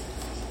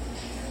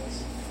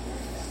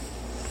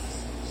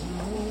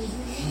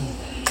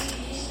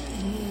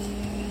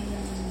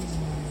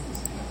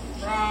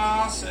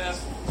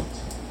 Process.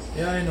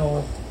 Yeah, I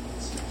know.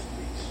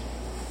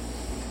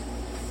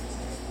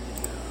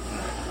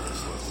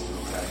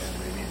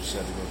 Maybe he just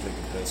had to go take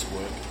a piss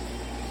quick.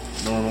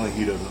 Normally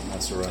he doesn't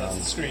mess around. That's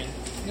the screen.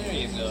 There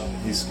you go.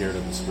 He's scared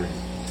of the screen.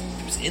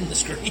 He was in the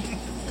screen.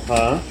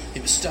 Huh?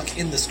 He was stuck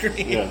in the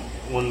screen. Yeah.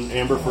 When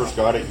Amber first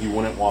got it, he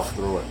wouldn't walk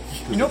through it.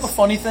 You know what the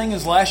funny thing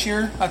is? Last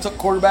year, I took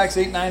quarterbacks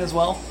 8-9 as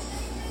well.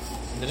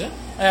 Did you?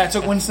 Yeah, I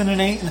took Winston at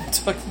 8, and I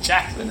took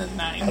Jackson at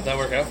 9. How'd that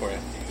work out for you?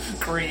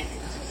 Great.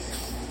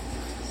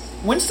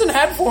 Winston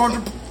had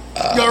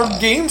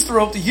 400-yard games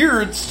throughout the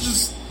year. It's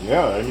just...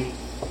 Yeah,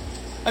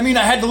 I mean,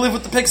 I had to live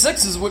with the pick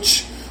sixes,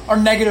 which are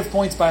negative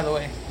points, by the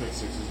way.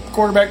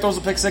 Quarterback throws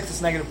a pick six,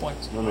 it's negative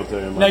points. Let me tell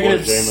you, my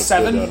Negative boy Jameis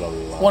 7, did that a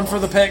lot. 1 for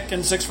the pick,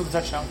 and 6 for the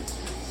touchdown.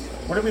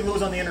 What did we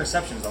lose on the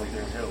interceptions over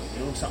there, too?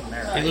 You lose something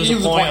there. He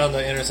loses a point on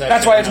the interception.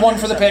 That's why it's 1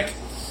 for the pick.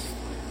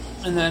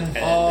 And then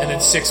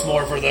 6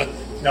 more for the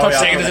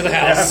touchdown into the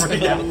house.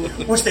 Yeah.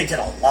 Which they get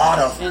a lot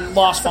of. And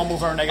lost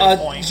fumbles are a negative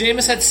point.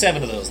 Jameis had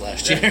 7 of those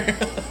last year.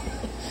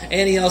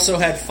 And he also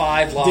had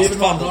 5 lost David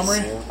fumbles.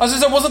 Montgomery? I was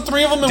going to say, wasn't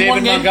 3 of them in David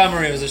one game?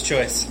 Montgomery was his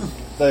choice.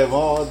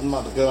 David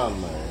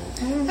Montgomery.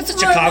 That's a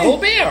Chicago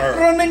Bear.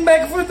 Running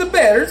back for the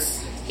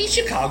Bears. He's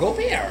Chicago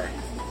Bear.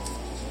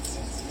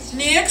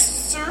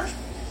 Next, sir.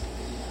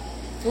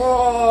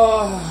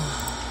 What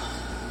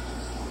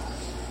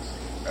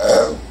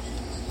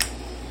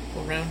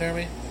round are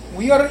we?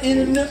 We are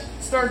in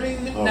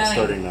starting 9.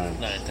 Starting 9.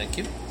 9, thank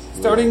you.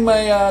 Starting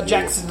my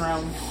Jackson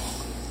round.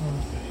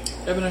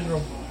 Evan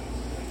Ingram.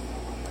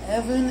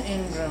 Evan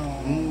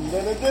Ingram.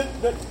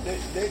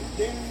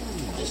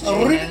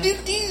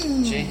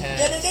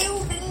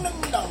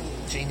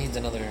 Jay needs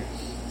another.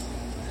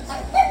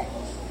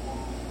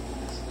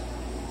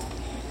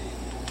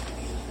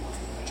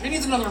 He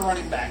needs another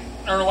running back.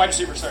 Or a wide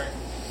receiver, sorry.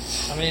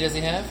 How many does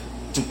he have?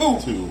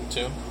 2.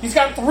 2. He's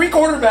got 3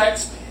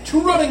 quarterbacks,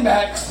 2 running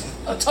backs,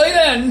 a tight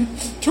end,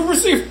 2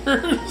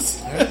 receivers.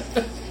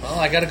 Well,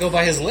 I gotta go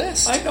by his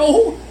list. I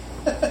know.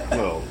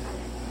 Well.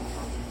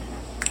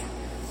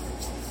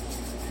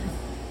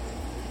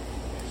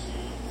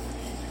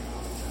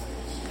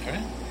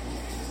 Alright.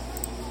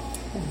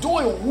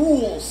 Doyle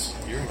rules.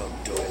 You're no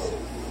Doyle.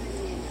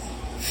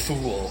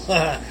 Fool.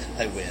 I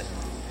win.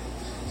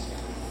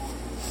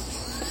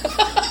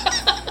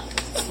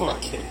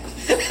 Fuck it.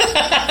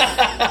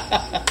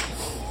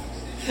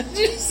 Did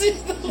you see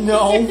the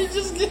No. You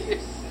just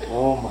gave?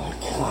 Oh my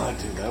god,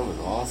 dude, that was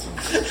awesome.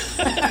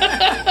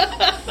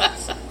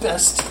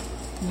 Best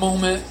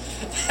moment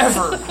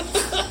ever.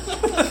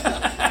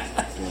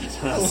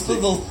 Fantastic.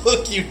 The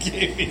look you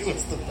gave me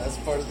was the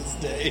best part of this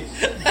day.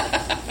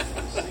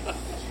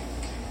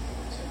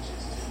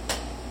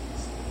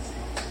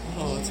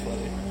 Oh, that's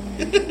funny.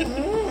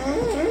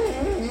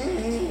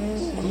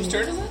 Whose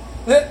turn is it?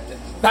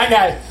 That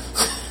guy.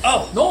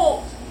 Oh.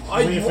 No.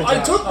 I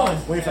took one.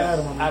 Wait for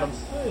Adam. Adam.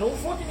 Hey, don't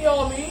fucking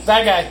yell at me.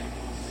 That guy.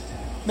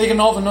 Making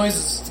all the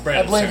noises.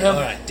 I blame him.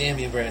 Alright, damn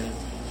you, Brandon.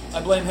 I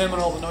blame him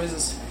and all the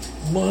noises.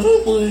 I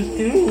blame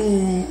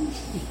you.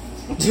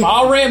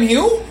 I'll ram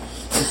you?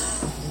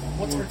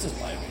 What's Hurts'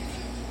 bye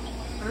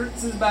week?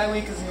 Hurts' bye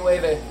week is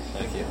Nueve.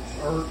 Thank you.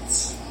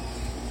 Hurts.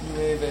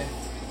 Nueve.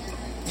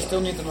 You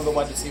still need another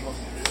wide receiver.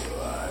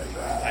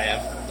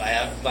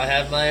 I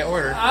have my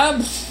order.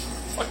 I'm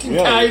fucking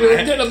tired of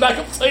getting a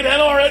backup tight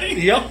end already.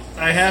 Yep.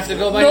 I have to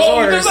go by No,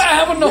 orders. because I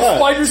have enough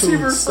wide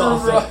receivers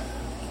for...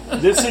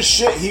 This is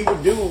shit he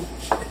would do.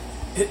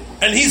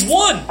 And he's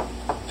won!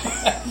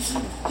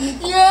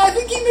 Yeah, I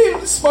think he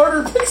made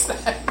smarter picks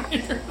that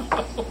year.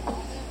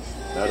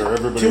 Better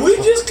everybody. Can we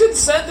just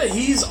consent that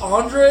he's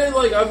Andre?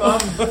 Like, I'm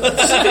sick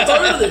and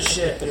tired of this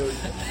shit, dude.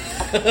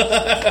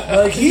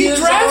 Like, He is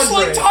drafts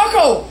Andre. like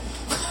Taco.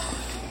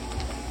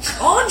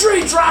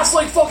 Andre drafts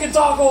like fucking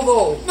Taco,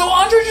 though. No,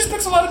 Andre just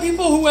picks a lot of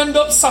people who end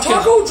up sucking.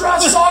 Taco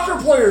drafts soccer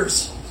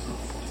players.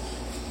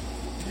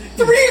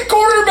 3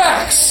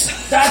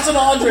 quarterbacks. That's an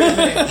Andre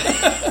thing.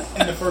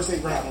 In the first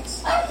 8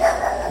 rounds.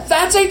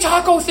 That's a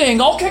Taco thing.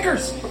 All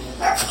kickers.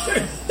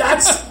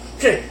 That's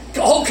okay.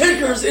 All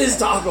kickers is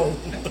Taco.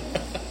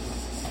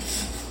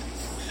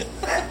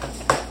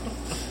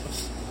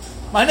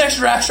 My next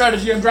draft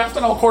strategy, I'm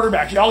drafting all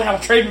quarterbacks. Y'all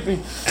gotta trade with me.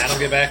 Adam,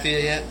 get back to you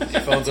yet?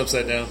 Your phone's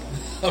upside down.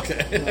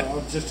 Okay. No,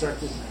 I'll just check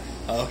it.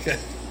 Okay.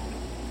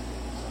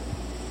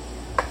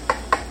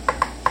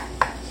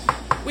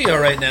 We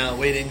are right now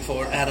waiting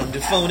for Adam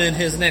to phone in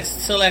his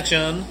next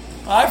selection.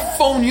 I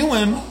phone you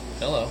in.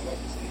 Hello.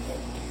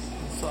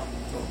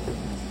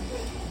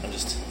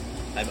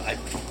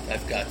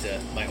 I've got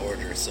my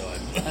order, so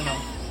I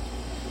know.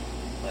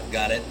 I've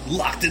got it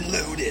locked and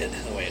loaded.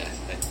 Oh wait,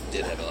 I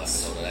did have it locked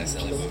and loaded. I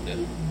accidentally moved it.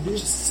 Which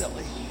is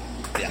silly.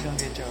 Yeah. You don't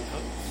get joke.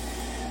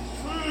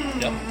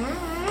 Yep.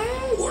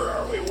 Where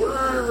are we?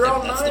 We're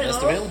around That's the 9, best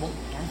huh? available.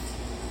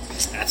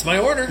 That's my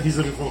order. He's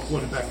looking for a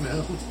quarterback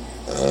now.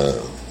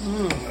 Oh,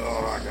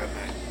 I got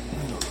that.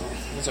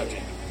 It's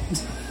okay.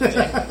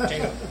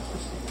 Django.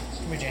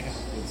 Come here, Django.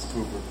 It's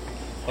Cooper.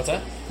 What's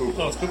that?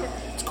 Cooper. Oh, it's Cooper.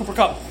 It's Cooper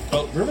Cup.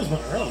 Oh, Rivers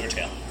went earlier.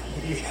 tail.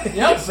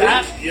 Yep,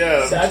 that.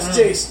 Yeah. That's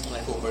Jason.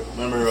 Cooper.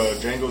 Remember,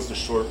 Django's the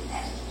short,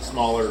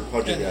 smaller,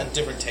 pudgy guy. A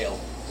different tail.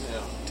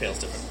 Yeah. Tail's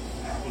different.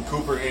 And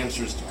Cooper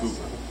answers to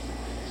Cooper.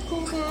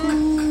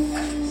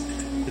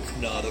 It's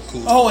not a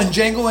Cooper. Oh, and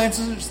Django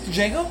answers to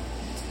Django?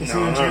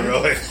 No, not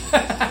really.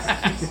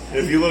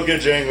 If you look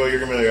at Django, you're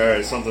going to be like,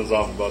 alright, something's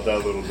off about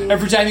that little dude.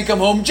 Every time you come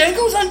home,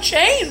 Django's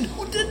unchained.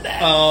 Who did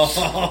that?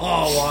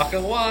 Oh,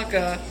 waka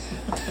waka.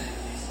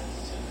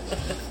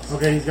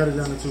 Okay, he's got it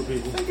down to 2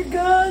 people. Think of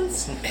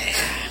guns.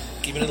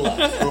 Keeping it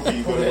alive. Cooper,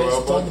 you going to Okay, go so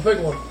out, tell him bud? to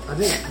pick one. I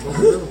did.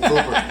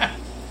 Cooper.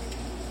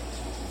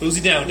 Who's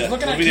he down to? He's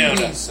looking Who's at he down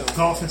TVs, to? so.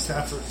 Golf and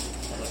Stafford.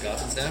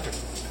 Goff and Stafford.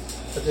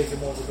 I take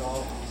him over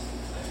golf.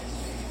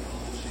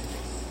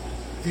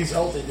 If he's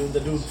healthy, dude, the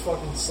dude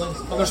fucking slings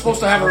the ball. Well, they're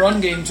supposed to have a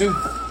run game, too.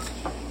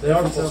 They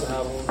are supposed to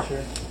have one this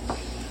year.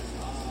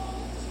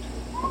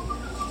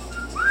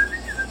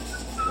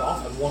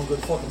 Goff had one good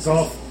fucking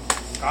Golf.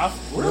 Goff?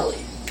 Really?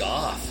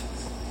 Goff.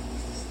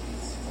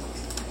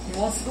 He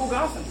wants to go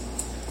golfing.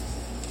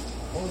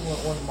 Always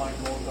wouldn't mind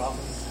going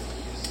golfing.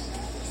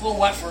 It's a little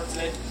wet for it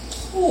today.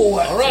 Ooh,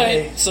 All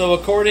right. So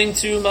according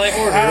to my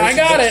order, I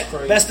got it.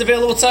 best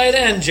available tight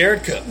end,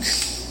 Jared Cook.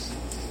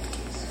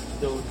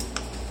 Dude.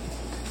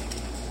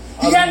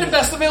 He had the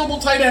best available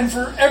tight end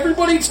for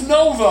everybody to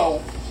know,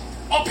 though.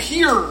 Up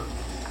here.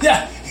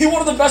 Yeah, he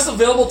wanted the best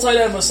available tight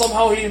end, but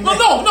somehow he... No,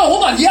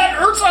 hold on. He had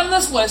Ertz on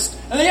this list,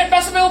 and they had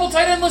best available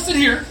tight end listed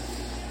here.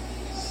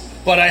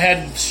 But I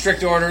had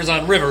strict orders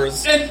on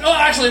Rivers. And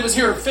actually, it was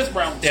here, 5th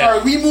round. Yeah.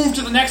 Sorry, we moved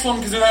to the next one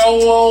because they're like, oh,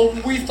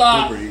 well, we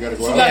thought. Cooper, you gotta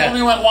go So out. that's Yeah.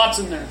 when we went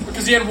Watson there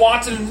because he had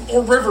Watson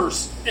or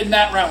Rivers in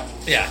that round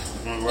Yeah.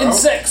 Want to go in out?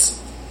 6.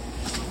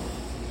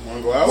 Want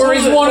to go out? Where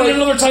he's wanted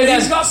another tight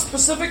end. He's got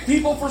specific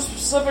people for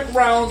specific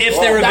rounds. If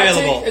they're That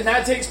available. and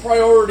that takes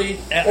priority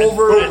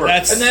over... Cooper.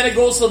 That's- And then it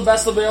goes to the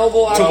best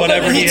available. out To of-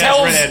 whatever And he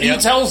has read, he yep.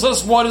 tells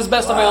us what his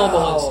best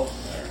available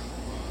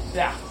is.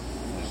 Yeah.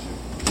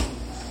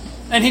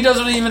 And he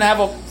doesn't even have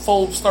a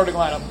full starting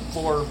lineup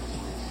for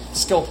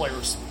skill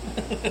players.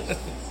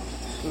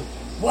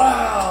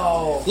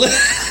 Wow.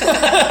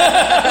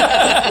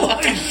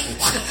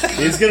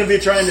 He's going to be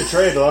trying to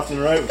trade left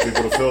and right with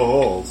people to fill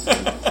holes.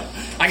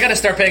 I got to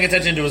start paying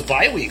attention to his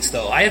bye weeks,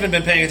 though. I haven't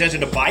been paying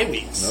attention to bye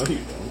weeks. No, you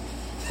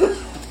don't.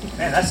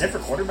 Man, that's it for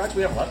quarterbacks.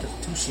 We have left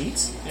 2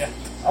 sheets. Yeah.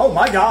 Oh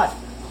my God.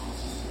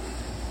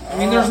 I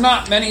mean, there's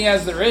not many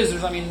as there is.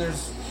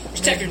 There's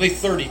technically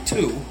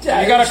 32.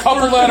 Yeah, you got a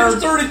couple that are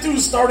 32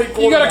 starting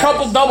quarterbacks. You got a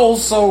couple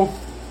doubles, so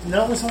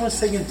no, when someone's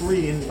taking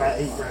 3 in about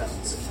 8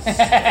 rounds.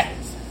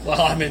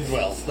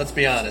 Well, let's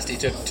be honest. He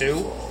took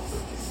 2.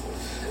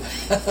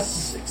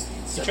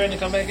 You trying to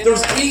come back in?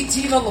 There's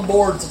 18 on the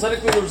board, so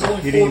technically there's only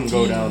 14. He didn't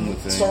go down the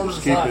thing. Starters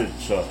Just keep left. it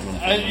shut.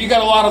 You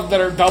got a lot of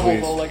that are double,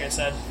 Please. though, like I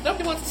said.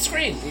 Nobody wants the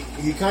screen.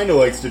 He kind of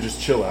likes to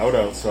just chill out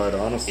outside,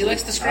 honestly. He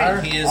likes the screen.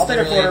 I'll take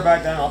a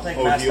quarterback then. I'll take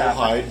Matt he'll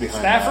Stafford. hide behind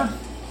Stafford?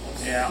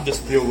 Yeah.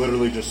 He'll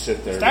literally just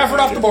sit there. Stafford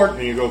behind off the you. board.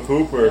 And you go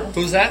Cooper.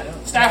 Who's that?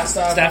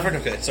 Stafford.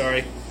 Okay,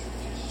 sorry.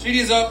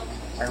 CD's up.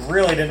 I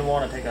really didn't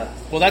want to take a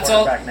Well, that's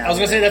all. quarterback now. I was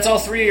going to say that's all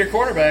 3 of your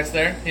quarterbacks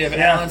there. You have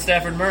Yeah. Allen,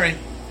 Stafford, Murray.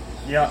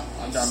 Yeah,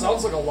 I'm done.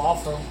 Sounds like a law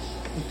firm.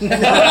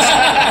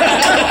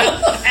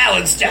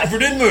 Allen,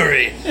 Stafford, and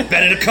Murray.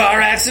 Been in a car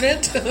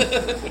accident?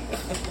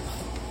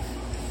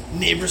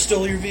 Neighbor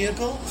stole your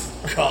vehicle?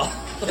 Call.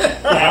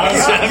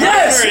 Yes,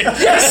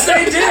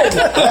 they did.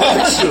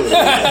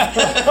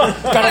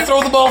 Gotta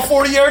throw the ball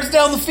 40 yards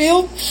down the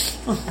field?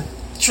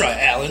 Try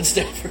Allen,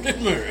 Stafford, and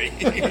Murray.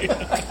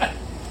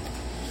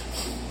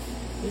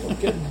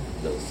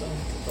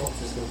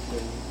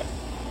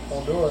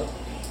 Don't do it.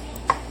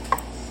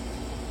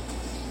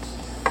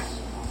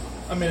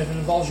 I mean, if it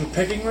involves you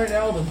picking right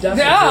now, then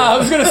definitely. Yeah, I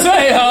was gonna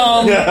say.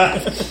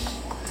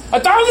 I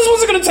thought this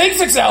wasn't gonna take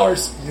 6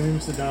 hours. Give me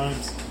Mr.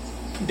 Dimes.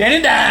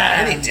 Danny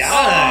Dimes.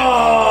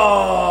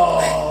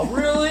 Oh,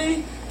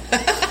 really?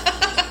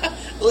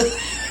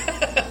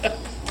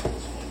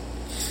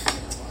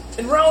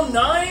 In round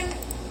 9,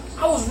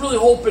 I was really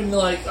hoping,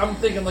 I'm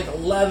thinking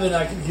 11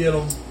 I could get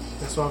him.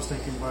 That's what I was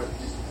thinking, but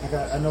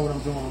I know what I'm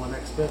doing on my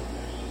next bet.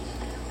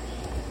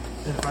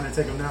 And if I didn't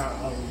take him now,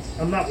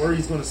 I'm not worried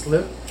he's going to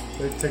slip.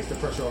 But it takes the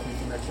pressure off me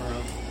for next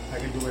round. I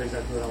can do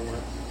exactly what I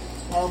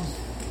want.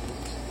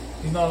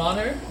 He's not on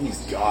there? He's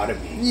gotta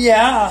be.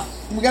 Yeah,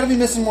 we gotta be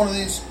missing one of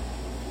these.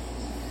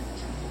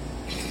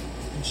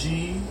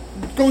 G.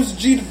 Goes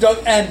G to Doug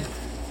N.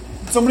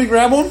 Somebody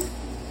grab one?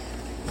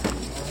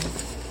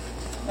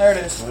 There it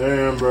is.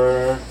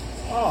 Amber.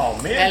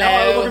 Oh, man.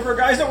 Now I was looking for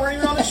guys that weren't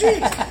even on the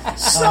sheet.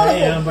 Hi,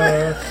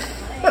 Amber.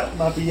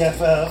 My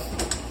BFF.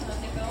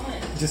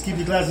 Just keep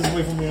your glasses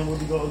away from me and we'll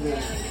be going good.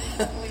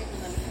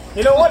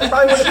 You know what?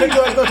 Probably would have picked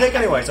who I was going to take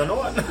anyway, so you know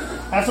what?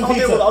 Have some I'll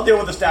pizza. deal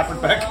with the Stafford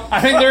pick. I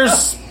think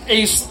there's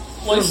a.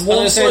 There's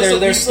one slice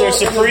of there's pizza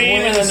Supreme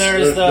and then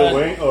there's the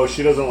wing. Oh,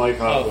 she doesn't like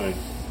hot wing.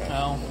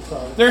 No.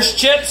 There's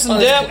chips and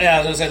dip.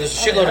 Yeah, I was going to say there's a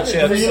shitload of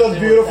chips. You look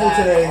beautiful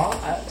today.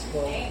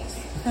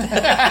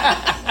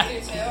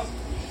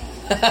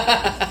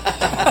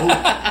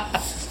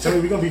 Tell me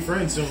we're going to be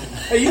friends soon.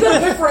 Hey, you got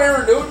to pick for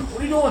Aaron, dude.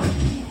 What are you doing?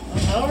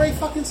 I already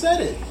fucking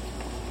said it.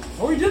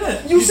 Oh, you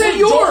didn't. You said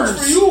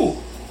yours for you.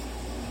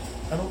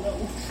 I don't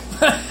know.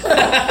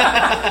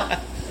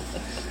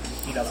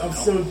 I'm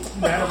still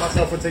mad at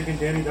myself for taking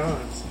Danny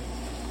Dimes.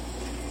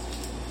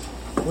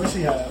 What's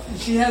she have?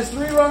 She has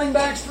 3 running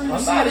backs, 3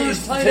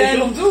 receivers, tight Take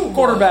end, him,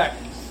 quarterback.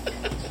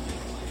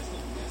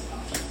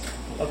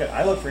 Okay,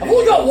 I look for I've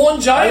only got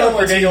one giant I on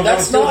look my for Daniel team. Jones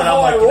That's too, not and how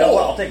I'm like, I you know roll.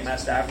 what? I'll take Matt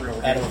Stafford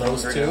over Daniel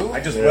Jones right now. I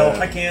just Yeah.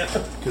 will. I can't.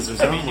 Because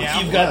there's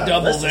You've got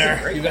double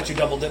there. You got your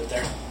double dip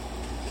there.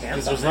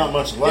 Because there's not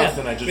much left,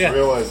 and I just Yeah.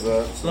 realized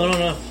that.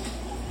 No.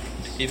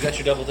 You've got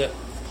your double dip.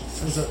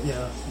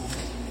 Yeah.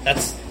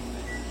 That's,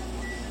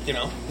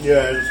 Yeah,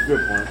 it's a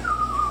good point.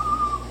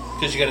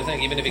 because you got to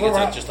think, even if he gets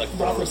like just like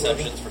 4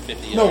 receptions for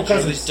 50 yards, No, you're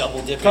Cousins. at least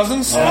double dipping.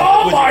 Cousins?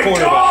 Oh with your my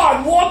quarterback.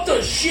 god! What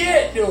the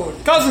shit,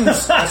 dude?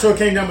 Cousins. That's what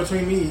came down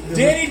between me.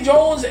 Danny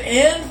Jones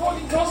and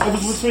fucking It was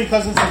Cousins. between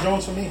Cousins and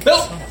Jones for me.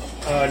 Bill.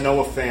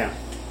 Noah Fant.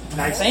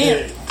 Nice Fant.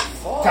 hit.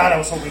 God, I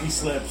was hoping he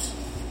slips.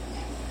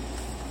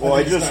 Well,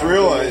 I just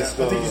realized.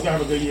 I think he's going to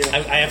have a good year. I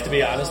have to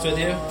be honest with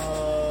you.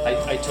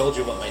 I told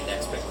you what my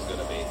next pick was going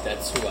to be.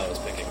 That's who I was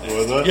picking.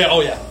 Was it? Yeah.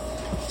 Oh yeah.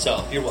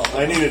 So you're welcome.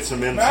 I needed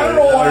some insight. I don't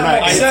know why Or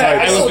not I insight, said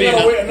I was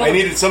being- I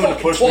needed someone to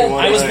push me one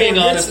I was way. being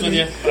honest with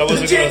you. I wasn't The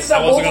going chance that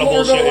to both of them are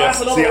bullshit gonna last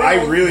you. another See, I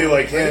round. really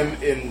like him,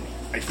 and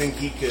I think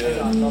he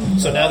could.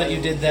 So now that you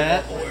did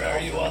that, where are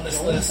you on this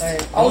list?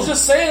 I was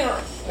just saying,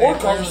 or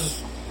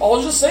Cousins. I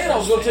was just saying I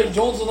was going to take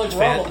Jones in round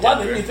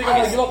 11. You think I'm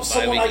going to give up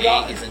someone I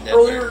got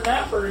earlier than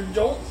that for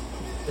Jones?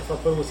 If I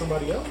play with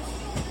somebody else.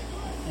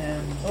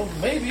 Oh,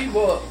 maybe,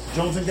 but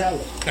Jones and Gallup.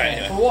 All right,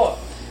 anyway. for what?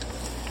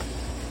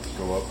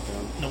 Go up,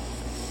 down. Nope.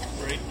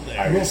 Right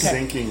I there. was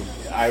thinking.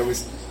 I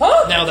was.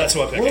 Huh? Now that's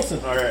who I'm picking. Wilson.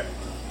 All right.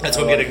 That's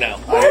what I'm getting now.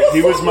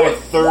 He was my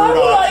third Why would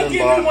I option,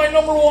 give you but my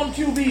number 1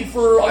 QB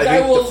for a I guy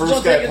think who the was first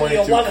going to guy take in the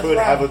pointed to 11th could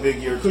have a round?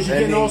 big year. Because you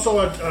can depending- also.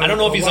 I don't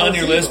know if he's on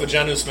your list, but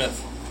Jonnu Smith.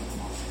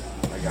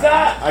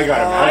 That I got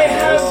him. I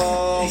have.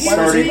 He's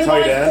Starting my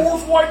tight end.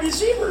 4th wide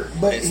receiver.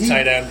 But It's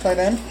tight end. Tight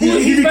end.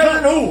 He's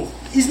better than who?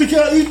 He's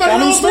better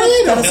than Smith.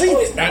 Adam No,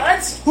 he's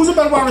not. Who's a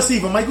better wide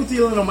receiver, Michael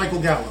Thielen or Michael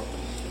Gallup?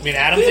 I mean,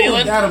 Adam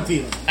Thielen? Adam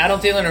Thielen. Adam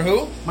Thielen or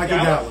who? Michael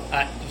Gallup.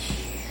 I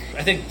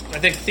I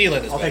think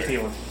Thielen is I'll better. take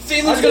Thielen.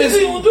 Thiel's going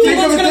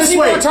Think of it to this see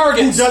way: more who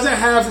targets. doesn't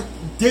have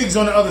Diggs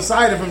on the other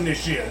side of him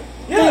this year?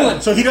 Yeah.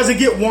 So he doesn't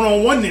get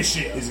one-on-one this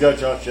year. He's got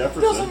Josh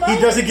Jefferson. Doesn't matter.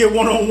 He doesn't get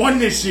one-on-one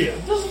this year.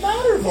 It doesn't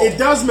matter, though. It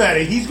does matter.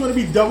 He's going to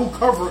be double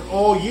covered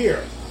all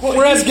year.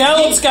 Whereas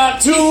Gallup's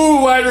got 2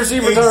 wide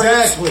receiver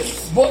targets.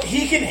 Exactly. But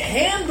he can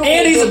handle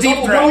And he's the a deep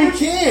double threat. coverage.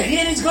 He can.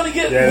 And he's going to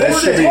get Yeah, that more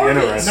should be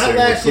targets. interesting. Not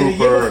last year, the year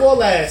Cooper, before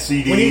last.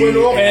 CD, when he went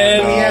off,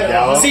 and, when he had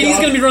Gallup. See, he's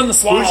going to be running the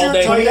slot all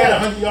day. When he had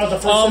 100 yards the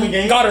first in the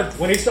game. Goddard.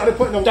 When they started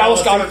putting the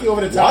Dallas Goddard. safety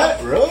over the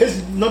top, What? Really?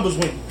 his numbers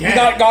went down. He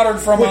got Goddard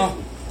from...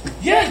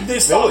 yeah, they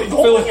stopped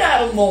going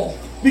at him, though.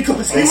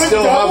 Because They he was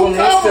still have double him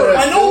listed covered.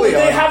 as I know, but Philly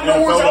they on have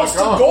nowhere else to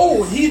NFL.com.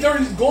 go.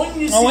 They're going to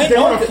see They want to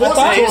targets. force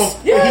I it to thought-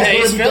 him. Yeah,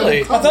 He's he's gonna be Philly.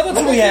 double I thought that's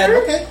what we had.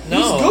 Okay. No.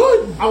 He's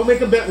good. I will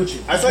make a bet with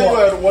you. I thought you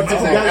had what's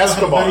his Michael name? Gallup had a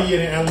Escobar. better year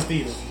than Alan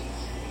Thielen.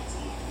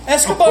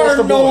 Escobar Across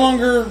the no board.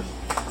 longer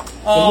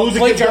The loser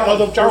played gets the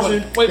other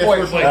Jarwin. person. Wait, gets boy.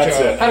 first Had place.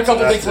 That's it. a couple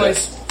big That's it.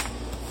 plays.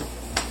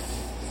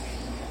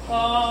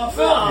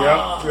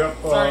 Yep.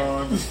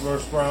 Sorry.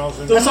 First rounds.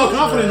 That's how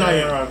confident I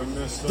am. I've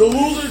missed The it.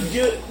 losers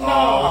get...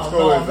 Let's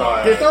go with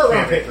They're third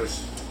round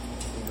pickers.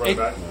 Right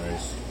back.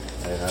 Nice.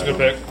 It's a good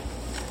pick.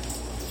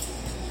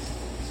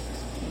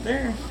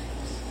 There.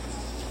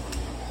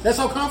 That's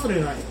how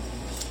confident I am.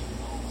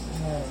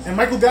 And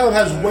Michael Gallup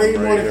has way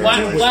more to Right.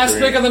 contend with. Last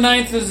pick of the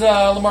 9th is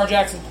Lamar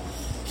Jackson.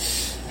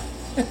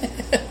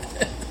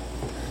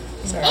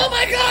 Oh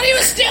my God, he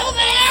was still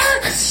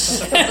there!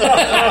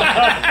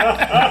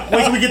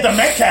 Wait till we get the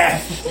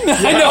Metcalf.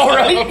 I know,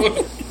 right?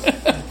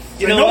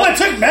 You know no what? one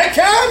took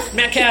Metcalf?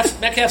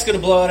 Metcalf's going to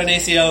blow out an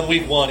ACL in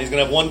week 1. He's going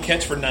to have 1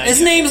 catch for 9. His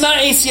name's not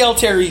ACL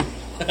Terry.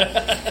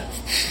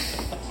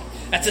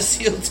 That's a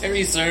seal,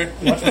 Terry, sir.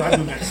 Watch what I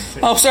do next.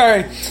 Oh,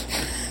 sorry.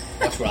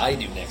 Watch what I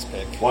do next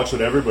pick. Watch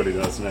what everybody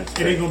does next.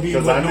 It ain't gonna be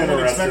because what I'm no one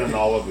interested expected. in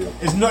all of you.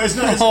 It's not. It's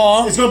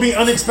Aw. going to be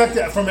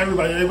unexpected from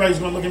everybody. Everybody's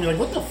going to look at me like,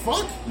 "What the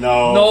fuck?"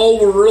 No,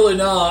 we're really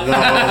not. No.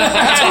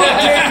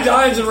 Danny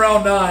Dimes in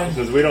round 9.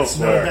 Because we don't It's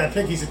not a swear. bad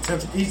pick. He's a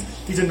 10th,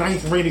 he's a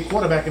 9th rated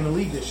quarterback in the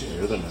league this year,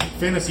 You're the ninth.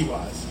 fantasy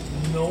wise.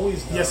 No,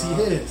 he's not. Yes, he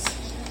is.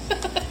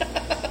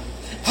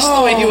 Just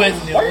the way he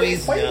went, no,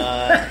 he's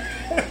not.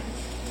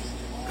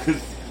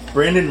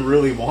 Brandon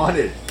really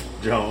wanted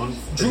Jones.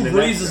 Drew And then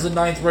Brees that- is the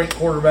 9th ranked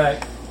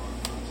quarterback.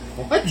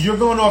 What? You're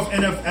going off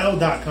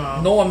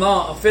NFL.com. No, I'm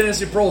not. A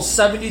Fantasy Pro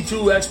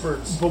 72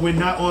 experts. But we're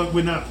not on.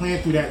 We're not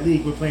playing through that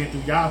league. We're playing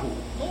through Yahoo.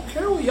 I don't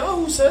care what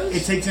Yahoo says.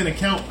 It takes into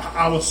account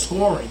our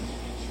scoring,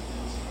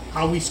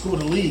 how we score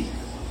the league.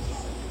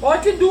 Well, I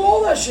can do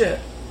all that shit.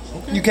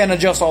 Okay. You can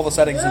adjust all the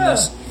settings in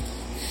this.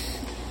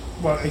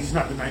 Well, he's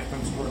not the 9th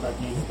ranked quarterback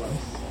either, but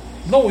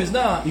No, he's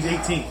not. he's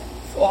 18th.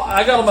 Well,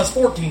 I got him as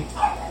 14.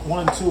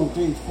 1, 2,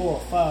 3, 4,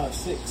 5,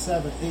 6,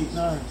 7, 8,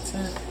 9,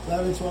 10,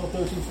 11, 12,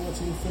 13,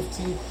 14,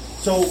 15.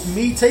 So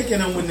me taking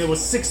him when there was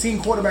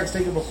 16 quarterbacks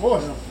taken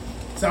before him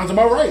sounds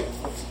about right.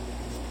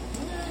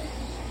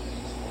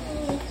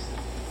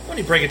 When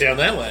you break it down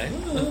that way.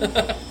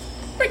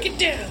 Break it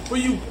down.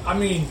 When you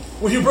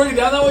break it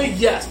down that way,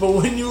 yes. But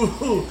when you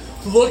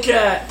look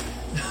at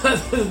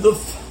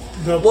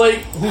the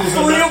like,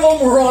 three of them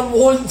were on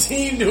one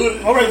team doing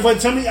it. All right, but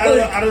tell me, out of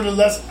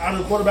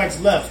the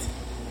quarterbacks left,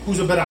 who's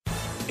a better?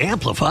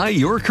 Amplify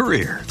your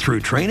career through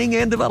training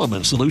and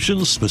development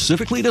solutions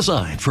specifically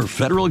designed for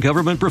federal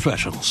government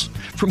professionals.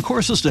 From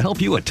courses to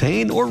help you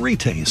attain or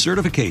retain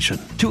certification,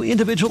 to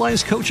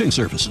individualized coaching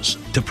services,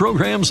 to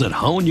programs that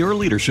hone your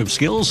leadership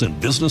skills and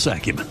business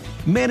acumen,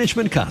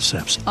 Management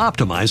Concepts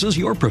optimizes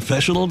your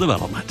professional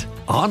development.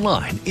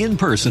 Online, in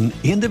person,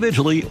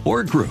 individually,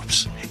 or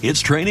groups, it's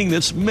training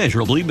that's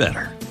measurably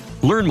better.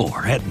 Learn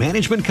more at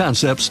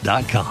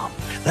managementconcepts.com.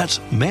 That's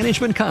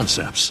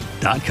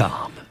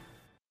managementconcepts.com.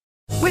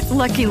 With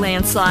Lucky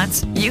Land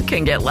Slots, you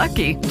can get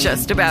lucky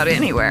just about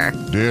anywhere.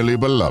 Dearly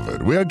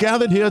beloved, we are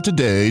gathered here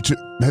today to...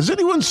 Has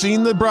anyone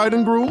seen the bride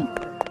and groom?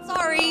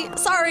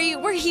 Sorry,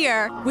 we're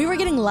here. We were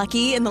getting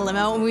lucky in the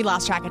limo and we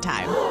lost track of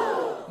time.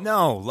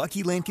 No,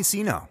 Lucky Land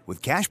Casino,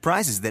 with cash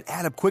prizes that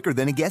add up quicker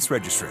than a guest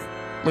registry.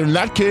 In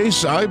that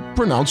case, I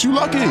pronounce you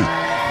lucky.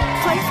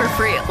 Play for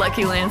free at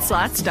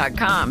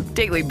LuckyLandSlots.com.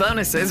 Daily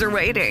bonuses are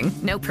waiting.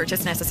 No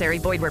purchase necessary.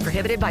 Void where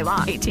prohibited by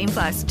law.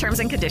 18+. Terms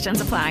and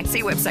conditions apply.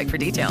 See website for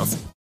details.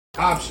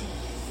 Option.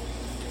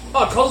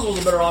 Oh, Cousins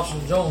was a better option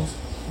than Jones.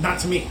 Not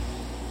to me.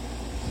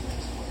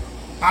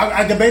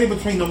 I debated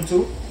between them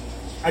two.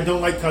 I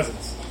don't like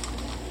Cousins.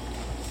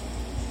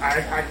 I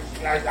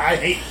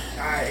hate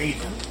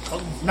him.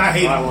 Not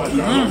hate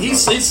him. He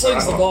slings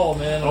the ball,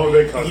 man.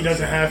 He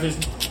doesn't have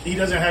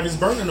his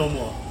burner no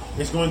more.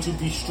 It's going to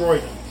destroy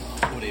them.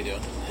 What are you doing?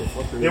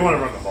 They want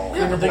to run the ball.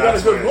 Yeah, but they got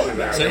a good running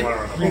back. They want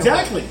to run the ball.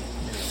 Exactly.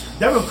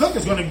 Devin Cook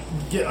is going to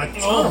get like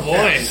Oh, boy.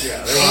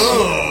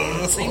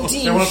 Yeah, Same they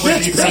team, want to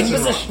play same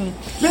defensive. position.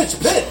 Pitch.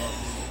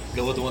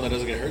 Go with the one that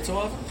doesn't get hurt so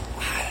often?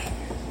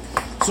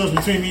 So it's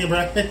between me and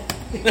Brad Pitt.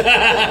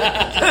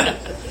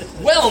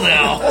 Well,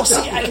 now. Oh, see,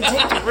 I can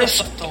take the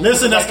risk.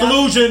 Listen, that's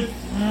collusion.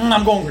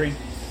 I'm going green.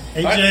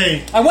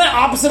 AJ. I went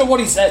opposite of what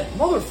he said.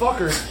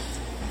 Motherfucker.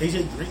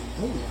 AJ Green.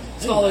 Ooh,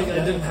 It's not like I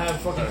didn't have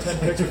fucking 10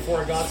 picks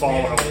before I got to me.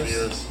 Fallen over the anyways.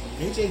 years.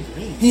 AJ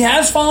Green. He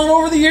has fallen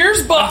over the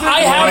years, but I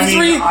have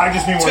three. I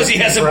just mean Because he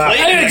hasn't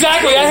played.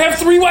 Exactly. I have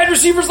 3 wide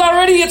receivers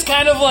already. It's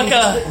kind of like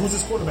a. Who's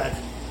his quarterback?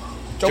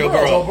 Joe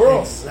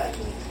Burrow.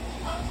 Exactly.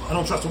 I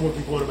don't trust a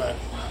rookie quarterback.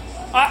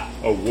 A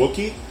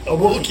Wookiee? A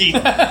Wookiee.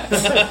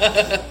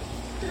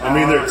 I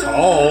mean, they're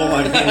tall.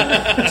 I mean,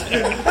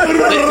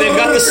 They've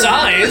got the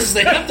size.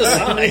 They have the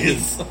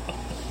size.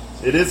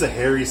 it is a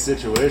hairy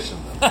situation,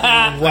 though.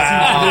 Wow.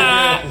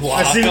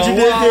 I see what you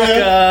did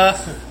there.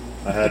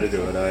 I had to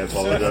do it. I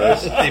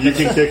apologize. You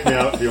can kick me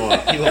out if you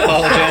want. You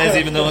apologize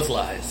even though it's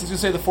lies. I was going to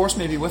say the force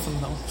may be with him,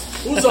 though.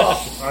 Who's up?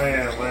 I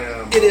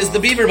am. It is the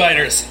Beaver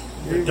Biters.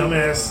 Your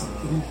dumbass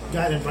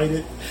got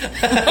invited.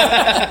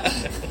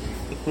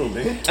 Who,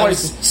 me?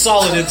 Twice.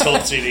 Solid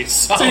insult, CD.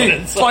 Solid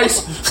insult.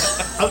 Twice.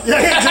 Yeah,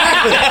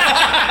 exactly.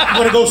 I'm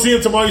going to go see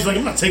him tomorrow. He's like,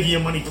 I'm not taking your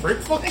money, prick.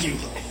 Fuck you.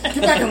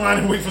 Get back in line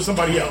and wait for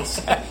somebody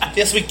else.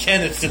 Yes, we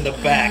can. It's in the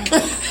back.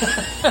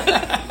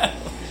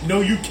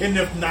 No, you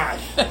cannot not.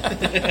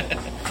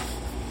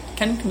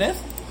 Ken Kniff?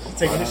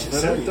 Taking this shit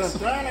serious.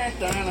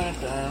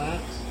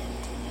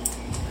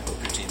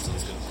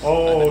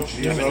 Oh,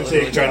 jeez. I'm I'll really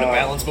take trying to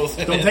balance both.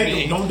 Don't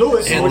take them. Don't do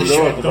it. And Don't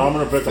do it, the 'cause I'm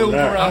going to pick them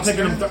next. I'm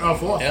taking them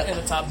 4. Yeah. And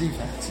a top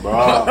defense.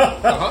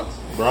 Bruh.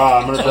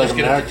 Bruh, I'm going to Let's pick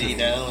get them the next. D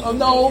down.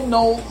 Oh,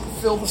 no.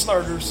 Fill the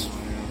starters.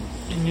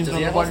 He needs Does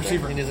he another have wide one?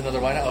 receiver. He needs another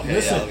wide out. Okay,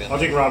 Listen, yeah, I'll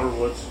take Robert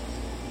Woods.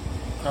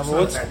 Robert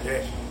Woods?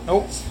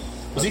 Nope.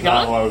 Was he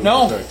Not gone? who I was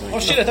No. protecting. Oh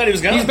shit! I thought he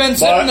was gone. He's been But,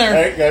 sitting there.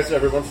 hey, guys,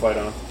 everyone fight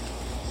on.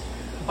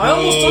 I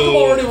almost took him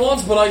already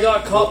once, but I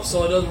got cupped,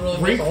 so it doesn't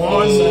really make a whole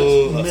lot of Raekwon sense.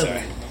 Oh, Miller.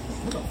 sorry.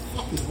 What the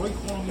fuck is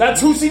Raekwon? That's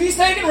who CD's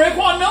taking?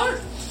 Raekwon Miller?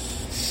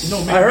 No,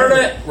 I heard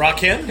it.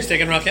 Rakim? He's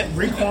taking Rakim?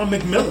 Raekwon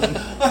McMillan.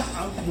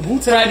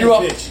 Who Tried you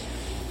up. pitch?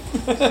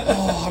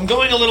 Oh, I'm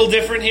going a little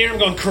different here. I'm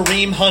going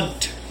Kareem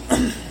Hunt.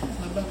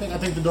 I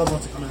think the dog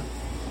wants to come in.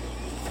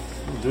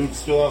 Dude's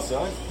still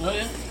outside? Oh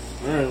yeah.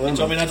 All right, let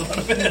Told me him. not to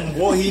let him in.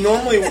 Well,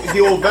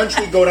 he'll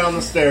eventually go down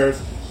the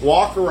stairs,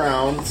 walk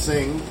around,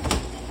 sing.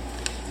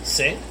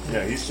 Sing?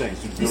 Yeah, he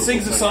sings. He's a He beautiful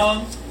sings a singer.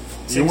 song.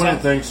 You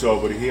wouldn't think so,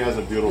 but he has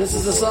a beautiful This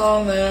is a voice.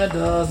 song that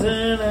doesn't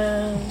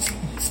end.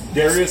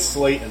 Darius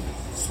Slayton.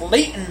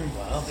 Slayton.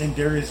 Wow. And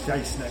Darius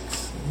Geis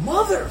next.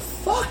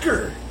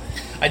 Motherfucker.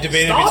 I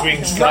debated Stop between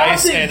Trice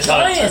drafting and Giants.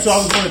 Hunt. That's what I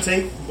was going to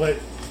take, but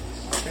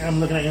I'm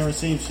looking at Aaron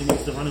Seams. She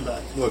needs the running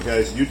back. Look,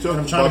 guys, you took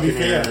I'm the trying to be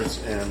fair.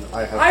 Buccaneers, and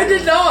I have. I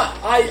did not.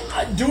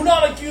 I do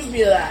not accuse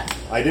me of that.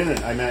 I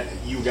didn't. I meant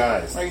you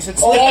guys. Like you said,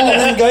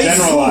 Oh,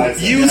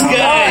 Generalized. Use Yeah.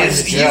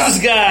 guys. Yeah. Use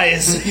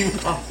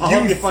guys. I'll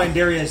help you find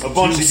Darius. A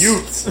bunch of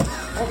youths.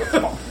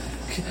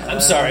 I'm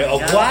sorry. A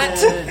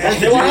what?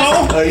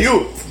 A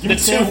youth. The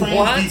two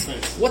what?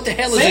 What the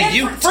hell is a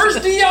youth?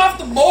 First D off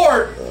the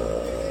board.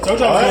 Told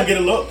you I was going to get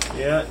a look.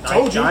 Yeah,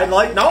 Told you. I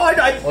like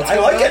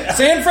it.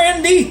 San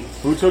Fran D.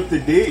 Who took the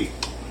D?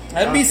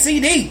 That'd be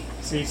CD.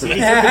 See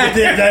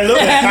that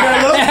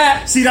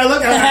look? See that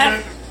look?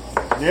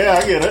 Yeah,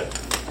 I get it.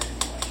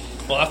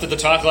 Well, after the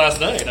talk last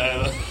night,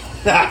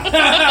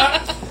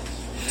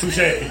 Touche.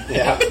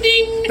 Yeah.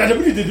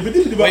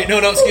 Wait, no,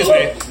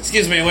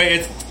 excuse me. Wait,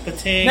 it's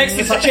ba-ting. Next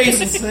is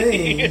Jason.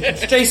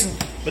 It's Jason.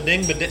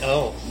 Ba-ding, ba-ding.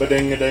 Oh,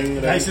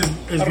 Ba-ding-a-ding-a-ding. Nice is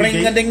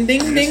Ring a ding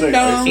ding You ding say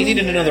dong. he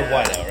needed another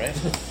wideout, right?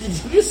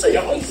 Did you just say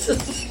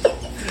ISIS?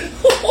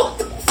 What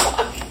the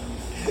fuck?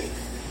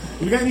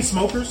 We got any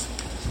smokers?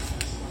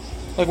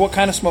 Like what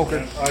kind of smoker?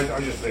 I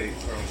just vape.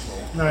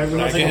 No, we're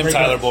not Give taking a him break.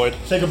 Tyler Boyd.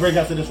 Take a break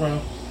after this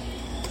round.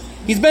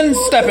 He's been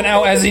stepping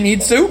out as he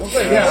needs to.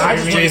 Yeah, I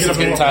just Jason's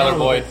getting Tyler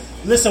Boyd.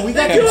 Listen, we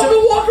got You don't have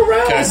to walk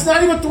around. Okay. It's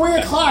not even 3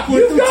 o'clock.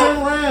 We're You through 10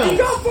 got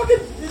rounds.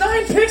 fucking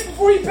 9 picks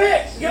before you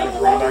pick. You gotta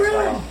walk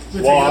around.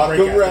 Walk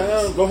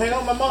around. Go hang out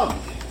with my mom.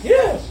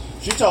 Yeah.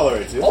 She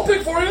tolerates it. I'll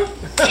pick for you.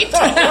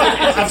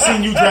 I've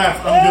seen you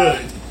draft. I'm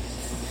good.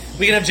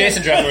 We can have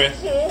Jason draft for you.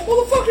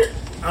 Motherfucker.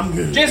 I'm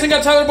good. Jason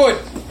got Tyler Boyd.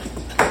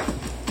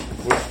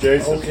 Which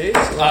Jason? Okay.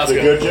 The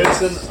good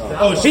Jason?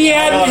 Oh, He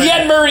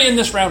had Murray in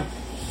this round.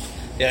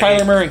 Yeah,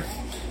 Tyler Murray.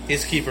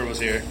 His keeper was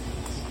here.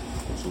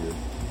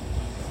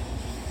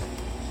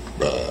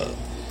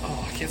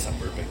 Oh, I can't stop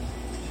burping.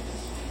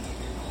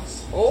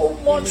 So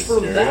much for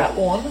that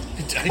one.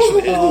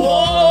 Actually,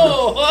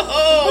 whoa!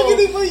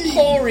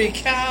 Holy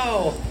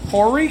cow!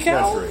 Hoary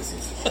cow? That's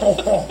racist.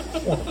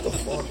 What the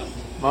fuck?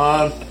 Come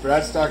on.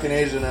 Brad's talking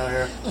Asian out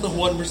here. The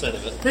 1%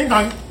 of it. Ding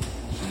dong.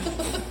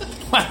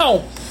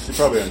 Wow. She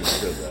probably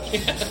understood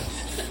that.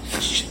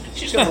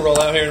 She's gonna roll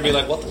out here and be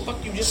like, "What the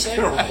fuck you just said?"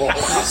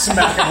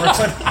 Smack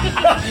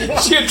him.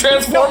 Is she a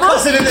transformer?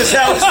 Listen in this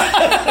house.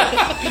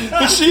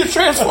 Is she a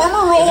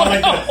transformer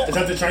rolling out? Is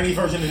that the Chinese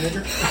version of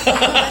nigger?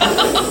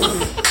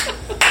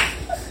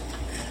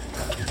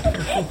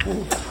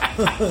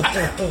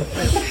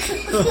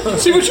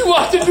 See what you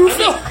walked into,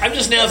 Phil? I'm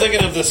just now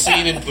thinking of the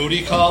scene in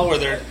Booty Call where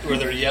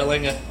they're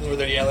yelling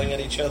at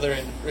each other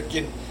in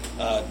freaking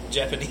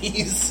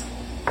Japanese.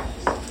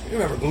 You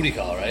remember Booty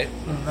Call, right?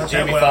 Not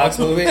Jamie that well. Foxx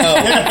movie? Oh.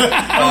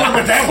 I don't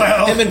remember that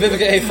well. Him and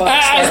Vivica A.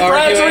 Fox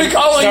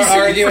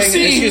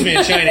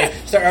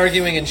start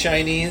arguing in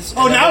Chinese.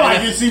 Oh, now I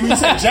can see when you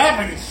said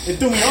Japanese. It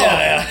threw me off.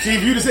 Yeah. See,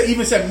 if you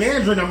even said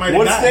Mandarin, I might have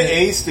What's gotten the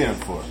it. A stand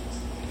for?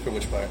 For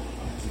which part?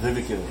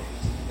 Vivica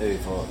A.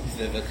 Fox.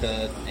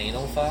 Vivica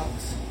Anal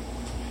Fox?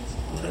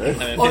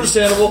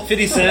 Understandable.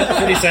 50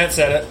 Cent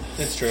said it.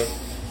 It's true.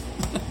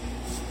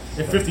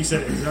 If 50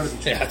 said it, it's gotta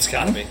be true. Yeah, it's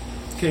gotta be.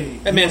 Okay,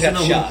 That man got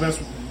who shot. the best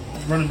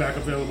running back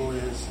available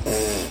is?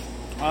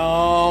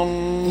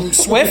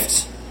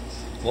 Swift?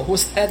 What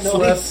was that noise?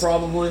 Swift,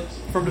 probably.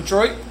 From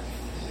Detroit?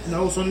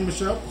 No, Sonny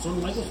Michael's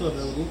still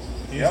available.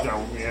 He's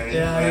down.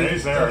 Yeah,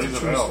 he's there. He's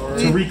available.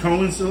 Tariq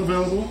Cohen's still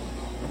available.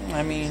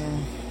 I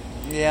mean,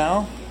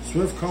 yeah.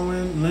 Swift,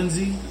 Cohen,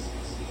 Lindsey.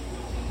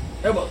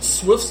 Yeah, but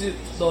Swift's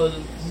the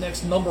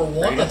next number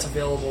one that's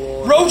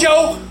available.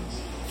 Rojo!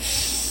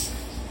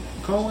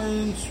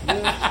 Cohen,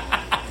 Swift,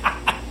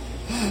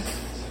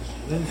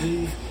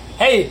 Lindsey.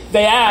 Hey,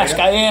 they ask,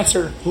 I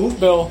answer. Who?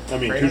 Bill. I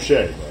mean, touche.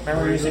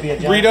 Remember, he used to be a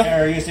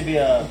Breida? He used to be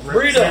a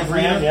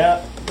Breida.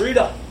 Yeah.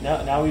 Breida.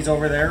 Now he's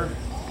over there.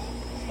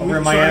 Over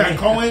in So I Miami. got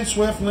Cohen,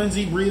 Swift,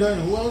 Lindsey, Breida,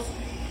 and who else?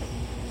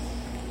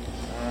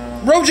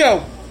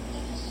 Rojo!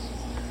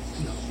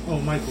 Oh,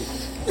 Michael.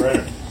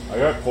 Brandon, I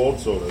got cold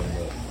soda in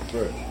the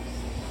fridge.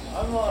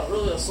 I'm not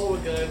really a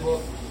soda guy, but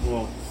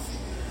Well,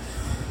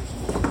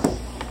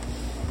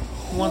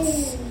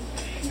 Once.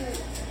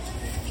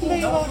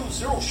 now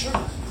zero sugar.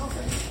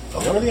 Perfect.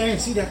 Oh, really? I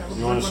didn't see that.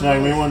 you want to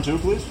snag me one too,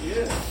 please? Yeah.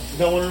 You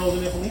got one of those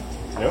in there for me?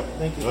 Yep.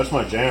 Thank you. That's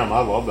my jam. I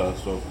love that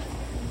stuff.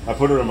 I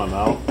put it in my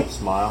mouth.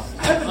 Smile.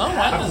 I don't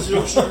mind the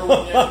zero sugar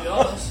one yet, to be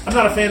honest. I'm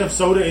not a fan of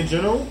soda in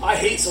general. I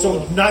hate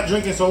soda. So not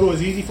drinking soda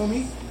is easy for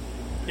me.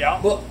 Yeah.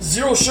 But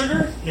zero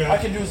sugar? Yeah. I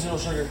can do zero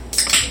sugar.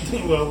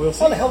 Well, we'll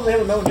see. What the hell do they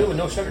have a Mountain Dew with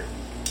no sugar?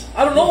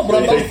 I don't know, but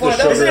I'm about to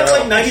find out. Isn't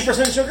that like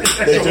 90% sugar?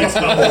 They take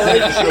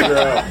the sugar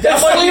out.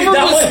 It's flavored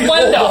with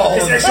Splenda.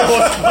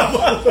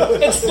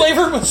 It's It's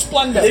flavored with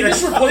Splenda. They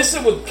just replaced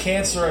it with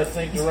cancer, I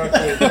think,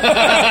 directly.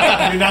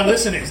 You're not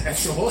listening. It's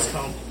extra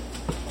horsepower.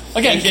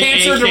 Again, AKA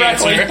cancer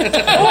directly.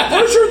 cancer. I'm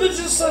pretty sure that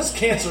just says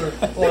cancer.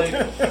 Like,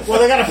 Well,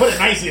 they gotta put it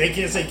nicely. They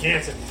can't say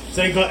cancer.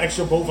 So they got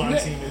extra bovine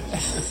semen.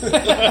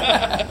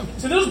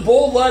 so there's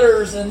bold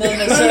letters, and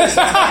then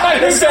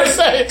it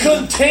says,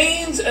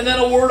 contains, and then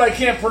a word I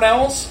can't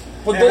pronounce.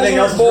 But Everything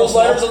those else are is bold real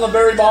letters small. on the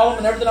very bottom,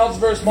 and everything else is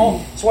very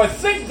small. So I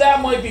think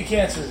that might be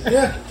cancer.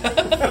 Yeah.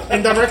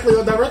 Indirectly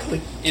or directly.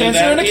 Either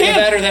Cancer in a can.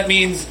 that or that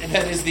means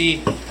that is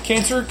the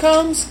Cancer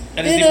comes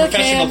that is in the a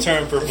professional can.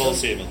 term for bull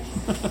semen.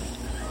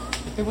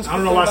 It was I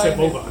don't know why I said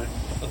prepared bovine.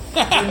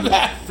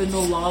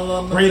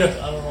 Finolala.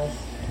 Brita. I don't know.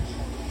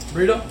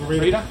 Brita?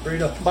 Brita.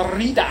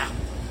 Barrida.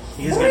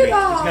 He's gonna be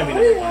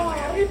number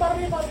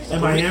one.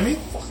 In Miami?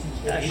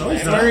 Yeah, he's No,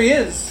 he's Miami. not. There he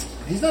is.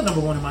 He's not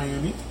number one in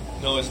Miami.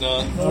 No, it's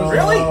not.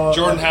 Really?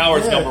 Jordan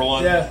Howard's yeah. number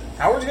one. Yeah.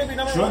 Howard's gonna be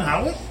number Jordan one.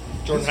 Howard?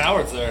 Jordan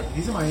Howard's there.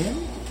 He's in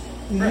Miami?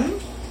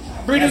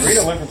 Breda's,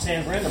 Rita went from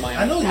San Fran to Miami.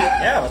 I know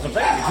that. Yeah, that's what I'm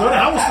saying. Jordan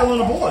Howard's still on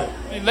the board.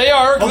 they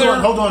are. Hold they're-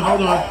 on.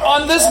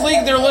 On this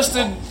league, they're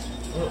listed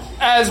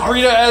as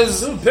Breida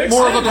as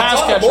more of a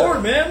pass on the catcher.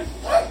 board, man.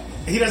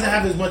 He doesn't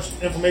have as much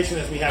information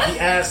as we have. He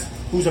asked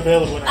who's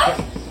available. And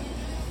I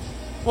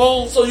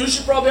Well, So you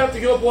should probably have to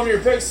give up one of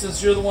your picks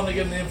since you're the one to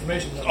give him the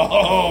information.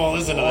 Oh,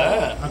 listen to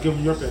that. I'll give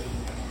him your pick.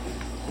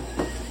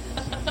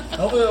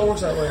 Hopefully that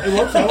works that way. It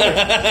works that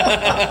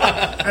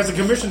way. As a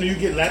commissioner, you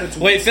get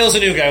latitude. Wait, Phil's a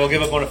new guy. We'll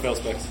give up one of Phil's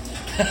picks.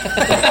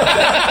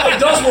 It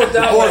does work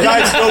that Poor way.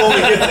 guy still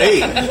only gets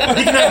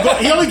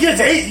 8. He only gets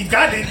 8. You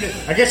got it.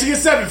 I guess you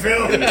get 7,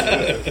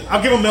 Phil.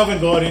 I'll give him Melvin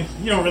Gordon.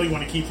 You don't really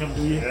want to keep him,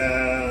 do you?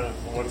 Yeah,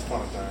 once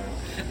upon a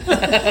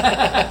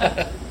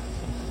time.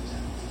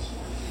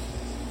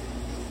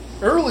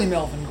 early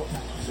Melvin.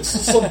 This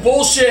is some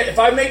bullshit. If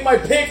I make my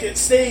pick, it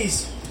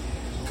stays.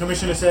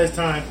 Commissioner says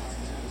time.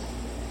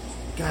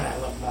 God, I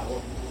love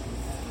power.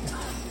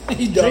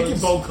 He does. Drink your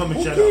bowl, come and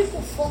Who shut gave up.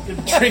 a fucking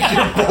Drink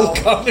your bowl,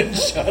 come and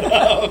shut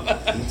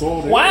up.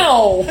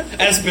 Wow.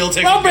 As Bill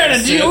takes Well, a Brandon,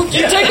 guess, do you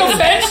too. take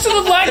offense to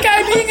the black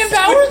guy being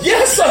empowered?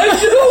 Yes, I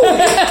do.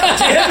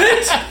 Damn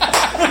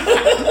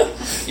it.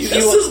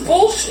 This is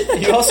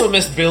bullshit. You also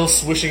missed Bill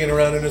swishing it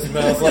around in his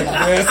mouth like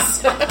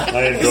this.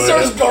 I enjoy He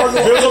starts it.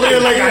 gargling. Bill's over here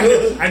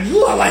like, I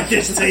knew I like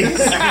this taste.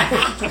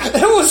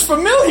 It was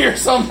familiar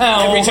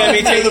somehow. Every time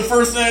he takes The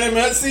first night I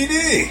met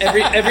CD.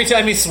 every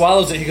time he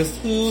swallows it, he goes,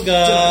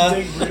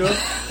 "Ooga."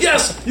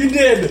 Yes, you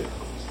did.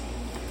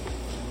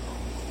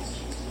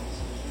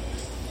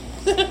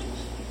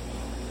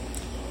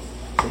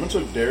 Someone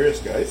took Darius,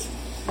 guys.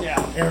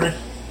 Yeah. Aaron.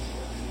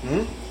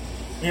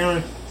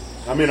 Aaron.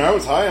 I mean, I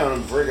was high on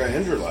him before he got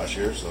injured last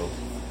year, so.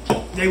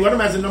 They want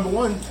him as a number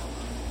 1. And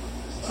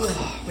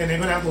they're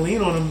going to have to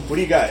lean on him. What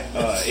do you got?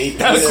 AP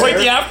That's quite there?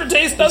 the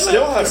aftertaste, He doesn't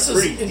still it? had This a is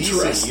pretty decent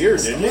interesting. year,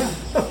 didn't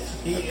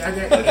he? I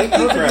don't think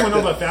he went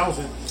over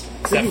 1,000.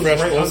 I think he was fresh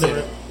right bullshit. under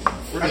it.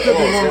 Pretty I could be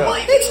close, wrong.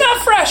 yeah. It's not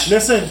fresh.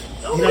 Listen,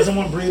 he doesn't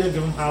want Breida,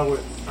 give him Howard.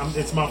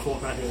 It's my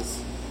fault, not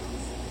his.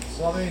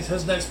 So that means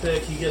his next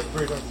pick, he gets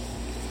Breida.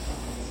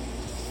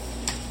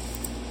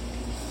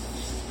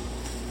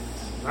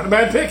 Not a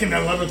bad pick in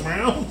that 11th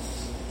round.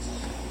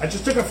 I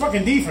just took a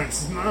fucking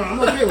defense. No, I'm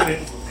okay with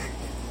it.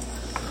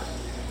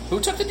 Who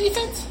took the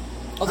defense?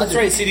 Oh, that's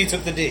right. CD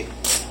took the D.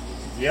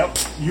 Yep.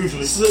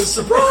 Usually.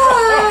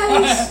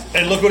 Surprise!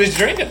 And look what he's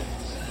drinking.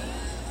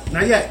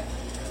 Not yet.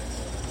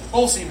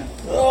 Old semen.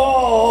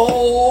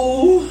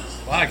 Oh.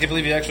 Wow, I can't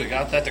believe you actually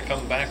got that to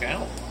come back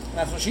out.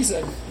 That's what she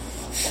said.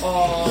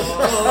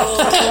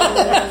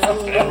 I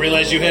didn't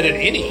realize you had an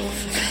innie.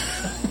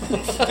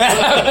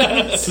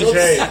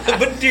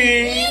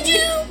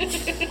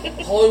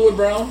 Hollywood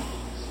Brown.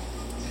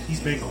 He's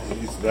big on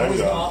He's that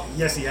guy.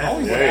 Yes, he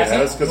has. Yeah, he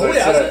has, because I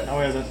said... No,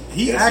 he hasn't.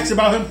 He asked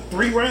about him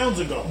 3 rounds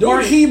ago.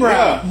 Marquis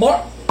Brown.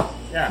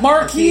 Yeah.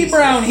 Marquis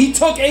Brown. He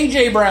took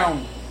AJ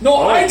Brown.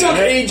 No, I took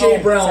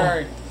AJ Brown.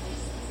 Sorry.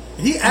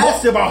 He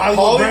asked about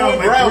Hollywood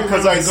Brown,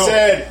 because I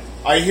said,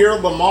 I hear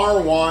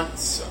Lamar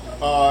wants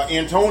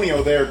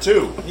Antonio there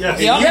too. Yes.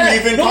 And you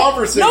even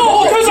conversated.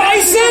 No, because I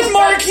said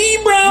Marquis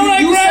Brown.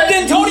 I grabbed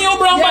Antonio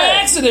Brown by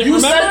accident. You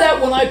remember? said that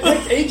when I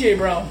picked AJ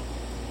Brown.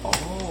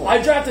 I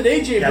drafted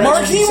AJ Brown.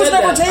 Marquis was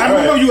never taken. I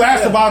remember you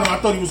asked about him. I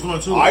thought he was going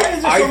to. I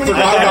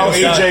forgot about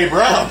AJ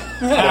Brown.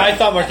 I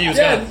thought Marquis was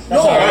Yeah, gone.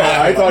 no,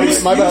 I thought he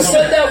was my bad. You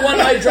said that when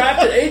I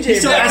drafted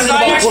AJ Brown. Because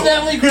I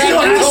accidentally grabbed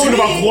asking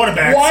about Antonio.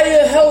 quarterbacks. Why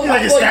the hell?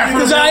 Like a Stafford.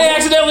 Because I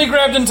accidentally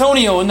grabbed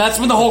Antonio, and that's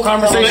when the whole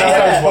conversation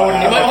started.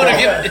 You might want to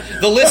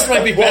get the list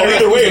might be better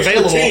Either if way, it's it's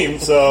your available. team.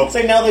 So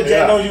Say now that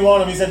Jack knows you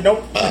want him. He said,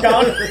 nope, he's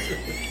gone.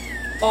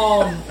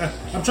 I'm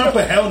trying to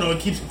put hell no.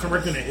 It keeps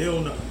correcting the hill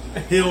no.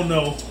 Hill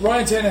no.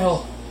 Ryan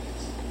Tannehill.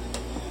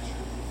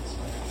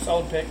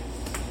 Solid pick.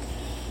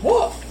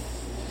 What?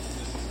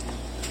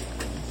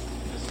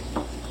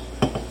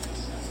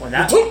 When You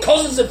that, took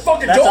Cousins and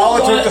fucking that's Jones all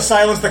it on took to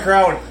silence the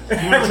crowd. You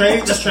want to trade?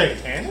 Let's trade.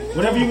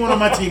 Whatever you want on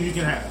my team, you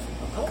can have.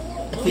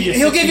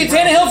 He'll give you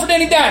Tannehill for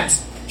Danny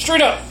Dimes.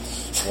 Straight up.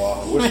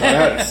 wow, I wish I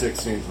had a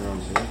 16th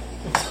round pick.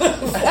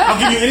 I'll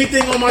give you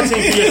anything on my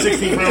team for your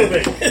 16th round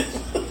pick.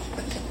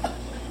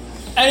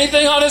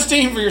 Anything on his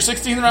team for your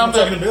 16th round I'm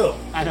talking pick. to Bill.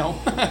 I know.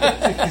 He's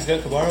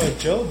got Kamara and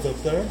Jones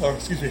up there. Or,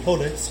 excuse me,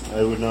 Hodex.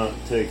 I would not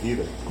take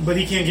either. But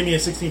he can't give me a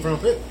 16th round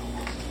pick.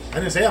 I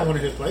didn't say I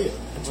wanted his player.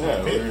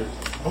 Yeah,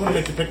 I want to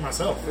make the pick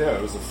myself. yeah,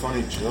 it was a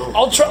funny joke.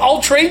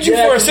 I'll trade you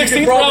Yeah, for a 'cause you could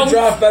 16th probably round.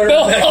 draft better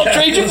Bill, than that. I'll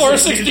trade you for a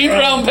 16th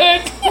round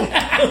pick.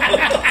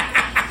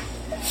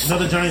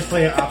 Another Giants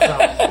player opts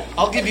out.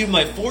 I'll give you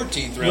my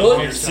 14th round Really?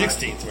 for your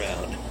 16th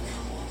round.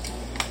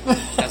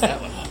 How's that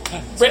one?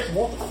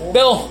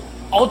 Bill,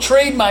 I'll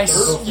trade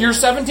your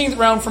 17th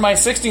round for my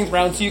 16th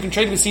round so you can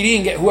trade with CD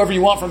and get whoever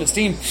you want from his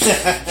team.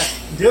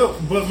 Deal.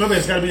 But remember,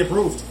 it's got to be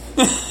approved.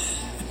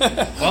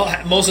 Well,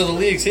 most of the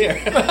leagues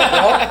here.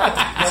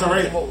 It's all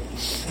right.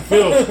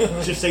 Phil,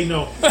 just say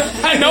no.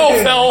 I know,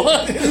 Phil.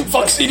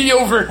 Fuck CD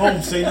over.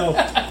 Home, say no.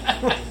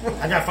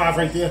 I got 5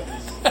 right there.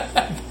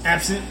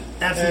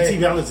 Absentee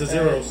ballots are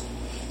zeros.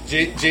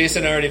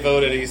 Jason already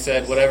voted. He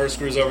said whatever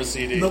screws over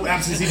CD. No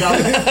absentee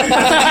ballots.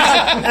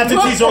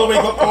 Absentees always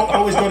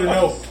go to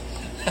no.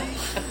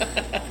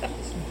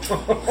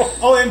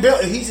 Oh, and Bill,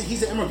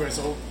 he's an immigrant,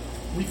 so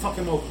we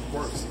fucking know it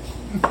works.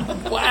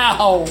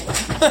 Wow.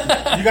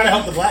 You gotta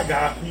help the black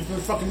guy. You've been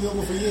fucking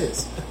illegal for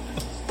years.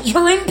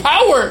 You're in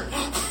power.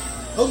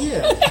 Oh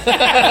yeah.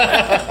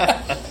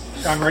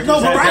 No, but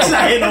Barack's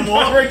not here no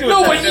more.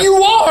 No, but you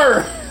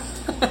are.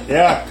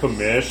 Yeah,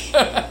 commish.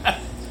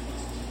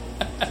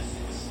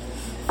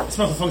 This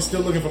motherfucker's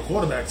still looking for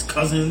quarterbacks.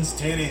 Cousins,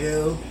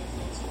 Tannehill.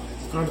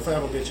 Kind of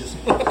fabble bitches.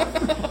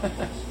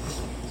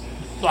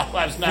 Black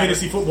Lives Matter.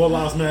 Fantasy football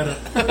lives matter.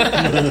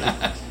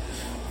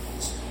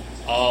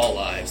 All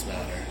lives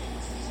matter.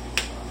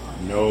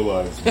 No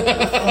lives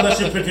matter.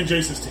 Unless you're picking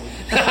Jason's team.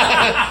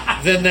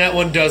 Then that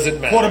one doesn't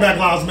matter. Quarterback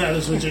lives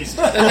matters with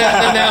Jason.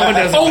 That one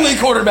doesn't Only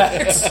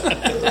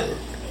quarterbacks.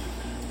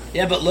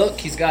 Yeah, but look,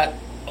 he's got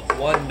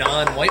one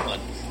non-white one.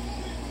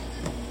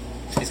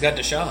 He's got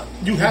Deshaun.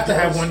 You have to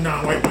have one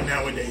non-white one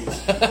nowadays.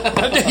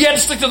 You had to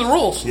stick to the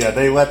rules. Yeah,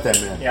 they let them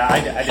in. Yeah, I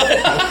did.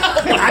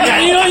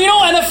 You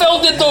know,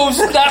 NFL did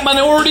that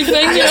minority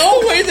thing. You know,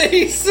 the way that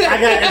he said. I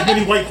got as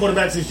many white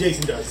quarterbacks as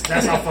Jason does.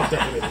 That's how fucked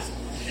up it is.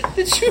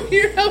 Did you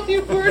hear how he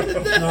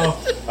worded that? No.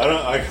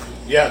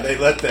 Yeah, they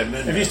let them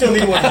in. If you still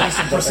need one,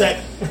 Jason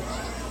Brissett.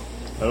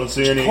 I don't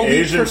see any Jacoby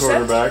Asian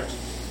Brissett? quarterbacks.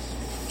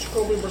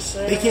 Jacoby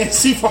Brissett. They can't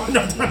see far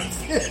enough down the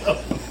field.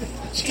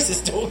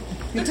 Jesus, don't.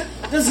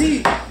 Does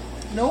he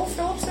know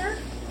Phillips there?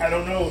 I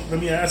don't know. Let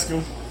me ask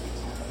him.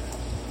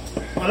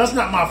 Well, that's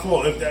not my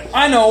fault. If that.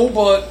 I know,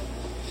 but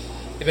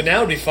Yeah, but now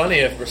it would be funny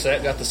if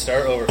Brissett got the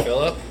start over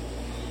Phillip,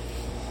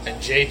 and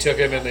Jay took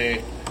him in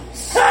the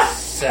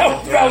 7th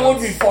That would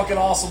round. be fucking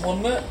awesome,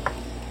 wouldn't it?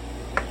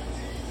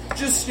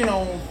 Just, you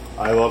know.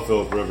 I love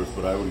Phillip Rivers,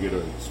 but I would get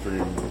an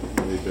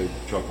extremely big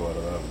chuckle out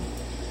of that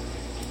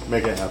one.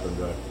 Make it happen,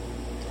 Jack.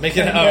 Make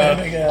it.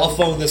 I'll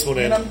phone this one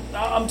in. And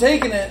I'm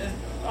taking it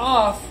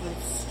off.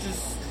 It's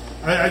just.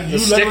 The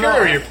sticker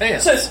or your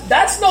pants? Says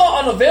that's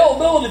not on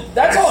availability.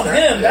 That's on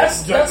him.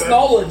 That's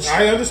knowledge.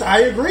 I understand. I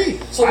agree.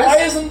 So why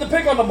isn't the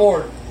pick on the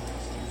board?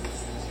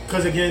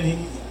 Because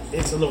again,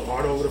 it's a little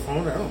hard over the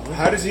phone. I don't know.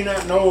 How does he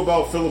not know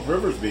about Phillip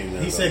Rivers being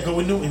there? He said go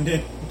with Newton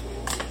then.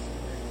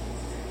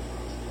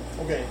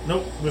 Okay.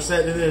 Nope.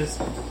 Brissett it is.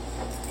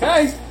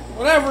 Okay,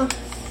 whatever.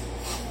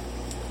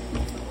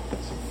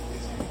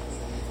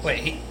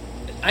 Wait,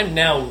 I'm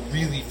now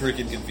really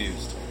freaking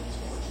confused.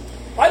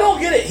 I don't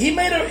get it.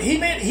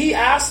 He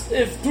asked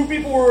if 2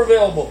 people were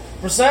available,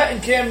 Brissett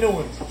and Cam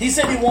Newton. He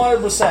said he wanted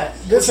Brissett.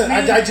 Listen,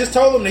 I just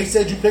told him they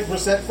said you picked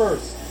Brissett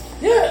first.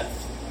 Yeah.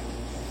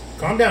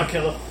 Calm down,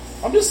 killer.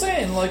 I'm just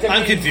saying, like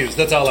I'm confused.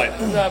 That's all I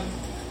know.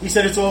 He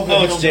said it's all good. Oh,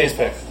 He it's don't Jay's give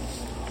a pick. fuck.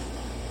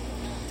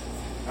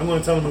 I'm going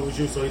to tell him it was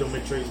you so he don't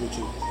make trades with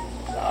you.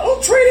 I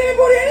don't trade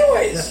anybody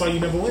anyways. That's why you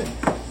never win.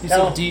 He's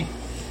so deep.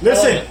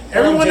 Listen,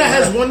 everyone that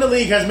has Jay. won the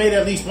league has made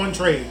at least one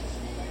trade.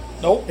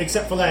 Nope.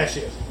 Except for last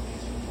year.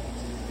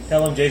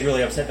 Tell him Jay's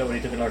really upset that when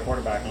he took another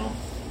quarterback on him.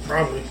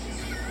 Probably.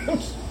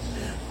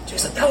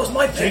 Jason, that was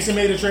my pick. Jason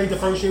made a trade the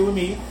first year with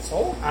me.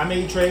 So? I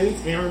made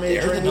trades. Aaron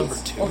made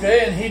trades.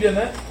 Okay, and he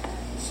didn't.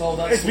 So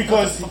that's It's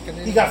because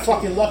he got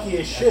fucking lucky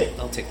as shit.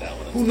 I'll take that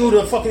one. Who knew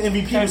the fucking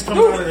MVP was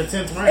coming out of the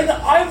 10th round? And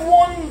I've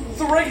won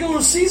the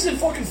regular season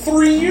fucking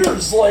 3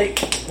 years. Like,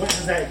 what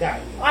is that guy?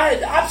 I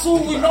had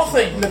absolutely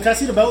nothing. Look, can I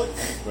see the belt?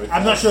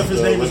 I'm not sure if his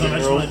The name is on. I living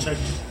just room. want to check.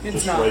 It's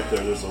Just not. right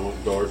there. There's a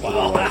door to the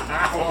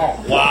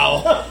right.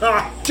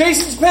 Wow.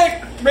 Jason's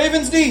pick.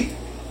 Ravens D.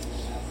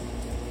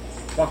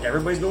 Fuck,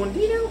 everybody's going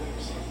D now?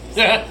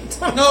 Yeah.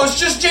 No, it's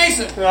just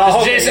Jason.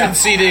 It's Jason and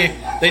CD.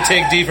 They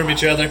take D from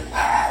each other.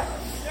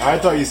 I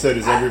thought you said,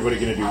 is everybody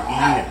going to do E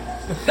now?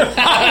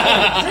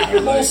 Drink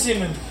your bull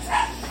semen.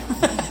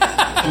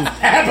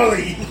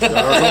 Happily.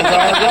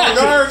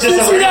 Did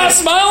you see that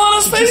smile on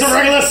his face? Just a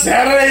regular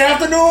Saturday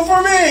afternoon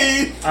for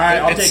me. All right,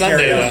 I'll It's take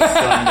Sunday, care of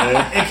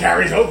though. It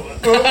carries over.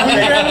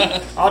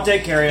 I'll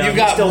take care of him. You He's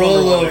got still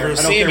number one there. rollover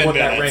I don't care semen what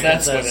that minutes. ranking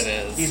That's what says. it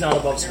is. He's not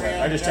above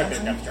Sweat. I just checked his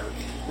depth chart.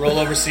 Roll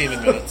over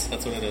semen minutes.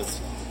 That's what it is.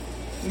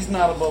 He's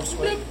not above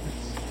Sweat.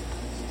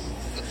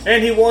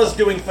 And he was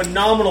doing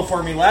phenomenal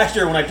for me last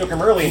year when I took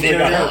him early and he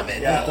got hurt.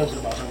 Phenomenal. Yeah.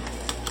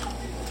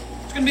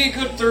 It's going to be a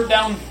good third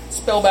down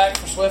spell back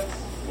for Swift.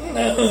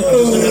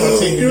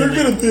 You're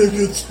going to be a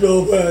good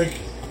spellback.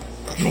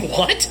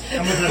 What?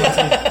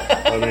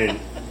 I mean,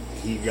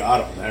 he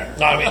got him there.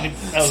 No, I mean,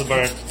 that was a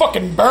burn.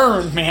 Fucking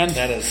burn, man.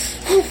 That is.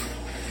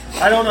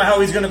 I don't know how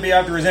he's going to be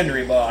after his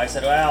injury, but I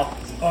said, well,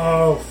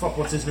 Oh, fuck,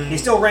 what's his name? he's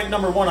still ranked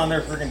number 1 on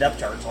their freaking depth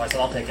chart, so I said,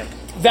 I'll take him.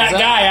 That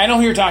guy, I know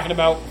who you're talking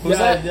about. Who's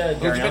that? Yeah,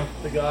 Carry on.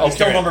 the guy. He's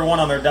still number 1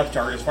 on their depth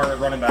chart as far as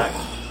running back.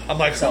 I'm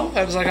like, so.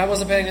 I was like, I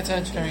wasn't paying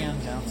attention. Carry on,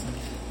 Johnson.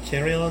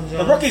 Carry on,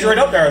 The rookie's right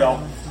up there, though.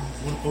 I'm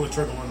going to pull a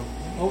trigger on him.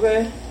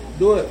 Okay,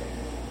 do it.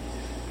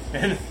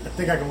 And I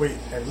think I can wait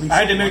at least. I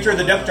had to make sure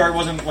the depth chart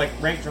wasn't like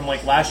ranked from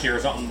like last year or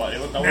something, but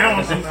it was Now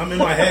I'm in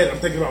my head. I'm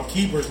thinking about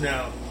keepers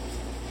now.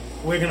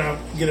 We're going to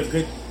get a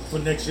good for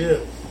next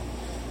year.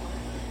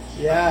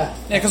 Yeah.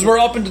 Yeah, because we're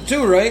up into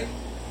 2, right?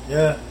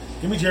 Yeah.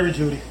 Give me Jerry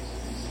Jeudy.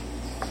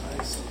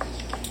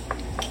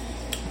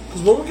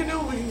 Because what we can do,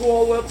 we can go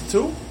all the way up to 2.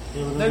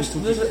 Yeah, we're Next,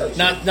 gonna do two keepers.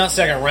 Not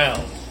second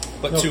round,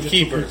 but No, two just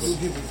keepers.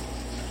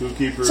 Two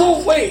keepers.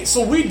 So wait,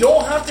 so we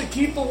don't have to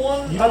keep the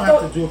one? You I don't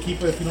thought, have to do a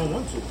keeper if you don't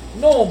want to.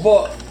 No,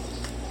 but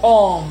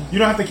You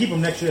don't have to keep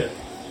him next year.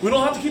 we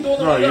don't have to keep the one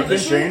that No, we you got can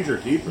this year? change your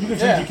keeper. You can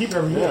change Yeah. your keeper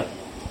every year.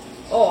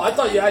 Oh, I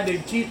thought you had to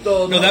keep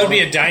the. No, that would be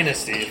a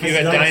dynasty. If you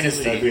had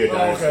Dynasty. That'd dynasty. be a Oh,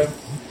 dynasty. okay.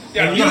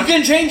 Yeah, you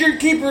can change your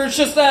keeper. It's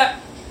just that,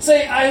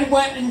 say I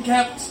went and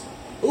kept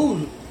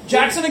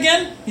Jackson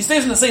again, he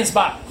stays in the same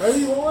spot. Where do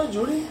you want,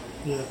 Judy?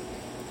 Yeah.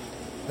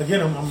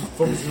 Again, I'm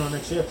focusing on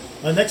next year.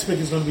 My next pick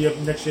is going to be up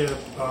next year.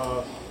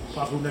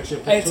 Possible next year.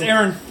 Pick Hey, it's two.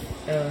 Aaron.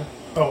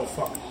 Oh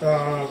fuck.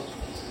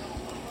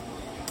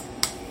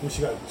 What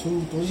she got?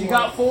 2, 3. She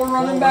got 4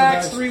 running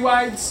backs, 3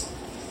 wides.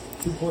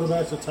 2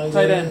 quarterbacks, a tight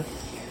Tight end. end.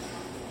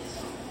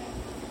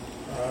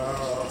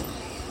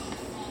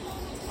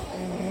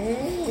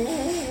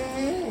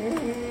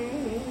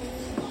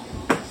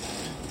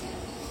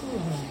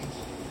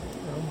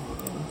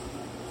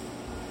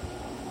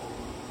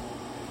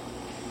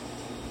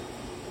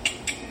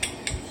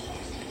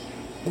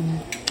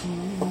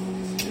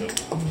 Yep.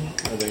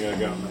 I think I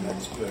got my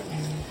next pick.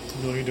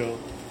 No, you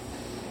don't.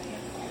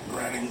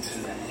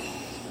 Braddington.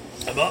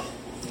 I'm up.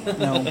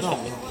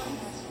 No.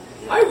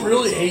 I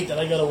really hate that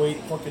I gotta wait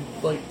fucking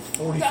like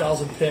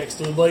 40,000 picks,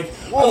 dude. Like,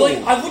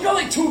 I look at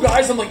like 2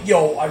 guys. I'm like,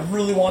 yo, I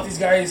really want these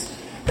guys,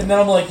 and then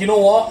I'm like, you know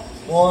what?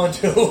 1,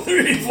 2,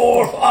 3,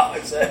 4,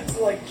 5, 6.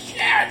 Like,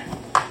 shit.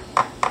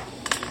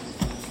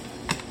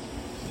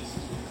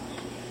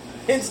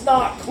 It's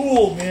not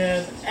cool,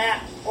 man,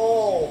 at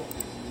all.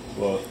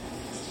 Well,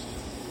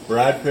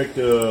 Brad picked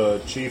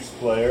a Chiefs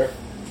player,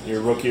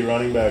 your rookie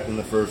running back in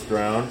the first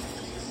round.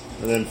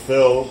 And then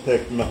Phil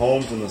picked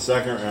Mahomes in the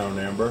second round,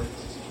 Amber.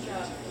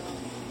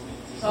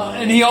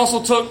 And he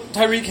also took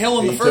Tyreek Hill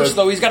in the first,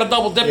 though. He's got a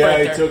double dip Yeah, right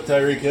he there. took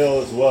Tyreek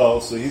Hill as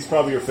well, so he's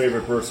probably your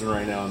favorite person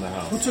right now in the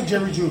house. Who took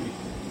Jerry Jeudy?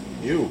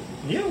 You.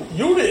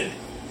 You did.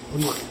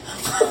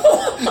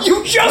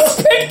 You just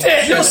picked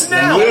it! Just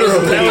now!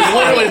 Literally. That was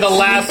literally the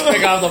last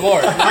pick on the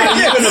board. Not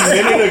even a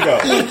minute ago.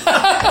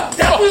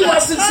 Definitely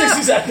less than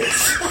 60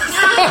 seconds.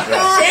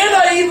 And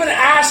I even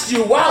asked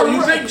you, wow,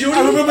 you picked Judy?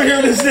 I remember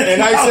hearing his name.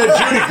 And I said,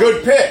 Judy,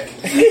 good pick.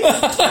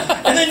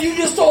 And then you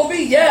just told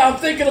me, yeah, I'm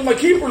thinking of my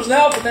keepers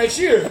now for next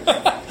year.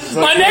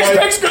 My next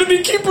pick's going to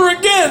be keeper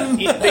again.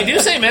 They do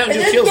say Mountain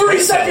And Dew then kills 30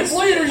 brain seconds cells.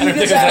 later, I you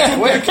didn't just think it was that asked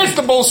quick. Kiss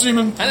the bull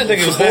semen. I didn't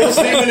think it was The bull that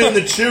quick. semen and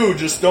the chew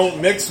just don't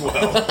mix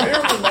well.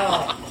 Apparently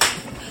not.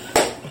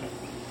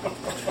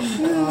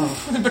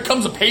 It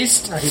becomes a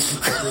paste.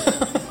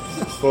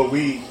 But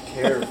we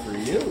care for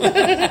you.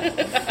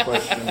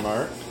 Question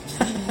mark.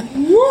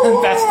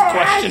 That's the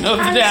question of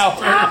the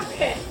hour.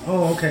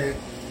 Oh, okay.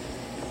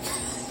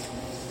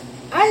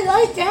 I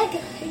like that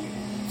guy.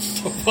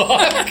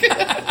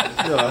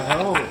 The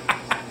hell?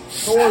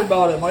 Don't worry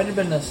about it. Might have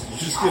been this. Did you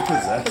just get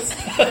possessed?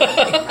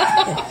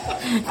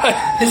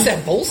 Is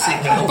that bull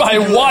semen? By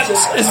what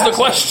is the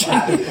question?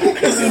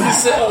 Because he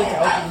said, like,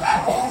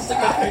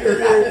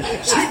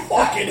 she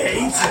fucking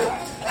hates it.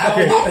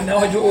 Okay. And now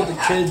I do it with the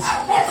kids.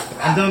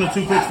 I'm down to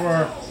 2 picks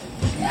for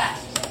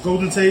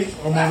Golden Tate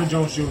or Marvin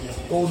Jones Jr.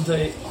 Golden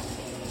Tate.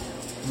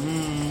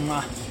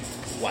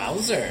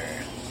 Wowzer.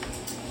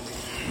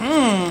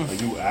 Are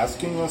you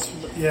asking us?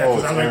 Yeah, oh,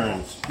 'cause it's I like-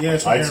 Aaron's. yeah,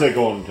 it's I'd Aaron. say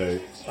Golden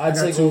Tate. I'd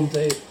say got Golden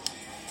Tate.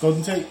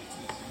 Golden Tate.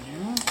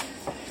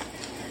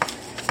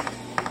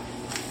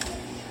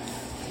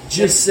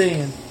 Just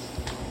saying.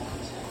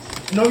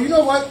 No, you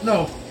know what?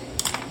 No.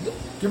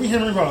 Give me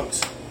Henry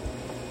Ruggs.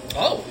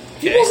 Oh.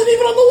 He wasn't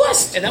even on the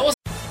list. And that was.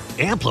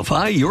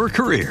 Amplify your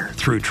career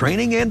through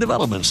training and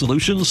development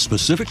solutions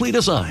specifically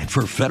designed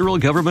for federal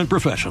government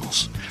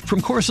professionals. From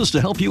courses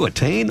to help you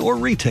attain or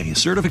retain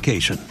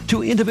certification,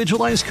 to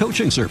individualized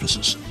coaching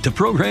services, to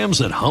programs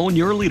that hone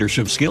your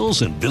leadership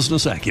skills and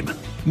business acumen,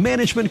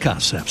 Management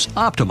Concepts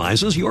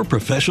optimizes your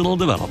professional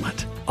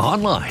development.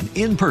 Online,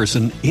 in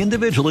person,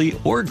 individually,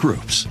 or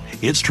groups,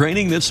 it's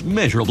training that's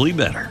measurably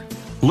better.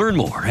 Learn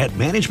more at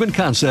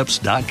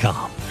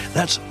managementconcepts.com.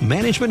 That's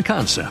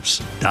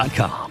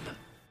managementconcepts.com.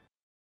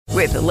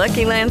 With the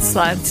Lucky Land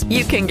Slots,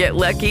 you can get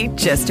lucky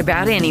just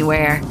about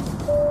anywhere.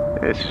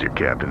 This is your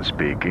captain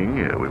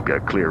speaking. We've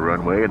got clear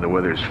runway and the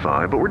weather's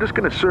fine, but we're just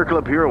going to circle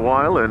up here a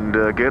while and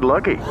get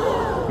lucky.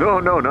 No,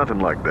 nothing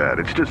like that.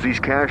 It's just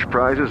these cash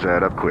prizes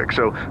add up quick.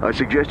 So I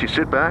suggest you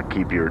sit back,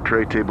 keep your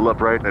tray table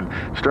upright, and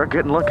start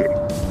getting lucky.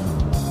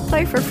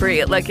 Play for free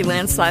at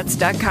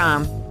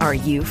LuckyLandSlots.com. Are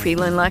you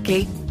feeling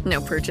lucky? No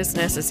purchase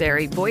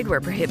necessary. Void where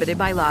prohibited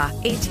by law.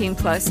 18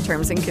 plus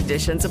terms and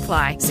conditions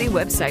apply. See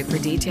website for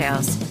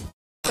details.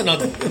 That's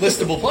an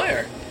unlistable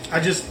player.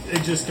 It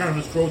just kind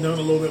of scrolled down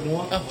a little bit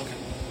more. Oh, okay.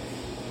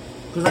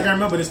 Because I gotta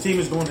remember this team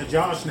is going to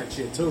Josh next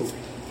year too.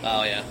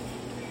 Oh, yeah.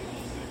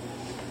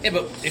 Yeah,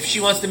 but if she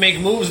wants to make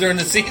moves during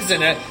the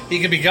season, he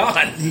can be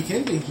gone. He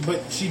can be,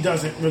 but she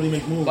doesn't really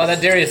make moves. Well,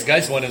 that Darius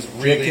Geis one is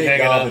really J.K.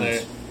 hanging on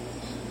Dobbins.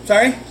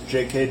 there. Sorry?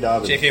 J.K.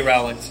 Dobbins. J.K.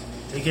 Rowlings.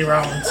 J.K.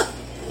 Rowlings.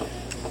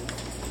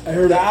 I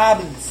heard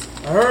Dobbins.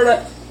 I heard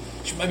it.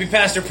 She might be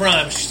past her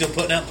prime, but she's still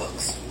putting out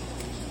books.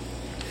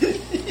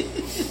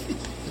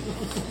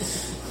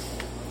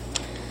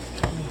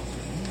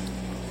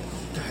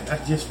 God, I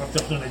just fucked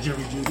up on a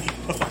Jerry Judy.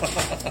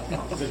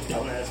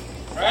 Dumbass.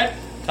 Alright?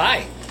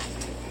 Hi.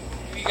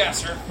 What you got,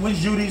 sir?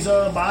 When's Judy's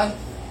bye?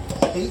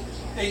 8?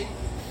 8.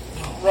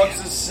 Ruggs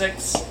is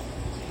 6.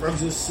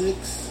 Ruggs is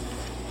 6.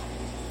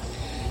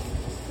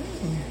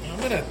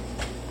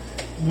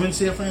 I'm gonna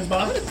San Fran's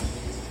bye?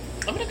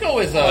 I'm gonna go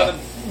with I'm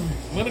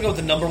gonna go with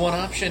the number one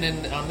option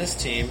on this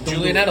team,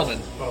 Julian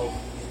Edelman. Oh.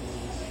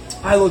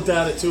 I looked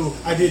at it too.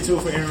 I did too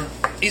for Aaron.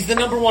 He's the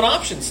number one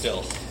option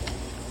still.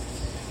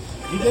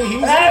 He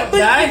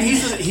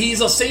was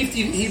he's a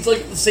safety. He's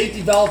like the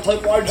safety valve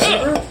type wide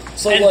receiver.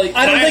 So And like,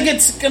 I don't think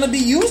it's going to be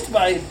used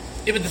by.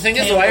 Yeah, but the thing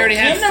is, though, I already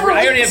have Cam never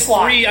three.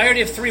 slot. I already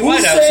have 3 who's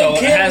wideouts. saying So it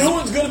Cam has.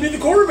 Newton's going to be the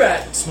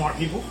quarterback? smart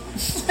people.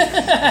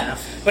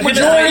 But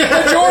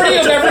Majority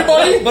of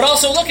everybody. But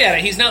also look at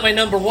it. He's not my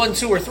number 1,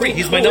 2, or 3.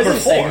 He's my Who is number he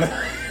 4. saying?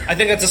 I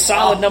think that's a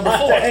solid number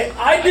 4. I didn't.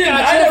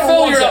 I I never never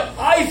once filled up.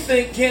 I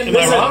think Cam Am I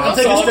Newton. wrong? I'm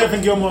taking solid.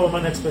 Stephen Gilmore with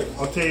my next pick.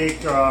 I'll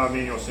take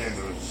Emmanuel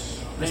Sanders.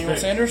 Emmanuel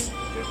Sanders?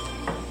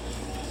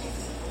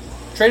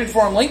 Traded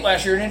for him late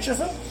last year, didn't you,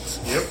 Phil?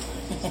 Yep.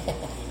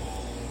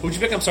 Who'd you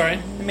pick? I'm sorry.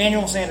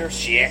 Emmanuel Sanders.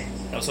 Shit.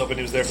 I was hoping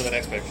he was there for the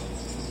next pick.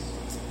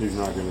 He's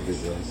not going to be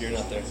there. You're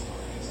not there.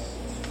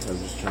 I'm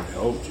just trying to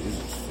help.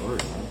 Jesus, sorry,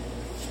 man.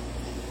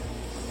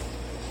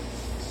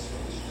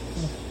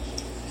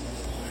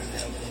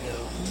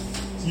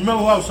 You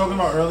remember what I was talking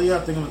about earlier? I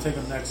think I'm going to take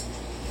him next.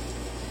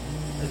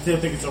 I still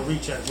think it's a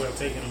recheck way of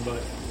taking him,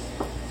 but...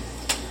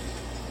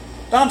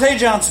 Dante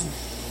Johnson.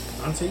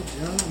 Dante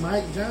John,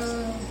 Mike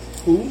John.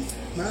 Who?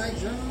 Mike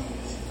John.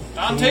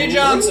 Dante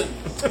Johnson.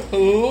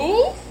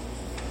 Who?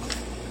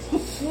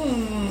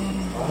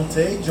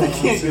 Dante I Johnson.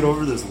 can't get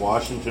over this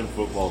Washington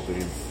football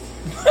team.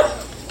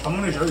 I'm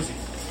on a jersey.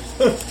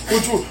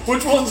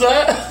 Which one's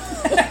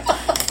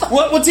that?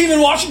 What team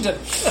in Washington?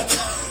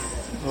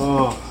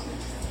 Oh,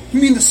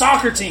 You mean the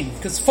soccer team?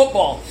 Because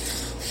football.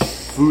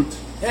 Foot.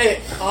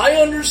 Hey, I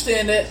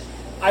understand it.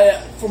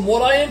 From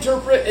what I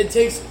interpret, it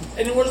takes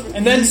anywhere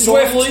And then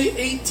Swift. normally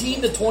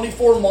 18 to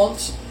 24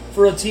 months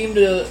for a team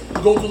to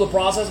go through the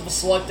process of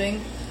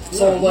selecting.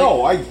 So,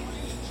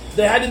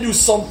 they had to do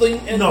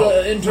something in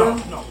the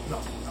interim. No.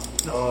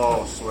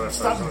 Oh, Swift.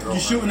 Stop. You're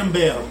shooting them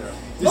bail.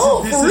 This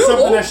No, is for real,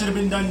 something though. that should have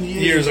been done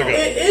years ago.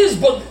 It is,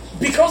 but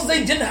because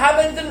they didn't have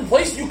anything in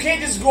place, you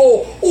can't just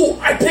go, oh,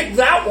 I picked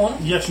that one.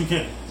 Yes, you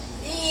can.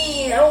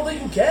 I don't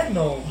think you can,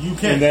 no. You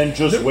can. And then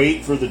just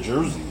wait for the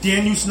jersey.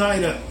 Daniel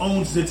Snyder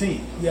owns the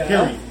team. Yeah.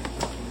 Period.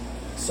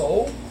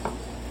 So?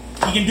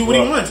 He can do what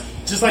he wants.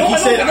 Just like he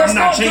said, I'm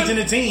not changing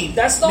the team.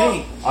 That's not.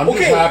 Name. I'm just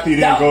happy he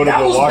didn't go to the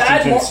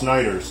Washington bad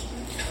Snyders.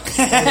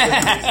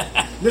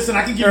 Listen,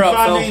 I can give You're you up,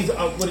 5 Phil. names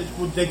of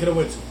what they could have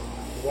went to.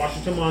 The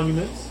Washington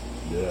Monuments.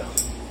 Yeah.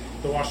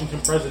 The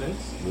Washington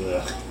Presidents.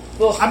 Yeah.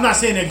 I'm not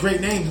saying they're great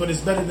names, but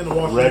it's better than the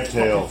Washington Red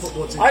Tails.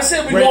 football team. I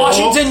say we Red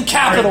Washington Tails,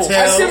 Capitals. Red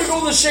I Tails. say we go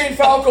to the Shane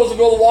Falcons and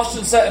go to the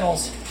Washington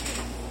Sentinels.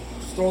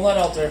 Just throwing that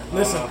out there.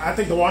 Listen, I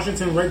think the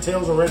Washington Red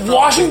Tails or Red Tails.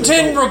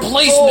 Washington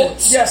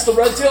replacements. So, yes, the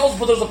Red Tails,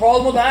 but there's a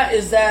problem with that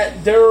is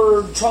that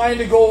they're trying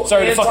to go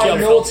Sorry to fuck you up,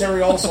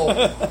 anti-military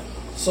also.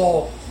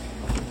 So,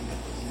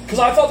 because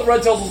I thought the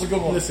Red Tails was a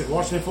good one. Listen,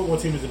 Washington football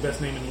team is the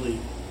best name in the league.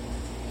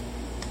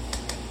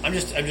 I'm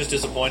just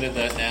disappointed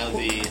that now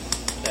the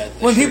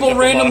When shirt people that Bavani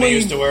randomly-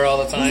 used to wear all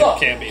the time Who's up?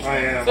 can't be. I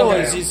am.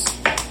 Phillies,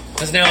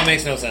 Because now it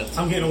makes no sense.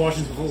 I'm getting a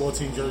Washington football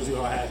team jersey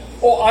or hat.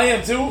 Oh, I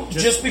am too.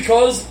 Just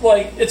because,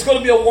 like, it's going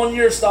to be a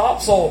 1-year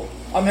stop, so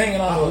I'm hanging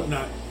I on to hope it.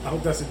 not. I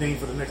hope that's the name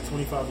for the next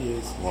 25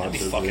 years. That'd be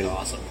fucking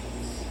awesome.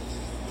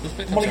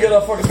 I'm going to get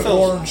a fucking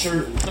orange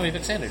shirt. No, you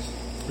picked Sanders.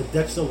 But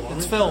Dexter Lawrence?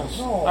 It's Phil's.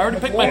 No, I already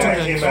picked my two Yeah, I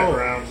came picks. back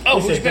around. Oh,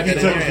 who'd you pick?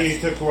 He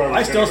took whoever I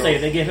was still gonna say go.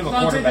 if they gave him a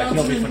Dante quarterback, he'll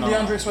be Johnson,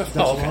 phenomenal. DeAndre Swift. Dexter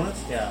Oh, okay.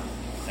 Lawrence? Yeah.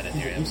 I didn't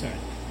hear you. I'm sorry.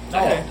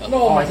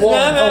 No,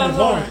 McLaurin.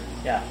 McLaurin.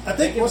 Yeah. I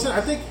think, listen,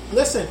 I think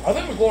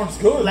McLaurin's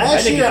good.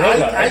 last think year, he's real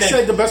good. I I think-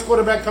 said the best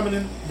quarterback coming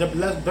in,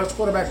 best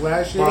quarterback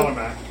last year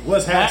Parliament.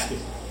 was Haskett.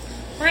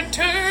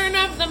 Return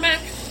of the Mac.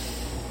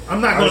 I'm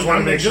not I going just wanna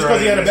to make just sure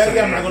because he I had a didn't bad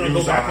game. I'm miss not going to any. go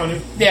He back was on on.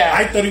 him. Yeah.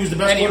 I thought he was the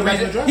best And he quarterback in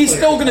the ran- draft. he's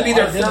still going to be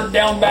their I didn't. third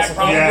down back,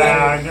 probably.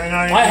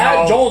 Yeah, I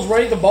had Jones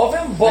ranked above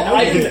him, but I know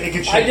I he didn't, could- he could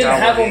I shake didn't down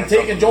have where him he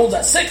taking ends Jones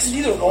at 6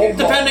 either. though.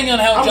 Depending on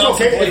how I was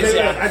Johnson okay. plays.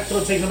 I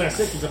thought taking him at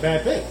 6 was a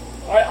bad pick.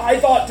 I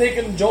thought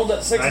taking Jones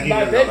at 6 I is need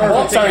bad to pick. know. I but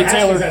thought Sorry, taking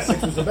Haskins Taylor. at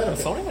 6 was a better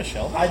pick. Sony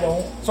Michelle. I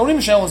don't. Sony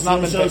Michelle has not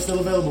been Michelle's picked. still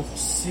available.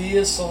 See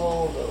is so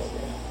available.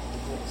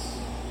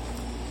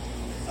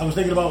 I was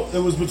thinking about, it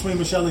was between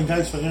Michelle and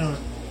Geis for Aaron.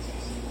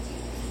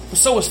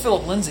 So was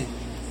Philip Lindsay.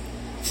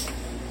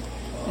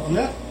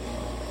 Yeah.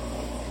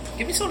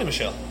 Give me Sony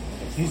Michelle.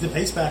 He's the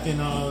pace back in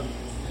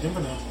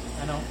Denver now.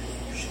 I know.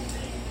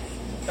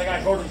 That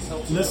guy Gordon's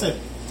still. Listen,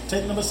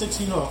 take number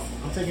 16 off.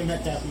 I'm taking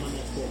Metcalf in my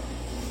next pick.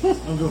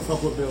 I'm going to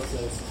fuck what Bill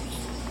says.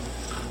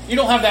 You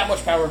don't have that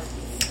much power.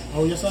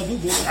 Oh, yes, I do,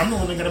 bitch. I'm the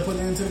one that got to put it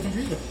into the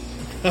computer.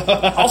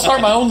 I'll start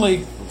my own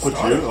league. I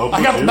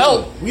got the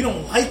belt. We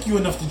don't like you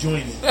enough to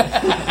join it.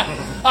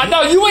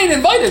 No, you ain't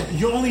invited.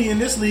 You're only in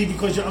this league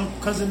because your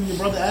cousin and your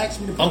brother asked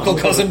me to put Uncle,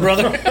 cousin,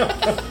 brother.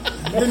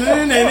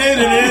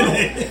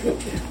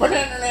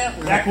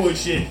 Backwood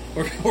shit.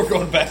 We're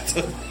going back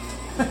to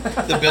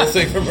the Bill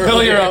thing from earlier.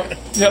 Bill, you're out.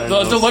 Yep,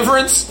 the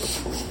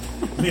deliverance.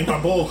 Me and my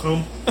bowl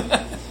come.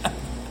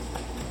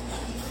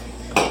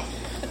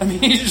 I mean,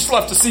 he just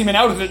left the semen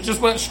out of it. Just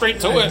went straight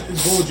to it.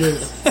 It's bull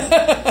juice.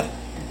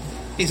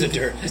 He's a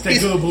dirt. It's that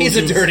good bull He's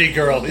juice. a dirty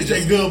girl. It's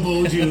He's that good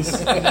bull juice.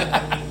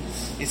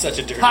 He's such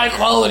a dirty. High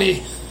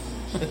quality.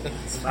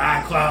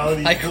 High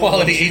quality. High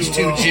quality bull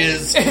H2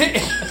 juice.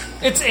 jizz.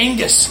 It's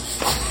Angus.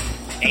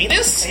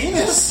 Anus?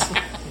 Anus.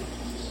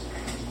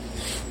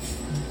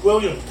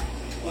 William,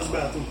 what's the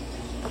bathroom?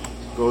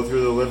 Go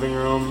through the living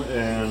room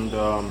and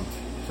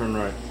turn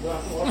right.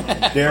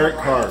 Derek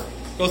Carr.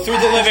 Go through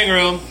the living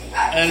room,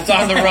 and it's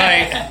on the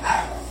right.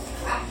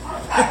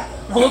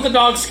 Look, the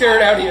dog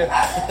scared out of you.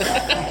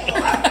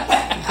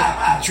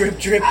 Drip,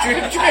 drip,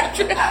 drip, drip,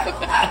 drip.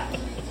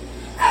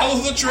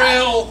 Oh, the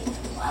trail.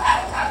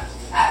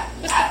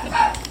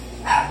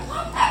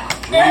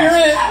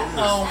 Aaron.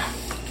 Oh.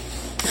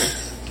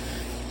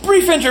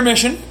 Brief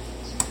intermission.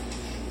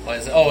 What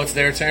is it? Oh, it's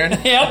their turn?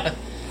 Yep.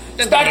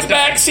 It's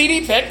back-to-back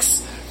CD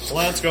picks.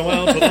 Let's go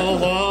out to the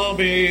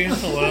lobby.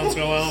 Let's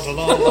go out to the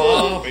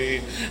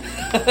lobby.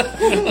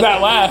 That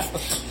laugh.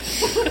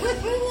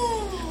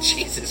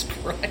 Jesus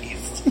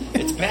Christ.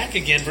 It's back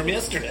again from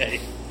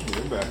yesterday.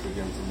 You're back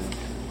again from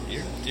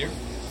there. You're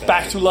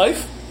Back to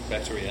life.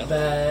 Back to reality.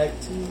 Back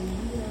to.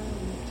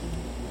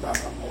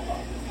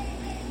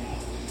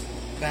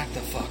 Back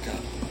the fuck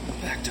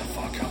up. Back to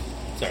fuck up.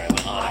 Sorry, I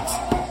went Onyx.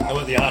 I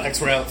went the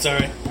Onyx route,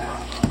 sorry.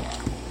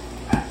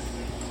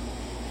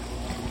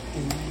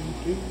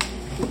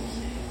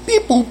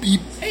 Beep boop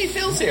beep. Hey,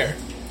 Phil's here.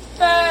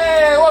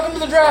 Hey, welcome to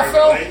the draft,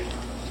 Phil.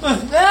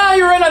 Nah,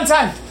 you're right on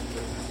time.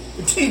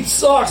 The team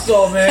sucks,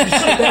 though, man. You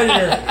should have been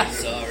here.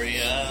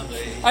 Sorry, I'm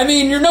late. I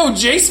mean, you're no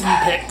Jason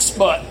picks,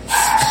 but.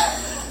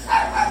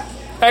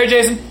 Hey,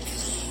 Jason.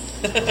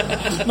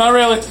 Not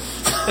really.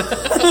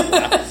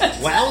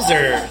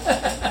 Wowzer.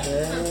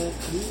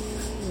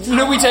 You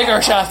know, we take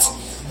our shots.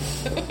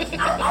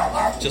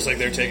 Just like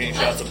they're taking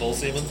shots of bull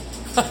semen.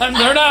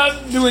 They're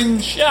not doing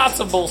shots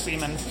of bull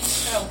semen.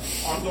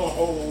 I'm going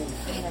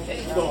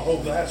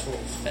whole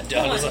glassfuls. That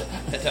dog was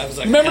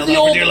like Remember the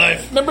hell old for dear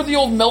life. Remember the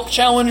old milk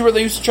challenge where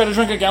they used to try to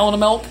drink a gallon of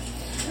milk?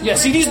 Yeah,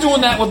 CD's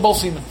doing that with bull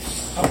semen.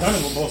 I've done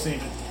it with bull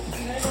semen.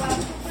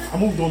 I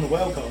moved on the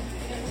whale code.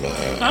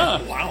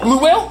 Wow. Blue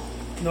whale?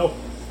 No.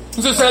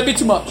 So that'd be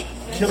too much.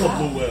 Kill a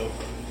blue whale.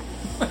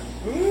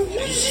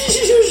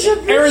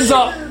 Aaron's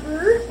up.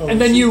 And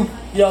then you.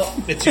 Yo.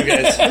 It's you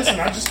guys. Listen,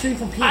 I just came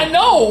from Peter. I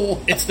know.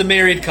 It's the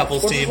married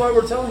couples Which is team. why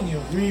we're telling you.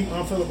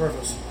 I'm Philip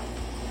Rivers.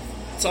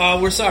 So,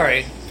 we're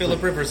sorry.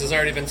 Philip Rivers has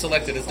already been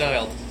selected as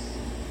dialed.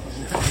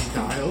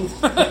 Dialed?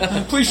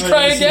 Please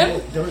try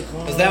again.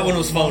 Because that one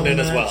was phoned in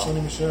as well.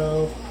 Sonny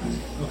Michelle.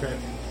 Okay.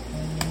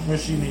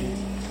 What's she need?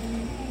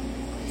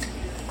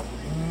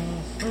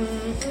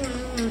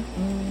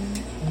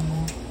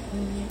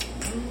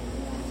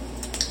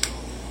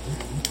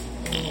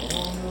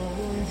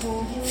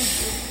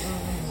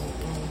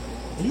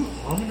 Are you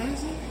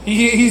harmonizing?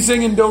 He's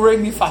singing Do Re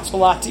Mi Fa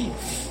Sol La Ti.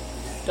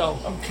 Do.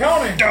 I'm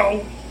counting.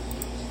 Do.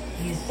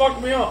 You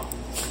fucked me up.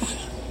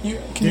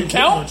 Can you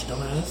count? Much,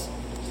 dumbass.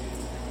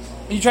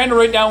 Are you trying to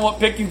write down what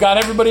pick you got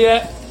everybody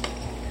at?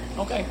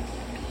 Okay.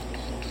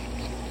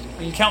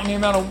 Are you counting the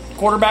amount of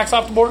quarterbacks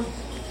off the board?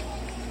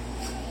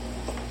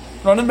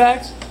 Running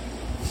backs?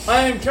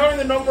 I am counting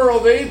the number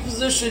of a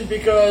position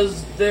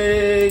because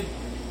they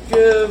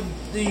give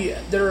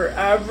their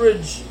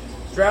average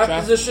draft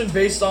position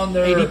based on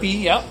their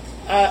ADP, yep.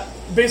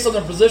 Based on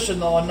their position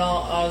though, and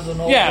not as an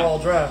overall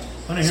draft.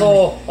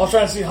 So I'll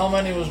try to see how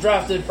many was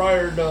drafted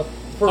prior to the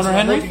person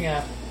I'm looking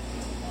at.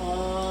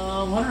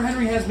 Hunter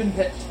Henry has been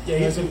picked. Yeah,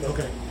 he's been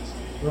okay.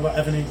 What about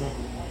Evan Ingram?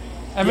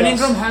 Evan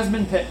Ingram has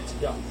been picked.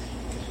 Yeah.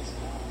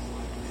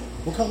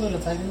 What color are the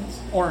Titans?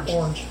 Orange.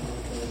 Orange.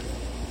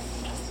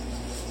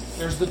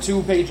 There's the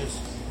 2 pages.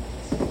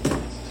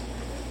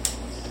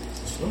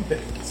 Slim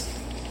pickings.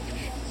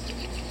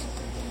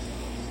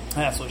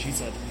 That's what she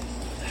said.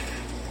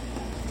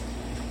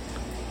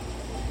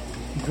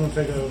 You gonna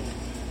take a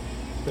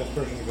best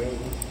person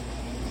available?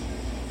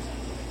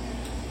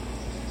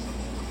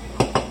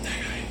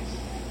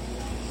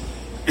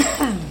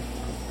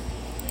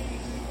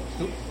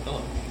 Oop,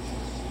 hello.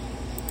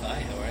 Hi,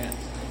 how are you?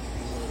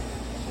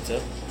 What's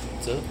up?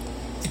 What's up?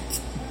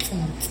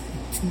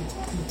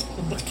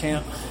 I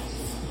can't.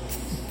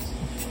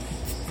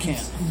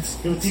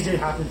 Give it TJ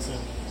Hawkinson.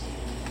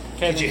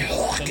 Okay, TJ then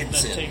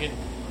Hawkinson. take it.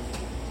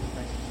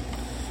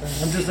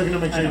 I'm just looking to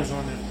make sure he was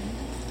on there.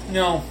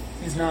 No,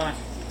 he's not.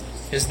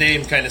 His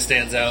name kind of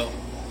stands out.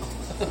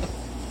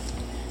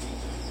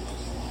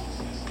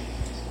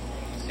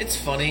 It's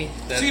funny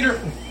that,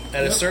 Cedar.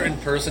 that a certain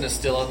person is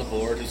still on the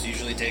board who's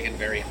usually taken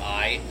very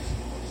high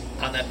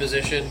on that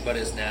position, but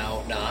is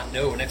now not.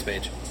 No, next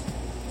page.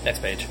 Next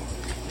page.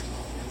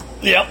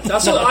 Yep.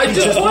 That's what I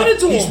just pointed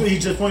to him. He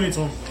just pointed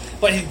to him.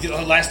 But the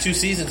last 2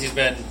 seasons he's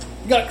been.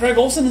 You got Craig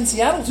Olsen in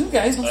Seattle too,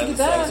 guys. Don't forget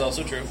That that. is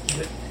also true.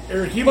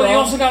 Eric Ebron. But you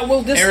also got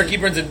Will Disley. Eric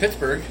Ebron's in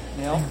Pittsburgh.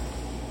 Yeah.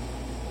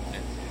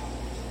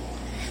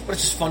 But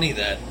it's just funny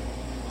that.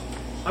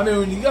 I mean,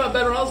 when you got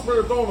Ben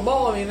Roethlisberger throwing the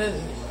ball, I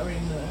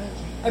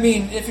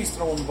mean, if he's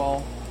throwing the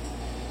ball.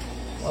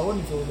 Why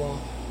wouldn't he throw the ball?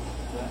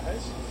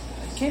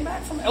 He came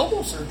back from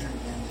elbow surgery.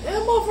 Yeah,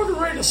 that motherfucker's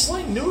ready to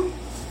sling, dude.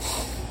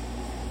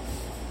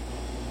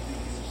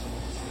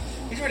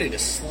 He's ready to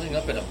sling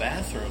up in a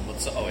bathroom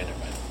with some. Oh, wait, never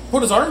mind.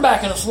 Put his arm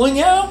back in a sling,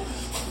 yeah.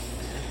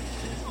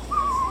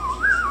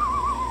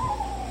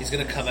 He's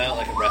going to come out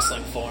like a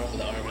wrestling form with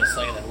the arm in a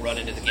sling and then run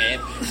into the game,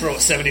 throw a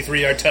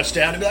 73-yard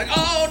touchdown, and be like,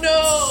 oh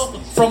no!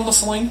 From the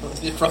sling?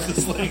 From the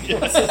sling,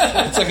 yes.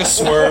 It's like a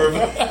swerve.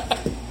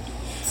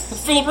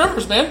 It's Philip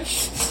Rivers, man.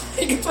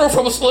 He can throw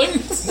from a sling.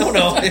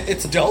 No,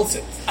 it's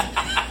Dalton.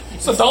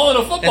 It's a doll in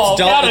a football.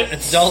 Got it.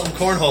 It's Dalton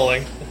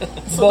cornholing.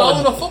 It's a doll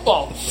in a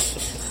football.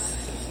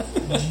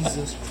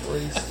 Jesus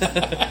Christ.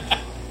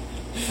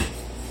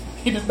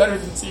 He did better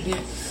than CD.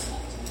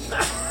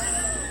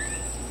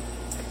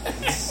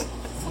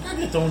 I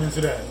get thrown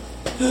into that.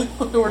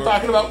 We're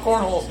talking about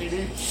cornhole,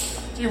 CD.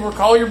 Do you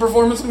recall your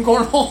performance in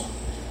cornhole?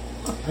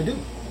 I do.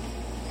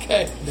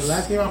 Okay. The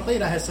last game I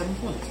played, I had 7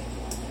 points.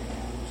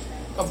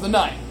 Of the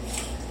 9.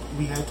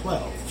 We had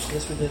 12.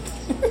 Yes, we did.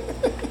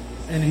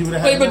 And he would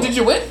have had Wait, but more. did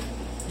you win?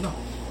 No.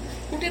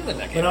 Who did win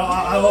that game? But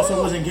I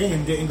also was in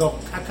game, didn't go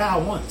caca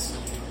once.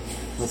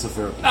 That's a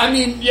fair. I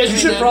mean, yes, you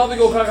should did. probably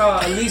go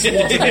caca at least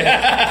once a game. Oh,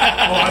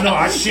 I know,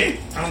 I shit.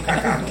 I don't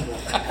caca no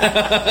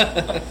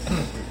more.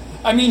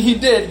 I mean, he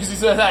did, because he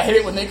said, I hate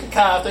it when they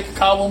caca. If they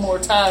caca one more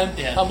time,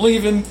 Yeah. I'm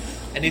leaving.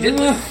 And he did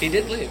leave. He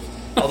did leave.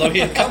 Although he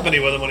had company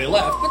with him when he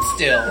left, but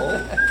still.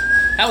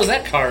 How was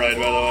that car ride,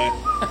 by the way?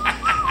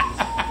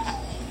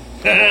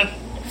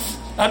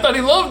 I thought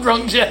he loved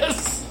drunk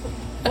Jess.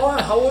 Oh,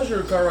 how was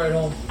your car ride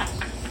home?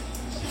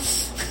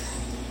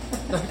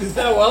 Is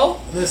that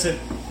well? Listen,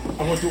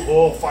 I went through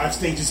all 5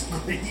 stages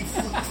of grief.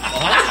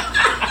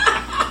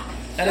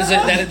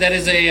 That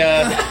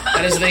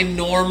is a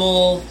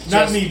normal.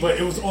 Not me, but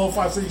it was all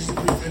 5 cities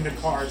in the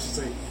car. It's just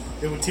like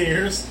there were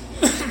tears,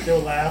 there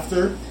were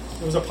laughter,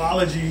 there was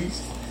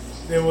apologies,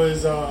 there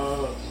was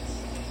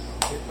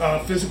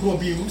physical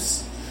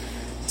abuse,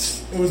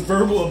 there was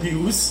verbal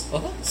abuse,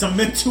 some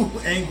mental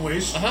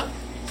anguish.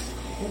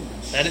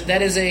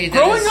 That is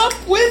growing up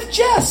with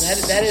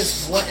Jess. That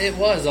is what it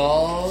was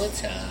all the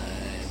time,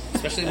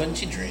 especially when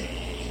she drinks.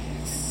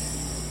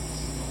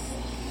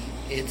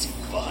 It's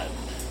fun.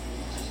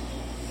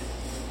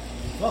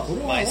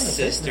 My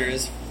sister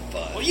is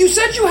fun. Well, you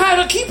said you had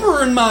a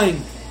keeper in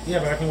mind. Yeah,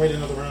 but I can wait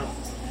another round.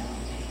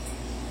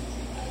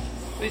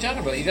 What are you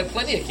talking about? You got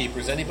plenty of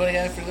keepers. Anybody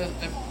after the?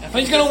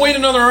 He's going to wait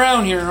another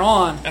round here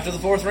on. After the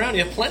 4th round,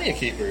 you have plenty of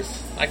keepers.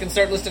 I can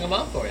start listing them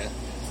off for you.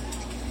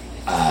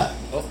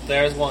 Oh,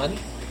 there's one.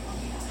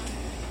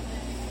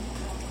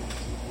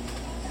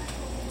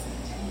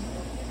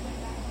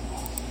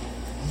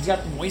 He's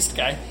got the moist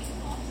guy.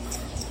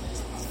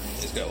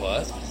 He's got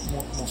what?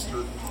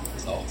 Mustard.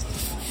 Oh.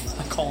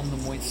 I call him the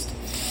moist.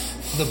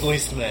 The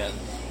moist man.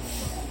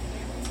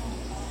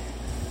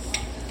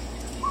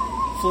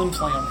 Flim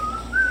Flam.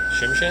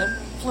 Shim Sham?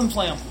 Flim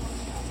Flam.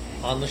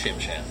 On the Shim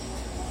Sham.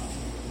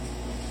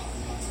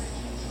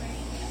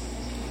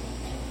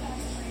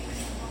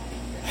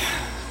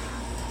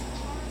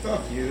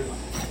 Fuck you.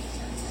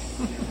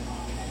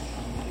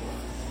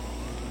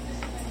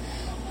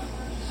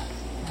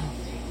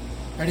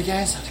 Ready,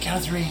 guys? On the count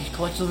of 3,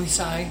 collectively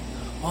sigh.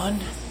 1,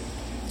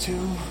 2.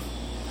 No.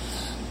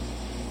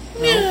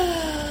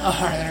 Oh, all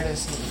right, there it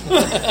is.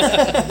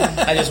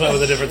 I just went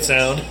with a different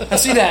sound. I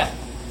see that.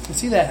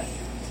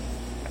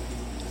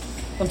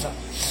 Thumbs up.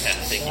 Yeah,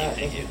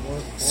 thank you.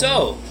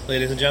 So,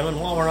 ladies and gentlemen,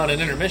 while we're on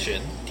an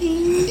intermission,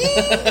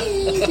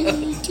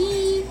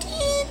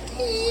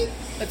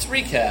 let's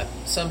recap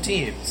some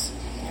teams.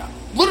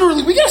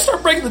 Literally, we gotta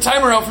start breaking the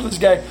timer out for this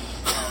guy.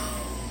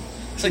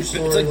 It's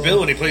like Bill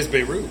when he plays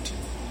Beirut.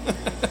 I'm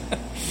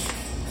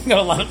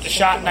gonna let him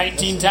shot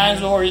 19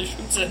 times before he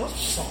shoots it.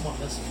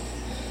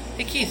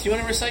 Hey Keith, you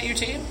want to recite your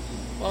team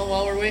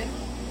while we're waiting?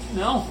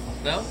 No.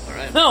 No?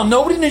 Alright. No,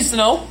 nobody needs to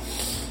know.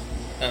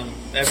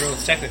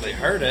 Everyone's technically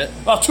heard it.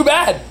 Oh, too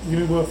bad. You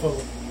mean Will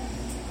Fuller?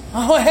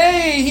 Oh,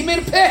 hey, he made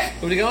a pick.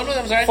 Who are you going with?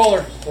 I'm sorry?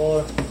 Fuller.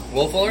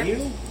 Will Fuller?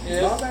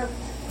 Yeah.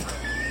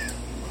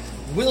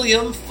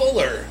 William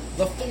Fuller,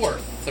 the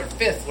 4th or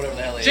 5th, whatever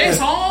the hell he is.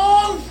 Jason!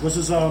 What's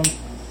his 8?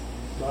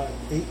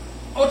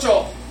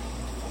 Ocho.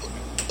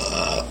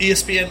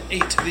 ESPN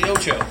 8, the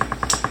Ocho.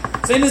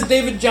 Same as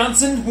David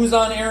Johnson, who's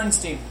on Aaron's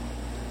team.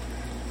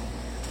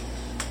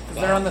 Because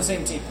they're on the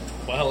same team.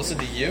 Wow, listen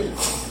to you.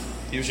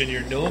 Using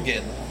your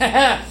noggin.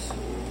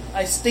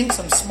 I stink,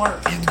 I'm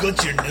smart. You've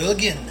got your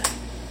noggin.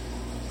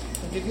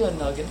 I'll give you a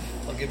noggin.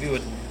 I'll give you a...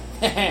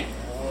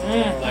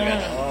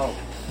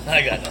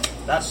 I got no.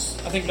 I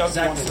think Doug's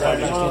the one who's right.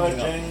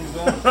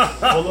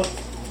 Fuller?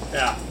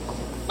 Yeah.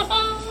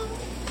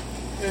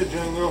 Hey,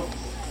 Django.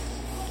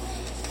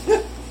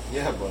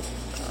 Yeah, bud.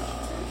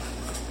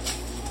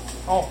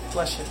 Oh,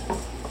 bless you.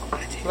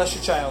 Bless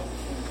your child.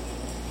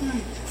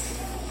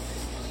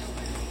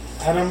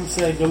 Adam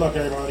said, good luck,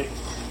 everybody.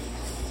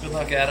 Good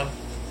luck, Adam.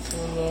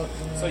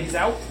 So he's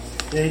out?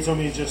 Yeah, he told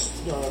me just...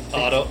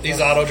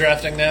 He's auto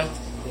drafting now?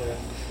 Yeah.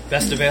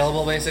 Best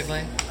available,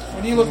 basically?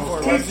 What are you looking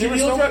for? Can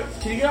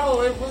Can you get out of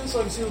the way, please, so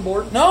I can see the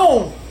board?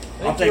 No!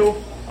 Thank you.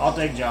 I'll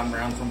take John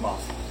Brown from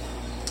Boston.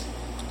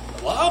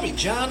 Well, I'll be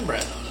John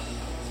Brown.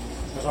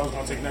 That's what I was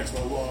going to take next,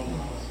 but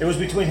It was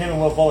between him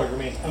and Will Fuller for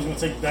me. I was going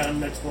to take that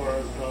next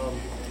for...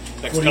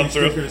 Next come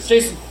through.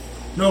 Jason.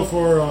 No,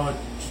 for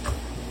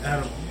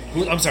Adam.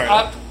 I'm sorry.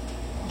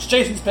 It's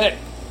Jason's pick.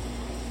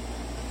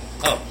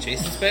 Oh,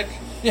 Jason's pick?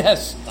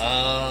 Yes.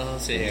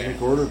 Let's see here.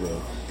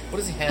 Quarterback. What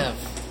does he have?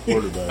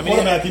 Quarterback.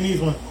 Quarterback, he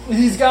needs one.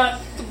 He's got...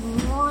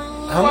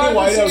 How many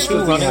wideouts Two does he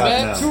running have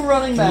backs? now? 2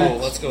 running backs. Ooh,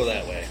 let's go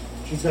that way.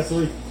 He's got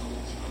 3.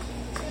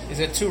 He's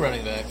got 2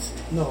 running backs.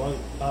 No,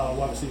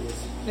 wide receivers.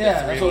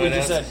 Yeah, that's what we wideouts.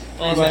 just said.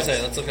 Oh, I was going to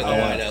say, let's look at the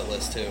wideout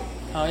list, too.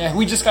 Oh, yeah,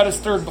 we just got his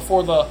 3rd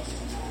before the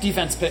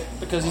defense pick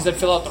because he said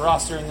fill out the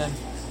roster and then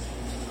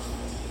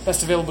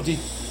best available D.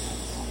 So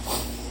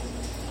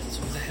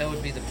who the hell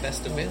would be the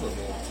best available?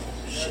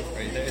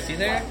 Are you there? Is he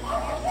there?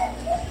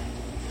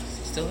 Is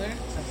he still there?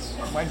 That's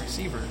wide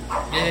receiver.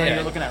 Yeah.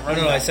 You're looking at No,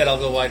 running I back. said I'll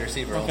go wide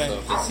receiver Okay.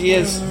 also. 'Cause- He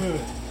is.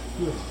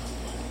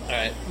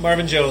 Alright,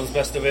 Marvin Jones,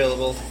 best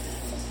available.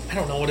 I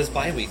don't know what his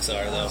bye weeks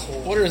are, though.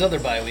 What are his other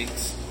bye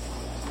weeks?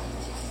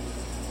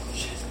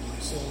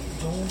 So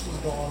Jones is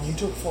gone. You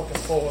took fucking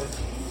Fuller.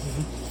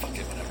 Fuck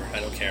it, whatever. I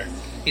don't care.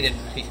 He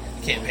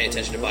can't pay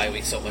attention to bye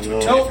weeks so much.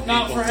 Nope,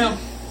 not for him.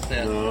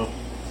 Yeah. No.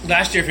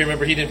 Last year, if you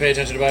remember, he didn't pay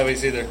attention to bye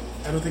weeks either.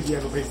 I don't think he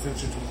ever pays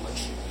attention too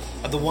much.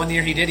 The one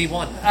year he did, he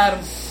won. Adam.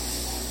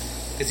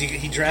 Because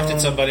he drafted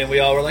somebody and we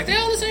all were like, they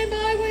all the same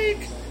bye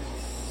week.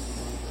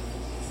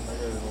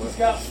 He's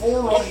got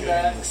 4 running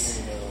backs,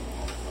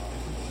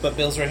 But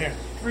Bill's right here.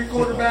 3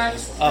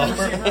 quarterbacks, 4 Oh.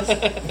 receivers,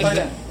 tight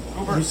end.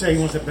 You say he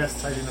wants the best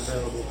tight end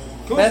available.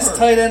 Best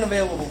tight end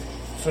available.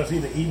 So it's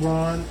either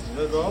Ebron.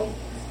 Let's go.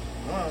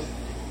 Alright.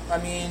 I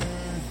mean,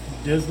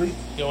 Disley.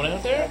 Going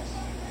out there?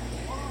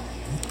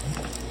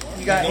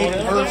 You got Going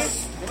Hayden out there?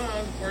 Hurst. Come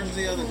on, where's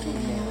the other two?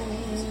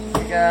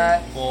 You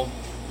got. Well,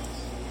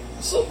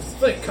 So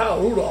think Kyle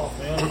Rudolph,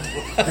 man.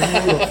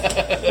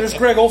 There's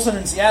Greg Olson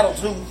in Seattle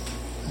too.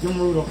 Give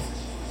him Rudolph.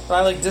 But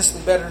I like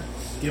Disley better.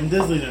 Give him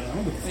Disley then. I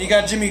don't give a And you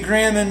got Jimmy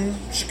Graham in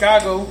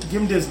Chicago.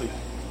 Give him Disley.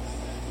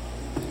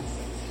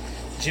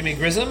 Jimmy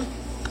Grissom?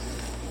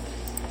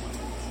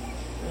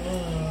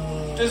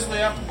 Disley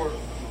afterward.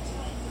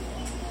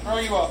 How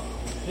are you up?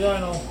 Yeah, I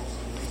know.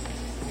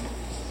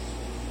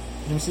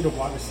 Let me see the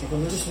wide receiver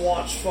list. Just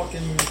watch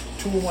fucking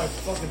 2 of my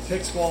fucking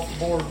picks go off the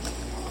board.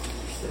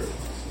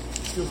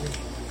 Excuse me.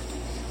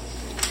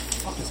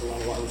 Fuck, there's a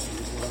lot of wide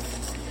receivers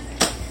left.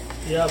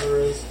 Yeah, there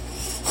is.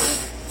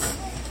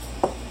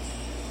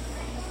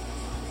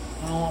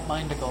 I don't want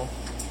mine to go.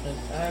 And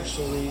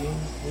actually,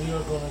 we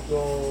are going to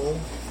go.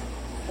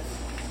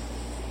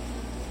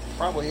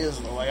 Probably is,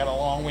 though. I got a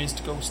long ways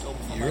to go still.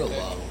 You're a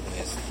long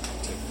ways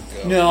to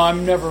go. No,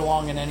 I'm never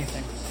long in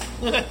anything.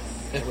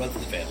 It runs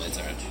in the family, it's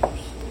alright.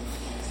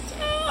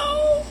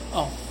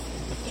 Oh.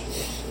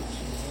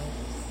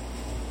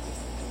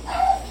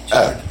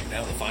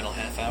 Now the final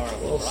half hour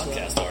of the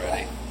broadcast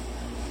already.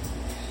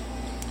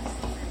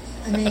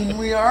 I mean,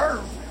 we are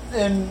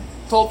in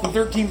 12th and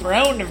 13th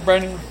round of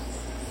Brendan,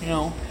 you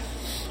know.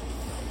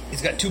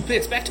 He's got 2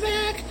 picks back to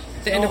back.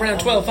 The end of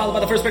round 12, followed by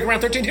the first pick of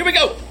round 13. Here we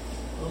go!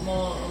 I'm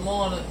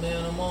on it,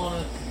 man. I'm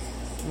on it.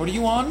 What are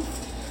you on?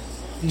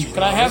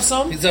 Can I have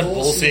some? He's on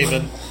bull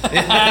semen.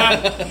 Can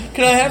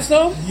I have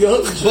some?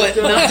 But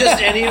not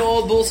just any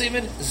old bull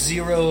semen,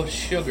 0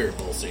 sugar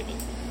bull semen.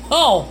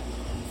 Oh.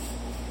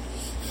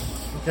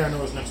 Okay, I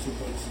know his next 2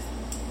 picks.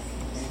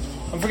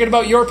 I'm forgetting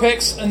about your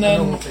picks and I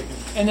know then what I'm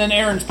taking.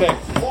 Aaron's pick. I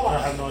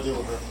have no idea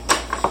what her.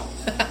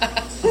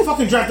 I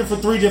fucking drafted for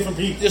 3 different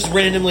people. Just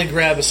randomly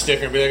grab a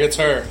sticker and be like, it's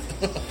her.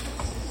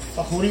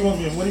 What do you want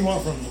me? What do you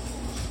want from me?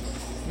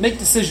 Make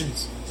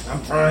decisions.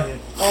 I'm trying.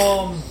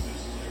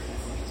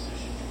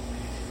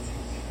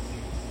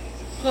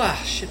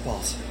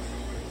 Shitballs.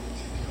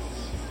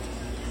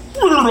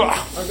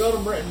 I got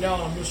him written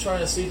down. I'm just trying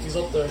to see if he's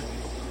up there.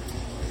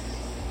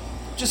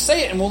 Just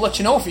say it and we'll let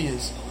you know if he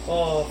is.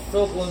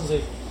 Philip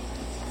Lindsay.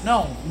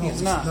 No,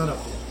 he's not. Not up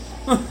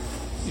there.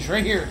 He's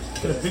right here.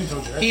 Could have been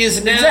told you that. He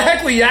is now...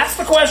 Exactly, that's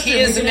the question. He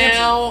is We can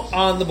now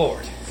on the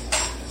board.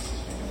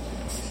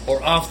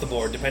 Or off the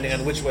board, depending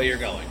on which way you're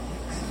going.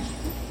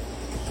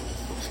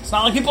 It's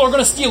not like people are going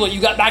to steal it. You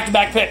got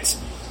back-to-back picks.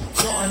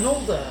 No, I know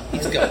that.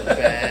 He's going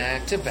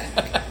back to back.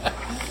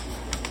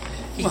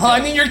 Well, I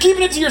mean, you're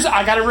keeping it to yourself.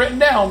 I got it written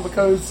down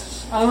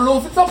because I don't know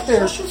if it's up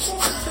there. Shut your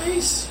fucking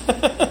face.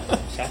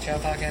 Shut your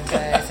fucking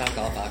face,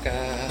 Uncle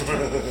Fucker.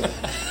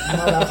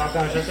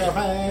 Motherfucker, shut your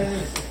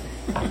face.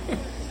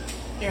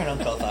 You're an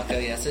Uncle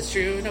Fucker, yes, it's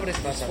true. Nobody's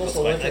supposed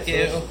to quite like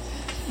you.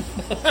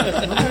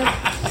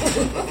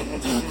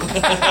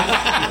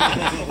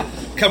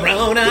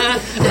 Corona.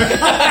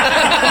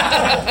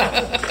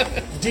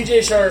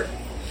 DJ Sharp.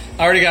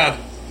 Already gone.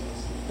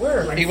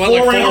 Where? He went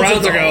like 4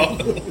 rounds ago.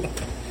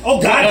 Oh,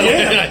 God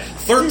damn.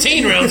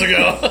 13 rounds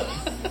ago.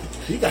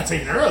 He got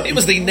taken early. It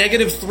was the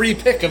 -3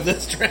 pick of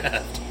this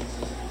draft.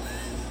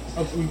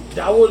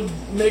 That would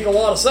make a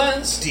lot of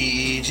sense.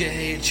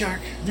 DJ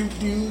Chark.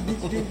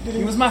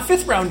 He was my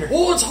 5th rounder.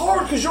 Well, it's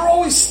hard because you're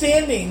always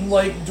standing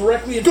like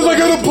directly in Because I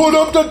front gotta put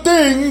up the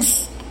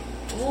things.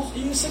 Well,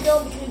 you can sit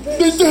down between That's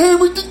picks. the hand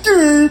with the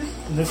dirt.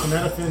 Listen,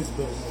 that offense,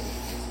 Bill.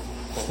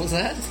 What was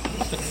that?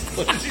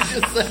 What did you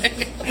just say?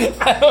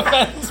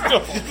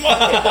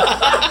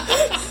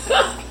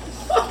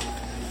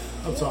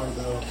 I'm sorry,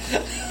 Bill.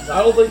 I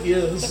don't think he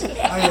is.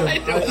 I am.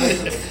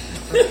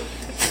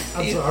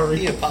 I'm sorry.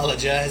 He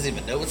apologized,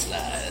 even though it's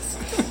lies.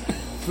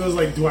 Feels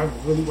like, do I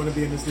really want to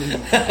be in this league?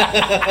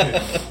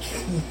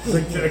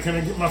 Like, can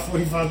I get my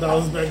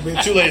 $45 back,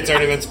 bitch? Too late, it's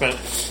already been spent.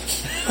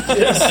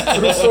 Yes,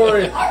 true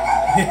story.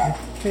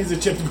 Here's a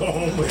chip to go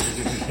home with.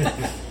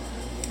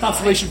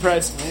 Consolation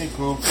prize. Hey,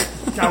 cool.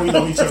 How we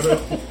know each other.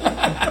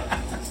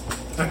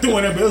 I threw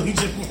in that bill, he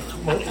just... He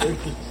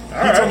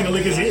told me to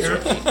lick his ear.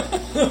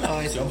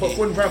 Don't put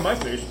foot in front of my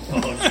face.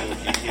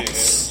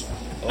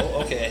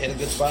 Oh, okay, I hit a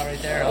good spot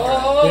right there.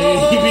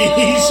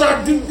 He's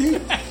sharp, dude.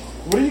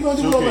 What are you going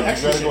to do with all the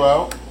extra shit? Go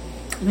out.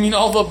 You mean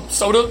all the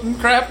soda and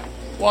crap?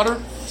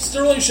 Water?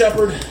 Sterling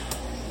Shepherd.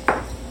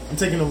 I'm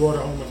taking the water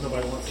home if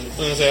nobody wants it. I was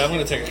going to say, I'm going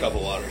to take a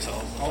couple waters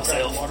home.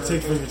 Okay, water.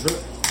 Take for the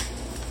trip.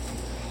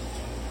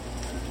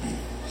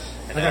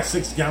 I got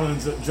 6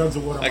 gallons of jugs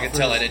of water. I could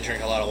tell I didn't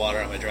drink a lot of water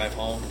on my drive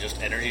home,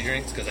 just energy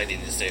drinks, because I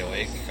needed to stay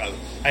awake.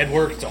 I had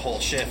worked a whole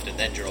shift and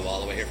then drove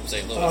all the way here from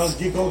St. Louis.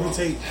 Get Golden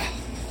Tate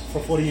for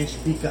 40-inch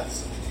beef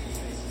cuts.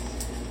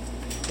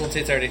 Golden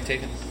Tate's already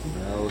taken.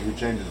 No, he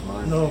changed his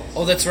mind. No.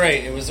 Oh, that's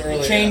right. It was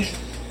earlier. Change.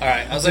 All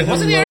right. I was like,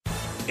 wasn't he?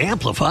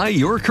 Amplify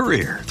your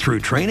career through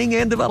training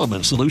and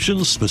development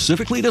solutions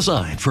specifically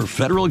designed for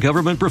federal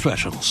government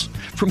professionals.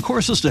 From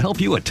courses to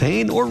help you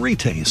attain or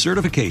retain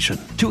certification,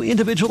 to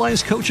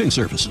individualized coaching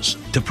services,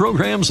 to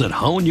programs that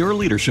hone your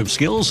leadership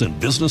skills and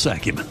business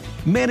acumen,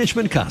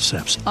 Management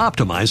Concepts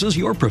optimizes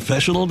your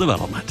professional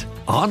development.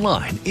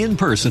 Online, in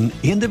person,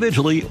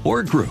 individually,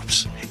 or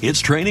groups, it's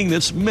training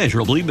that's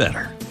measurably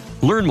better.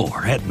 Learn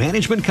more at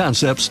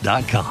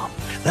managementconcepts.com.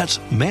 That's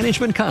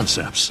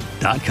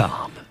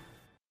managementconcepts.com.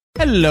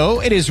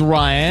 Hello, it is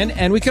Ryan,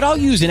 and we could all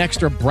use an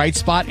extra bright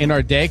spot in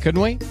our day,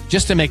 couldn't we?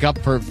 Just to make up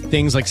for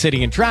things like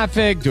sitting in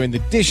traffic, doing the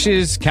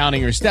dishes,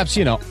 counting your steps,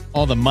 you know,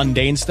 all the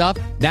mundane stuff.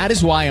 That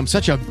is why I'm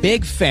such a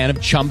big fan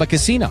of Chumba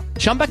Casino.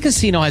 Chumba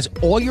Casino has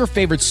all your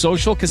favorite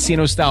social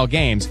casino-style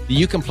games that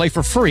you can play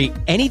for free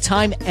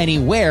anytime,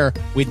 anywhere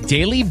with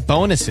daily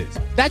bonuses.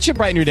 That should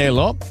brighten your day a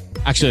little.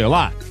 Actually, a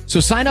lot.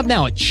 So sign up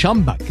now at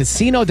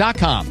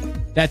ChumbaCasino.com.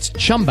 That's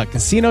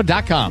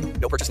ChumbaCasino.com.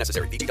 No purchase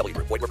necessary. VGW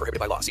Group. Void where prohibited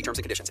by law. See terms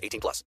and conditions.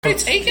 18+. Hey,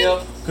 take it.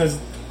 Because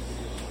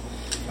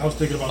I was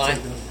thinking about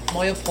taking it.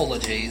 My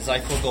apologies.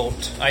 I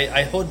forgot.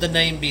 I heard the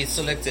name be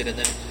selected and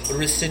then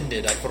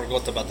rescinded. I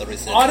forgot about the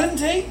rescind.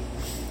 Audente?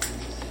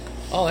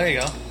 Oh, there you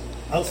go.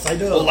 Outside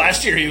of. Well,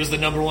 last year he was the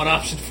number one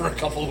option for a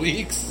couple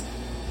weeks.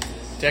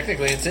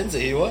 Technically, in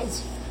Cincy, he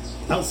was.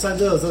 Outside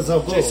of. That's how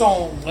it goes. Jason.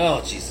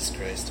 Oh, Jesus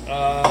Christ.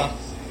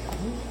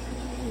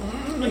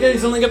 Okay,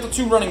 he's only got the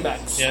 2 running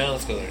backs. Yeah,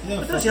 let's go there. Yeah,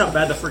 let's see how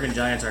bad the freaking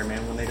Giants are,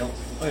 man, when they don't.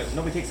 Oh, yeah,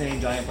 nobody takes any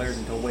Giant players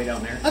until way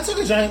down there. I took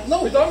a Giant.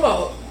 No, We're talking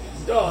about.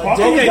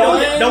 Okay,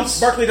 no,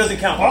 Barkley doesn't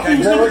count. Barkley Okay?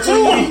 was number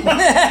 2.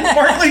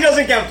 Barkley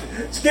doesn't count.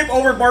 Skip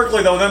over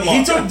Barkley, though, then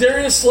He took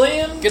Darius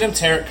Slayton. Get him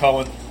Tarek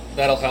Cohen.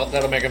 That'll help.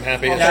 That'll make him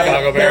happy. Yeah,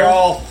 Chicago they're Bear.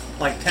 all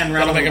like 10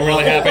 rounds. That'll make him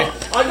really happy.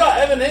 I got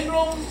Evan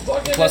Ingram.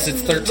 Plus,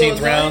 it's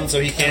 13th round,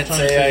 so he can't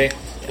say I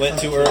went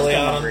too early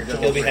on him.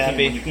 He'll be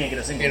happy. You can't get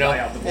a single guy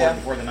off the board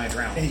before the 9th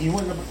round. And he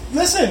went.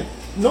 Listen,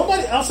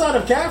 nobody outside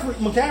of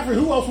McCaffrey.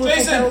 Who else went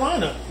from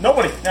Carolina?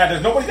 Nobody. Yeah,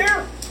 there's nobody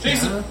there.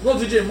 Jason. Well,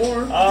 DJ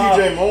Moore.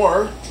 DJ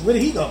Moore. Where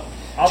did he go?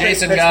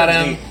 Jason got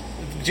him.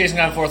 Jason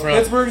got him 4th round.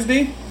 Pittsburgh's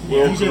D.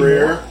 Will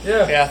Career.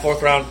 Yeah,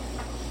 4th round.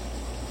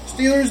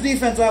 Steelers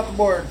defense off the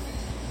board.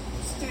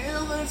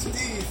 Steelers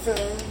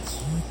defense.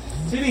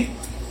 CD.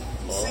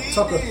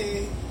 Tucker.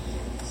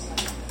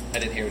 I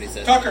didn't hear what he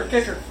said. Tucker,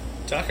 kicker.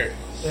 Tucker.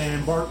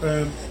 And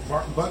Butker.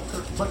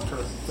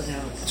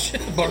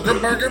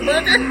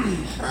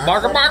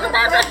 Barker.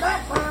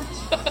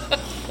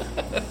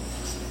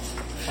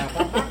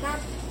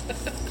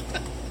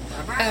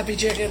 Happy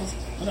chicken.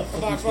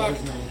 Fuck.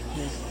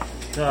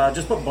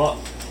 Just put Buck.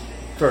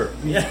 Kurt.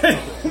 Yeah.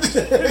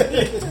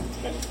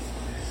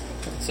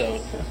 So,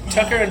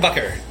 Tucker and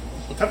Bucker.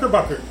 Tucker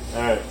Bucker.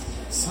 All right.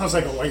 Sounds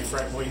like a white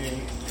frat boy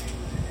name.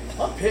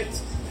 I'm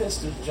pissed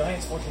the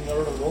Giants fucking got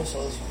rid of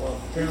Rosas, but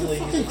apparently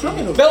he's an criminal.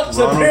 idiot. Belts,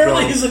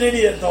 apparently he's an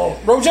idiot, though.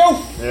 Rojo?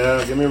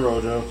 Yeah, give me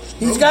Rojo.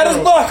 He's got his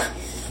buck.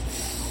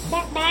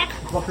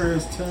 Bucker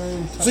is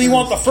 10. So you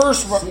want the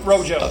first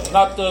Rojo,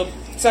 not the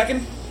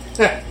second?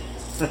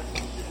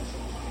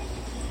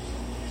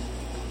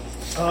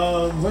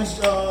 When's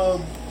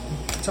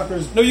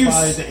Tucker's No use.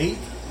 by the 8?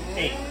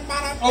 8.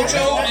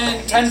 Ocho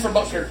and 10 for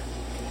Bucker.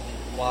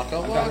 Waka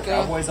I got the waka.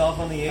 Cowboys off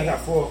on the 8. I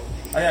got 4.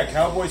 I got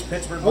Cowboys,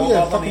 Pittsburgh, Oh, both yeah,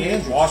 off on the fucking 8.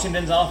 Andrews.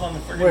 Washington's off on the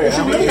freaking. Wait,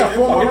 We only got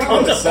 4 more Tons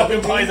rounds. of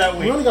fucking buys that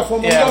week. We only got 4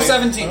 more Yeah, rounds.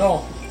 17.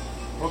 No.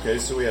 Okay,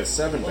 so we have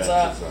 7 What's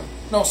benches that? then.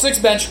 No, 6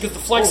 bench because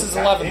the flex is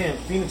 11. Damn,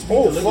 Phoenix beat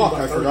Oh, the fuck, Liberty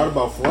I by forgot 30.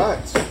 about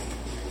flex.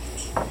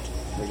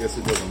 I guess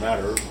it doesn't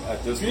matter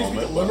at this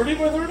moment. Liberty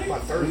by 30? By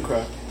 30.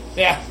 Okay.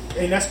 Yeah.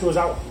 Hey, that goes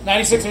out.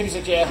 96,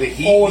 86, yeah. The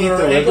Heat oh, beat their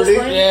the ankle Liberty?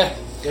 sprain? Yeah.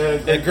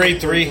 Yeah,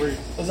 grade 3. Is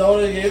that what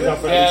they gave it? Yeah,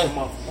 for Yeah. extra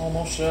month.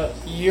 Almost shit.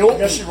 Yup. I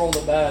guess she rolled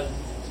it bad.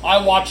 I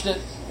watched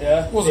it.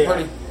 Yeah. It wasn't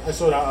pretty. I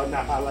saw that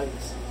not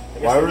highlights. I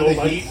guess Why were low the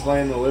lights. Heat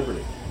playing the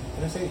Liberty? I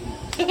didn't say Heat.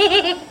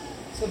 I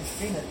said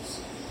Phoenix.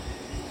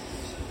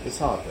 It's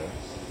hot there.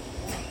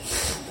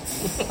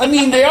 I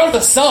mean, they are the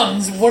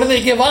Suns. What do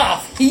they give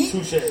off? Heat?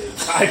 Touche.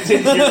 I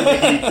didn't hear the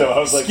Heat though. I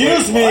was like,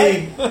 Excuse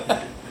wait, me.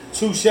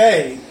 Touche.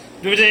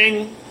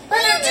 Ding.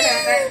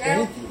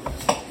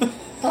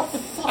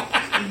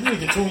 You need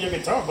to tune your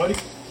guitar, buddy.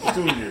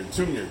 Tune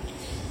your.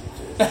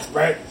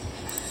 Right.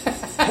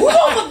 Who's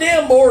on the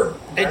damn board?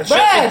 It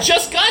Brad.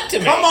 just got to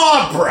me. Come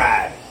on,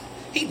 Brad.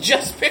 He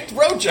just picked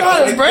Rojo.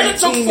 God, Brandon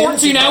took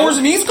 14 hours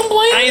and he's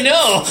complaining? I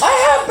know. I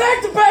have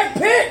back-to-back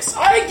picks.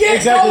 I get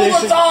Exactly.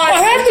 all the time.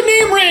 I have the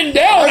name written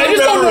down. I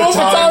just don't know if it's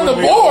on the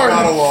board.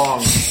 Got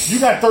along. You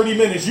got 30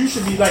 minutes. You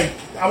should be like,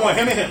 I want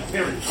him and him.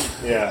 Period.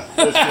 Yeah.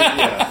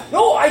 Yeah.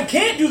 No, I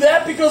can't do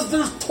that because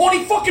there's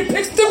 20 fucking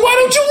picks. Then why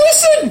don't you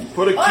listen?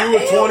 Put a Q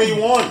of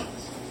 21.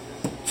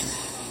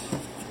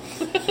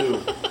 2.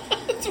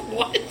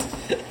 What?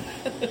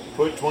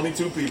 Put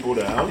 22 people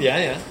down.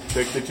 Yeah.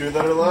 Pick the 2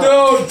 that are left.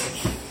 Dude.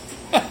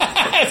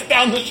 It's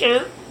down the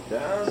shirt.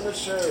 Down the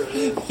shirt.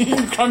 You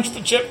crunched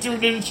the chip too,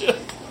 didn't you?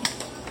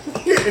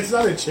 It's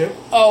not a chip.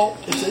 Oh.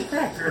 It's a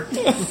cracker.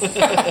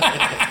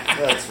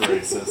 That's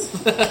racist.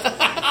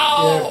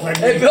 Ow!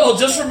 Hey, Bill,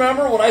 just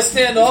remember when I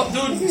stand up,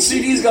 dude,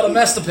 CD's got a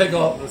mess to pick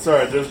up. That's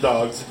alright, there's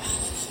dogs.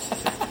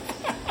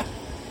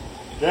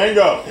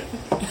 Django!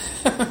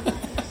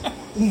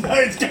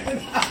 Nice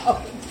getting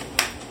out.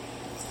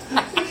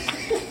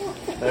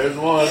 There's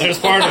one. There's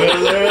part of it.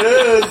 There it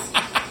is.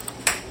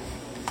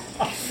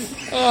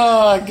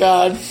 Oh,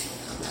 God.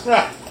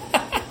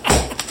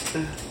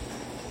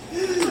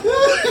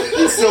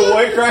 So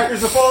white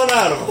crackers are falling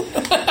out of him.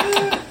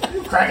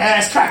 Crack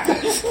ass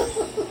crackers.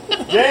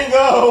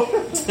 Django!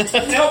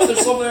 Nope,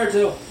 there's some there,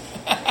 too.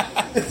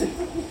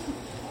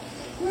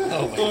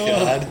 Oh, my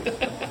God.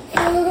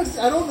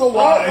 I don't know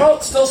why. Oh,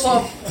 still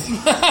some.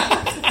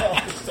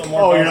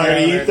 Oh, you're not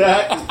going to eat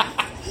that?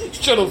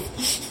 Should have.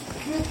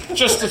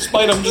 Just to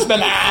spite him, just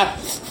been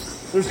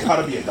There's got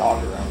to be a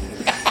dog around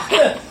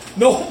here.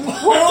 No.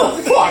 What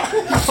the fuck?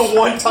 That's the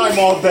one time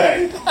all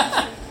day.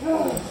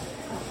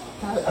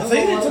 I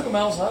think they took him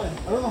outside.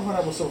 I don't know how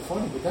that was so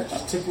funny, but that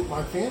just tickled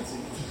my fancy.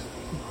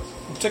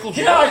 Tickled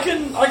you? Yeah, I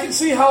can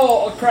see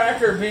how a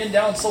cracker being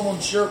down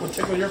someone's shirt would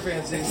tickle your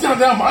fancy. It's not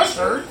down my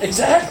shirt.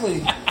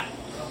 Exactly.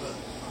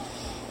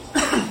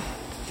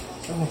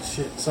 Oh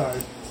shit! Sorry.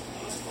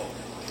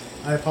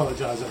 I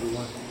apologize,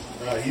 everyone.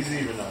 He's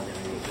even not going to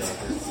eat a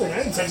cracker. He's like, I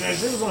didn't touch that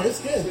shit. It was on his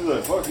skin. He's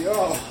like, fuck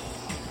y'all.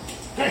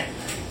 Hey.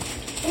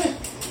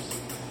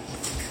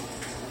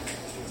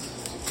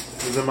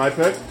 Is it my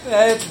pick?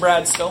 Yeah, it's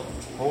Brad still.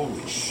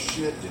 Holy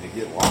shit, did he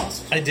get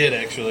lost? I did,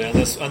 actually,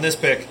 on this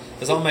pick.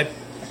 Because all my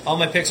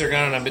picks are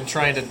gone, and I've been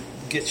trying to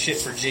get shit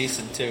for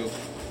Jason, too.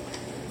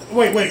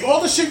 Wait. All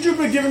the shit you've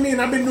been giving me,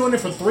 and I've been doing it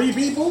for 3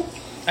 people?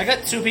 I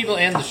got 2 people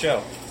and the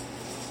show.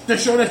 The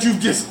show that you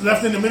just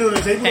left in the middle of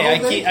the table?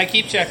 Hey, I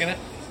keep checking it.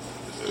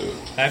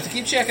 I have to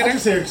keep checking I it.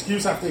 just hear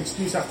excuse after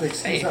excuse after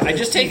excuse. Hey, after I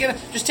just taking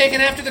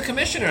after the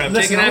commissioner. I'm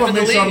Listen, taking after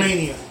the Mixer lead.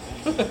 Mania.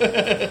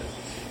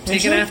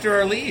 Taking after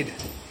our lead.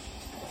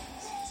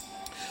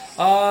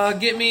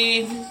 Get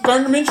me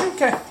Gardner Minshew?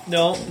 Okay.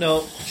 No.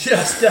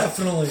 Yes,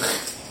 definitely.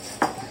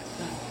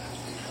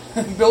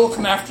 Bill will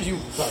come after you.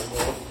 Sorry,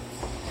 bro.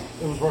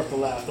 It was worth the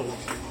laugh.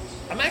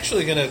 I'm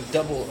actually gonna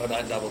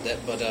not double dip,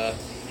 but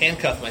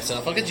handcuff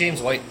myself. I'll get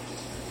James White.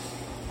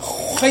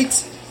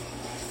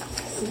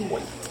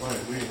 White.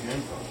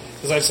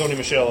 Because I have Sony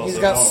Michelle. He's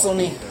got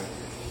Sony.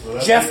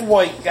 Jeff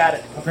White, got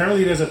it.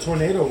 Apparently there's a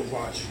tornado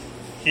watch.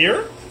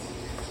 Here?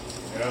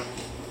 Yeah.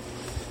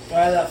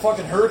 That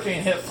fucking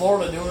hurricane hit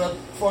Florida, dude. That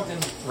fucking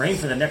Rain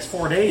for the next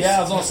 4 days. Yeah,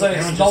 I was gonna say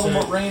it's nothing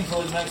but rain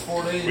for the next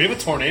 4 days. We have a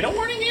tornado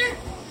warning here?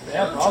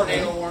 Yeah,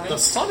 tornado warning. The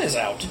sun is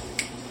out.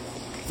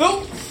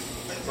 Phil.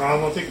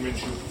 I'm gonna take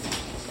Minshew.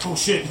 Oh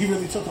shit, he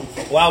really took him.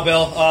 Wow,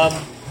 Bill.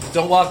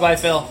 Don't walk by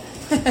Phil.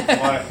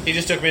 Why? He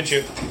just took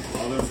Minshew.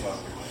 Motherfucker.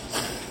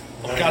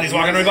 Oh God, he's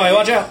walking right by.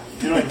 Watch out.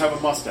 You don't even have a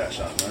mustache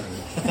on, right?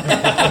 You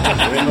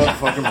ain't got a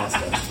fucking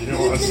mustache. You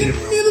don't want to see him.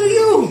 Neither do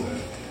you.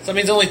 So that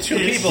means only 2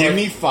 people. Give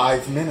me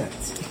 5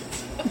 minutes.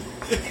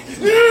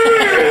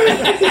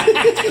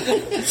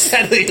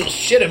 Sadly, he'll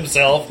shit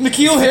himself.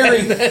 N'Keal Harry.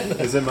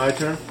 Is it my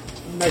turn?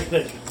 Nice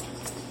pick.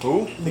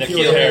 Who?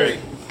 N'Keal Harry.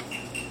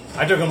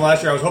 I took him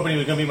last year. I was hoping he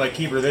was going to be my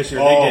keeper this year.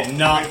 Oh. They did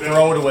not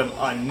throw to him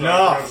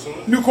enough.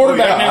 New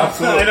quarterback now.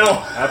 Absolutely. I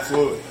know.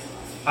 Absolutely.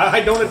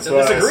 I don't So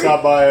I disagree.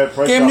 stopped by a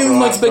price Cam chopper Newton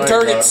likes last big night,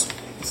 targets. got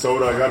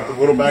Soda. I got the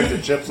little bag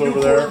of chips over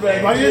there.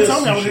 Why you didn't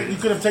tell me? You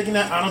could have taken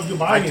that out of your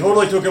I body.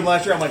 totally took him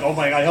last year. I'm like, oh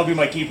my God, he'll be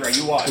my keeper.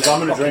 You watch. Because I'm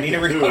going to drink He it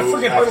never, too. I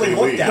freaking after hardly you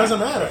looked leave. at It doesn't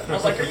matter. I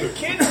was like, are you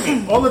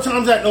kidding me? All the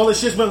times that all the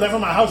shit's been left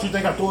in my house, you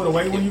think I threw it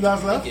away when you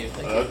guys left?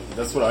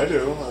 That's what I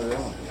do.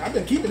 I've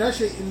been keeping that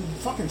shit and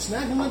fucking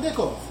snagging my dick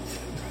off.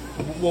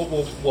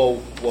 Whoa.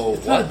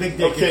 It's not a big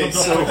dick. Okay, it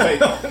comes so off.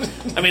 wait.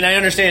 I mean, I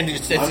understand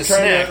it's I'm a trying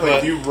snack, to, like,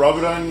 but do you rub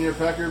it on your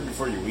pecker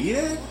before you eat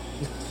it?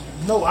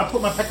 No, I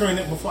put my pecker in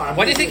it before.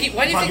 Why do you think he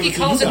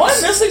calls it? Am I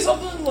missing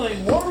something? Like,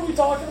 what are we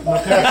talking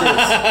about?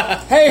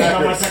 Hey,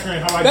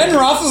 Ben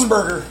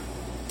Roethlisberger.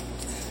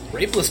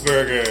 Rapeless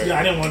burger. Yeah,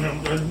 I didn't want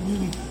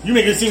him. You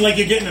make it seem like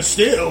you're getting a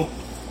steal.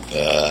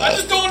 I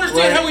just don't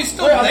understand how he's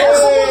still Wait, I there.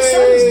 thought someone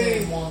said his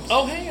name once.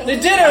 Oh, hey. They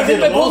did. I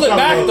think they pulled it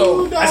back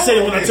though. I said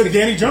it when I took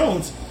Danny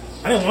Jones.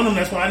 I didn't want him.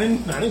 That's why I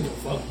didn't give a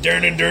fuck.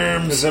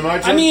 Derms. Is it my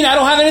turn? I mean, I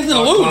don't have anything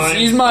to lose. fine.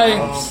 He's my.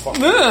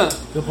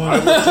 Good point. I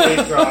will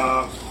take.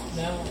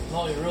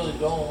 No, you really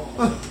don't.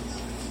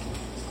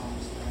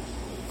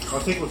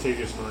 I'll take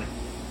Latavius Murray.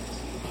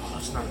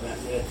 That's not that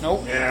bad.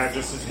 Nope. Yeah,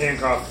 just his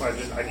handcuff. I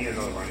need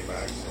another running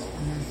back. So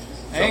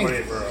Hey,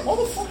 somebody for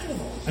motherfucker.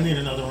 I need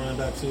another running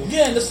back too.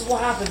 Again, this is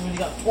what happens when you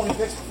got 20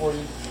 picks before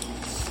you.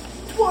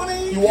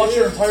 20. You watch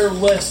your entire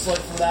list like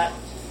for that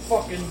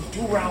fucking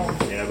 2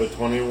 round. Yeah, but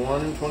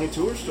 21 and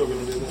 22 are still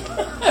going to be there.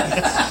 But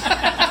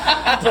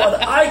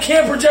I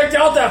can't project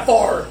out that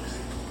far.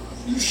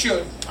 You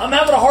should. I'm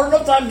having a hard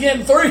enough time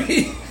getting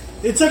 3.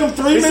 It took him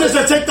 3 minutes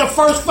to take the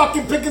first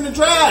fucking pick in the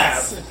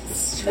draft.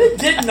 It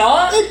did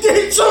not. It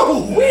did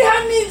too. We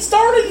hadn't even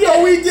started yet.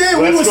 No, we did.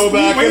 Let's go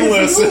back and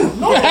listen.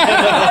 No,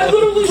 I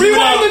literally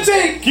rewind the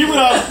tape. Keep it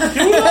up.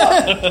 Keep it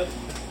up.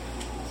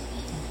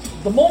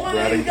 The moment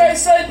that you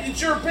guys said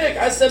it's your pick,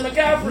 I said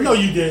McCaffrey. No,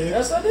 you didn't.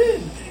 Yes, I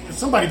did.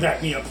 Somebody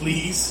back me up,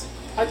 please.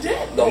 I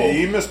did, though. Yeah,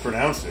 he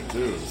mispronounced it,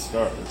 too, to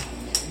start.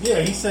 Yeah,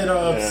 he said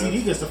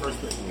CD gets the first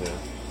pick. Yeah.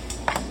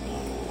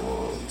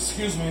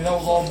 Excuse me, that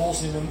was all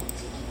bullshit.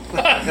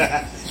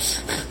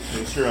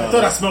 Sure I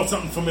thought I smelled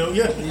something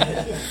familiar.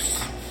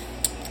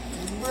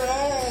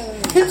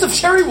 Hints of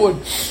cherry wood.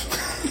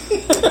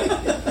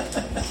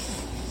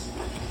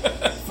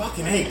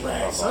 Fucking hate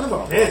Brad, son of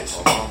a bitch.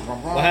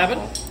 What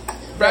happened?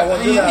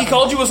 Brad, he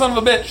called you a son of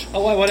a bitch.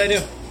 Oh, what'd I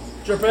do?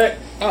 It's your pick.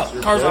 Oh,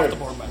 car's pick. off the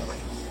board, by the way.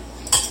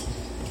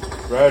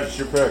 Brad, it's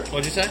your pick.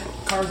 What'd you say?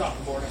 Car's off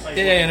the board.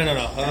 Yeah,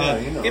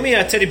 no. Give me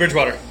Teddy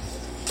Bridgewater.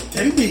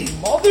 Teddy B.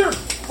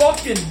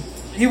 Motherfucking.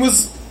 He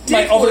was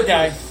my other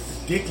guy.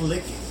 Dick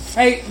licking.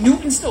 Hey,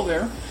 Newton's still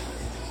there.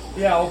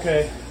 Yeah,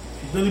 okay.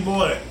 Billy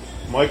Boy.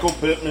 Michael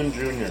Pittman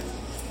Jr.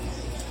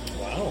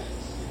 Wow.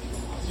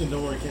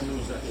 Don't worry, can't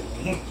lose that.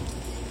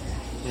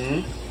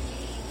 Hmm?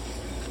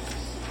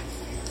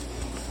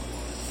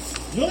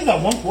 You only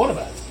got one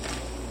quarterback.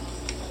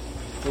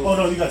 Oh,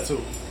 no, you got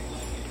two.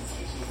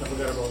 I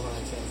forgot about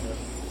Ryan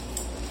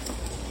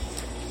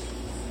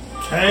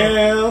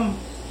Cam.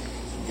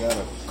 Got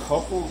a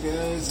couple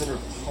guys that are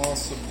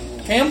possible.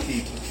 Cam?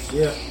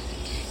 Yeah.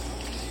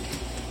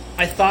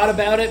 I thought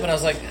about it, but I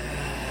was like,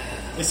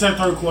 It's their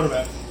third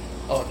quarterback.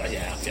 oh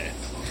yeah, okay.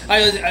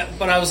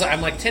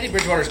 I'm like, Teddy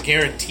Bridgewater's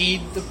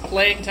guaranteed the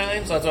playing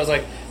time, so that's why I was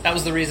like, that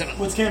was the reason.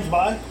 What's Cam's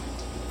buy?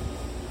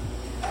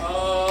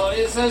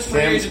 It says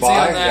free Cam's agency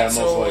by? on that, Yeah,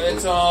 so most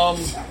it's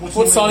What's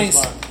what's Sonny's?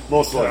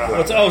 Most likely.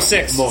 What's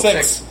 6? Most.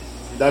 6.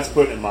 That's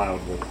putting it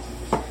mildly.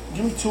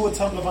 Give me Tua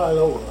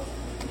Tagovailoa.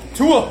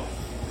 Tua.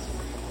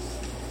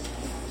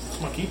 It's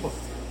my keeper.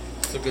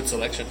 It's a good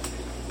selection.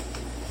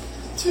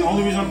 The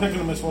only reason I'm picking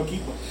him is for a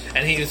keeper.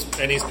 And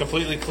he's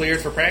completely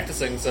cleared for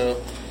practicing,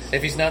 so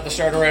if he's not the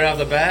starter right off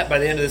the bat, by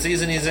the end of the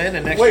season he's in,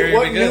 and next year Wait, he'll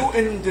what be good.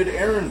 Newton did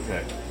Aaron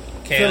pick?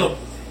 Cam. Phillip.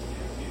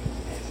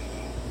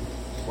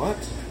 What?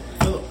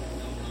 Phillip.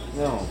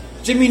 No.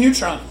 Jimmy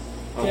Neutron.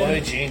 Oh, What a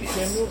what?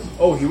 genius.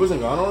 Oh, he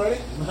wasn't gone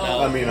already?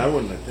 No. I mean, I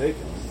wouldn't have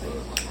taken him.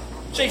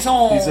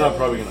 Jason. He's not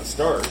probably going to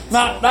start.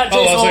 Not Jason.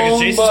 Oh, I was like, is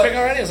Jason's but pick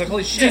already? I was like,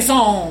 holy shit.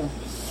 Jason.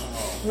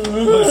 But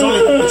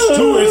it's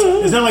two.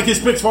 It's not like his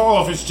picks fall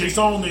off. It's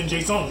Jason and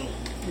Jason.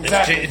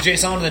 Exactly. It's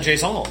Jason and then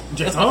Jason.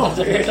 Jason. Oh.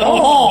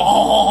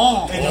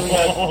 And then we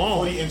got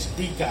 40-inch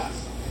Deacon.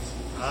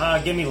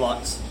 Give me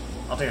Lutz.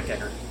 I'll take a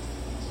kicker.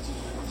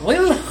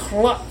 Lil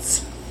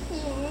Lutz.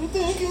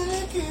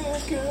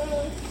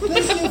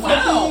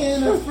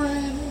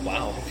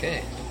 Wow,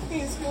 okay.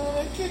 He's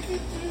gonna kick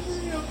it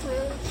through your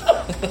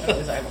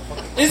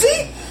friend. Is he?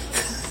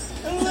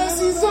 Unless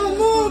he's on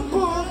the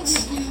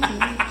box.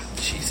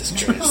 Jesus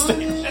Christ.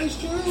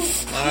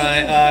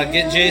 Alright,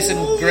 get Jason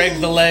Greg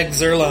the Leg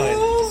Zerline.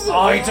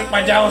 Oh, he took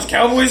my Dallas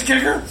Cowboys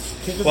kicker?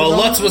 Well,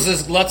 Lutz was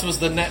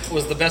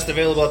the best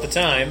available at the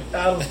time.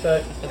 Out of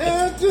respect.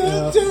 I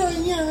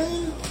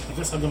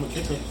guess I'll give him a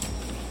kicker.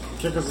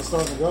 Kickers are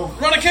starting to go.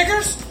 Run of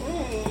kickers?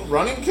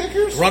 Running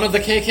kickers? Run of the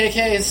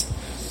KKKs.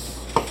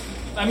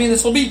 I mean,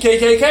 this will be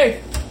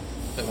KKK.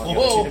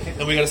 Whoa.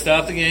 And we gotta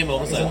stop the game.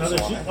 Almost Another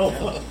done. cheat. Oh,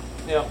 fuck.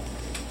 Yeah.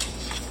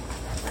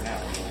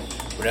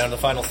 We're down to the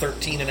final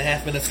 13 and a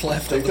half minutes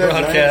left of Take the that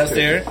broadcast Giants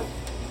here.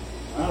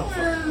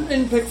 We're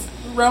in pick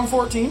round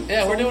 14.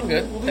 Yeah, we're doing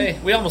good. Hey,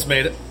 we almost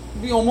made it.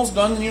 We almost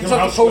done. And you just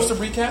have to post a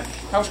recap.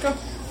 Hauschka?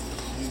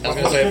 I was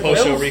gonna say a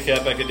post-show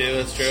recap I could do.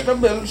 That's true.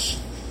 Bills.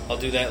 I'll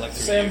do that like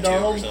through Sam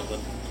YouTube or Darnold.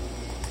 something.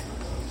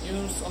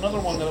 Use another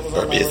one that was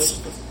on my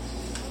list.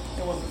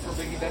 It wasn't for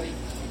Biggie Daddy.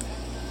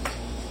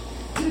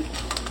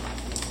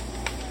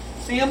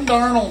 Sam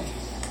Darnold.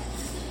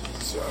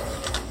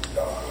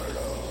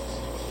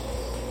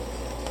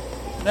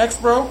 Next,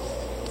 bro.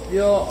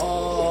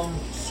 Yeah,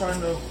 just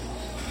trying to.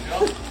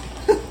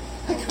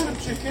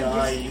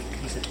 Die, you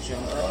piece of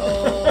junk.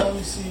 Let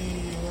me see.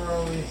 Where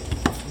are we?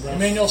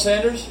 Emmanuel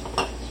Sanders?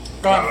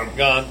 Gone.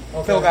 Gone.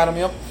 Okay. Phil got him,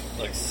 yep.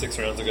 Like 5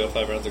 rounds ago.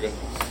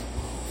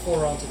 4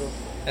 rounds ago.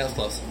 That was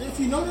close. If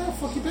you know that, what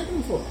the fuck you picking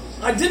him for?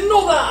 I didn't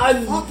know that.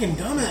 I Fucking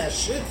dumbass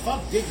shit.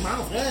 Fuck dick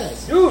mouth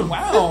ass. Dude,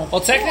 wow.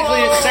 Well, technically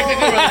we're in the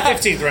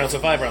 15th round, so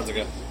 5 rounds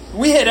ago.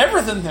 We hit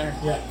everything there.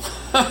 Yeah.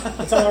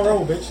 That's how I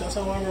roll, bitch. That's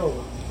how I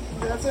roll.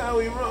 That's how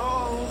he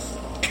rolls.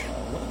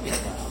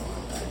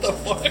 The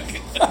fuck?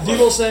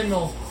 Debo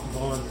Samuel.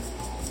 Gone.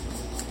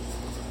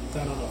 I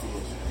don't know if he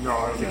is. No,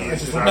 I don't think he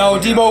is. No,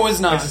 Debo is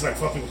not. It's just like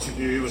fucking with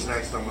you. He was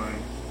next on mine.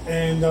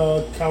 And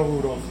Kyle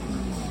Rudolph.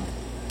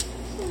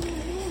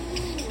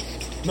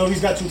 No,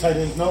 he's got 2 tight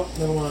ends. Nope,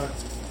 never mind.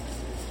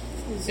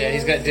 Yeah,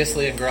 he's got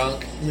Disley and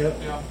Gronk. Yep.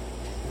 Yeah.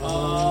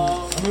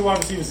 How many wide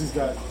receivers he's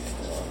got?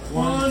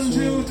 1,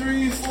 2,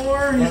 3,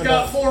 4. He's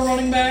got 4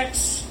 running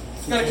backs.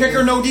 He's got a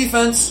kicker, no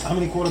defense. How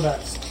many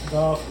quarterbacks?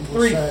 Goff,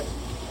 3. Brissett.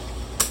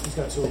 He's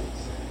got 2.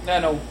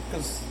 No,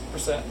 because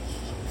Brissett.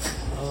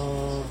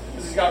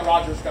 Because he's got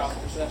Rodgers, Goff,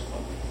 Brissett.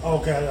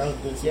 Okay,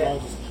 Yeah.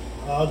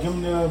 I'll give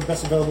him the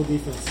best available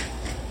defense.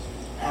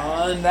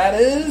 And that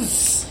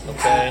is.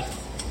 Okay.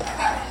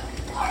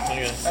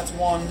 That's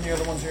 1. The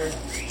other one's here.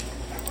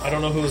 I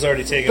don't know who's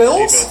already taken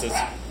Bills? the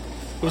defenses.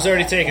 Who's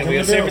already taken? We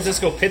have San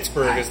Francisco,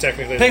 Pittsburgh is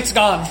technically. Pick's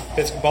gone.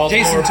 Baltimore,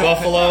 Jason took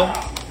Buffalo.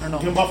 Pitt. Or no.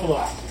 Give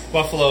Buffalo.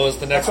 Buffalo is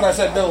the next. That's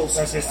what I said. Bills.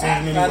 That's his team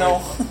anyway. I know.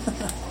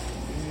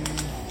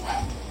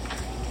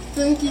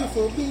 Thank you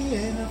for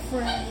being a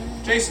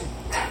friend. Jason.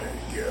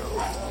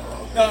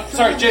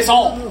 Sorry,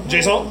 Jason.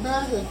 Jason.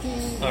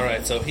 All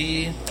right, so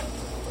he.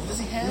 What does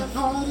he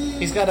have?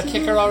 He's got a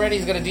kicker already.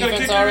 He's got a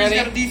defense already.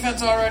 He's got a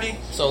defense already.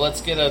 So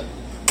let's get a.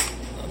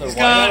 He's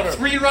got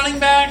 3 running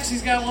backs.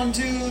 He's got 1,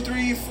 2,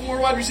 3, 4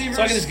 wide receivers.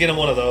 So I can just get him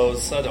one of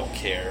those. I don't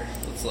care.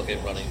 Let's look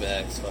at running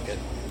backs. Fuck it.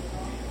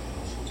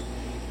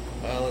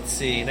 Let's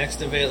see.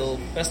 Best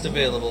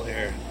available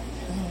here.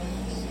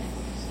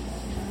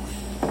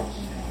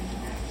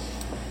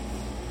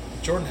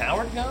 Jordan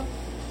Howard gone?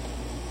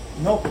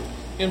 Nope.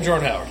 Give him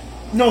Jordan Howard.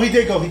 No, he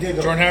did go.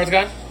 Jordan Howard's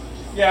gone?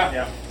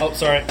 Yeah. Oh,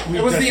 sorry.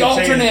 It was the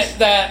alternate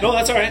that. No,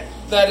 that's all right.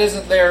 That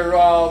isn't there.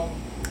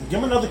 Give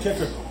him another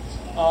kicker.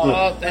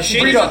 Has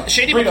Shady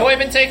McCoy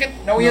been taken?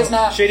 No, he has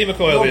not. Shady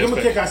McCoy No, will be give him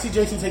a his kicker. I see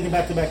Jason taking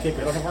back-to-back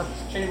kickers.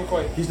 Shady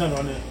McCoy. He's not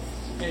on it.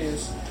 Yeah, he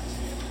is.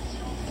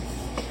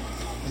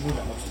 I knew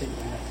that. I was taking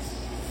that.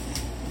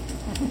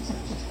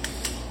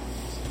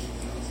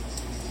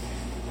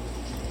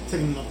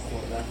 Taking another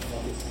quarterback.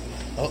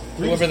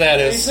 Whoever that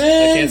is. I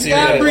can't see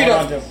Matt who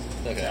that Breida. is.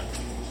 Okay.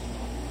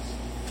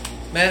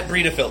 Matt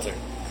Breida filter.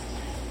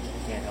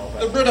 Can't help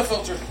The it. Brita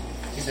filter.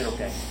 He did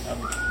okay.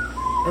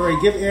 All right,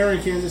 give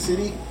Aaron Kansas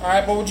City. All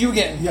right, what would you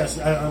get? Yes,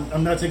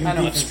 I'm not taking. I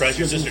know. defense. Surprised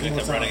your Just sister didn't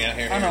come one running time. out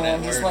here. I know. hearing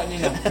I'm that just word. letting you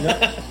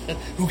know.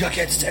 Who got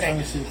Kansas Let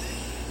me City? see.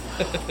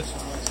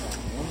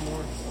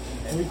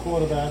 3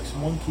 quarterbacks,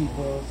 1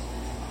 keeper.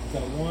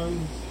 Got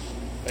 1.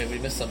 Wait, we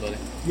missed somebody.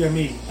 Yeah,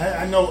 me.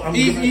 I know.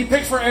 He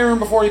picked for Aaron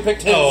before he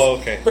picked his. Oh,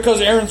 okay.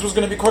 Because Aaron's was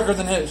going to be quicker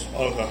than his.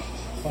 Okay.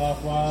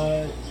 5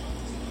 wide,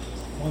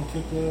 1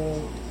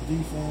 kicker,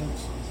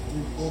 defense,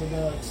 3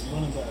 quarterbacks,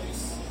 running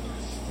backs.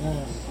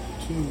 1,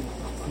 2,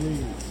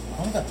 3. I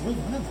only got 3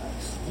 running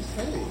backs.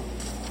 Okay.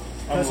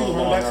 Can I see the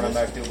running backs running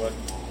list? back too, but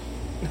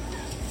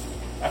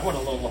I went a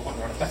little low on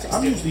running backs.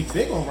 I'm usually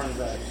big on running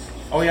backs.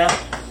 Oh yeah.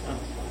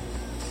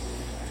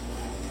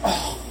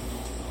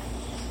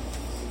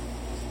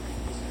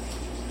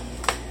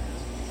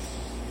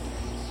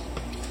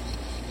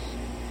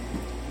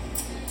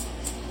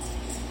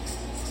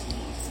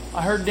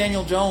 I heard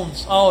Daniel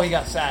Jones. Oh, he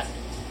got sacked.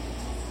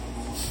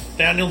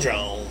 Daniel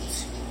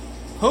Jones.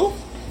 Who?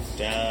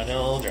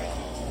 Daniel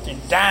Jones. In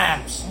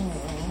dimes.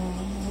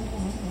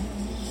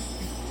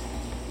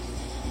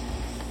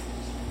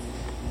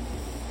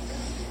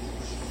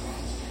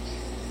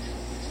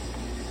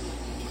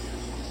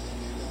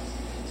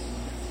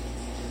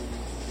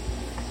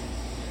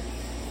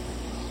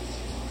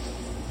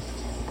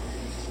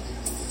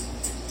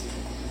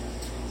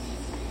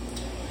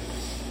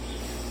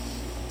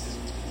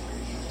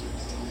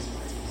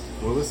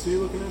 What list are you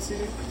looking at,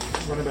 CD?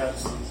 Running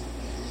backs.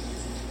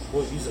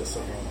 Boy, you said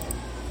something wrong.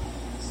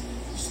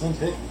 Slim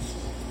pickings.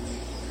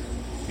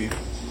 D.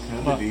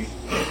 And the D.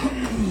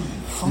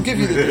 I'll give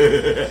you the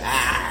D.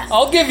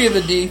 I'll give you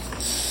the D.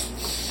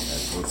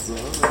 That's what's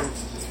up.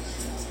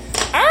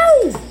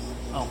 Ow!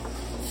 Oh.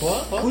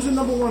 What? Who's the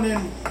number 1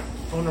 in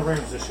on the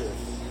Rams this year?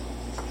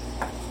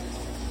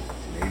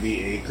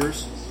 Maybe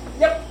Akers.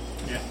 Yep.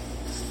 Yeah.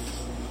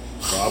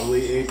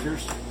 Probably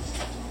Akers.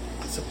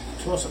 It's a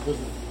toss-up,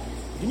 isn't it?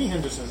 Give me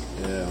Henderson.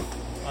 Yeah.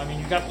 I mean,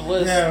 you got the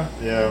list. Yeah.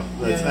 Yeah.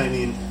 That's. Yeah. I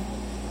mean,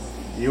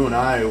 you and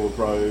I will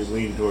probably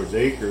lean towards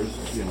Akers,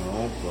 you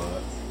know,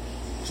 but.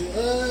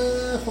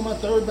 For my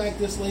 3rd back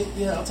this late,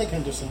 yeah, I'll take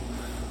Henderson.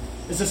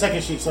 It's the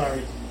 2nd sheet,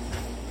 sorry.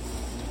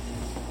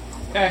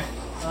 Okay.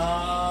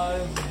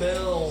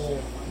 Bill.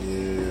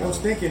 Yeah. I was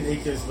thinking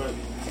Akers, but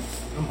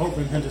I'm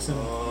hoping Henderson.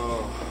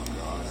 Oh,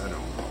 God, I don't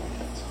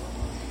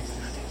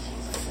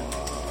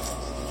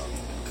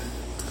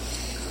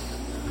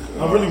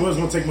know. I really was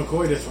going to take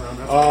McCoy this round.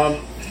 That's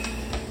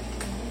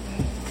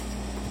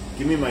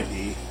Give me my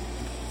D.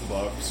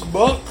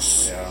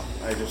 Bucks. Yeah,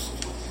 I don't know.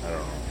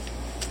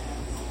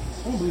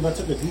 I don't believe I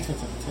took a defense in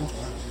the 10th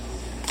round.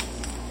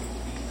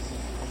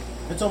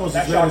 It's almost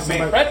That as bad as shot made,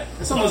 somebody. right?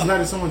 It's almost as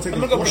bad as someone taking. I'm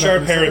gonna go a with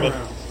quarterback Rashard in the second Perryman.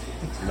 round.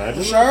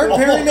 Imagine Rashard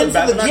Perryman for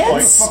the Who the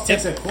Jets? fuck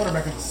takes that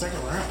quarterback in the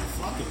 2nd round?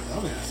 Fucking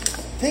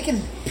dumbass.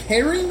 Taking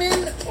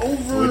Perryman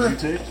over. What'd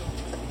you take?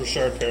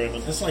 Rashard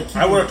Perryman. It's like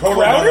I would have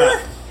totally done Crowder?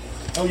 that.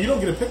 Oh, you don't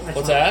get a pick next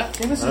What's round. that?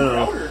 Jamison I don't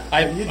know. Crowder.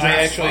 I You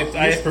draft fuck,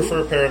 I you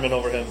prefer Perryman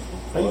over him.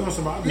 How you gonna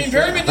survive I mean, this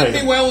Perryman shit?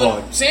 did me well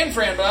in San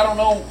Fran, but I don't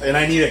know. And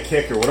I need a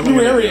kicker. What am I New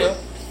going to area. do?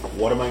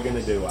 What am I going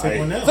to do? Take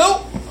one now.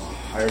 Phil!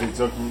 I already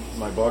took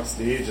my Bucks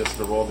D just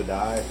to roll the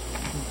die.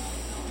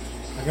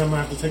 I'm gonna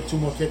have to take 2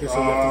 more kickers so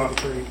we have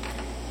to make a trade.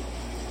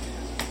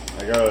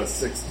 I got a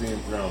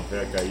 16th round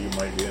pick. You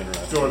might be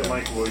interested Jordan in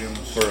Mike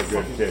Williams. for a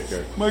good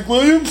kicker. Mike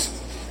Williams?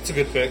 It's a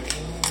good pick.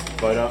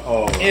 But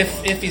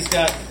If he's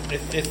got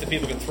if the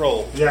people can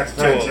throw. Yeah, it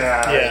depends. to him.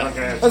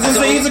 Yeah. I was gonna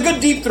say, he's a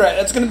good deep threat.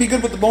 That's going to be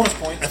good with the bonus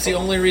points. That's the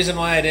only reason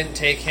why I didn't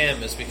take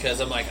him is because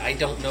I'm like, I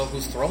don't know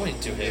who's throwing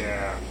to him.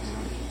 Yeah.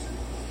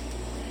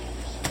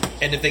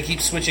 And if they keep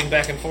switching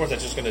back and forth,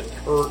 that's just going to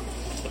hurt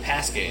the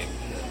pass game.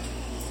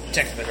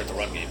 technically hurt the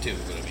run game too.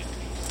 But I mean,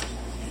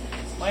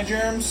 My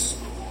germs.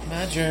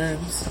 my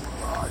germs.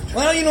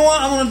 Well, you know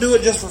what? I'm going to do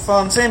it just for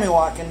fun. Sammy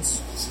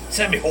Watkins.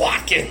 Sammy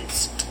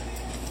Watkins.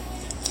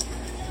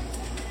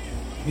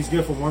 He's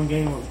good for one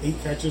game of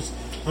 8 catches,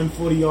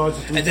 140 yards,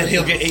 and 3 And then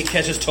he'll get touchdowns. 8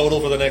 catches total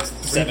for the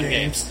next 7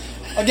 games.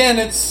 Again,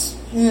 it's...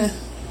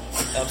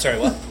 I'm sorry,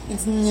 what?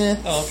 It's...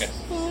 Oh, okay.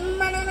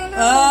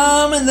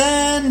 And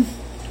then...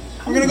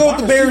 We're going to go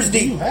with the Bears D.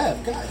 D. You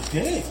have? God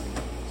damn.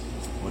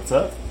 What's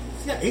up?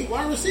 He's got 8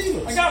 wide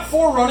receivers. I got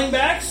 4 running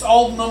backs,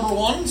 all number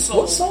 1. So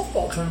What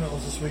softball tournament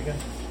was this weekend?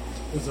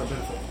 It was a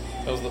benefit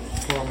That was the.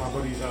 for my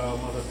buddy's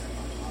mother.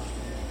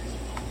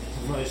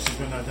 She's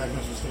been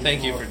diagnosed with stage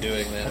Thank you 4. for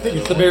doing that. I think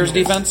It's the Bears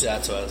defense? Yeah,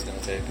 that's what I was going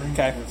to take.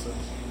 Okay.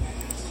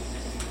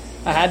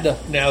 I had to.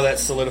 Now that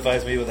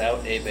solidifies me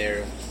without a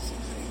bear.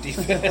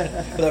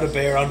 Without a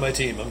bear on my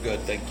team, I'm good.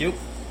 Thank you.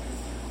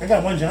 I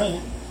got one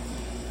giant.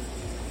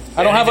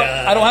 I don't have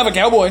a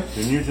cowboy.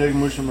 Didn't you take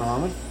Musha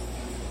Muhammad?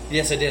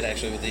 Yes, I did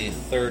actually with the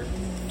third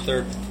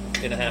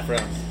and a half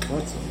round.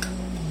 What's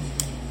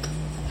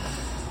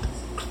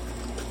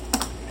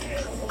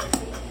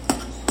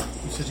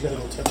You said you gotta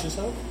go touch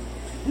yourself?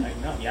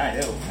 Yeah,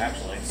 I do,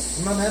 actually.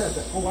 I'm not mad at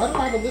that. Oh, why don't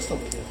I have a list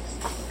over here?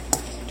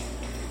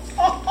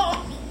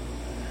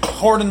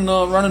 Hoarding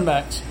running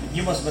backs.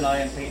 You must have been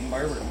eyeing Peyton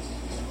Barber.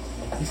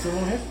 He's still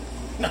on here?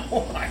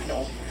 No, I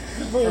don't.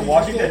 For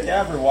Washington,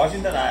 I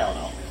don't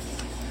know.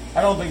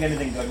 I don't think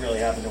anything good really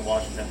happened in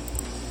Washington.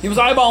 He was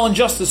eyeballing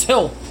Justice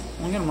Hill.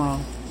 Don't get him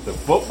wrong. The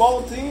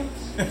football team?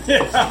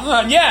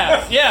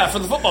 Yeah, for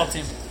the football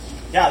team.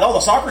 Yeah, though the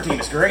soccer team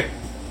is great.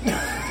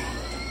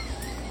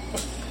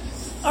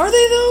 Are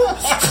they though?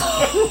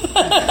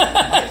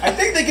 I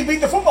think they can beat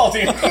the football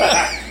team.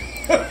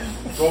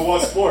 So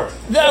what sport?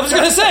 Yeah, I was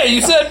gonna say you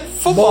said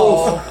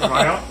football. Am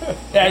I up?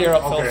 Yeah, you're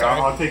up. Phil, Okay,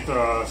 sorry. I'll take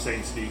the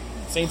Saints D.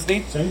 Saints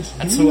D.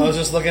 That's who I was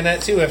just looking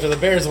at too after the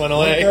Bears went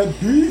away. That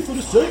D for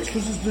the Saints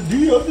because it's the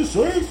D of the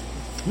Saints.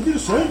 Look at the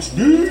Saints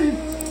D.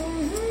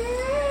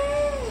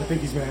 I think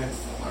he's mad.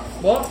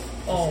 What?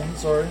 Oh, I'm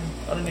sorry.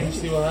 I didn't even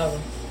see what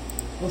happened.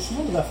 Well, she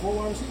only got 4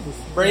 wide receivers.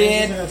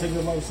 Brad. I gotta take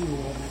the wide receiver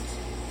one next.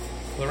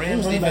 The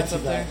Rams defense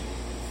up there.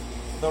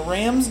 The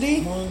Rams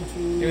D? 1,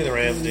 2, Give me the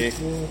Rams D.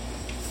 3, 4.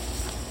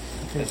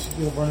 Okay, she's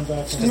gonna running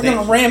back. We're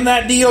going to ram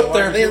that D up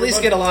there. They at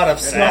least get a lot of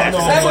sacks.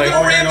 We're going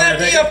to ram that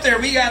D up there.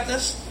 We got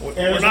this.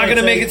 We're not going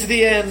to make it to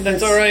the end.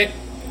 That's all right.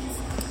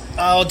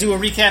 I'll do a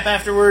recap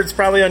afterwards,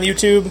 probably on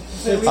YouTube.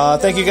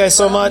 Thank you guys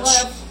so much.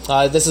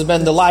 This has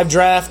been the live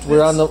draft.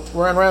 We're on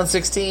round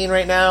 16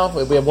 right now.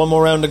 We have one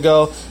more round to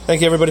go. Thank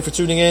you everybody for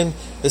tuning in.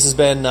 This has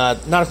been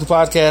Nautical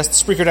Podcast.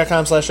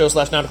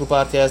 Spreaker.com/show/Nautical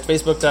Podcast.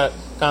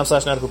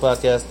 Facebook.com/Nautical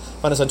Podcast.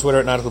 Find us on Twitter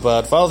at Nautical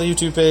Pod. Follow the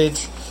YouTube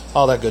page.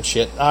 All that good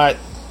shit. All right.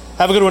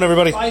 Have a good one,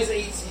 everybody. Buy his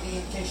 8 CD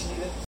in case you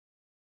need it.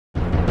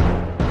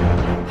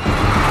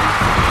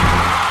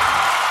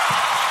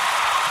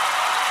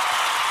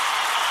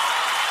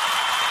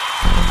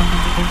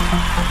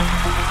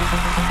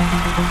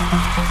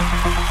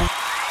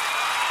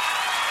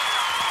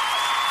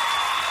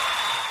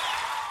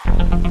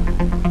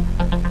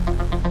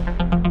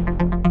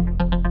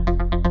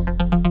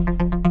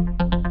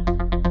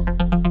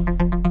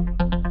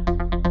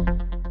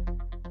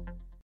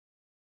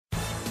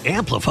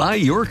 Amplify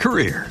your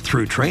career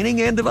through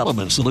training and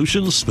development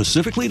solutions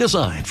specifically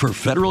designed for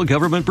federal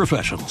government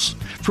professionals.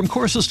 From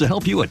courses to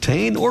help you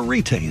attain or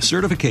retain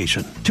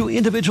certification, to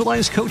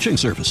individualized coaching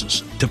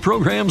services, to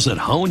programs that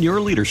hone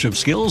your leadership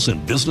skills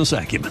and business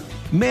acumen,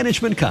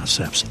 Management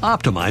Concepts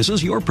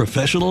optimizes your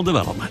professional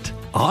development.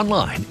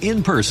 Online,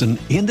 in person,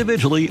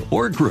 individually,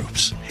 or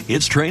groups,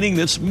 it's training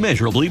that's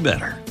measurably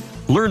better.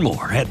 Learn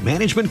more at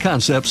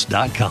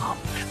managementconcepts.com.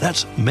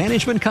 That's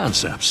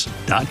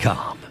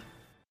managementconcepts.com.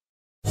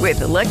 With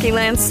the Lucky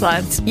Land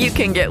Slots, you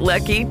can get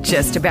lucky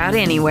just about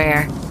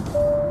anywhere.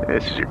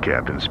 This is your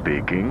captain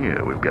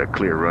speaking. We've got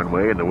clear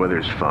runway and the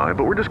weather's fine,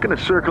 but we're just going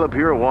to circle up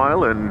here a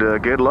while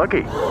and get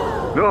lucky.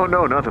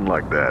 No, nothing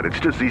like that. It's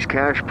just these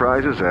cash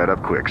prizes add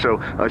up quick. So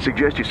I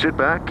suggest you sit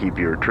back, keep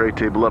your tray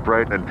table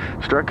upright, and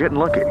start getting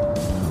lucky.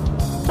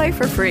 Play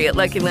for free at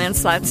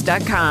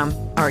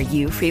LuckyLandSlots.com. Are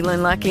you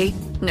feeling lucky?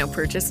 No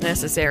purchase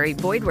necessary.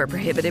 Void where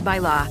prohibited by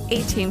law.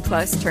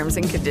 18+ terms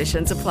and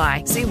conditions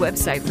apply. See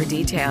website for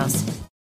details.